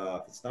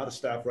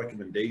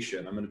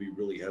recommendation, I'm going to be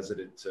really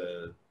hesitant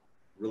to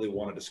really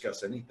want to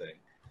discuss anything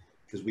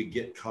because we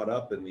get caught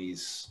up in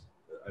these.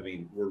 I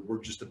mean, we're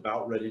just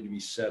about ready to be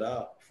set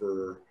up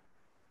for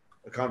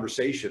a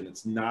conversation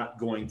that's not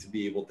going to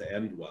be able to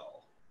end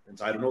well. And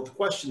so I don't know what the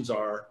questions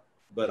are,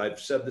 but I've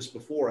said this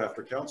before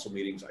after council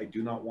meetings. I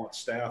do not want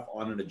staff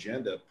on an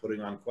agenda putting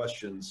on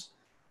questions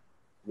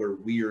where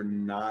we are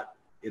not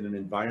in an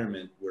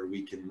environment where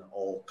we can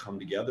all come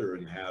together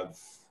and have,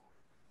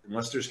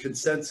 unless there's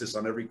consensus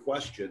on every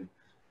question,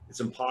 it's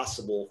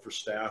impossible for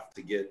staff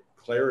to get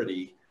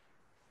clarity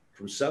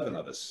from 7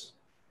 of us,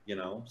 you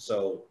know?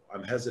 So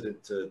I'm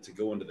hesitant to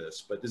go into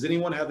this, but does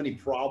anyone have any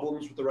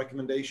problems with the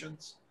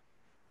recommendations?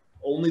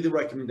 Only the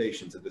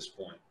recommendations at this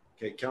point.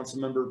 Okay,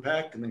 Councilmember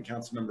Peck, and then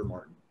Councilmember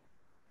Martin,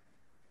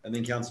 and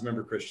then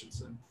Councilmember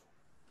Christensen.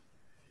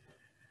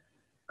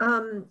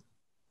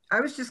 I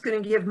was just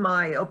going to give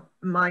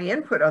my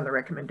input on the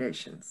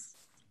recommendations,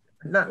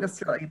 not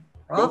necessarily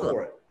a problem. Go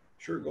for it.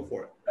 Sure, go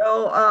for it.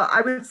 So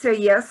I would say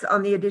yes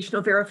on the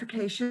additional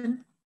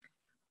verification.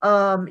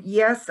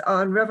 Yes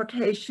on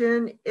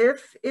revocation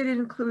if it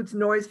includes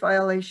noise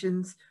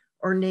violations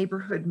or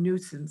neighborhood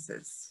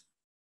nuisances.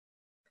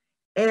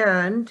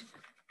 And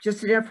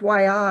just an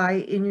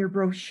FYI, in your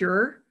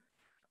brochure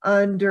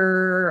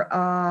under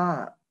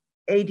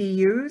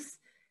ADUs,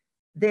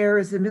 there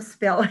is a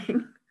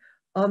misspelling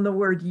on the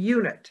word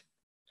unit.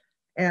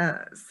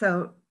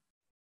 So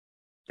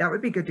that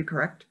would be good to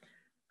correct.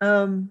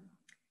 And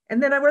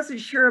then I wasn't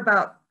sure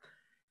about,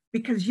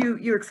 because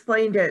you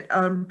explained it,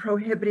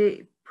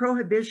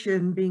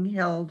 prohibition being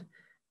held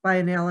by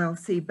an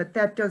LLC, but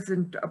that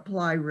doesn't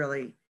apply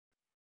really,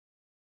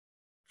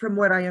 from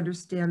what I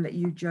understand that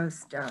you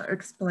just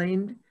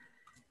explained,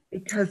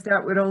 because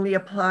that would only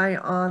apply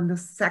on the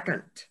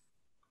second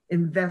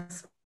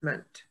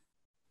investment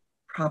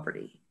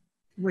property,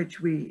 which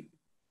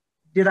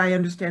did I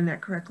understand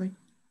that correctly?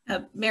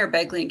 Mayor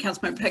Begley and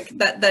Councilmember Peck,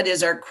 that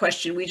is our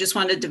question. We just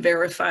wanted to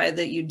verify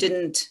that you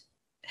didn't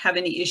have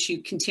any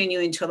issue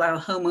continuing to allow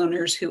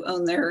homeowners who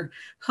own their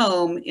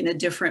home in a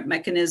different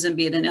mechanism,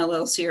 be it an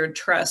LLC or a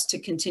trust, to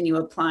continue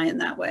applying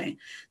that way.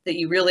 That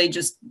you really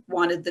just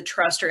wanted the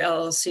trust or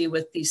LLC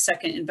with the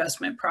second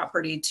investment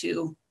property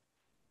to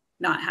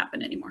not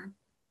happen anymore.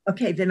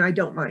 Okay, then I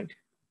don't mind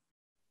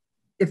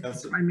if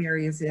the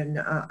primary is in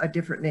a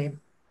different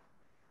name.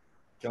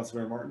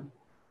 Councilmember Martin?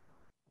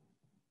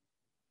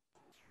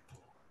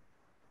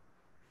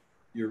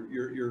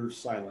 You're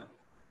silent.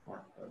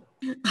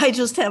 I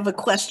just have a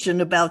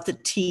question about the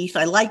teeth.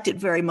 I liked it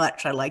very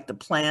much. I liked the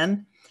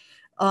plan.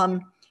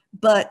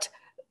 But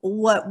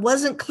what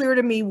wasn't clear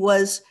to me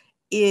was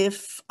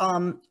if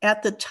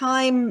at the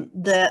time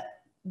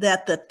that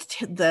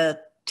the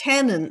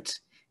tenant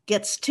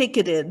gets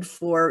ticketed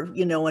for,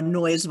 a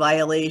noise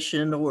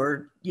violation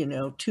or,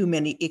 too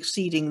many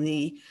exceeding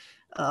the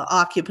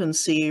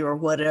occupancy or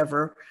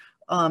whatever,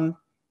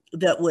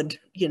 that would,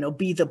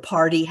 be the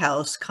party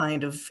house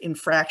kind of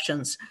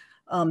infractions.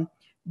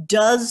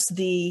 Does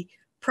the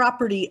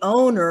property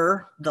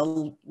owner,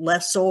 the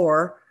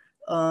lessor,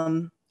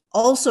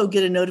 also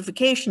get a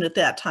notification at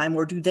that time,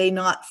 or do they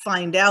not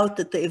find out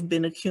that they've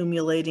been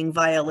accumulating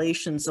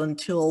violations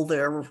until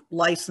their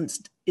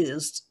license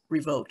is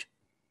revoked?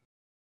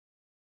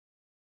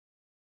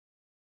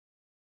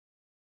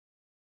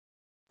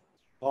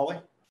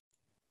 Holly?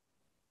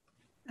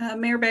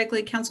 Mayor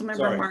Begley,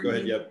 Councilmember Martin. Go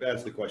ahead. Yeah,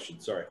 ask the question.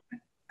 Sorry.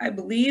 I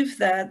believe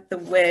that the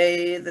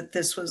way that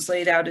this was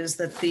laid out is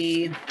that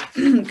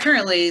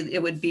currently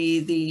it would be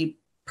the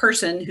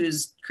person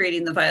who's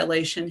creating the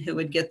violation who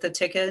would get the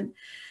ticket.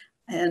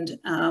 And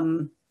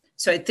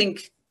so I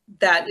think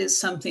that is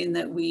something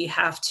that we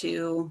have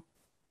to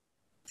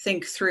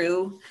think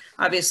through.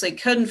 Obviously,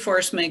 code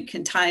enforcement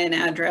can tie an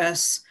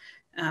address,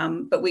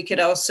 but we could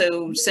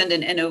also send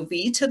an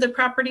NOV to the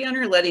property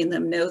owner, letting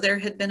them know there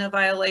had been a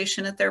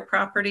violation at their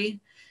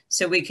property.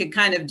 So we could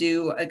kind of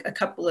do a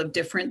couple of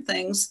different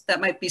things.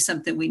 That might be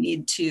something we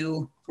need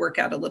to work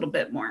out a little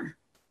bit more.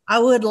 I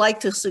would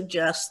like to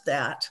suggest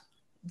that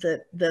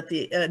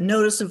the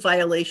notice of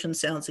violation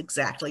sounds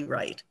exactly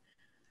right.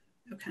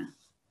 Okay.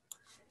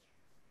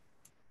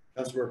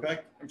 Councilmember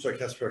Peck, I'm sorry,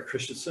 Councilmember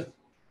Christensen.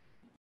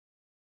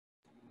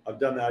 I've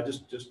done that. I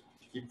just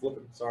keep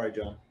flipping. Sorry,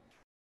 John.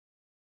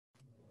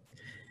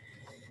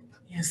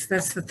 Yes,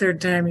 that's the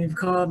third time you've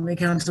called me,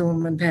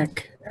 Councilwoman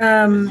Peck.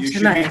 You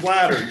should be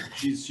flattered.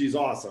 She's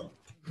awesome.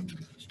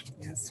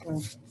 Yes,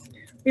 well,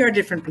 we are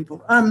different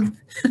people.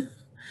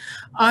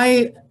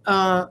 I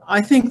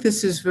think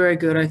this is very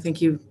good. I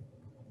think you've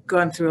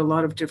gone through a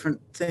lot of different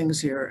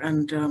things here,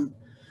 and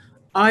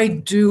I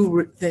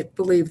do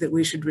believe that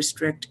we should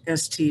restrict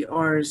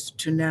STRs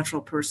to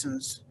natural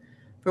persons.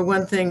 For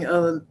one thing,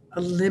 an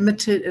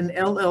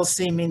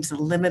LLC means a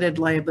limited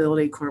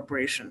liability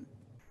corporation.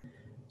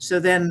 So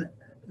then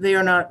they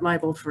are not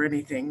liable for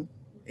anything.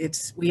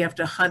 We have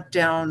to hunt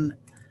down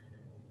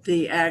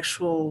the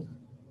actual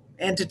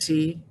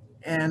entity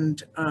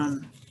and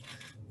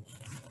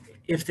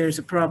if there's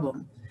a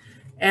problem.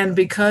 And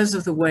because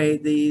of the way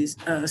the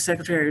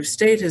Secretary of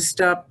State has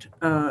stopped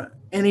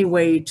any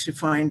way to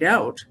find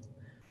out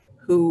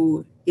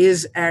who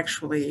is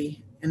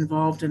actually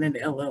involved in an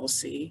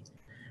LLC,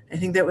 I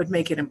think that would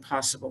make it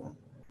impossible.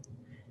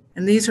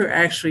 And these are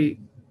actually,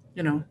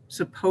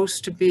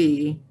 supposed to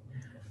be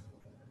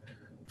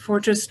for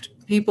just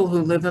people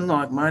who live in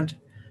Longmont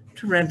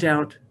to rent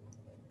out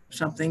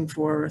something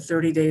for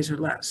 30 days or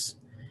less.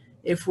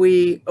 If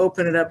we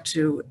open it up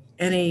to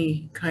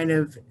any kind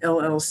of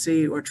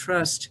LLC or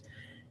trust,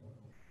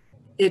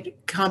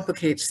 it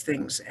complicates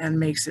things and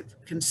makes it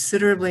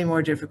considerably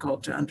more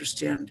difficult to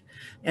understand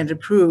and to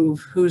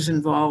prove who's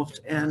involved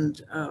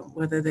and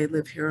whether they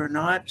live here or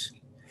not,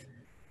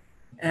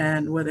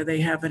 and whether they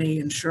have any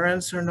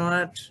insurance or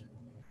not.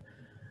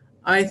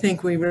 I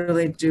think we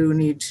really do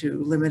need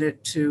to limit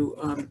it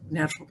to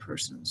natural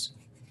persons.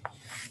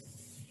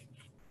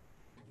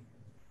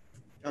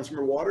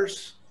 Councilmember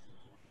Waters?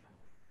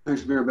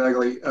 Thanks, Mayor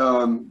Bagley.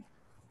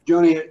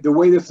 Joni, the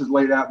way this is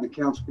laid out in the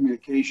council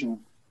communication,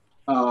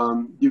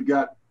 you've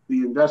got the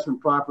investment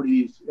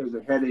properties as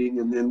a heading,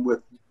 and then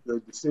with the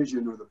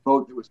decision or the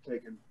vote that was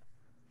taken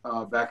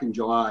back in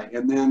July,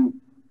 and then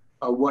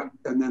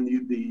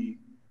the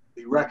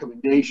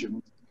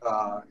recommendations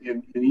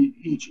in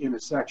each in a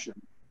section.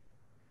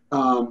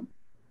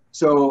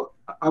 So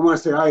I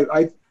want to say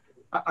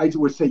I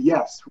would say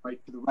yes, right,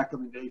 to the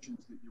recommendations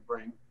that you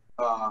bring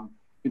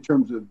in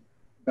terms of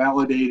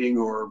validating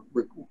or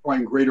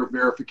requiring greater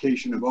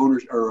verification of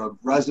owners or of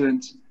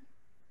residents.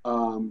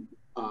 I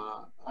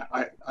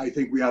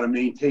think we ought to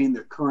maintain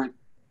the current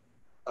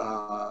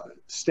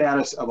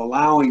status of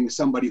allowing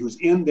somebody who's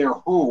in their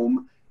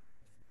home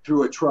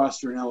through a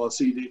trust or an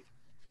LLC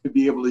to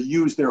be able to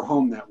use their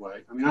home that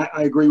way. I mean,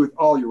 I agree with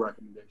all your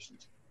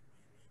recommendations.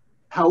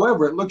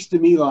 However, it looks to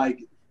me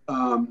like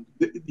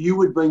you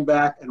would bring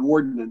back an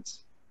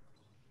ordinance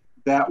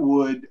that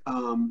would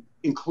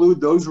include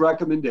those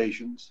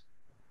recommendations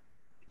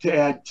to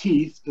add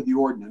teeth to the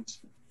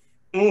ordinance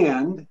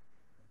and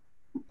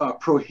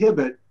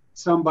prohibit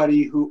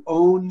somebody who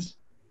owns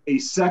a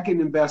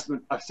second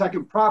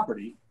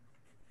property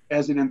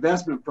as an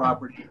investment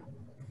property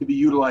to be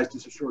utilized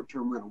as a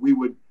short-term rental. We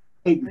would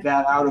take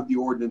that out of the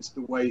ordinance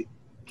the way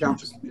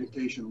council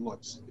communication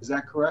looks. Is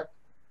that correct?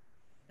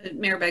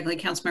 Mayor Bagley,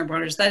 Councilmember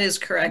Waters, that is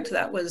correct.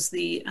 That was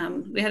the,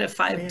 we had a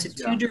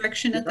 5-2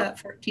 direction at that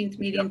 14th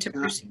meeting to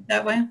proceed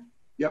that way.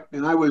 Yep,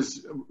 and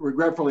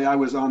regretfully, I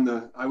was among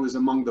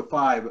the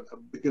 5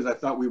 because I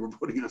thought we were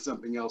voting on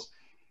something else.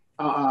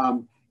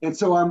 And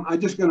so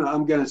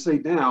I'm gonna say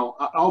now,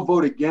 I'll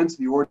vote against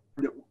the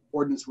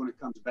ordinance when it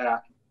comes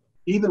back,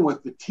 even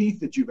with the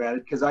teeth that you've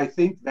added, because I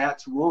think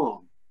that's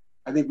wrong.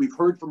 I think we've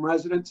heard from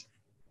residents.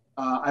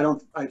 I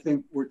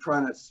think we're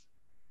trying to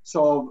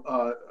solve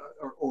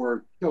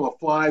or kill a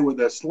fly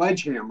with a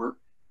sledgehammer.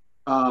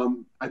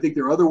 I think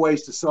there are other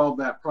ways to solve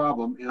that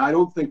problem, and I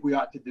don't think we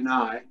ought to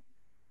deny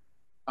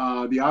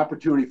the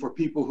opportunity for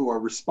people who are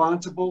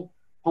responsible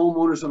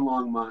homeowners in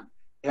Longmont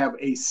to have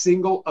a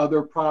single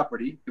other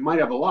property. They might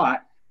have a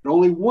lot, but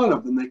only one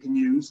of them they can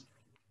use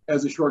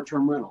as a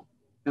short-term rental.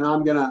 And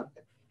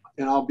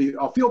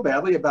I'll feel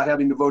badly about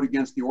having to vote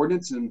against the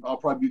ordinance, and I'll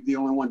probably be the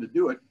only one to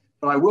do it,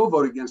 but I will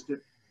vote against it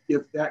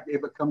if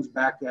it comes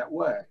back that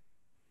way.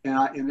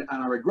 And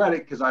I regret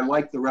it because I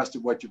like the rest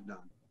of what you've done.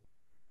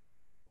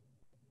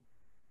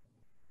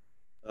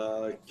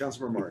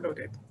 Councilmember Martin.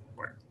 Okay.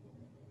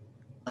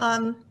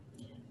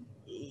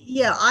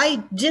 Yeah,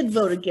 I did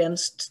vote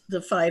against the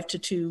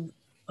 5-2.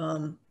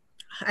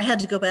 I had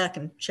to go back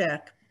and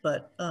check,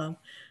 but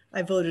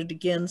I voted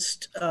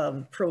against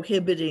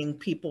prohibiting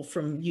people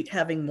from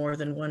having more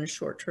than one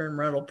short-term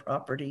rental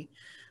property.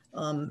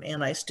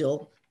 And I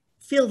still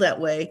feel that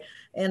way.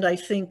 And I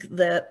think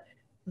that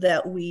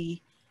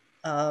we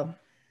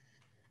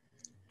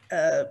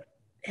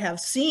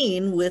have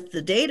seen with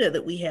the data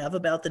that we have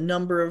about the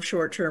number of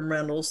short-term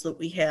rentals that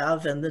we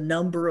have and the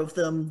number of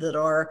them that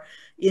are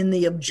in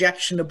the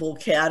objectionable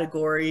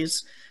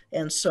categories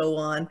and so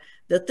on,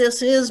 that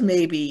this is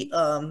maybe,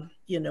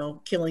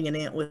 killing an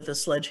ant with a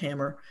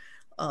sledgehammer,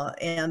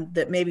 and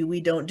that maybe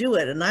we don't do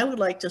it. And I would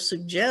like to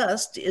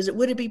suggest,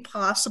 would it be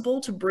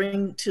possible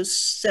to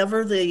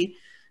sever the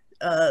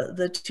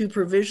 2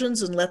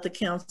 provisions and let the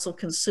council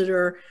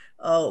consider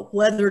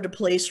whether to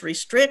place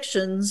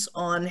restrictions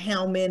on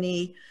how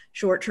many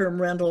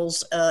short-term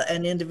rentals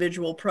an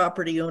individual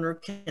property owner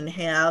can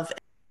have?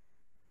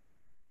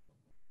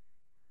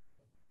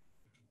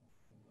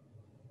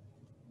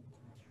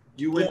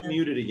 You went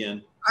muted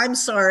again. I'm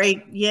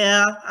sorry.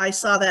 Yeah, I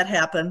saw that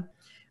happen.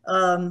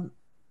 I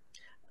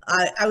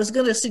was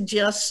going to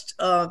suggest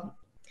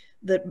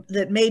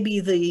that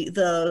maybe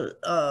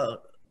the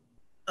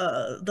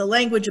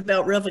language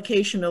about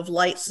revocation of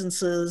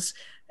licenses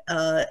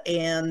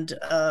and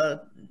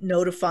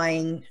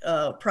notifying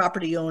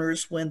property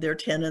owners when their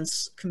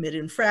tenants commit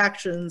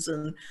infractions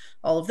and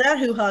all of that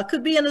hoo-ha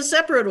could be in a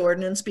separate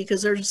ordinance,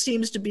 because there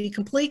seems to be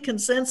complete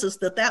consensus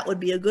that that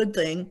would be a good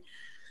thing.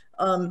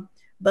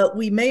 But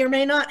we may or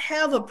may not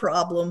have a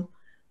problem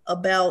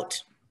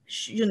about,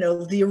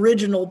 the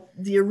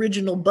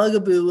original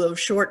bugaboo of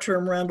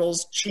short-term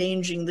rentals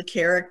changing the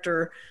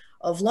character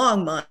of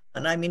Longmont.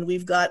 And I mean,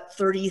 we've got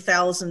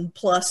 30,000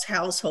 plus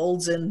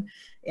households and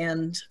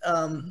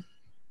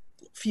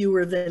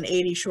fewer than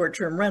 80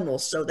 short-term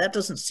rentals. So that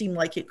doesn't seem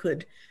like it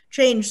could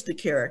change the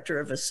character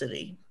of a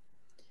city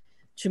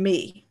to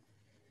me.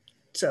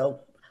 So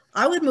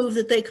I would move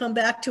that they come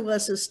back to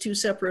us as 2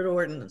 separate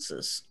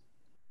ordinances.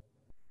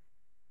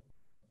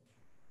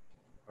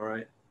 All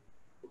right.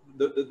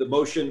 The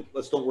motion,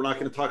 we're not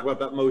going to talk about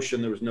that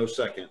motion. There was no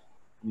second,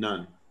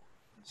 none.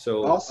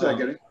 So I'll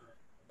second it.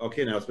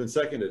 Okay, now it's been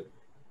seconded.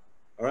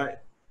 All right.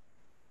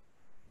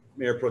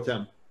 Mayor Pro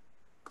Tem.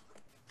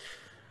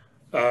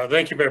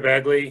 Thank you, Mayor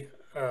Bagley.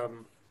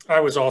 I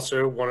was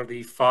also one of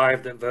the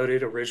 5 that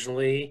voted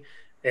originally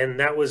And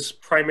that was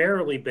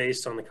primarily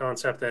based on the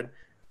concept that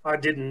I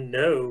didn't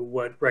know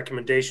what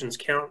recommendations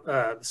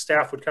the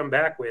staff would come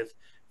back with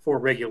for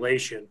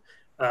regulation.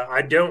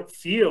 I don't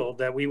feel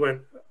that we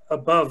went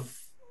above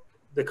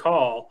the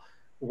call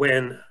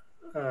when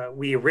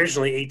we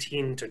originally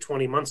 18 to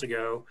 20 months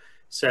ago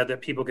said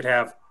that people could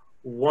have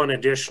one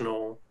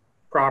additional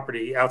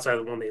property outside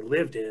of the one they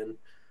lived in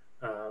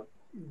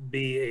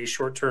be a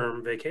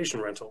short-term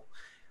vacation rental.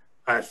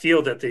 I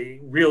feel that the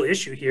real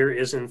issue here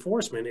is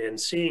enforcement, and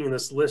seeing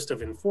this list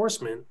of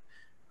enforcement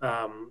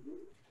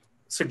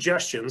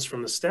suggestions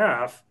from the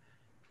staff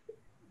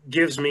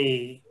gives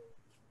me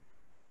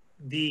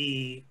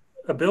the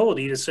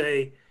ability to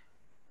say,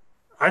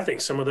 I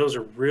think some of those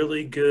are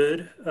really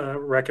good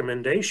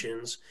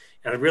recommendations,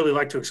 and I'd really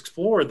like to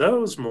explore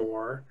those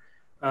more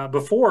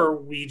before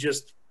we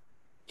just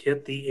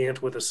hit the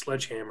ant with a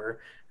sledgehammer,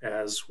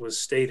 as was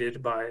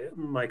stated by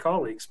my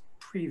colleagues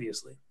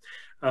previously.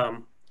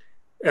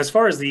 As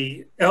far as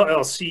the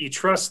LLC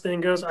trust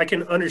thing goes, I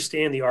can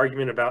understand the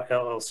argument about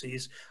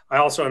LLCs. I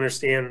also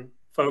understand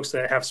folks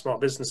that have small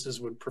businesses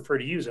would prefer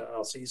to use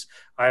LLCs.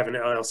 I have an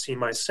LLC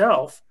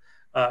myself.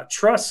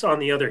 Trusts, on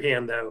the other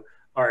hand, though,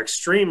 are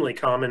extremely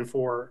common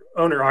for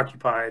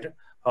owner-occupied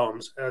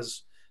homes,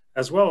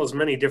 as well as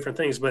many different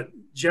things. But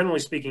generally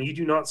speaking, you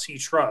do not see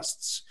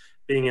trusts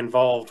being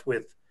involved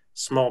with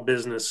small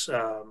business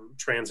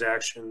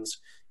transactions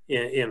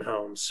in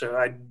homes. So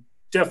I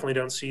definitely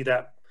don't see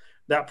that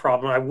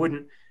problem. I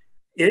wouldn't,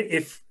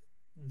 if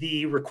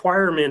the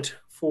requirement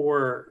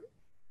for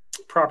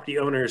property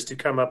owners to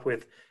come up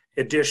with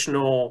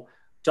additional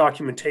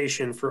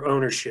documentation for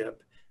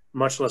ownership,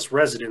 much less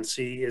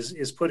residency,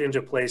 is put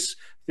into place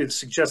through the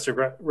suggested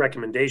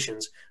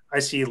recommendations, I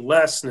see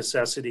less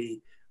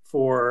necessity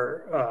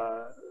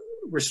for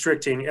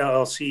restricting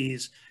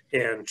LLCs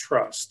and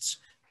trusts,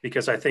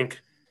 because I think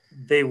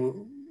they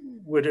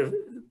would have,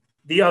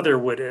 the other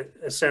would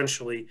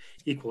essentially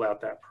equal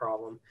out that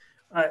problem.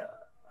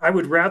 I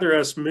would rather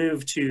us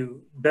move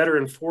to better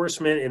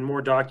enforcement and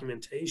more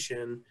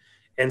documentation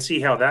and see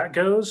how that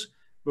goes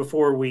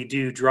before we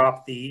do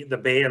drop the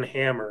ban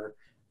hammer,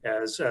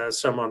 as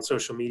some on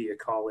social media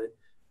call it,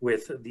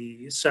 with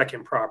the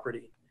second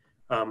property,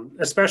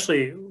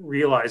 especially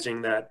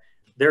realizing that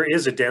there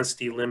is a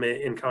density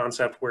limit in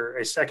concept where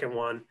a second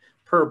one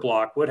per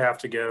block would have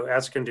to go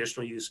as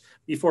conditional use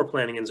before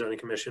Planning and Zoning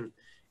Commission.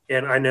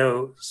 And I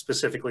know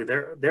specifically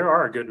there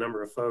are a good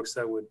number of folks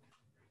that would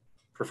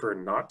prefer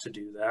not to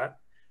do that.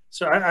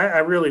 So I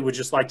really would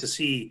just like to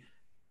see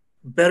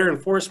better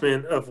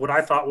enforcement of what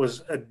I thought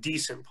was a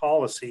decent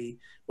policy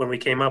when we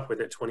came up with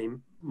it 20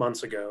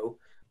 months ago,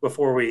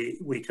 before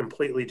we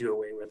completely do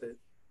away with it.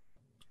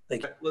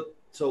 Thank you.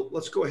 So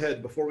let's go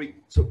ahead before we,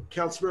 so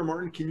Councilmember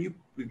Martin, can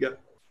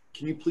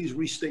you please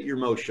restate your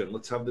motion?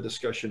 Let's have the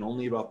discussion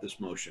only about this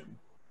motion.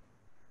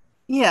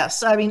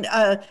 Yes, I mean,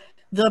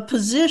 the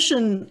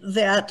position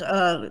that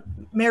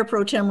Mayor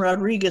Pro Tem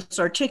Rodriguez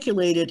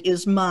articulated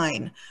is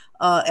mine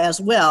as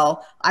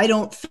well. I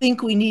don't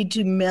think we need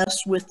to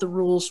mess with the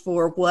rules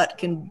for what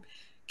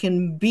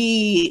can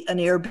be an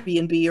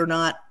Airbnb or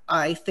not.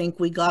 I think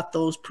we got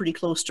those pretty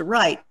close to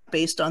right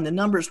based on the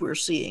numbers we're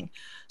seeing.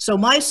 So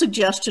my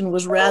suggestion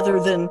was, rather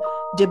than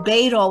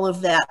debate all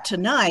of that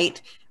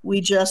tonight,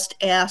 we just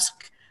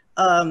ask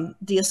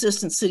the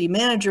Assistant City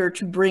Manager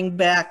to bring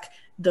back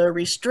the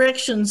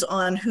restrictions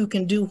on who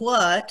can do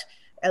what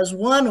as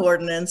one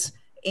ordinance,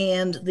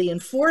 and the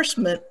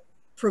enforcement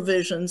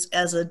provisions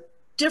as a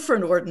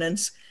different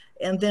ordinance,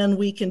 and then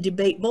we can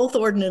debate both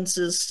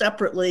ordinances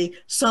separately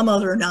some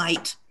other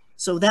night.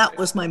 So that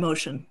was my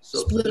motion.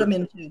 Split them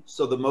in two.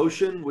 So the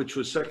motion, which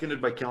was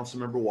seconded by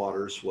Councilmember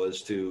Waters,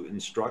 was to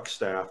instruct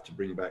staff to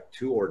bring back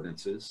two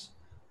ordinances,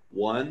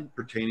 one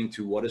pertaining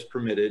to what is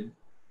permitted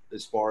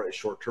as far as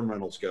short-term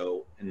rentals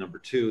go, and number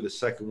two, the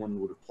second one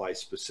would apply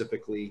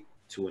specifically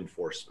to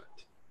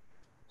enforcement.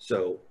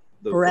 So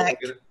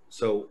correct.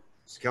 So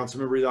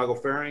Councilmember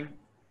Hidalgo-Faring,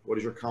 what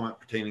is your comment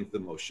pertaining to the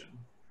motion?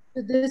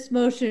 This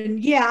motion,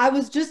 yeah, I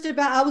was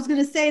going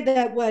to say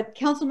that what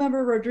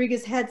Councilmember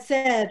Rodriguez had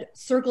said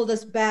circled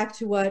us back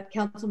to what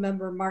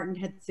Councilmember Martin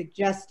had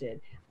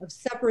suggested of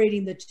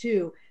separating the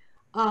two.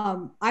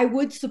 I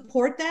would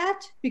support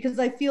that, because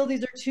I feel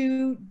these are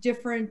two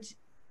different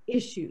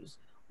issues.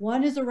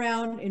 One is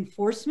around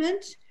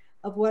enforcement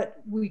of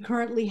what we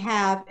currently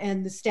have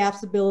and the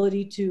staff's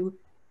ability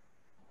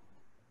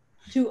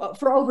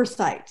for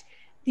oversight.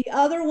 The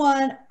other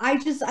one, I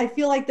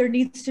feel like there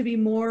needs to be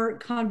more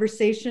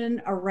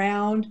conversation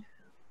around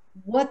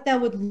what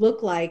that would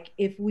look like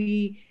if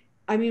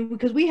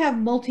because we have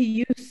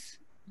multi-use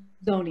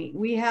zoning,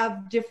 we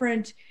have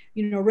different,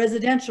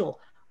 residential.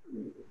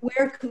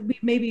 Where could we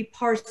maybe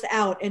parse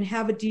out and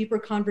have a deeper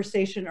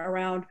conversation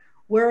around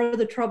where are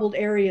the troubled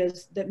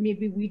areas that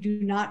maybe we do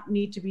not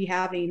need to be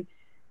having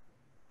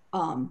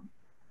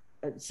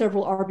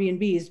several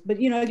Airbnbs. But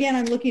again,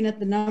 I'm looking at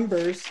the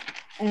numbers,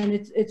 and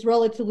it's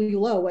relatively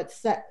low.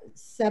 What's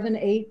 7,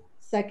 8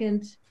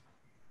 second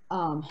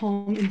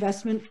home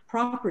investment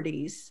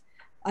properties?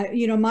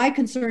 My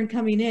concern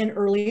coming in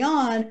early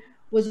on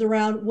was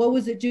around what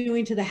was it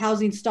doing to the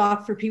housing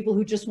stock for people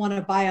who just want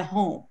to buy a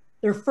home,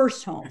 their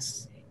first home.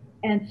 Yes.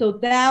 And so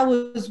that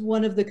was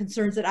one of the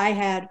concerns that I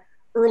had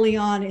early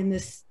on in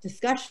this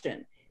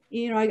discussion.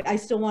 You know, I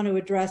still want to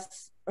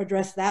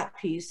address that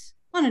piece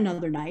on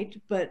another night,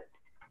 but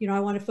you know, I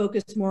want to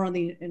focus more on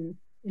the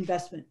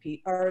investment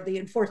piece or the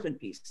enforcement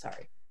piece.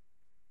 Sorry.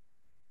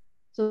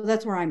 So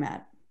that's where I'm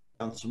at.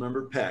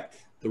 Councilmember Peck,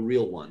 the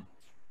real one.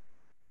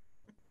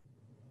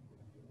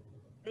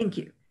 Thank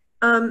you.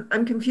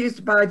 I'm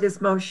confused by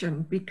this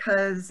motion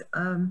because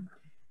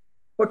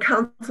what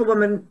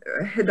Councilwoman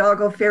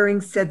Hidalgo Faring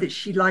said that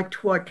she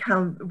liked what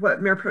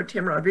Mayor Pro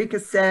Tem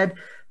Rodriguez said,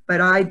 but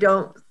I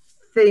don't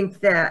think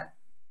that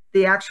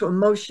the actual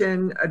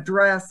motion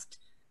addressed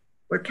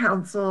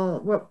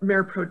what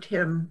Mayor Pro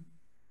Tem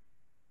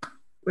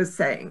was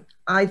saying.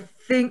 I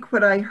think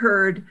what I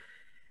heard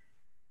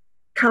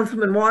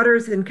Councilman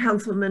Waters and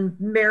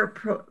Mayor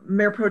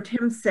Pro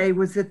Tem say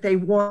was that they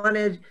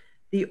wanted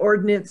the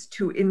ordinance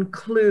to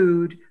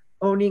include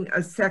owning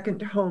a second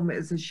home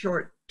as a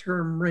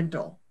short-term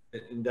rental.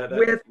 And that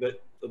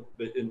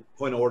in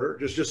point of order,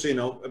 just so you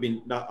know, I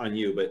mean, not on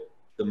you, but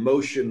the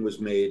motion was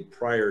made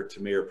prior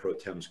to Mayor Pro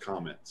Tem's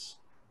comments.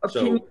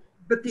 Okay,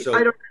 So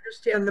I don't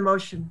understand the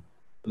motion.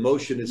 The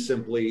motion is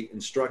simply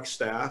instruct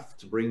staff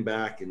to bring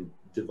back and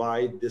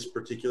divide this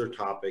particular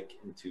topic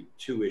into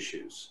two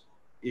issues.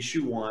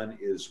 Issue one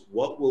is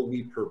what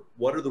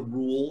are the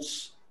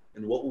rules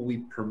and what will we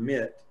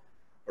permit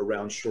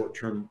around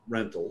short-term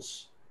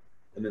rentals?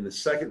 And then the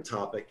second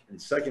topic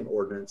and second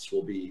ordinance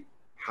will be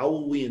how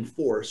will we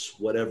enforce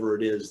whatever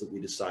it is that we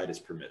decide is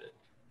permitted?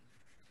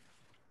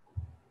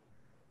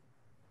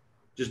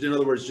 Just in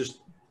other words, just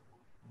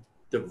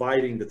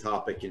dividing the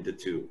topic into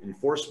two,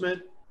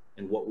 enforcement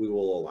and what we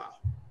will allow.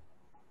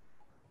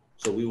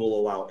 So we will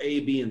allow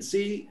A, B, and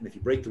C, and if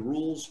you break the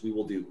rules, we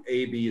will do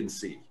A, B, and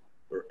C,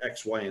 or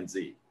X, Y, and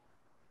Z.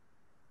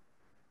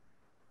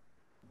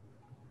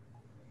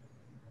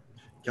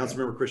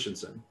 Councilmember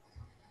Christensen.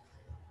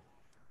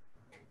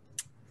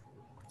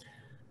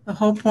 The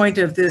whole point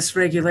of this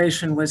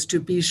regulation was to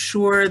be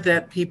sure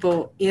that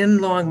people in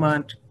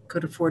Longmont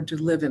could afford to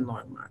live in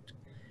Longmont.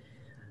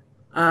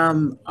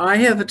 I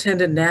have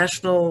attended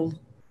national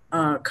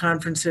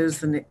conferences,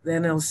 the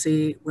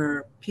NLC,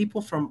 where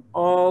people from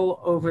all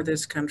over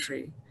this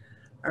country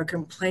are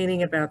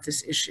complaining about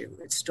this issue.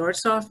 It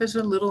starts off as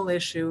a little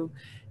issue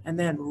and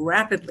then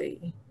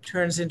rapidly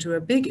turns into a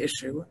big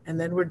issue. And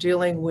then we're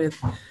dealing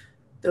with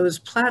those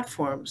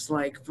platforms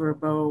like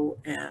Vrbo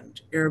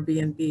and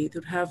Airbnb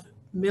that have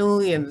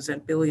millions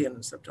and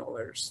billions of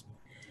dollars.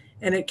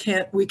 And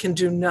we can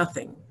do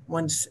nothing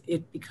once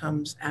it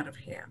becomes out of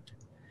hand.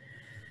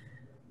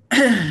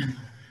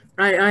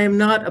 I am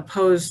not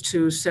opposed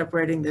to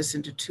separating this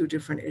into two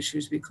different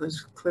issues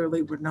because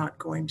clearly we're not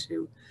going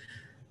to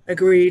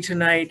agree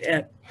tonight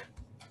at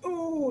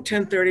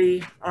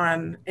 10:30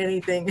 on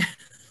anything.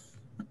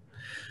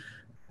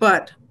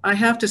 But I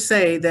have to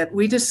say that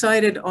we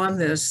decided on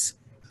this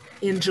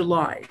in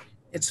July.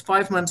 It's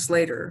 5 months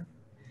later,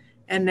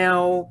 and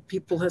now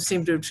people have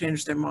seemed to have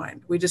changed their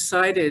mind. We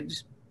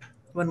decided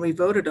when we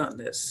voted on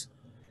this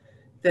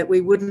that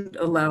we wouldn't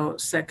allow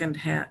second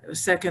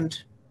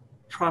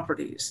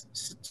properties,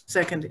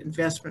 second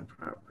investment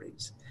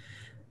properties.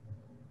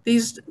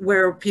 These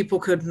where people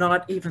would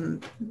not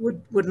even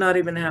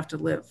have to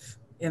live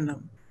in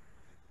them.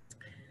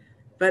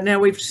 But now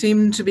we've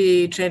seemed to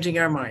be changing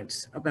our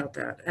minds about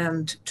that.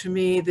 And to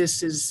me,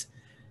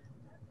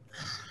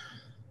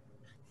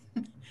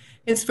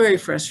 it's very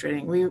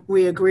frustrating.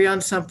 We agree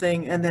on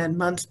something and then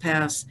months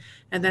pass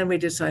and then we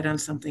decide on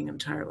something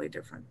entirely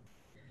different.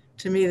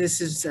 To me,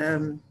 this is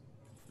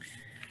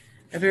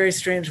a very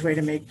strange way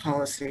to make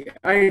policy.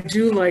 I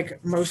do like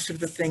most of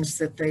the things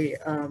that they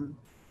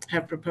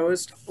have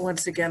proposed.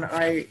 Once again,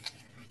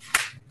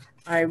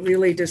 I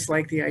really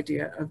dislike the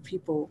idea of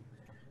people.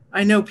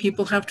 I know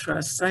people have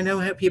trusts. I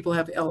know people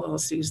have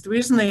LLCs. The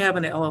reason they have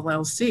an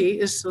LLC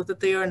is so that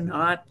they are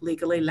not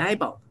legally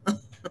liable.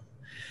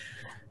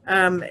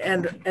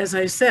 And as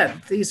I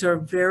said, these are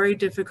very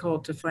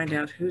difficult to find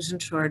out who's in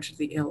charge of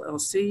the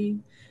LLC,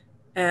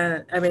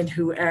 and I mean,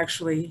 who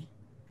actually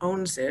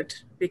owns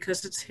it,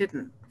 because it's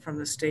hidden from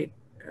the state,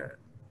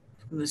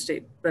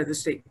 by the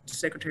state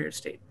Secretary of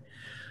State.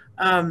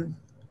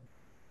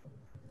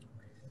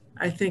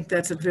 I think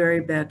that's a very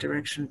bad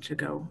direction to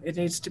go. It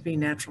needs to be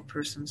natural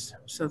persons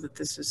so that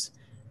this is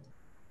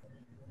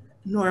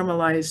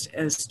normalized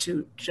as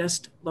to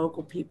just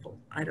local people.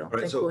 I don't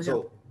think we'll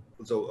help.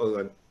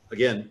 So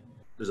again,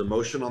 there's a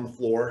motion on the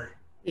floor,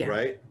 Yeah.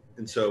 right?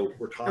 And so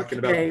we're talking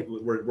Okay.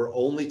 about, we're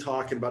only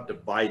talking about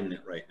dividing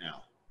it right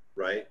now,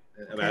 right?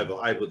 And Okay.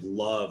 I would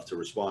love to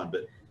respond,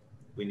 but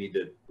we need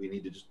to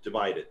just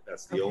divide it.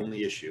 That's the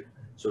only issue.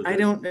 So I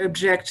don't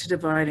object to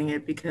dividing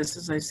it because,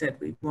 as I said,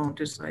 we won't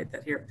decide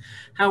that here.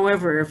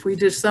 However, if we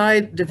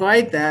divide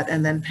that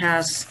and then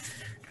pass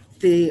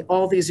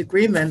all these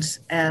agreements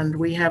and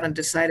we haven't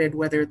decided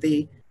whether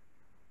the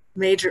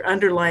major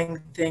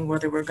underlying thing,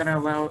 whether we're going to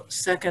allow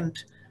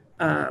second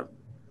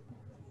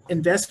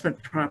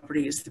investment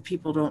properties that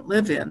people don't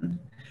live in,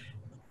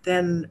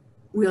 then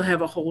we'll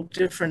have a whole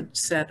different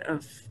set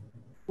of,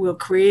 we're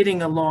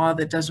creating a law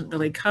that doesn't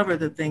really cover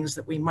the things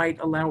that we might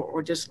allow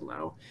or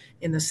disallow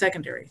in the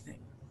secondary thing.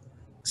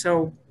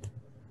 So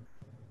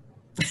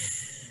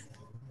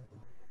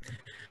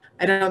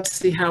I don't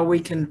see how we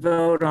can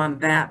vote on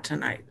that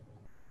tonight.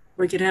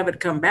 We could have it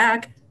come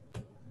back.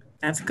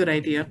 That's a good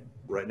idea.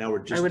 Right now, we're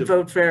just. I would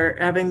vote for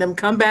having them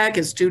come back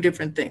as two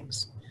different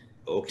things.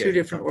 Okay. Two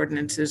different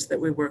ordinances that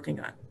we're working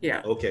on.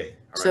 Yeah. Okay.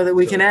 So right. that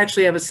we can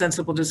actually have a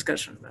sensible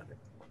discussion about it.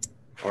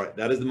 All right.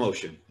 That is the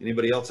motion.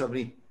 Anybody else have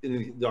any,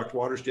 Dr.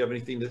 Waters, do you have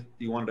anything that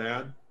you wanted to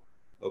add?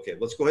 Okay,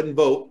 let's go ahead and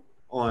vote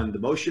on the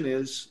motion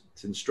is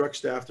to instruct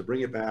staff to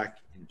bring it back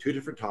in two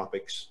different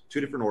topics, two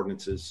different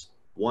ordinances.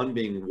 One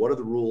being what are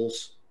the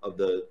rules of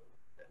the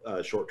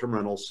short-term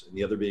rentals, and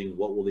the other being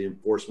what will the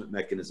enforcement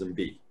mechanism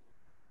be.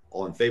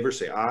 All in favor,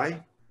 say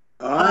aye.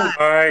 Aye.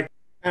 Aye.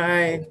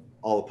 Aye.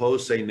 All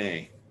opposed, say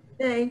nay.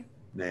 Nay.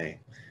 Nay.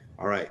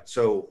 All right.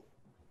 So,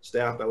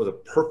 staff, that was a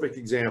perfect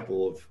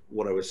example of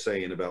what I was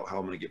saying about how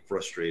I'm going to get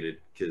frustrated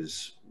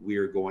because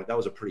that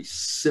was a pretty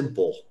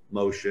simple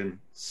motion,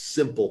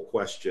 simple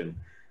question,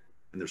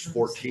 and there's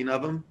 14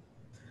 of them.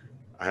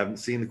 I haven't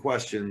seen the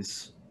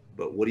questions,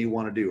 but what do you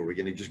want to do? Are we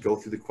going to just go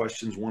through the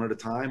questions one at a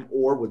time,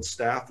 or would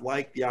staff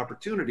like the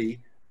opportunity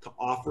to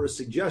offer a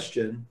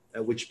suggestion,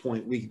 at which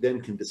point we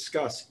then can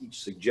discuss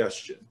each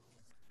suggestion?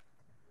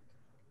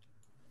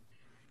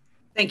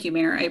 Thank you,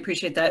 Mayor. I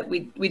appreciate that.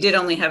 We did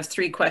only have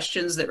 3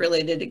 questions that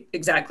related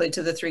exactly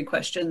to the 3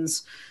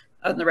 questions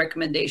on the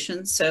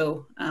recommendation.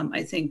 So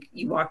I think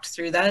you walked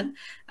through that.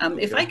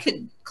 Okay. If I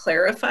could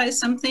clarify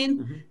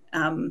something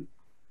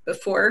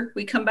before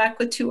we come back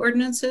with 2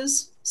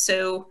 ordinances.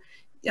 So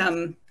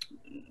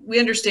we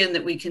understand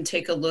that we can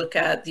take a look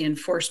at the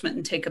enforcement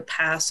and take a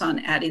pass on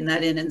adding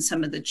that in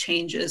some of the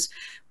changes.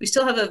 We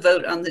still have a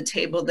vote on the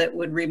table that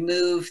would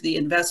remove the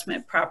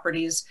investment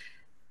properties.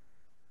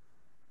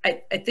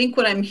 I think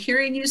what I'm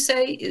hearing you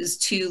say is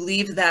to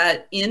leave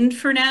that in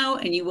for now,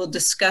 and you will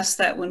discuss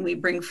that when we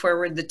bring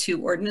forward the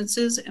 2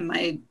 ordinances. Am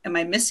I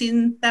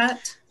missing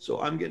that? So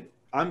I'm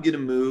gonna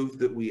move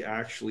that we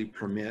actually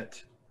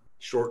permit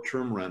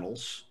short-term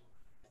rentals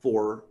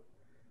for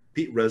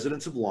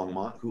residents of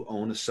Longmont who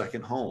own a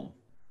second home,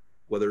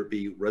 whether it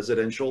be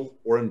residential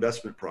or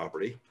investment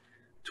property,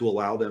 to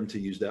allow them to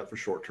use that for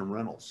short-term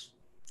rentals.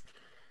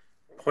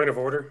 Point of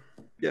order.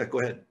 Yeah,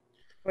 go ahead.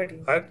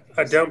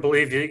 I don't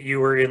believe you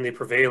were in the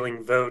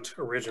prevailing vote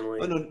originally.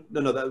 Oh,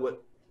 no, that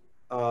what,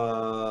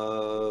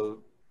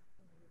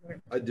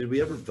 did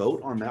we ever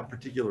vote on that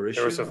particular issue?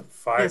 There was a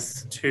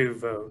 5-2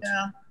 vote.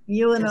 Yeah,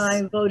 you and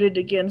I voted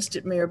against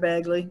it, Mayor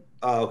Bagley.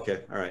 Oh,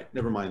 okay, all right,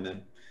 never mind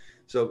then.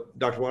 So,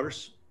 Dr.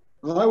 Waters?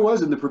 Well, I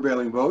was in the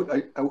prevailing vote.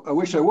 I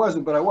wish I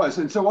wasn't, but I was.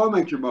 And so I'll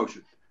make your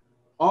motion.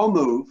 I'll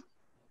move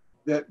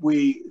that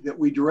we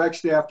direct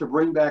staff to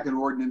bring back an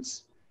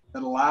ordinance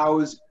that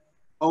allows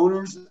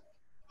homeowners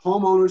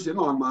in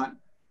Longmont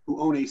who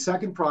own a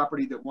second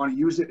property that want to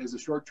use it as a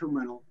short-term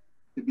rental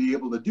to be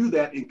able to do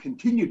that and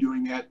continue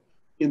doing that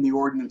in the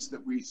ordinance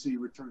that we see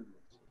returned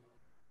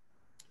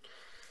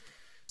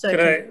to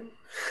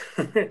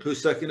us. Who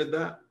seconded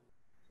that?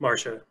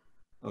 Marcia.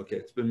 Okay,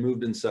 it's been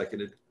moved and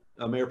seconded.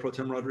 Mayor Pro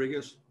Tem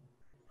Rodriguez?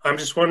 I'm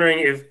just wondering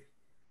if,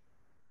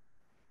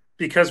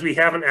 because we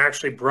haven't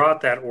actually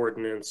brought that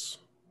ordinance,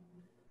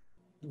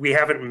 we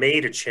haven't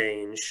made a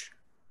change.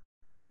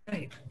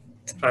 Right.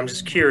 I'm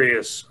just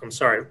curious. I'm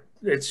sorry.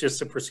 It's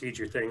just a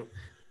procedure thing.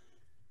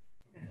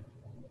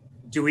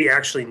 Do we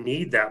actually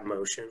need that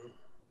motion?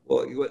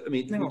 Well, I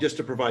mean, no. Just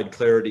to provide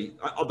clarity.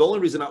 The only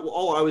reason,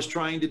 all I was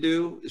trying to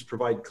do is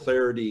provide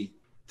clarity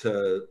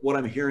to what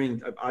I'm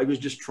hearing. I was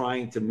just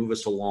trying to move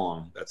us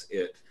along. That's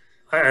it.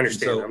 I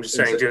understand. So, I'm just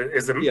saying,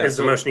 is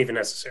the motion even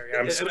necessary?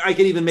 I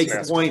can even make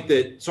the point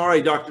that,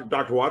 sorry,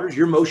 Dr. Waters,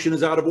 your motion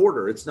is out of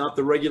order. It's not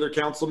the regular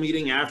council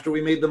meeting after we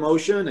made the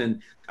motion.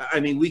 And I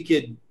mean,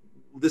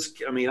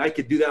 I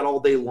could do that all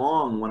day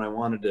long when I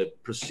wanted to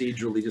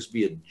procedurally just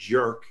be a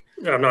jerk.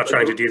 No, I'm not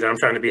trying to do that. I'm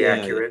trying to be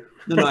accurate.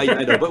 No, I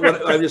know.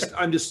 But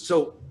I'm just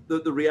so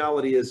the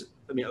reality is,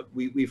 I mean,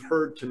 we've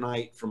heard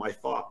tonight from, I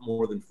thought,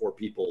 more than 4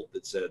 people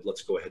that said,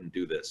 let's go ahead and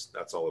do this.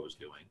 That's all I was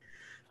doing.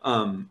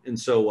 And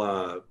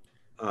so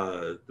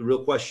the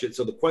real question,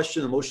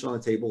 the motion on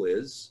the table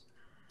is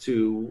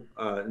to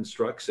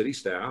instruct city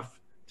staff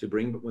to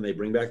when they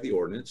bring back the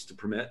ordinance, to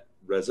permit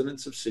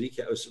residents of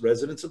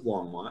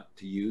Longmont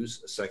to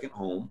use a second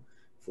home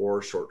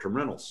for short-term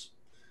rentals.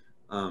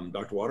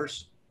 Dr.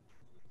 Waters?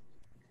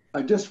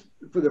 Just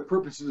for the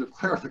purposes of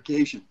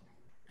clarification,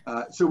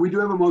 so we do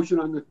have a motion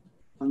on the.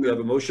 We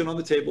have a motion on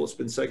the table. It's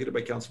been seconded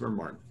by Councilmember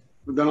Martin.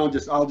 Then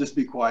I'll just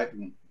be quiet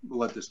and we'll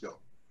let this go.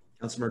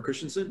 Councilmember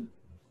Christensen?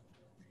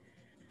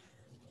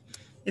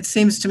 It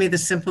seems to me the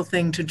simple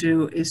thing to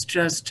do is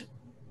just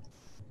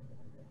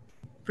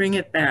bring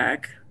it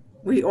back.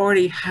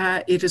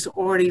 It is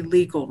already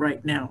legal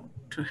right now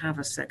to have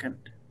a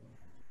second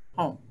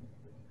home.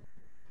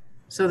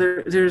 So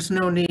there's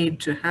no need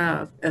to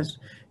have, as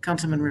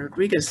Councilman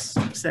Rodriguez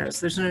says,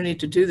 there's no need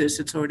to do this.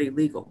 It's already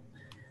legal.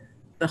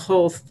 The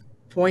whole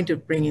point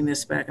of bringing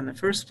this back in the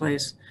first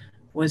place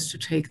was to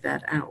take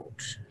that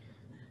out.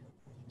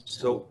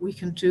 So we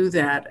can do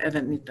that at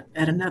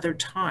another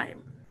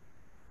time.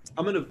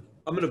 I'm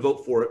gonna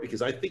vote for it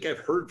because I think I've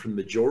heard from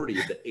the majority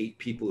of the 8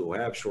 people who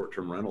have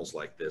short-term rentals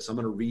like this. I'm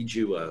gonna read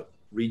you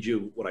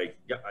what I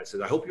got. I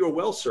said, I hope you are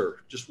well, sir.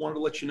 Just wanted to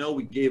let you know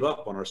we gave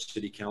up on our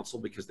city council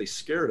because they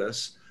scared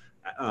us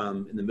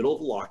in the middle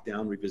of the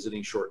lockdown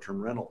revisiting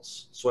short-term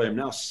rentals. So I am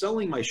now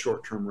selling my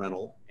short-term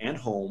rental and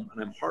home,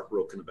 and I'm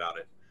heartbroken about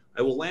it.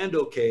 I will land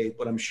okay,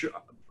 but I'm sure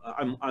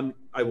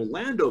I will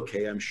land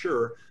okay, I'm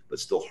sure, but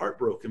still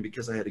heartbroken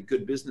because I had a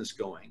good business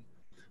going.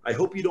 I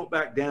hope you don't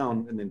back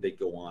down. And then they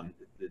go on,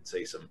 they'd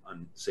say some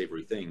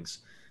unsavory things.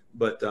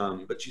 But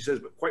she says,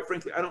 but quite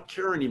frankly, I don't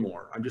care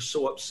anymore. I'm just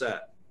so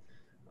upset.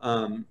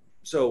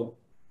 So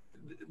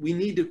we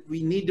need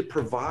to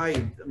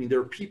provide, I mean, there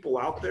are people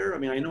out there. I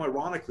mean, I know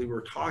ironically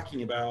we're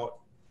talking about,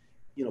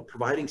 you know,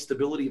 providing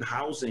stability of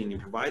housing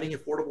and providing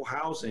affordable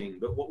housing,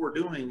 but what we're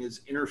doing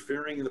is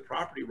interfering in the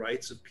property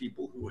rights of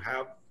people who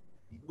have,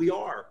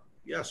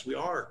 yes, we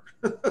are.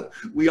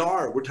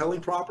 We're telling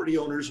property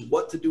owners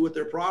what to do with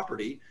their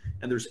property.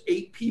 And there's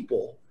 8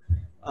 people,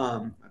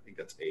 I think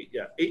that's 8.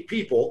 Yeah, 8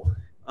 people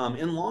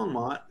in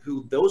Longmont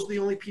who those are the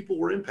only people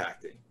we're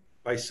impacting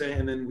by saying,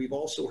 and then we've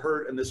also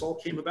heard, and this all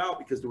came about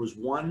because there was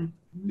one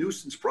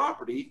nuisance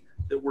property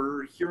that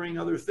we're hearing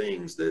other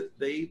things that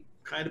they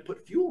kind of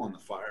put fuel on the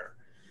fire.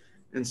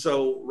 And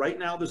so right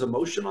now there's a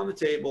motion on the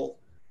table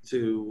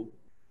to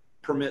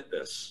permit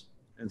this.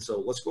 And so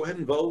let's go ahead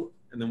and vote,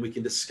 and then we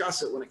can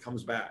discuss it when it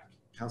comes back.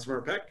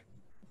 Councilmember Peck?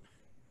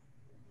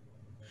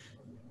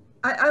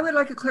 I would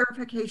like a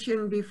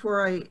clarification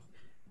before I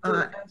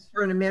ask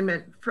for an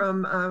amendment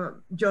from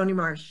Joni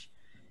Marsh.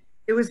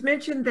 It was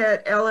mentioned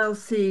that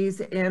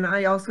LLCs, and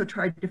I also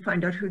tried to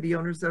find out who the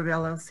owners of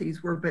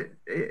LLCs were, but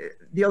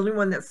the only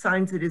one that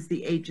signs it is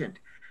the agent.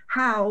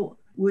 How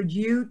would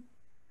you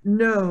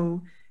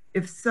know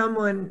if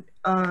someone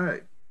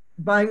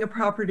buying a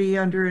property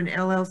under an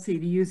LLC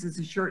to use as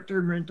a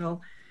short-term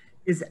rental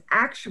is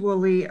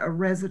actually a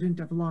resident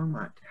of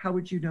Longmont? How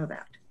would you know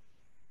that?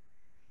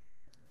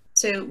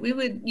 So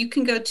you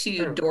can go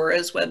to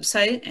DORA's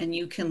website and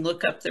you can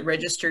look up the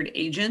registered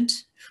agent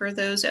for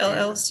those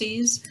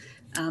LLCs.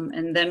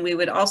 And then we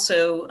would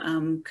also,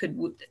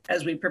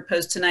 as we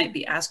proposed tonight,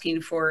 be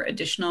asking for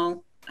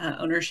additional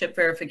ownership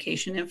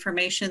verification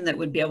information that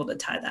would be able to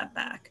tie that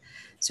back.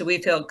 So we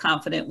feel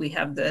confident we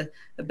have the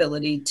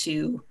ability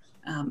to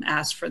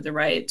ask for the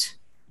right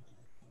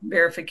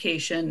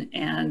verification.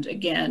 And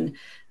again,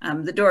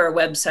 the DORA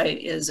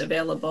website is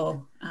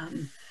available.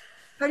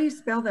 How do you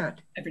spell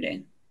that? Every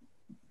day.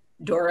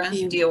 DORA,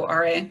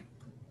 D-O-R-A.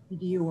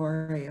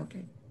 D-O-R-A,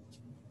 okay.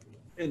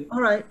 And, all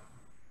right.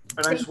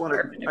 And I just want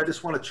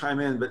to chime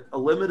in, but a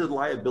limited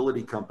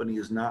liability company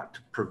is not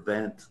to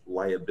prevent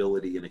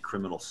liability in a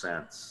criminal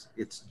sense.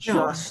 It's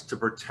just to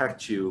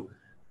protect you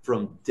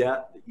from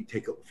debt that you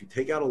take. If you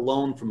take out a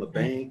loan from a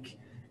bank,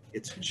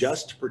 it's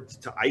just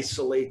to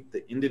isolate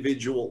the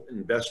individual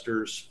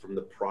investors from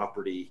the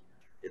property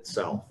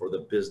itself or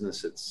the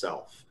business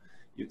itself.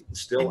 You can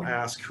still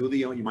ask who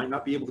the owner. You might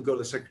not be able to go to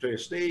the Secretary of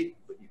State,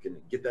 but you can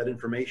get that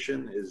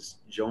information, as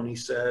Joni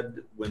said,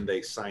 when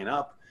they sign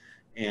up.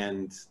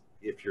 And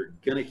if you're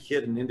going to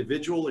hit an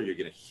individual or you're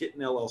going to hit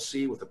an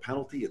LLC with a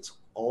penalty, it's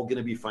all going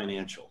to be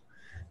financial.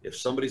 If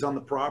somebody's on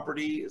the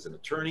property as an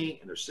attorney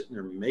and they're sitting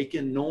there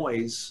making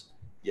noise,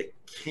 you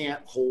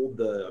can't hold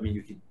the, I mean,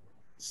 you could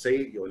say,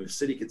 you know, the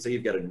city could say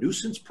you've got a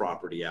nuisance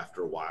property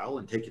after a while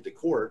and take it to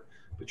court,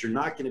 but you're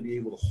not going to be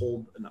able to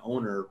hold an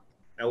owner,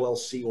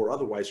 LLC or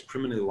otherwise,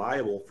 criminally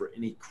liable for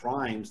any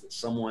crimes that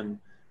someone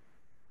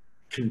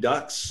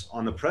conducts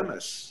on the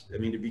premise. I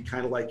mean, it'd be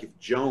kind of like if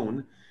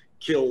Joan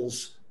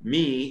kills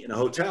me in a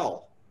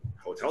hotel.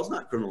 Hotel's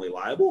not criminally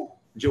liable.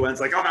 Joanne's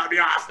like, oh, that'd be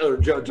awesome. Or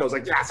Joe's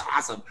like, yeah, that's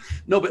awesome.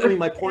 No, but I mean,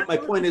 my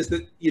point is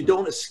that you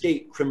don't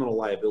escape criminal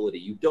liability.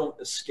 You don't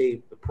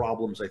escape the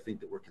problems I think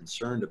that we're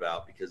concerned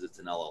about because it's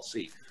an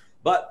LLC.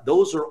 But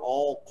those are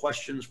all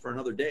questions for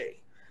another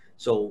day.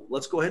 So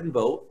let's go ahead and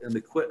vote. And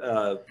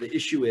the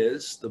issue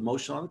is, the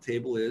motion on the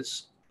table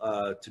is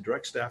to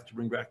direct staff to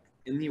bring back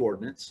in the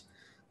ordinance,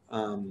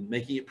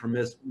 making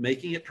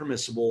it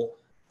permissible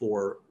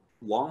for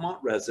Longmont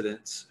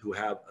residents who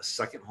have a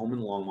second home in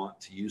Longmont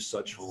to use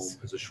such home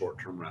as a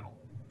short-term rental.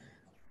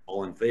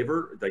 All in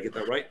favor? Did I get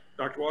that right,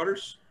 Dr.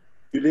 Waters?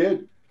 You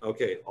did.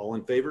 Okay, all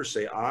in favor,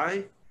 say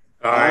aye.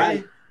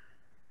 Aye.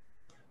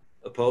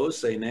 Opposed,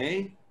 say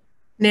nay.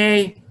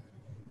 Nay.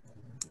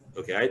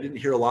 Okay, I didn't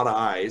hear a lot of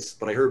ayes,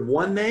 but I heard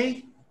one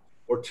nay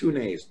or 2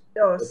 nays?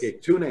 Yes. Okay,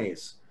 2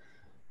 nays.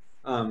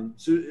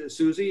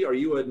 Susie, are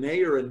you a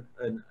nay or an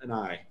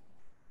aye?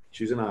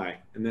 She's an aye.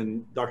 And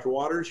then Dr.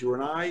 Waters, you were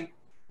an aye.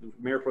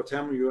 Mayor Pro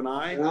Tem, were you an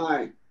aye? An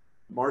aye.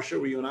 Marcia,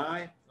 were you an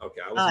aye? Okay,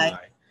 I was Aye. an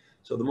aye.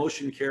 So the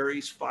motion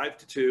carries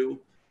 5-2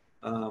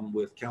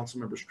 with Council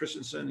Members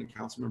Christensen and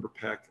Council Member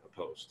Peck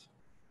opposed.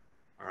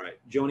 All right,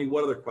 Joni,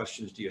 what other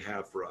questions do you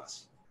have for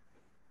us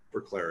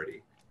for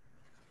clarity?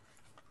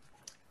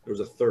 There was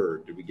a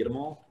third. Did we get them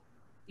all?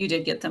 You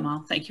did get them all.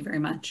 Thank you very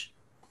much.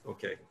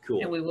 Okay,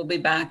 cool. And we will be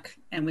back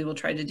and we will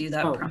try to do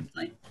that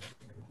promptly.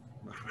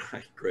 All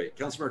right, great.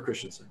 Councilmember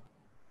Christensen.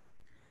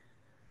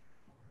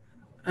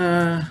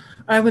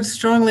 I would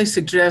strongly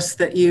suggest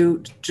that you,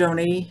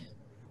 Joni,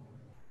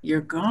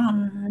 you're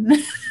gone.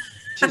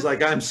 She's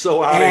like, I'm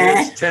so out of here.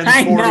 It's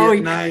 10:40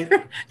 at night.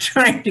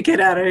 Trying to get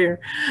out of here.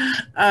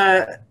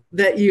 That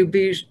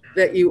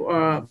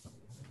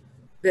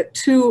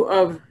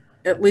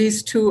at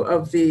least two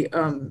of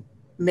the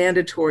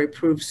mandatory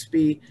proofs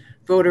be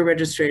voter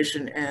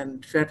registration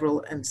and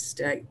federal and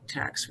state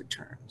tax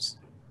returns.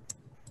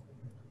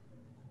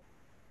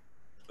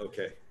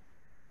 Okay.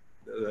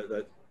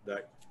 That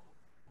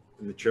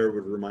and the chair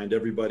would remind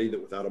everybody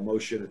that without a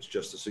motion, it's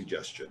just a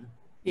suggestion.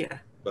 Yeah.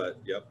 But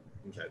yep.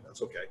 Okay,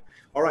 that's okay.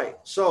 All right,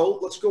 so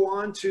let's go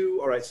on to,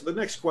 all right, so the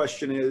next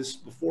question is,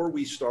 before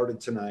we started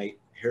tonight,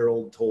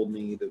 Harold told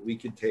me that we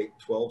could take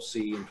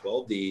 12C and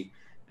 12D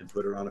and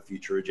put it on a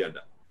future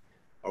agenda.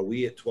 Are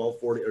we at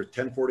 12:40 or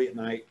 10:40 at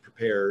night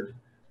prepared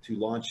to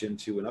launch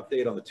into an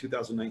update on the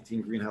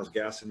 2019 Greenhouse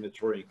Gas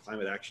Inventory and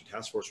Climate Action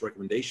Task Force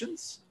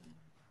recommendations,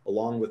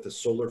 along with the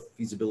solar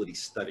feasibility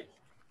study?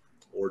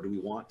 Or do we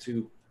want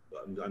to,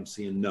 I'm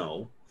seeing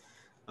no,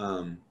 but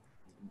I'm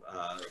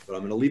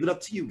going to leave it up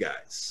to you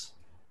guys.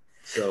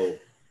 So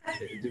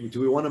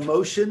do we want a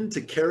motion to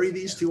carry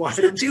these two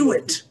items? Do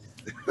it.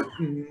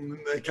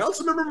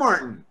 Councilmember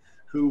Martin,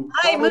 who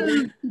I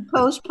move to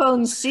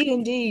postpone C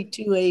and D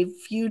to a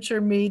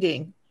future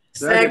meeting.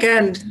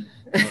 Second.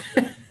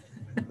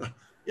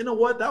 You know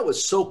what? That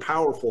was so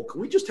powerful. Can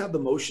we just have the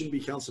motion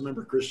be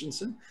Councilmember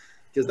Christensen?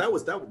 Because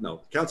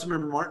no.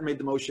 Councilmember Martin made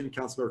the motion.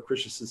 Councilmember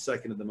Christensen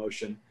seconded the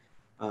motion.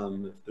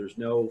 If there's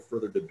no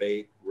further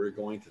debate, we're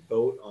going to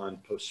vote on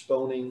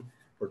postponing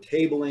or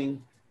tabling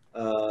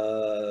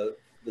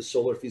the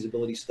solar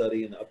feasibility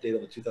study and the update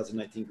on the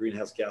 2019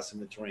 Greenhouse Gas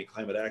Inventory and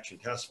Climate Action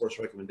Task Force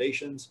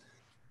recommendations.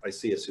 I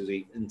see you,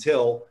 Susie.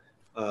 Until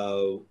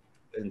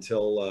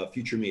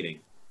future meeting,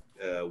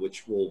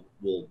 which we'll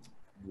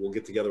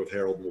get together with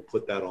Harold and we'll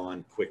put that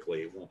on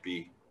quickly.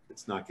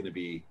 It's not going to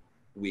be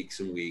weeks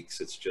and weeks.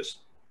 It's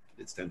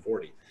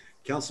 10:40.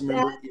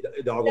 Councilmember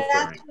Hidalgo.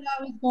 That's what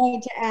I was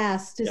going to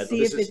ask to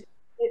see if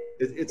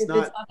it's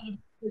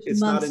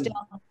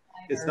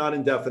not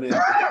indefinite.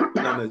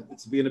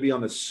 It's going to be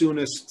on the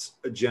soonest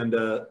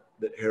agenda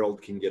that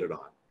Harold can get it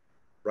on.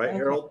 Right, okay.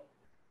 Harold?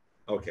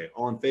 Okay.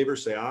 All in favor,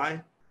 say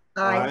aye.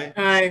 Aye.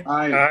 Aye.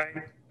 Aye.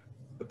 Aye.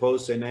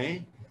 Opposed, say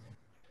nay.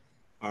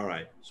 All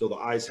right. So the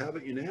ayes have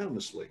it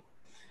unanimously.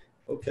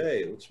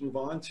 Okay. Let's move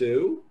on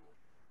to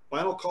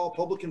final call,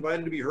 public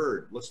invited to be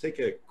heard. Let's take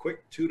a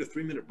quick 2 to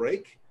 3 minute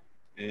break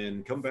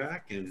and come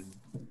back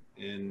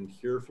and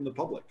hear from the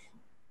public.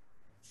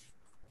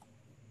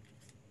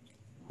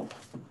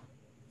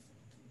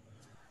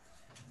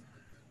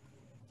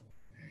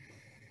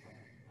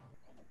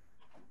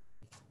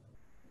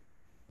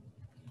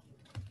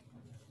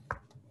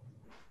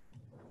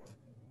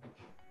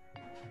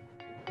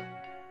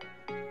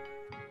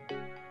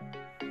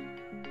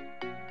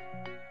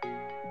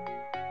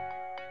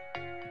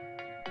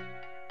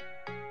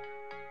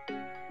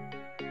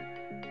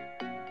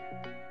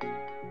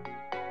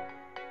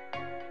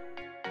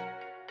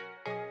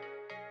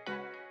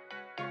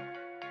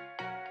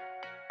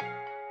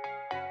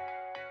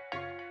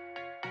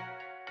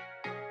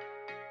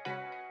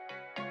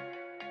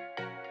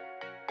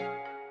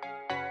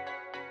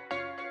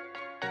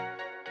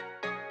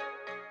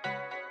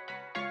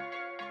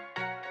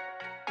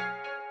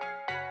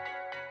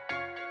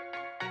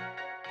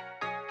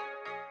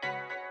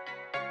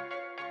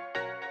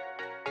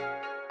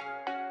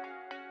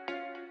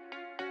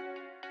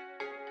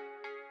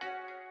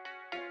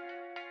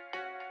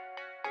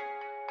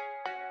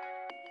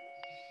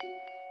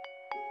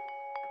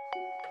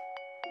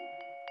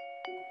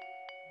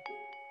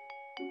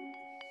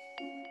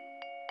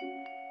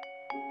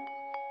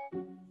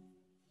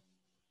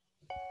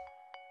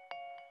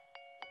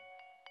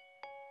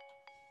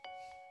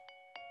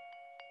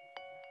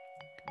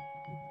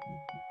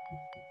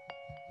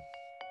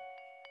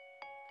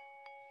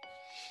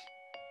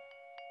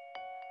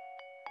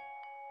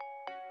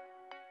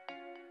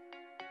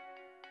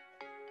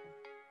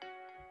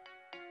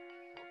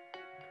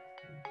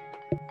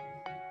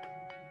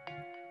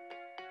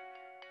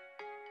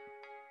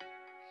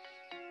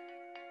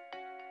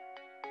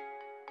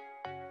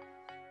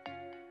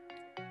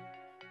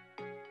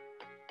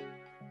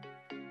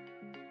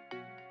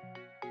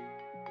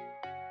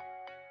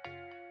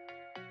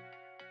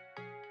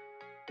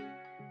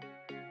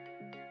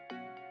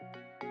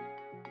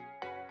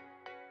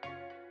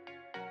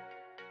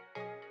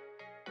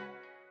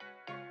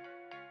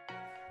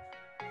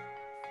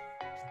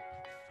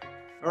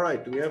 All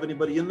right, do we have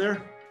anybody in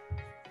there?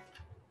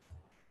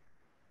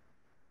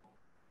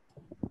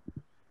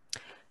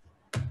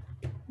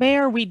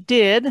 Mayor, we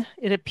did.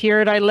 It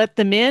appeared I let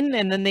them in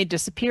and then they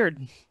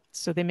disappeared.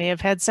 So they may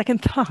have had second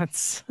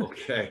thoughts.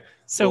 Okay.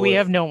 So we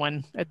have no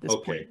one at this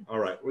point. All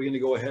right, we're going to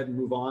go ahead and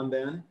move on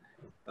then.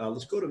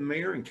 Let's go to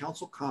mayor and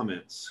council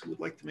comments. Who would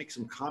like to make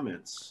some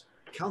comments?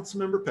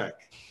 Councilmember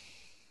Peck.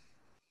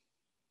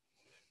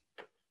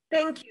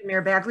 Thank you,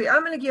 Mayor Bagley.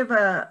 I'm going to give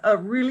a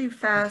really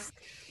fast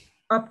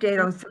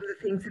update on some of the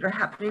things that are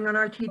happening on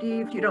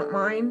RTD, if you don't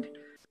mind.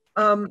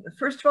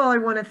 First of all, I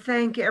want to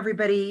thank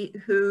everybody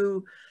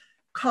who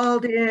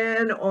called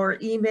in or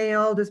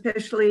emailed,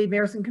 especially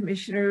Mayors and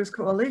Commissioners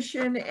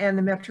Coalition and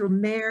the Metro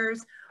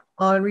Mayors,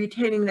 on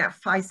retaining that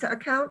FISA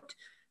account,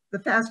 the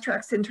Fast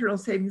Tracks Internal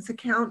Savings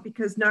Account,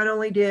 because not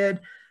only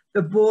did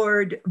the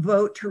board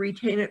vote to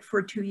retain it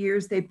for 2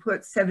 years, they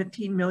put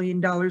 $17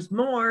 million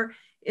more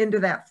into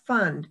that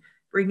fund,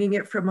 bringing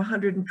it from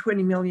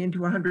 120 million to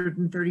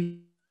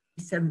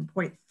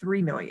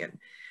 137.3 million.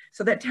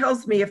 So that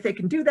tells me if they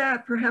can do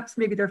that, perhaps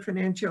maybe their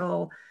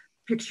financial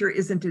picture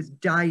isn't as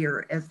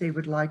dire as they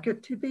would like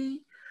it to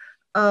be.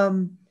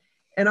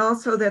 And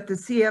also that the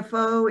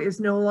CFO is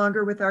no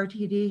longer with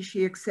RTD.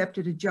 She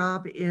accepted a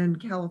job in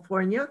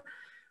California,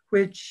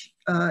 which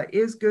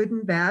is good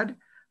and bad.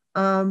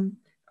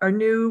 Our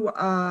new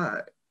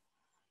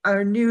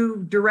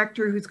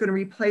director who's going to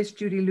replace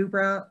Judy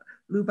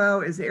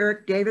Lubau is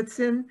Eric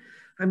Davidson.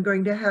 I'm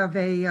going to have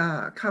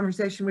a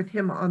conversation with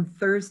him on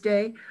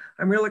Thursday.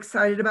 I'm real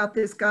excited about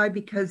this guy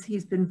because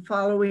he's been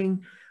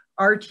following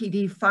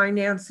RTD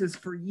finances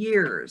for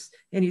years,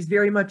 and he's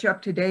very much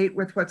up to date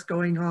with what's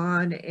going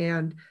on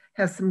and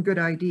has some good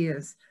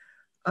ideas.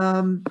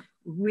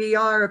 We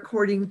are,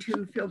 according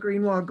to Phil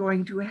Greenwald,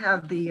 going to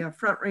have the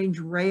Front Range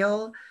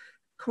Rail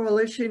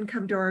Coalition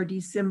come to our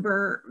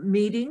December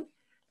meeting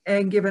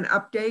and give an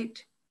update.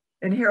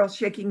 And Harold's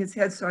shaking his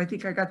head, so I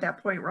think I got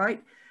that point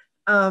right.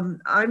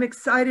 I'm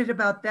excited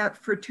about that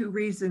for 2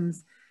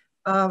 reasons.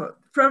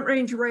 Front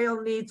Range Rail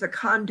needs a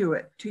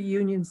conduit to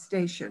Union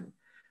Station.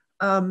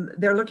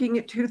 They're looking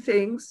at 2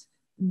 things: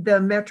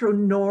 the Metro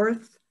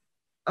North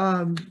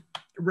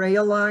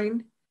rail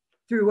line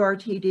through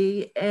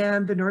RTD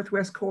and the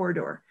Northwest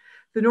Corridor.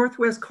 The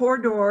Northwest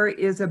Corridor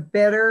is a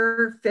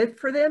better fit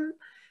for them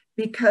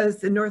because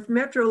the North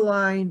Metro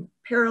line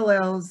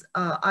parallels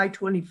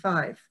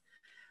I-25.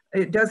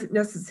 It doesn't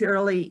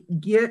necessarily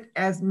get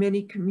as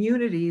many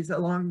communities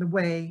along the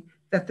way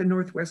that the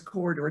Northwest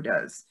Corridor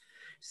does.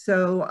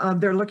 So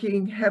they're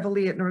looking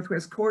heavily at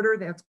Northwest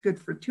Corridor. That's good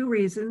for 2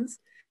 reasons.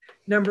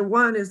 Number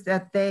one is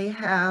that they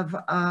have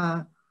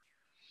a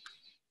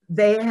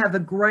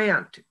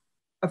grant,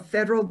 a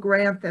federal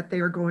grant that they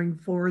are going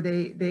for.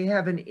 They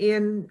have an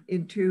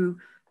into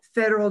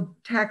federal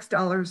tax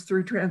dollars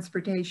through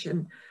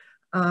transportation.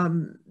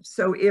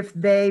 So if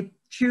they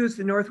choose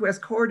the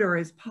Northwest Corridor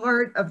as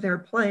part of their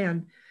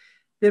plan,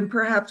 then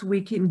perhaps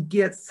we can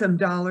get some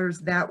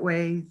dollars that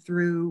way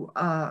through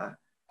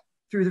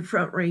the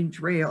Front Range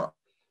Rail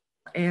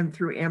and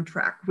through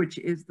Amtrak, which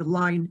is the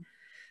line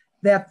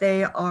that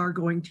they are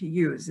going to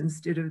use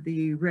instead of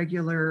the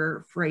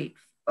regular freight,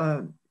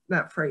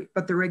 not freight,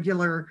 but the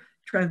regular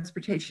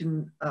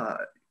transportation.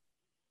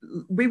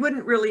 We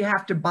wouldn't really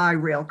have to buy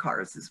rail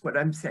cars is what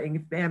I'm saying.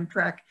 If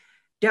Amtrak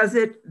does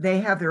it, they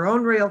have their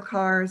own rail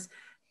cars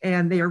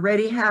and they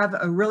already have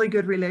a really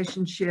good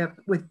relationship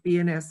with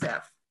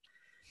BNSF.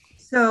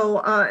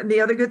 So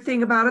the other good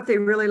thing about it, they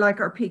really like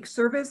our peak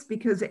service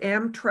because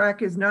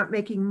Amtrak is not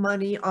making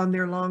money on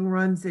their long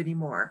runs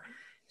anymore,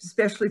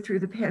 especially through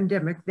the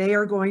pandemic. They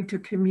are going to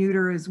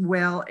commuter as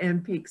well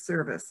and peak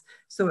service.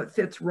 So it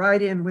fits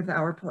right in with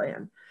our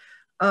plan.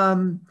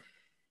 What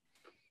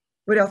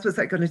else was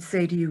I going to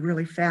say to you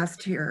really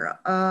fast here?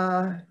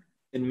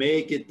 And may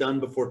it get done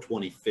before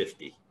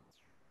 2050.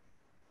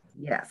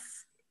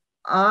 Yes,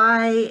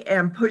 I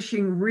am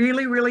pushing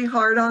really, really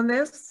hard on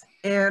this.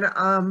 And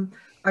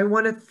I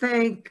want to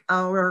thank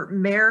our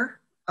Mayor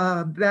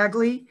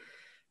Bagley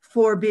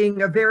for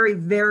being a very,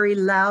 very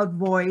loud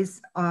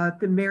voice at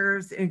the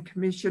Mayors and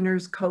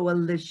Commissioners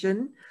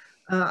Coalition.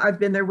 I've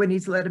been there when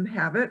he's let him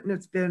have it, and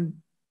it's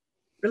been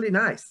really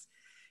nice.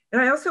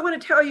 And I also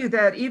want to tell you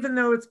that even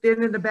though it's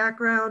been in the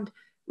background,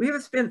 we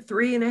have spent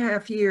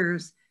 3.5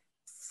 years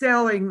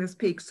selling this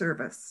peak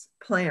service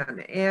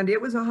plan. And it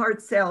was a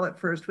hard sell at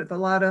first with a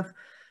lot of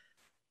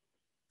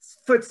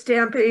foot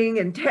stamping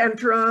and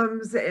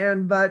tantrums,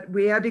 but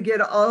we had to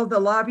get all of the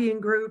lobbying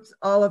groups,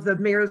 all of the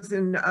mayors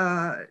and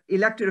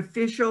elected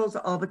officials,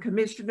 all the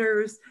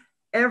commissioners,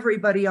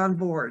 everybody on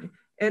board.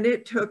 And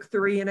it took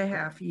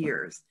 3.5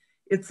 years.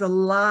 It's a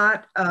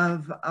lot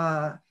of,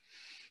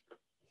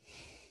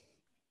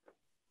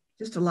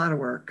 just a lot of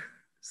work.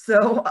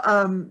 So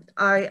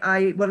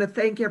I want to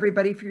thank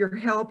everybody for your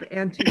help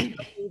and to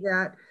tell you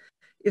that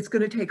it's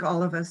going to take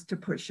all of us to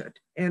push it.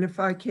 And if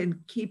I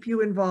can keep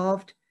you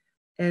involved,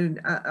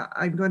 and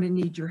I'm going to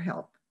need your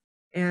help.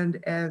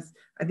 And as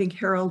I think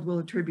Harold will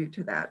attribute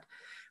to that.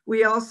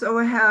 We also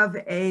have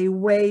a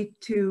way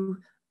to,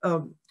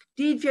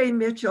 DJ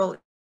Mitchell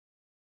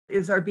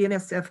is our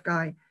BNSF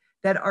guy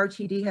that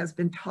RTD has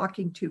been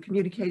talking to,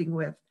 communicating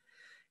with.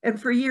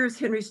 And for years,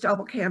 Henry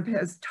Stoppelkamp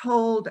has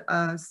told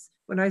us,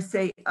 when I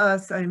say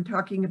us, I'm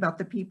talking about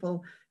the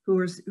people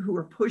who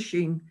are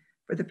pushing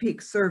for the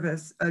peak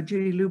service,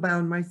 Judy Lubau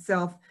and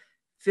myself,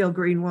 Phil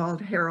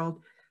Greenwald,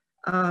 Harold.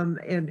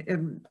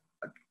 and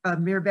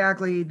Mayor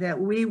Bagley, that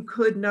we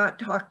could not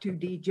talk to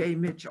DJ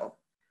Mitchell,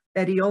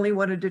 that he only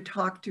wanted to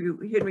talk to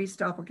Henry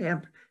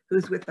Stoppelkamp,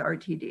 who's with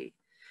RTD.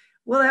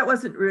 Well, that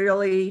wasn't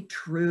really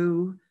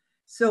true.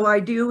 So I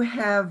do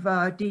have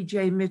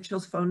DJ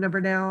Mitchell's phone number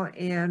now,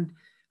 and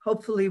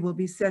hopefully we'll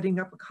be setting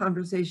up a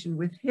conversation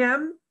with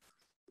him,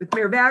 with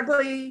Mayor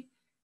Bagley,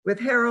 with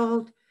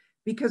Harold,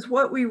 because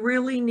what we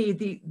really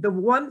need, the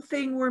one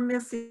thing we're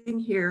missing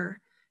here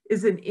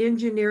is an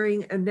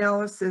engineering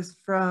analysis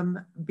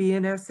from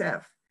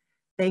BNSF.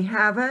 They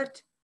have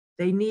it,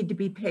 they need to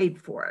be paid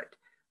for it.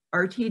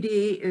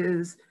 RTD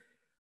is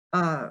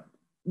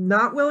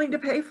not willing to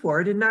pay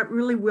for it and not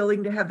really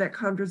willing to have that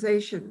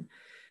conversation.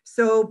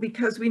 So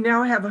because we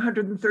now have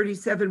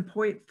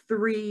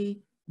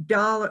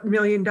 $137.3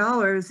 million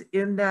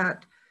in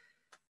that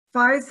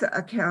FISA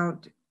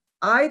account,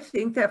 I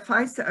think that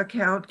FISA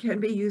account can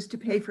be used to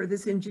pay for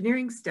this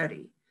engineering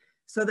study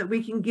so that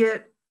we can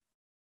get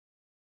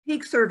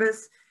peak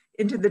service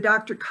into the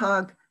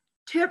DRCOG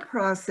tip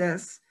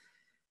process.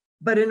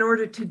 But in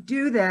order to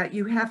do that,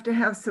 you have to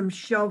have some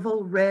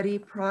shovel-ready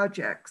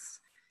projects.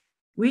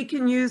 We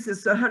can use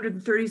this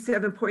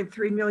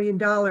 $137.3 million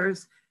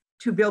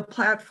to build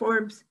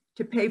platforms,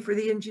 to pay for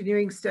the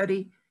engineering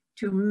study,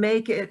 to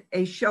make it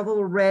a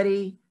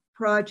shovel-ready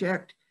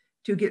project,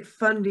 to get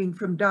funding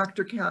from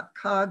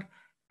DRCOG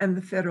and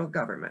the federal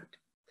government.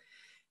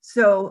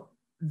 So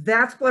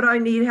that's what I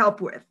need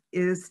help with,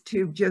 is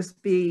to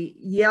just be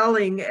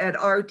yelling at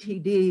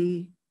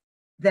RTD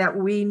that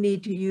we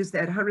need to use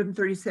that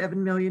 $137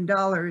 million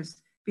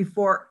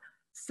before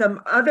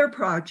some other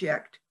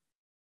project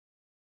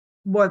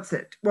wants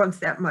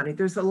that money.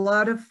 There's a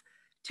lot of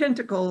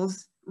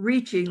tentacles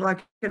reaching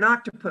like an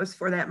octopus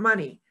for that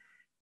money.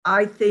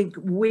 I think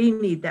we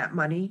need that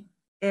money,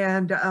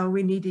 and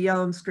we need to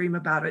yell and scream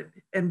about it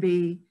and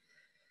be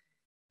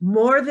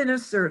more than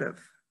assertive.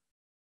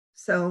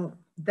 So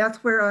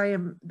that's where I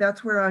am.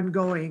 That's where I'm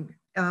going.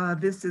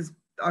 This is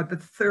the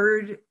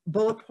third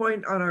bullet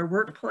point on our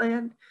work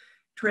plan,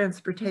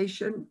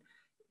 transportation.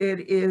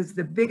 It is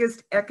the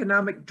biggest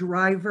economic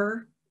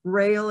driver,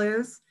 rail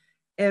is,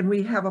 and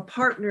we have a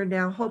partner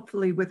now,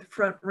 hopefully with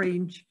Front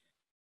Range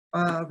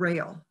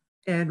Rail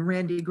and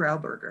Randy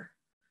Grauberger.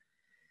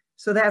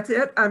 So that's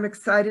it. I'm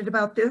excited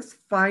about this.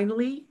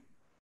 Finally,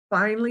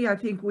 I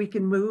think we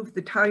can move.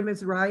 The time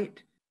is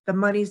right. The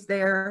money's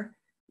there.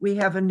 We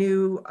have a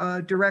new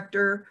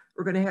director.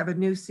 We're going to have a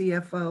new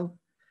CFO.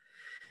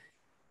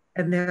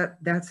 And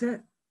that's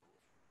it.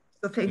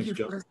 So thank you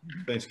for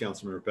listening. Thanks,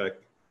 Councilmember Peck.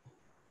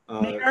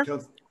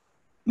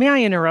 May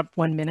I interrupt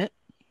 1 minute?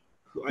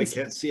 I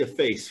can't see a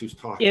face who's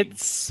talking.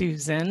 It's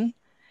Susan.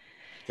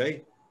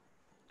 Okay.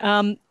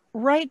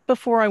 Right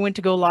before I went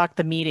to go lock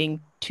the meeting,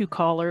 2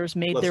 callers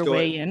made their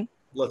way in.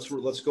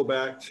 Let's go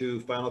back to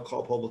final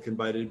call, public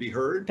invited to be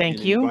heard.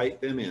 Thank you.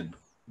 Invite them in.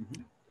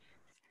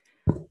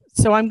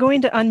 So I'm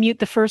going to unmute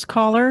the first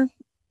caller.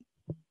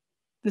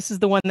 This is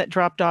the one that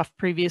dropped off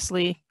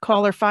previously.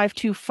 Caller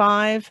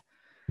 525.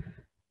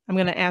 I'm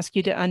going to ask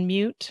you to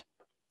unmute.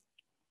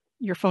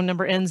 Your phone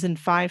number ends in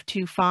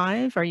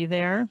 525. Are you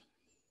there?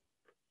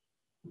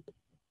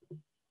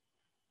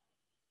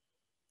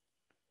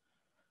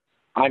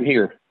 I'm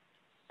here.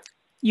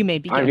 You may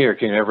begin. I'm here.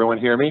 Can everyone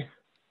hear me?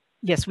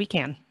 Yes, we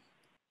can.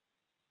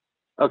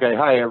 Okay.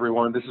 Hi,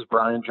 everyone. This is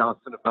Brian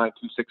Johnson of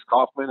 926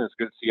 Kaufman. It's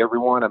good to see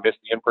everyone. I missed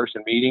the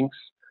in-person meetings.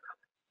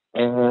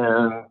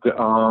 And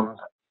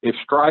if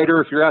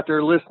Strider, if you're out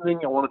there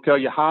listening, I want to tell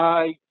you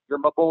hi. You're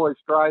my boy,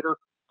 Strider,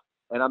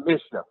 and I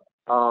missed you.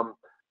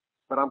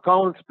 But I'm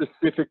calling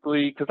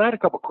specifically because I had a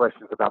couple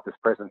questions about this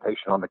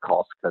presentation on the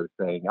Costco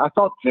thing. I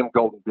thought Jim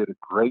Golden did a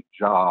great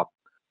job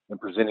in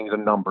presenting the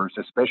numbers,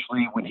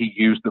 especially when he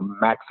used the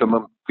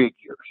maximum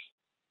figures.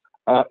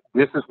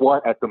 This is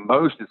what at the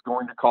most is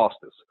going to cost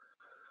us.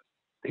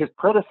 His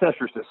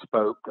predecessors that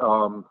spoke,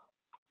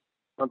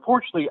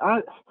 unfortunately,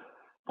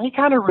 they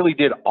kind of really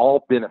did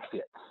all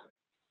benefits.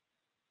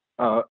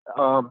 You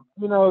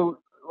know,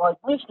 like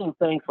mentioning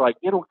things like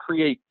it'll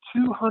create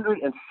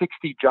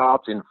 260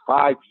 jobs in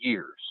 5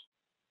 years.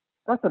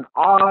 That's an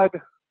odd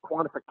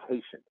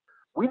quantification.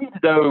 We need to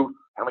know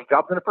how many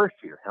jobs in the first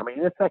year, how many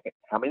in the second,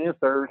 how many in the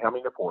third, how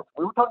many in the fourth.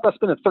 We were talking about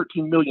spending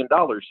 $13 million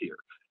here.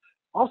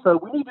 Also,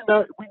 we need to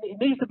know, it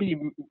needs to be,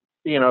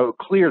 you know,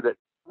 clear that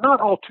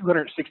not all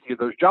 260 of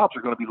those jobs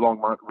are going to be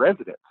Longmont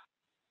residents.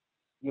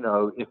 You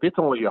know, if it's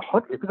only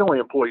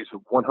employees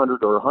of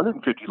 100 or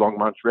 150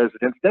 Longmont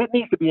residents, that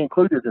needs to be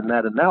included in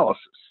that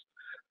analysis.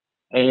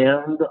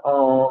 And,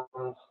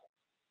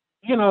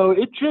 you know,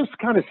 it just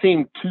kind of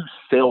seemed too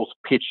sales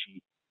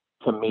pitchy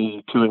to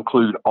me to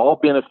include all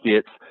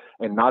benefits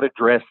and not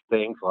address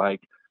things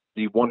like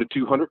the 100 to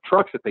 200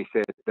 trucks that they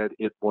said that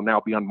it will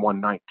now be on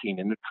 119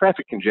 and the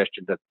traffic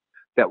congestion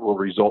that will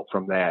result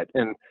from that.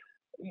 And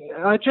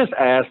I just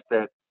ask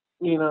that,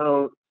 you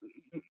know,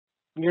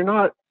 you're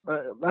not,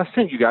 I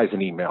sent you guys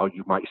an email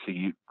you might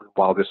see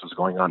while this was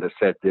going on that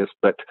said this,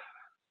 but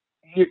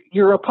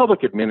you're a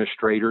public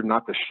administrator,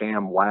 not the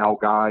sham wow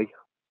guy.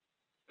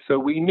 So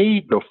we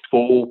need the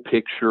full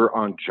picture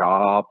on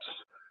jobs.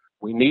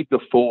 We need the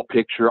full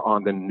picture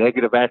on the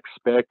negative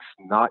aspects,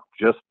 not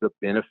just the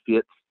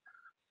benefits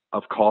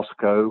of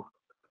Costco.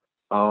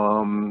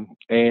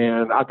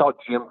 And I thought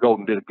Jim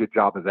Golden did a good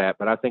job of that,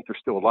 but I think there's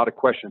still a lot of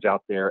questions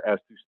out there as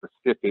to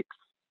specifics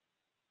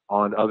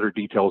on other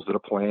details of the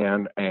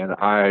plan, and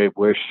I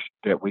wish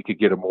that we could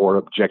get a more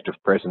objective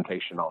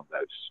presentation on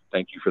those.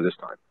 Thank you for this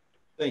time.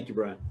 Thank you,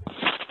 Brian.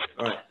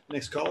 All right,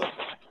 next caller.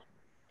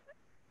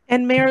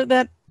 And Mayor,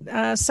 that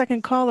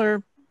second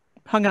caller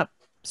hung up,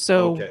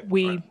 so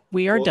Okay.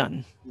 we are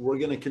done. We're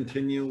going to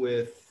continue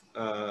with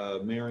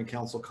Mayor and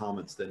Council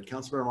comments then.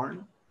 Councilmember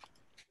Martin.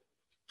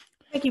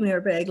 Thank you,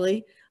 Mayor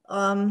Bagley.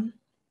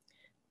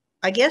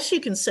 I guess you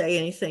can say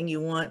anything you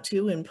want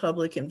to in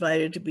public,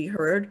 invited to be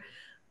heard.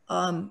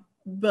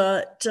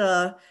 But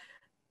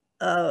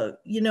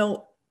you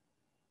know,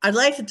 I'd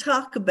like to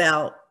talk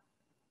about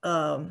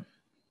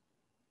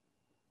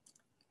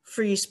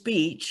free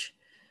speech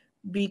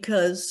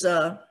because,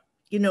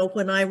 you know,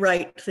 when I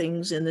write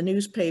things in the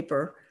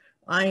newspaper,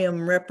 I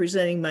am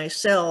representing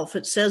myself.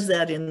 It says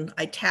that in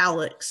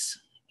italics,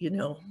 you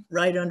know,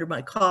 right under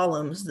my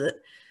columns,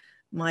 that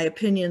my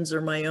opinions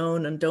are my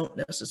own and don't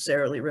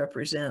necessarily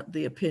represent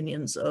the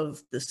opinions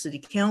of the city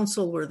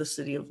council or the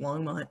city of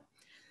Longmont.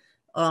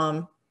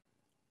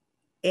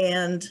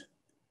 And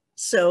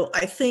so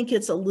I think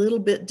it's a little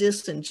bit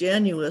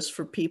disingenuous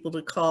for people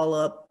to call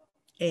up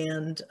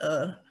and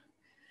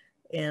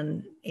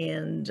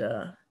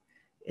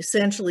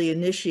essentially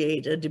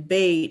initiate a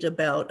debate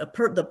about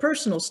the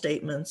personal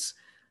statements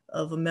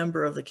of a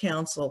member of the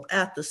council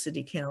at the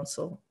city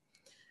council.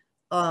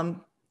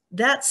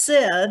 That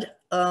said,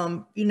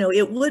 you know,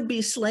 it would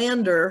be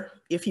slander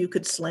if you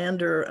could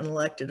slander an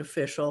elected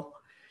official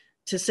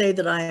to say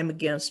that I am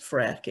against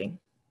fracking.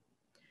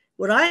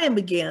 What I am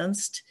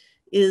against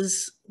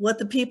is what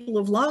the people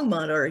of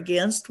Longmont are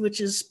against, which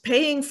is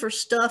paying for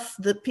stuff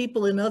that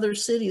people in other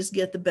cities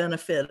get the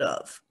benefit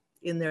of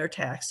in their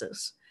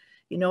taxes.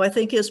 You know, I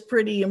think it's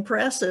pretty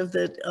impressive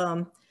that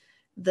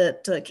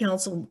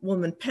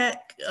Councilwoman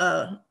Peck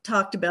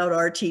talked about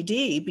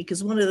RTD,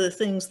 because one of the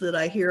things that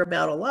I hear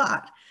about a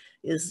lot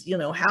is, you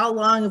know, how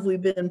long have we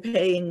been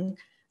paying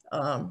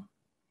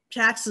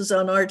taxes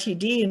on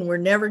RTD and we're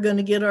never going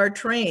to get our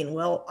train?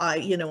 Well,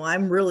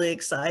 I'm really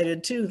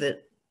excited too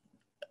that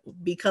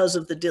because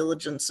of the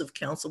diligence of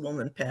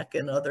Councilwoman Peck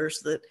and others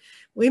that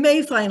we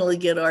may finally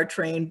get our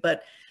train,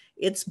 but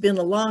it's been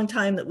a long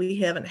time that we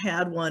haven't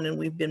had one and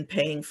we've been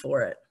paying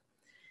for it.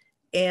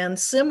 And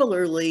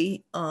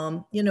similarly,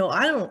 you know,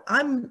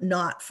 I'm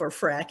not for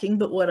fracking,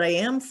 but what I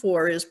am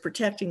for is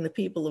protecting the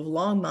people of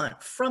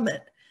Longmont from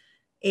it.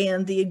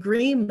 And the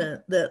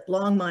agreement that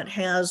Longmont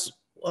has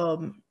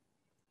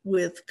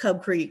with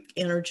Cub Creek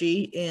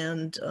Energy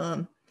and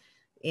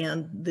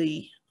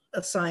the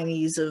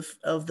assignees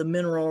of the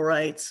mineral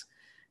rights,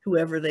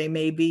 whoever they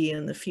may be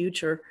in the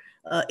future,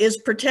 is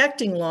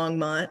protecting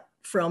Longmont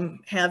from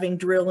having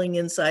drilling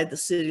inside the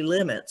city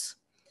limits.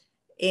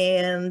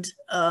 And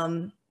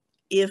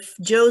if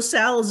Joe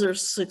Salazar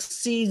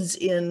succeeds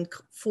in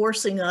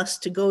forcing us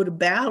to go to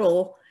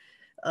battle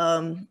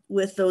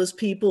with those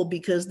people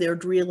because they're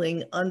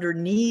drilling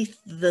underneath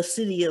the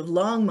city of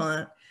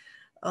Longmont,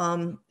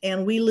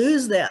 and we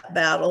lose that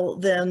battle,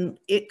 then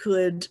it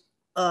could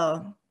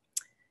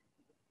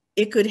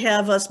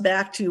have us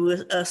back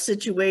to a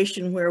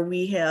situation where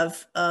we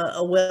have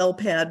a well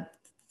pad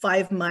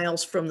 5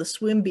 miles from the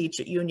swim beach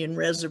at Union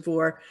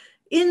Reservoir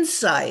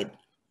inside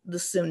the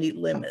city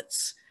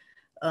limits.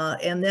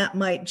 And that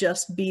might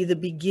just be the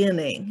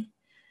beginning.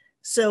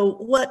 So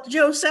what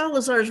Joe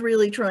Salazar is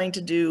really trying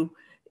to do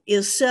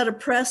is set a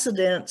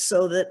precedent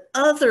so that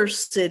other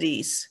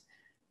cities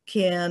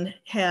can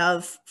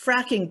have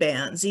fracking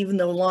bans, even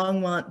though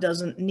Longmont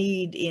doesn't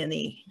need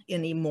any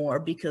anymore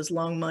because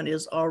Longmont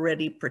is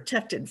already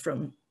protected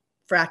from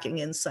fracking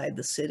inside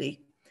the city.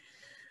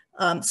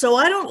 So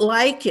I don't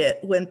like it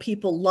when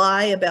people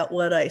lie about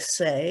what I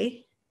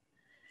say.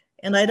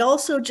 And I'd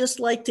also just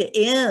like to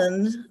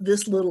end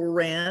this little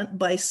rant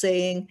by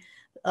saying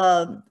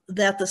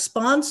that the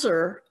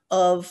sponsor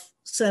of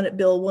Senate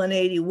Bill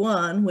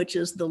 181, which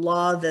is the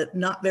law that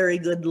not very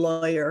good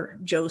lawyer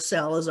Joe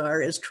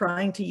Salazar is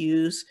trying to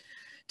use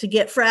to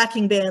get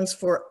fracking bans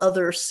for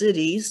other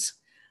cities.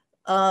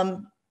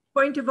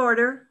 Point of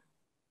order.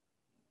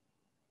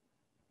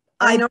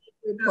 I know.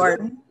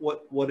 Pardon.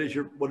 What is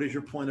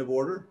your point of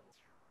order?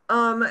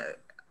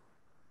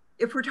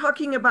 If we're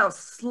talking about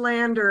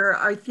slander,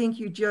 I think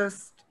you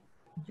just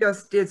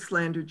did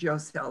slander Joe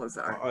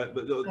Salazar. All right,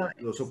 but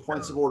so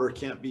points of order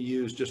can't be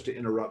used just to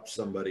interrupt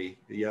somebody.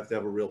 You have to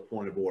have a real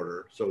point of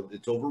order. So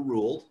it's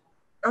overruled.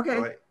 Okay.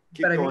 All right,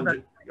 keep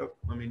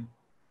going.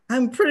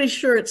 I'm pretty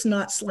sure it's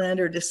not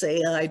slander to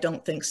say I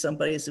don't think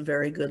somebody is a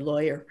very good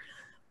lawyer.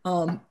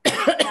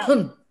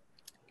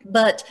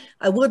 But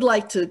I would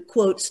like to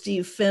quote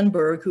Steve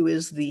Fenberg, who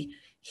is the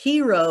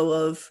hero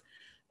of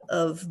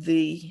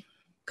the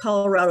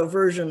Colorado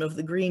version of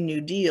the Green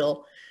New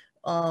Deal,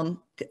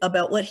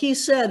 about what he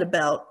said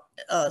about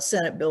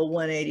Senate Bill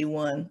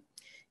 181.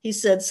 He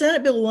said,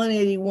 Senate Bill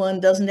 181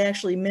 doesn't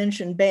actually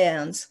mention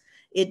bans.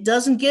 It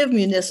doesn't give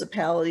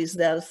municipalities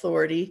that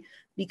authority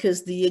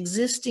because the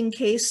existing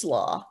case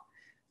law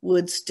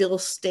would still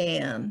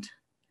stand.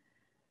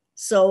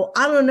 So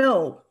I don't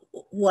know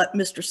what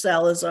Mr.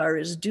 Salazar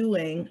is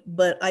doing,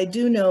 but I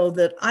do know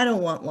that I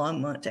don't want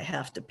Longmont to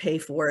have to pay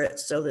for it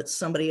so that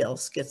somebody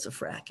else gets a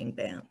fracking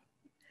ban.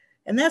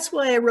 And that's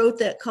why I wrote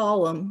that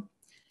column,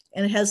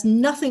 and it has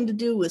nothing to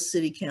do with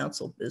city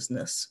council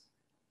business.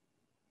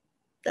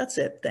 That's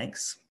it,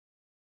 thanks.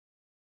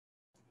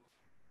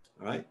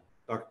 All right,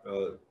 we're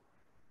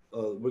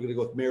gonna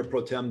go with Mayor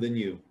Pro Tem, then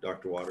you,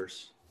 Dr.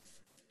 Waters.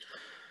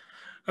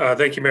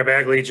 Thank you, Mayor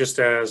Bagley. Just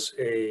as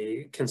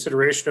a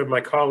consideration of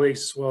my colleagues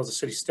as well as the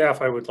city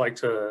staff, I would like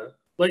to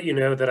let you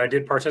know that I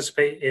did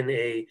participate in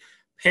a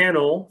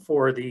panel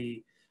for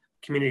the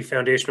Community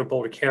Foundation of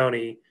Boulder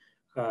County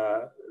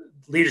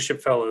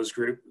Leadership Fellows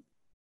group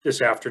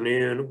this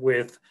afternoon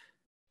with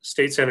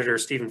State Senator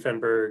Stephen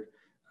Fenberg,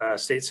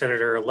 State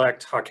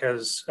Senator-elect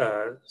Jaquez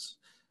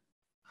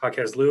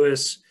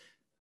Lewis,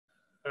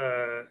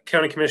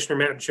 County Commissioner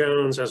Matt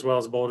Jones, as well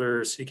as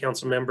Boulder City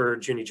Council member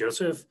Junie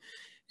Joseph.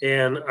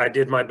 And I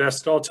did my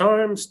best at all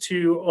times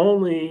to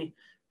only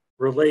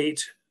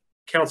relate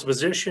council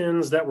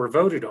positions that were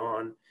voted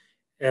on,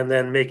 and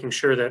then making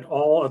sure that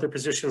all other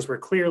positions were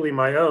clearly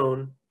my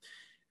own,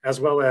 as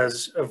well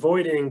as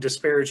avoiding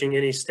disparaging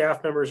any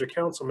staff members or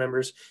council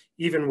members,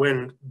 even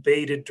when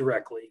baited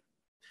directly,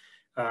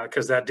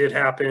 because that did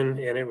happen,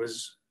 and it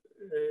was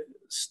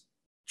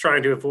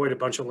trying to avoid a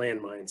bunch of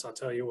landmines, I'll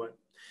tell you what.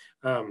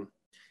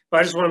 But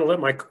I just want to let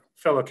my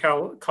fellow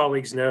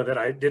colleagues know that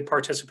I did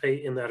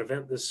participate in that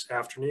event this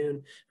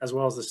afternoon, as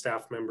well as the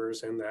staff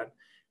members, and that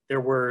there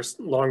were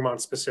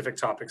Longmont specific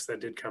topics that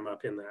did come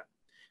up in that.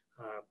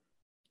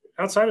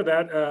 Outside of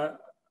that,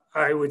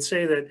 I would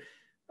say that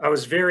I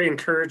was very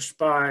encouraged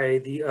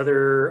by the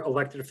other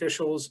elected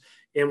officials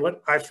and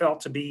what I felt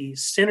to be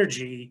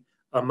synergy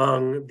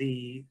among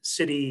the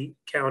city,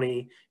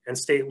 county, and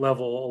state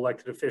level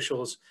elected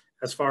officials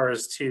as far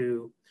as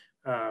to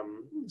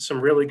some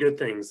really good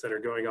things that are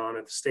going on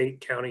at the state,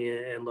 county,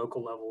 and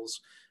local levels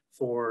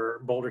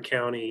for Boulder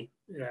County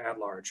at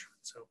large.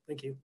 So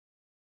thank you.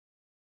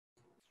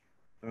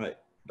 All right,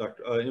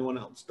 anyone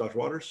else? Dr.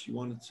 Waters, you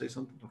wanted to say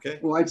something? Okay.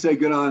 Well, I'd say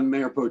good on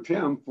Mayor Pro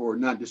Tem for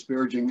not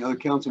disparaging other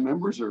council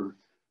members or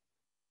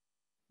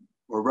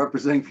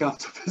representing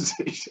council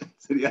positions.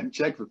 So he hadn't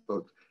checked with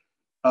folks.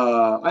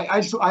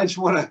 I just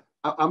want to.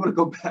 I'm going to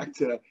go back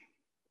to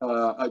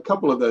a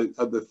couple of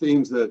the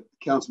themes that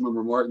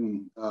Councilmember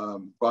Martin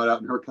brought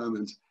out in her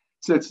comments.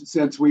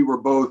 Since we were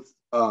both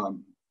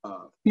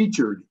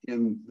featured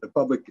in the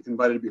public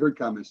invited to be heard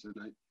comments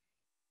tonight,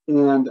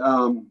 and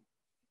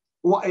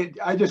well,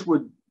 I just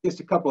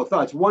a couple of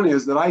thoughts. One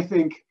is that I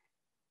think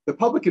the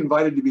public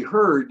invited to be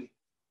heard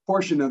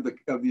portion of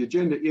the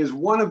agenda is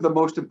one of the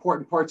most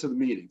important parts of the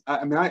meeting.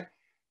 I mean,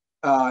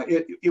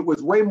 it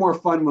was way more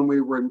fun when we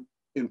were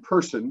in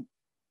person,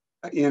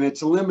 and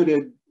it's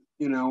limited,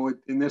 you know,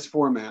 in this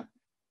format.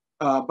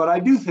 But I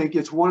do think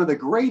it's one of the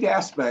great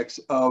aspects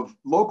of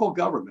local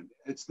government.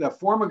 It's the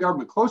form of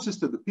government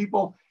closest to the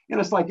people, and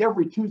it's like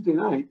every Tuesday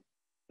night,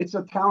 it's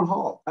a town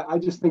hall. I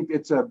just think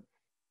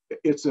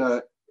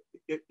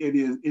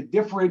it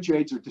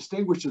differentiates or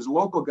distinguishes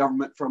local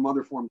government from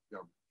other forms of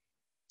government.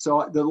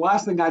 So the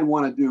last thing I'd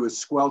want to do is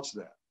squelch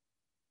that.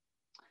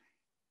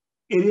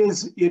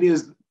 It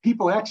is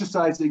people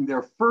exercising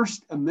their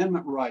First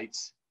Amendment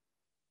rights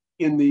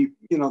in the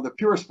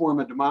purest form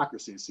of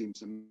democracy, it seems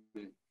to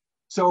me.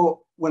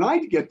 So when I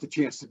get the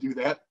chance to do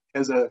that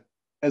as a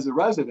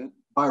resident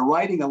by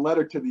writing a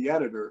letter to the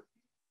editor,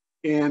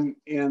 and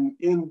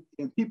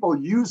people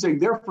using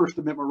their First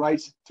Amendment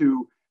rights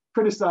to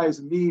criticize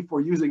me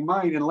for using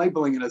mine and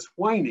labeling it as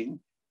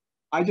whining,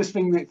 I just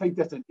think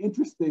that's an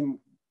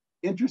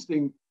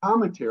interesting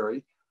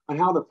commentary on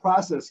how the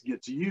process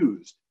gets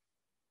used.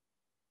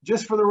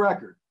 Just for the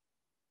record,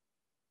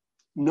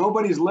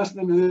 nobody's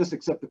listening to this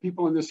except the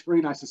people on this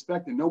screen, I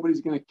suspect, and nobody's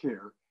going to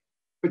care.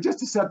 But just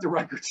to set the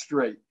record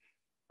straight,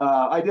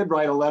 I did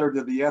write a letter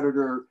to the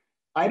editor.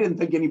 I didn't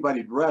think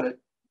anybody'd read it.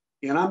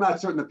 And I'm not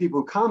certain the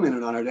people who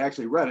commented on it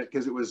actually read it,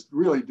 because it was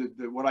really,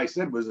 what I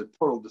said was a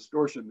total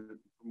distortion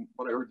from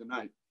what I heard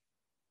tonight.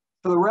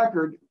 For the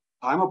record,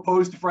 I'm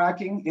opposed to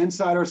fracking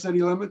inside our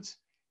city limits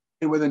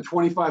and within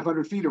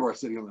 2,500 feet of our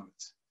city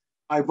limits.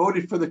 I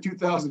voted for the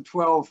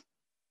 2012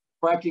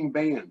 fracking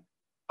ban.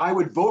 I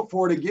would vote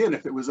for it again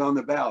if it was on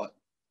the ballot.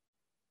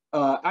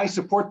 I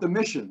support the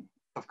mission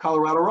of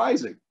Colorado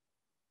Rising.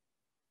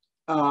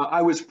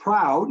 I was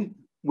proud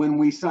when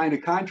we signed a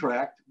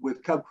contract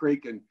with Cub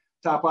Creek and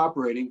Top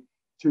Operating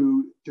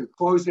to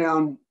close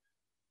down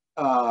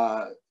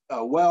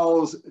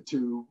wells,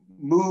 to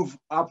move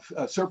up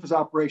surface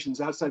operations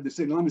outside the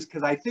city limits,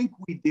 because I think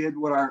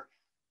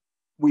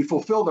we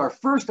fulfilled our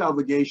first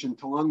obligation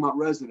to Longmont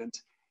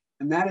residents,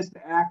 and that is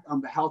to act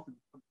on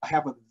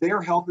behalf of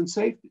their health and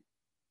safety,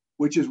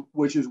 which is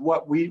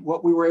what we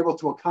were able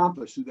to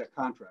accomplish through that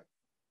contract.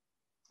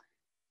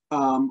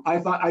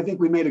 I think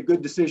we made a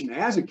good decision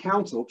as a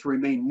council to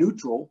remain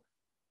neutral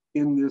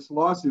in this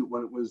lawsuit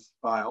when it was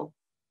filed.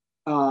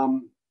 But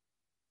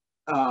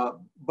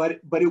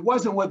it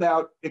wasn't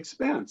without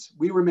expense.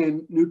 We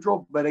remained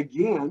neutral, but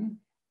again,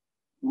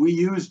 we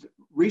used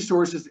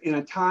resources in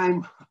a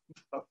time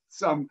of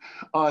some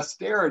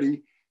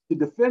austerity to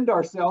defend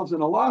ourselves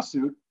in a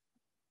lawsuit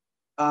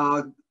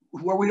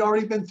where we'd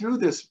already been through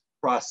this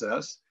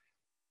process.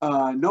 We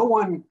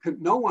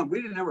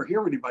didn't ever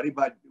hear anybody,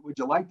 but would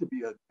you like to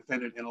be a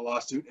defendant in a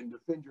lawsuit and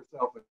defend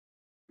yourself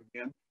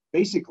again?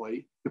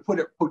 Basically, to put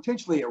it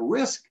potentially at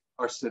risk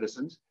our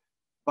citizens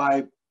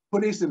by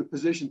putting us in a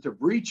position to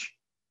breach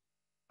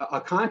a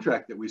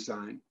contract that we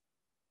signed.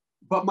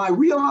 But my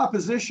real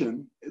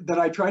opposition that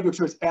I tried to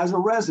express as a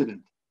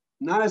resident,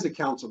 not as a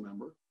council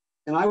member,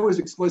 and I was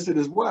explicit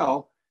as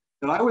well,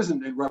 that I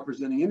wasn't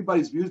representing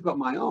anybody's views but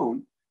my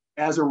own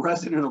as a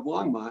resident of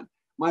Longmont.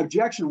 My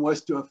objection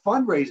was to a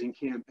fundraising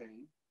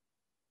campaign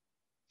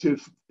to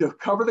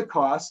cover the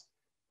cost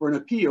for an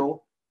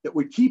appeal that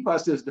would keep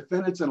us as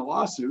defendants in a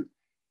lawsuit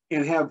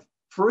and have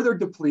further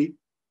deplete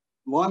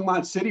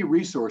Longmont City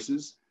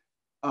resources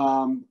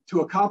to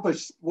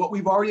accomplish what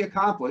we've already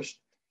accomplished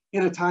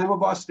in a time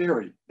of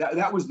austerity.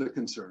 That was the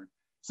concern.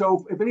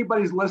 So if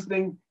anybody's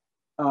listening,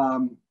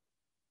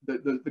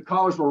 the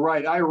callers were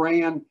right. I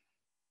ran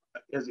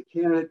as a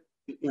candidate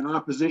in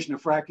opposition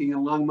to fracking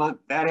in Longmont.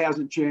 That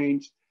hasn't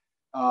changed.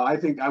 I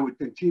think I would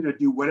continue to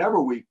do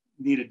whatever we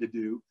needed to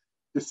do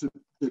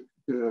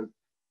to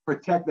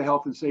protect the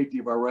health and safety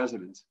of our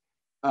residents.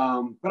 But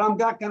I'm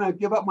not going to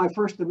give up my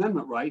First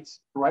Amendment rights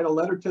to write a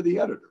letter to the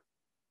editor,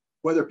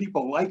 whether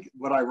people like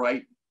what I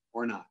write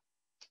or not.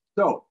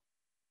 So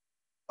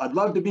I'd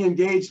love to be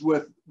engaged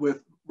with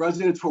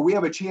residents where we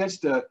have a chance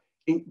to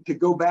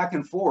go back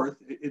and forth.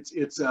 It's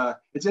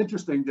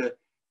interesting to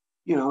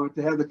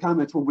have the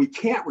comments when we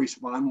can't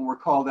respond when we're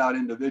called out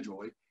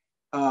individually.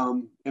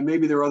 And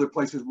maybe there are other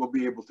places we'll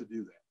be able to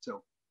do that.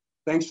 So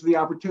thanks for the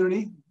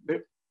opportunity,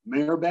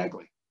 Mayor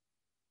Bagley.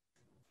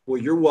 Well,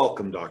 you're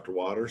welcome, Dr.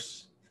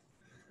 Waters.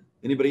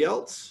 Anybody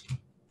else?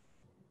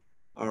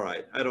 All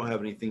right, I don't have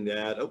anything to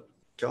add. Oh,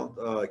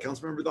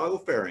 Councilmember Doggle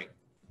Faring.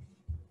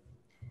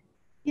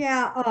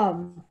 Yeah,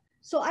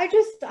 so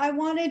I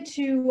wanted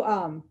to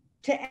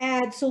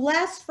add, so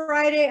last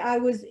Friday I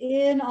was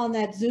in on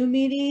that Zoom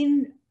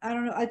meeting. I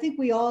don't know, I think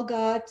we all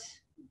got,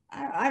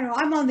 I don't know,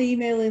 I'm on the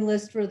emailing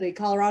list for the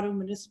Colorado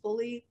Municipal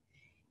League,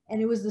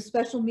 and it was the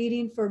special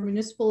meeting for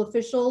municipal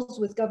officials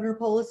with Governor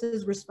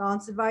Polis's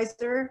response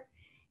advisor.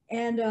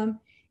 And it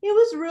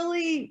was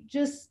really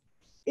just,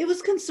 it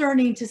was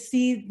concerning to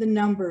see the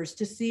numbers,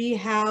 to see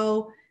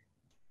how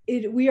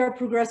we are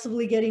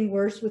progressively getting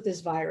worse with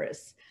this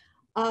virus.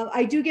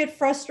 I do get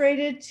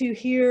frustrated to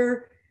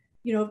hear,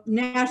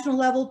 national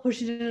level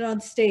pushing it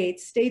on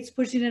states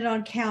pushing it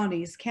on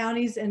counties,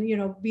 and,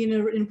 being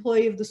an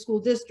employee of the school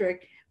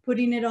district,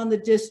 putting it on the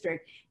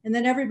district. And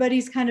then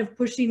everybody's kind of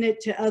pushing it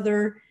to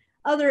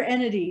other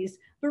entities.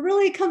 But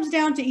really it comes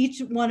down to each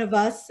one of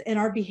us and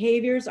our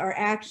behaviors, our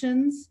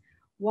actions,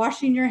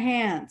 washing your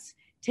hands,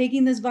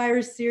 taking this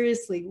virus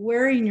seriously,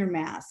 wearing your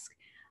mask.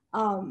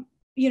 In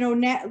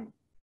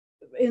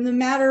the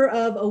matter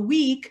of a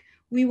week,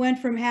 we went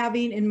from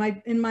having in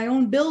my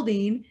own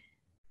building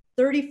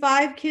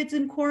 35 kids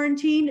in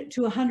quarantine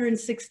to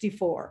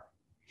 164.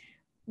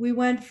 We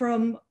went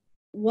from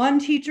 1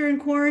 teacher in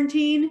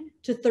quarantine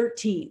to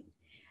 13.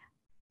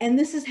 And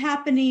this is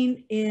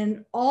happening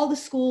in all the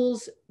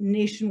schools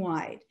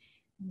nationwide.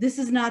 This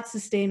is not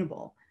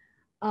sustainable.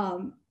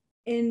 In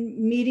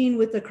meeting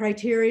with the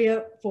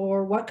criteria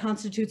for what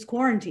constitutes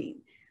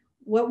quarantine,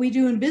 what we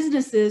do in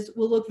businesses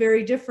will look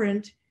very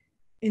different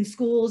in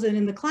schools and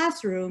in the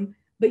classroom,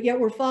 but yet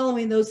we're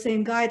following those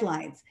same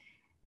guidelines.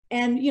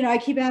 And, I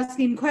keep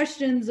asking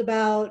questions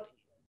about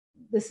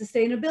the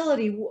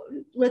sustainability.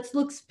 Let's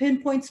look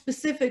pinpoint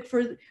specific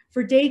for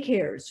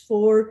daycares,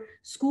 for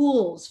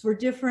schools, for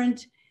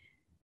different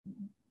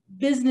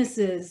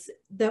businesses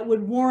that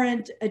would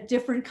warrant a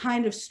different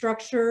kind of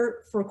structure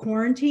for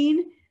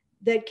quarantine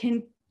that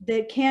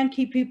can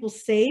keep people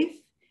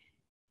safe,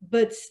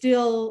 but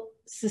still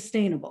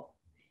sustainable.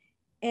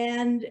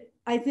 And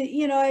I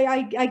think,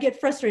 I get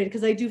frustrated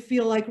because I do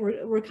feel like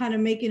we're kind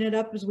of making it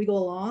up as we go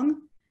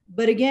along.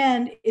 But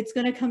again, it's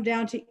going to come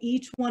down to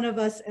each one of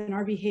us and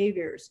our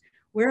behaviors.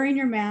 Wearing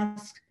your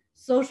mask,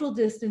 social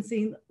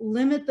distancing,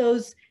 limit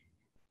those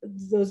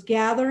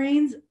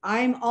gatherings.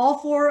 I'm all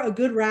for a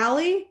good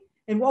rally,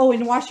 and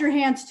wash your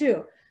hands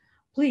too,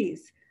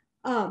 please.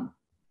 I'm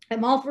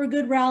all for a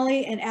good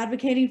rally and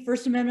advocating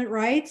First Amendment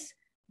rights,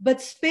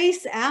 but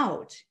space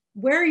out,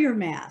 wear your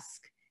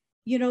mask,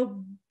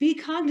 be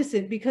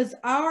cognizant, because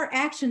our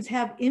actions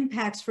have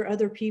impacts for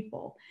other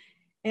people.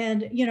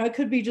 And, it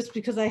could be just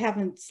because I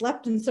haven't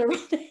slept in several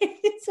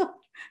days, so I'm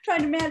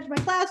trying to manage my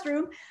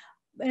classroom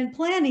and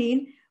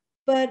planning.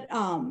 But,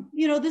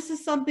 this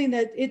is something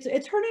that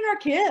it's hurting our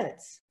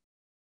kids,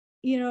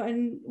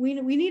 and we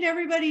need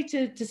everybody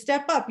to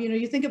step up.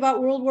 You think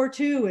about World War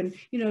II and,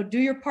 do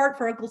your part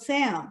for Uncle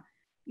Sam.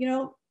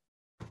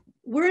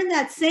 we're in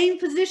that same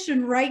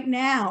position right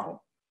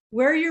now.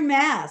 Wear your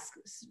mask,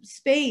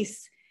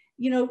 space,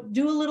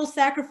 do a little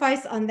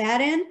sacrifice on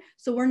that end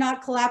so we're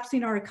not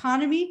collapsing our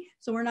economy,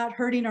 so we're not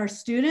hurting our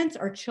students,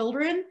 our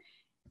children,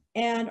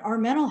 and our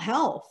mental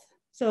health.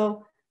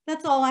 So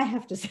that's all I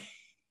have to say.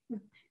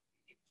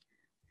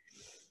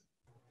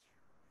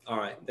 All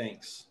right,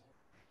 thanks.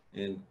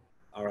 And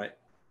all right,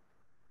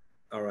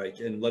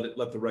 and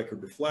let the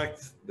record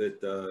reflect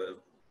that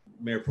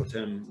Mayor Pro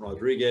Tem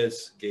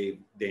Rodriguez gave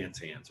dance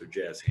hands or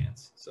jazz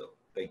hands. So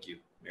thank you,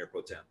 Mayor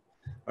Pro Tem.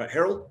 All right,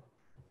 Harold?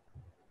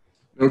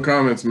 No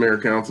comments, Mayor,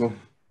 Council.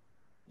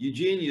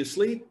 Eugene, you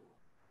asleep?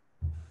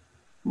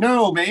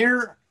 No,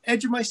 Mayor,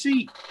 edge of my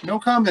seat. No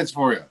comments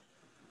for you.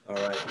 All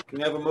right, can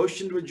we have a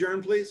motion to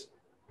adjourn, please?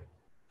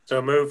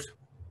 So moved.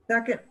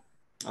 Second.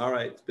 All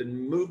right, it's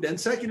been moved and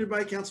seconded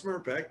by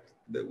Councilmember Peck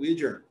that we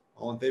adjourn.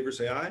 All in favor,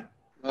 say aye.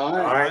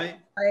 Aye.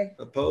 Aye.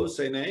 Opposed,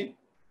 say nay.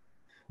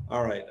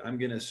 All right, I'm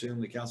going to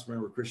assume that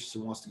Councilmember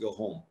Christensen wants to go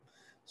home.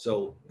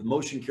 So the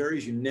motion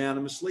carries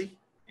unanimously,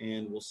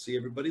 and we'll see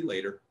everybody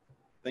later.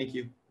 Thank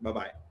you.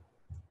 Bye-bye.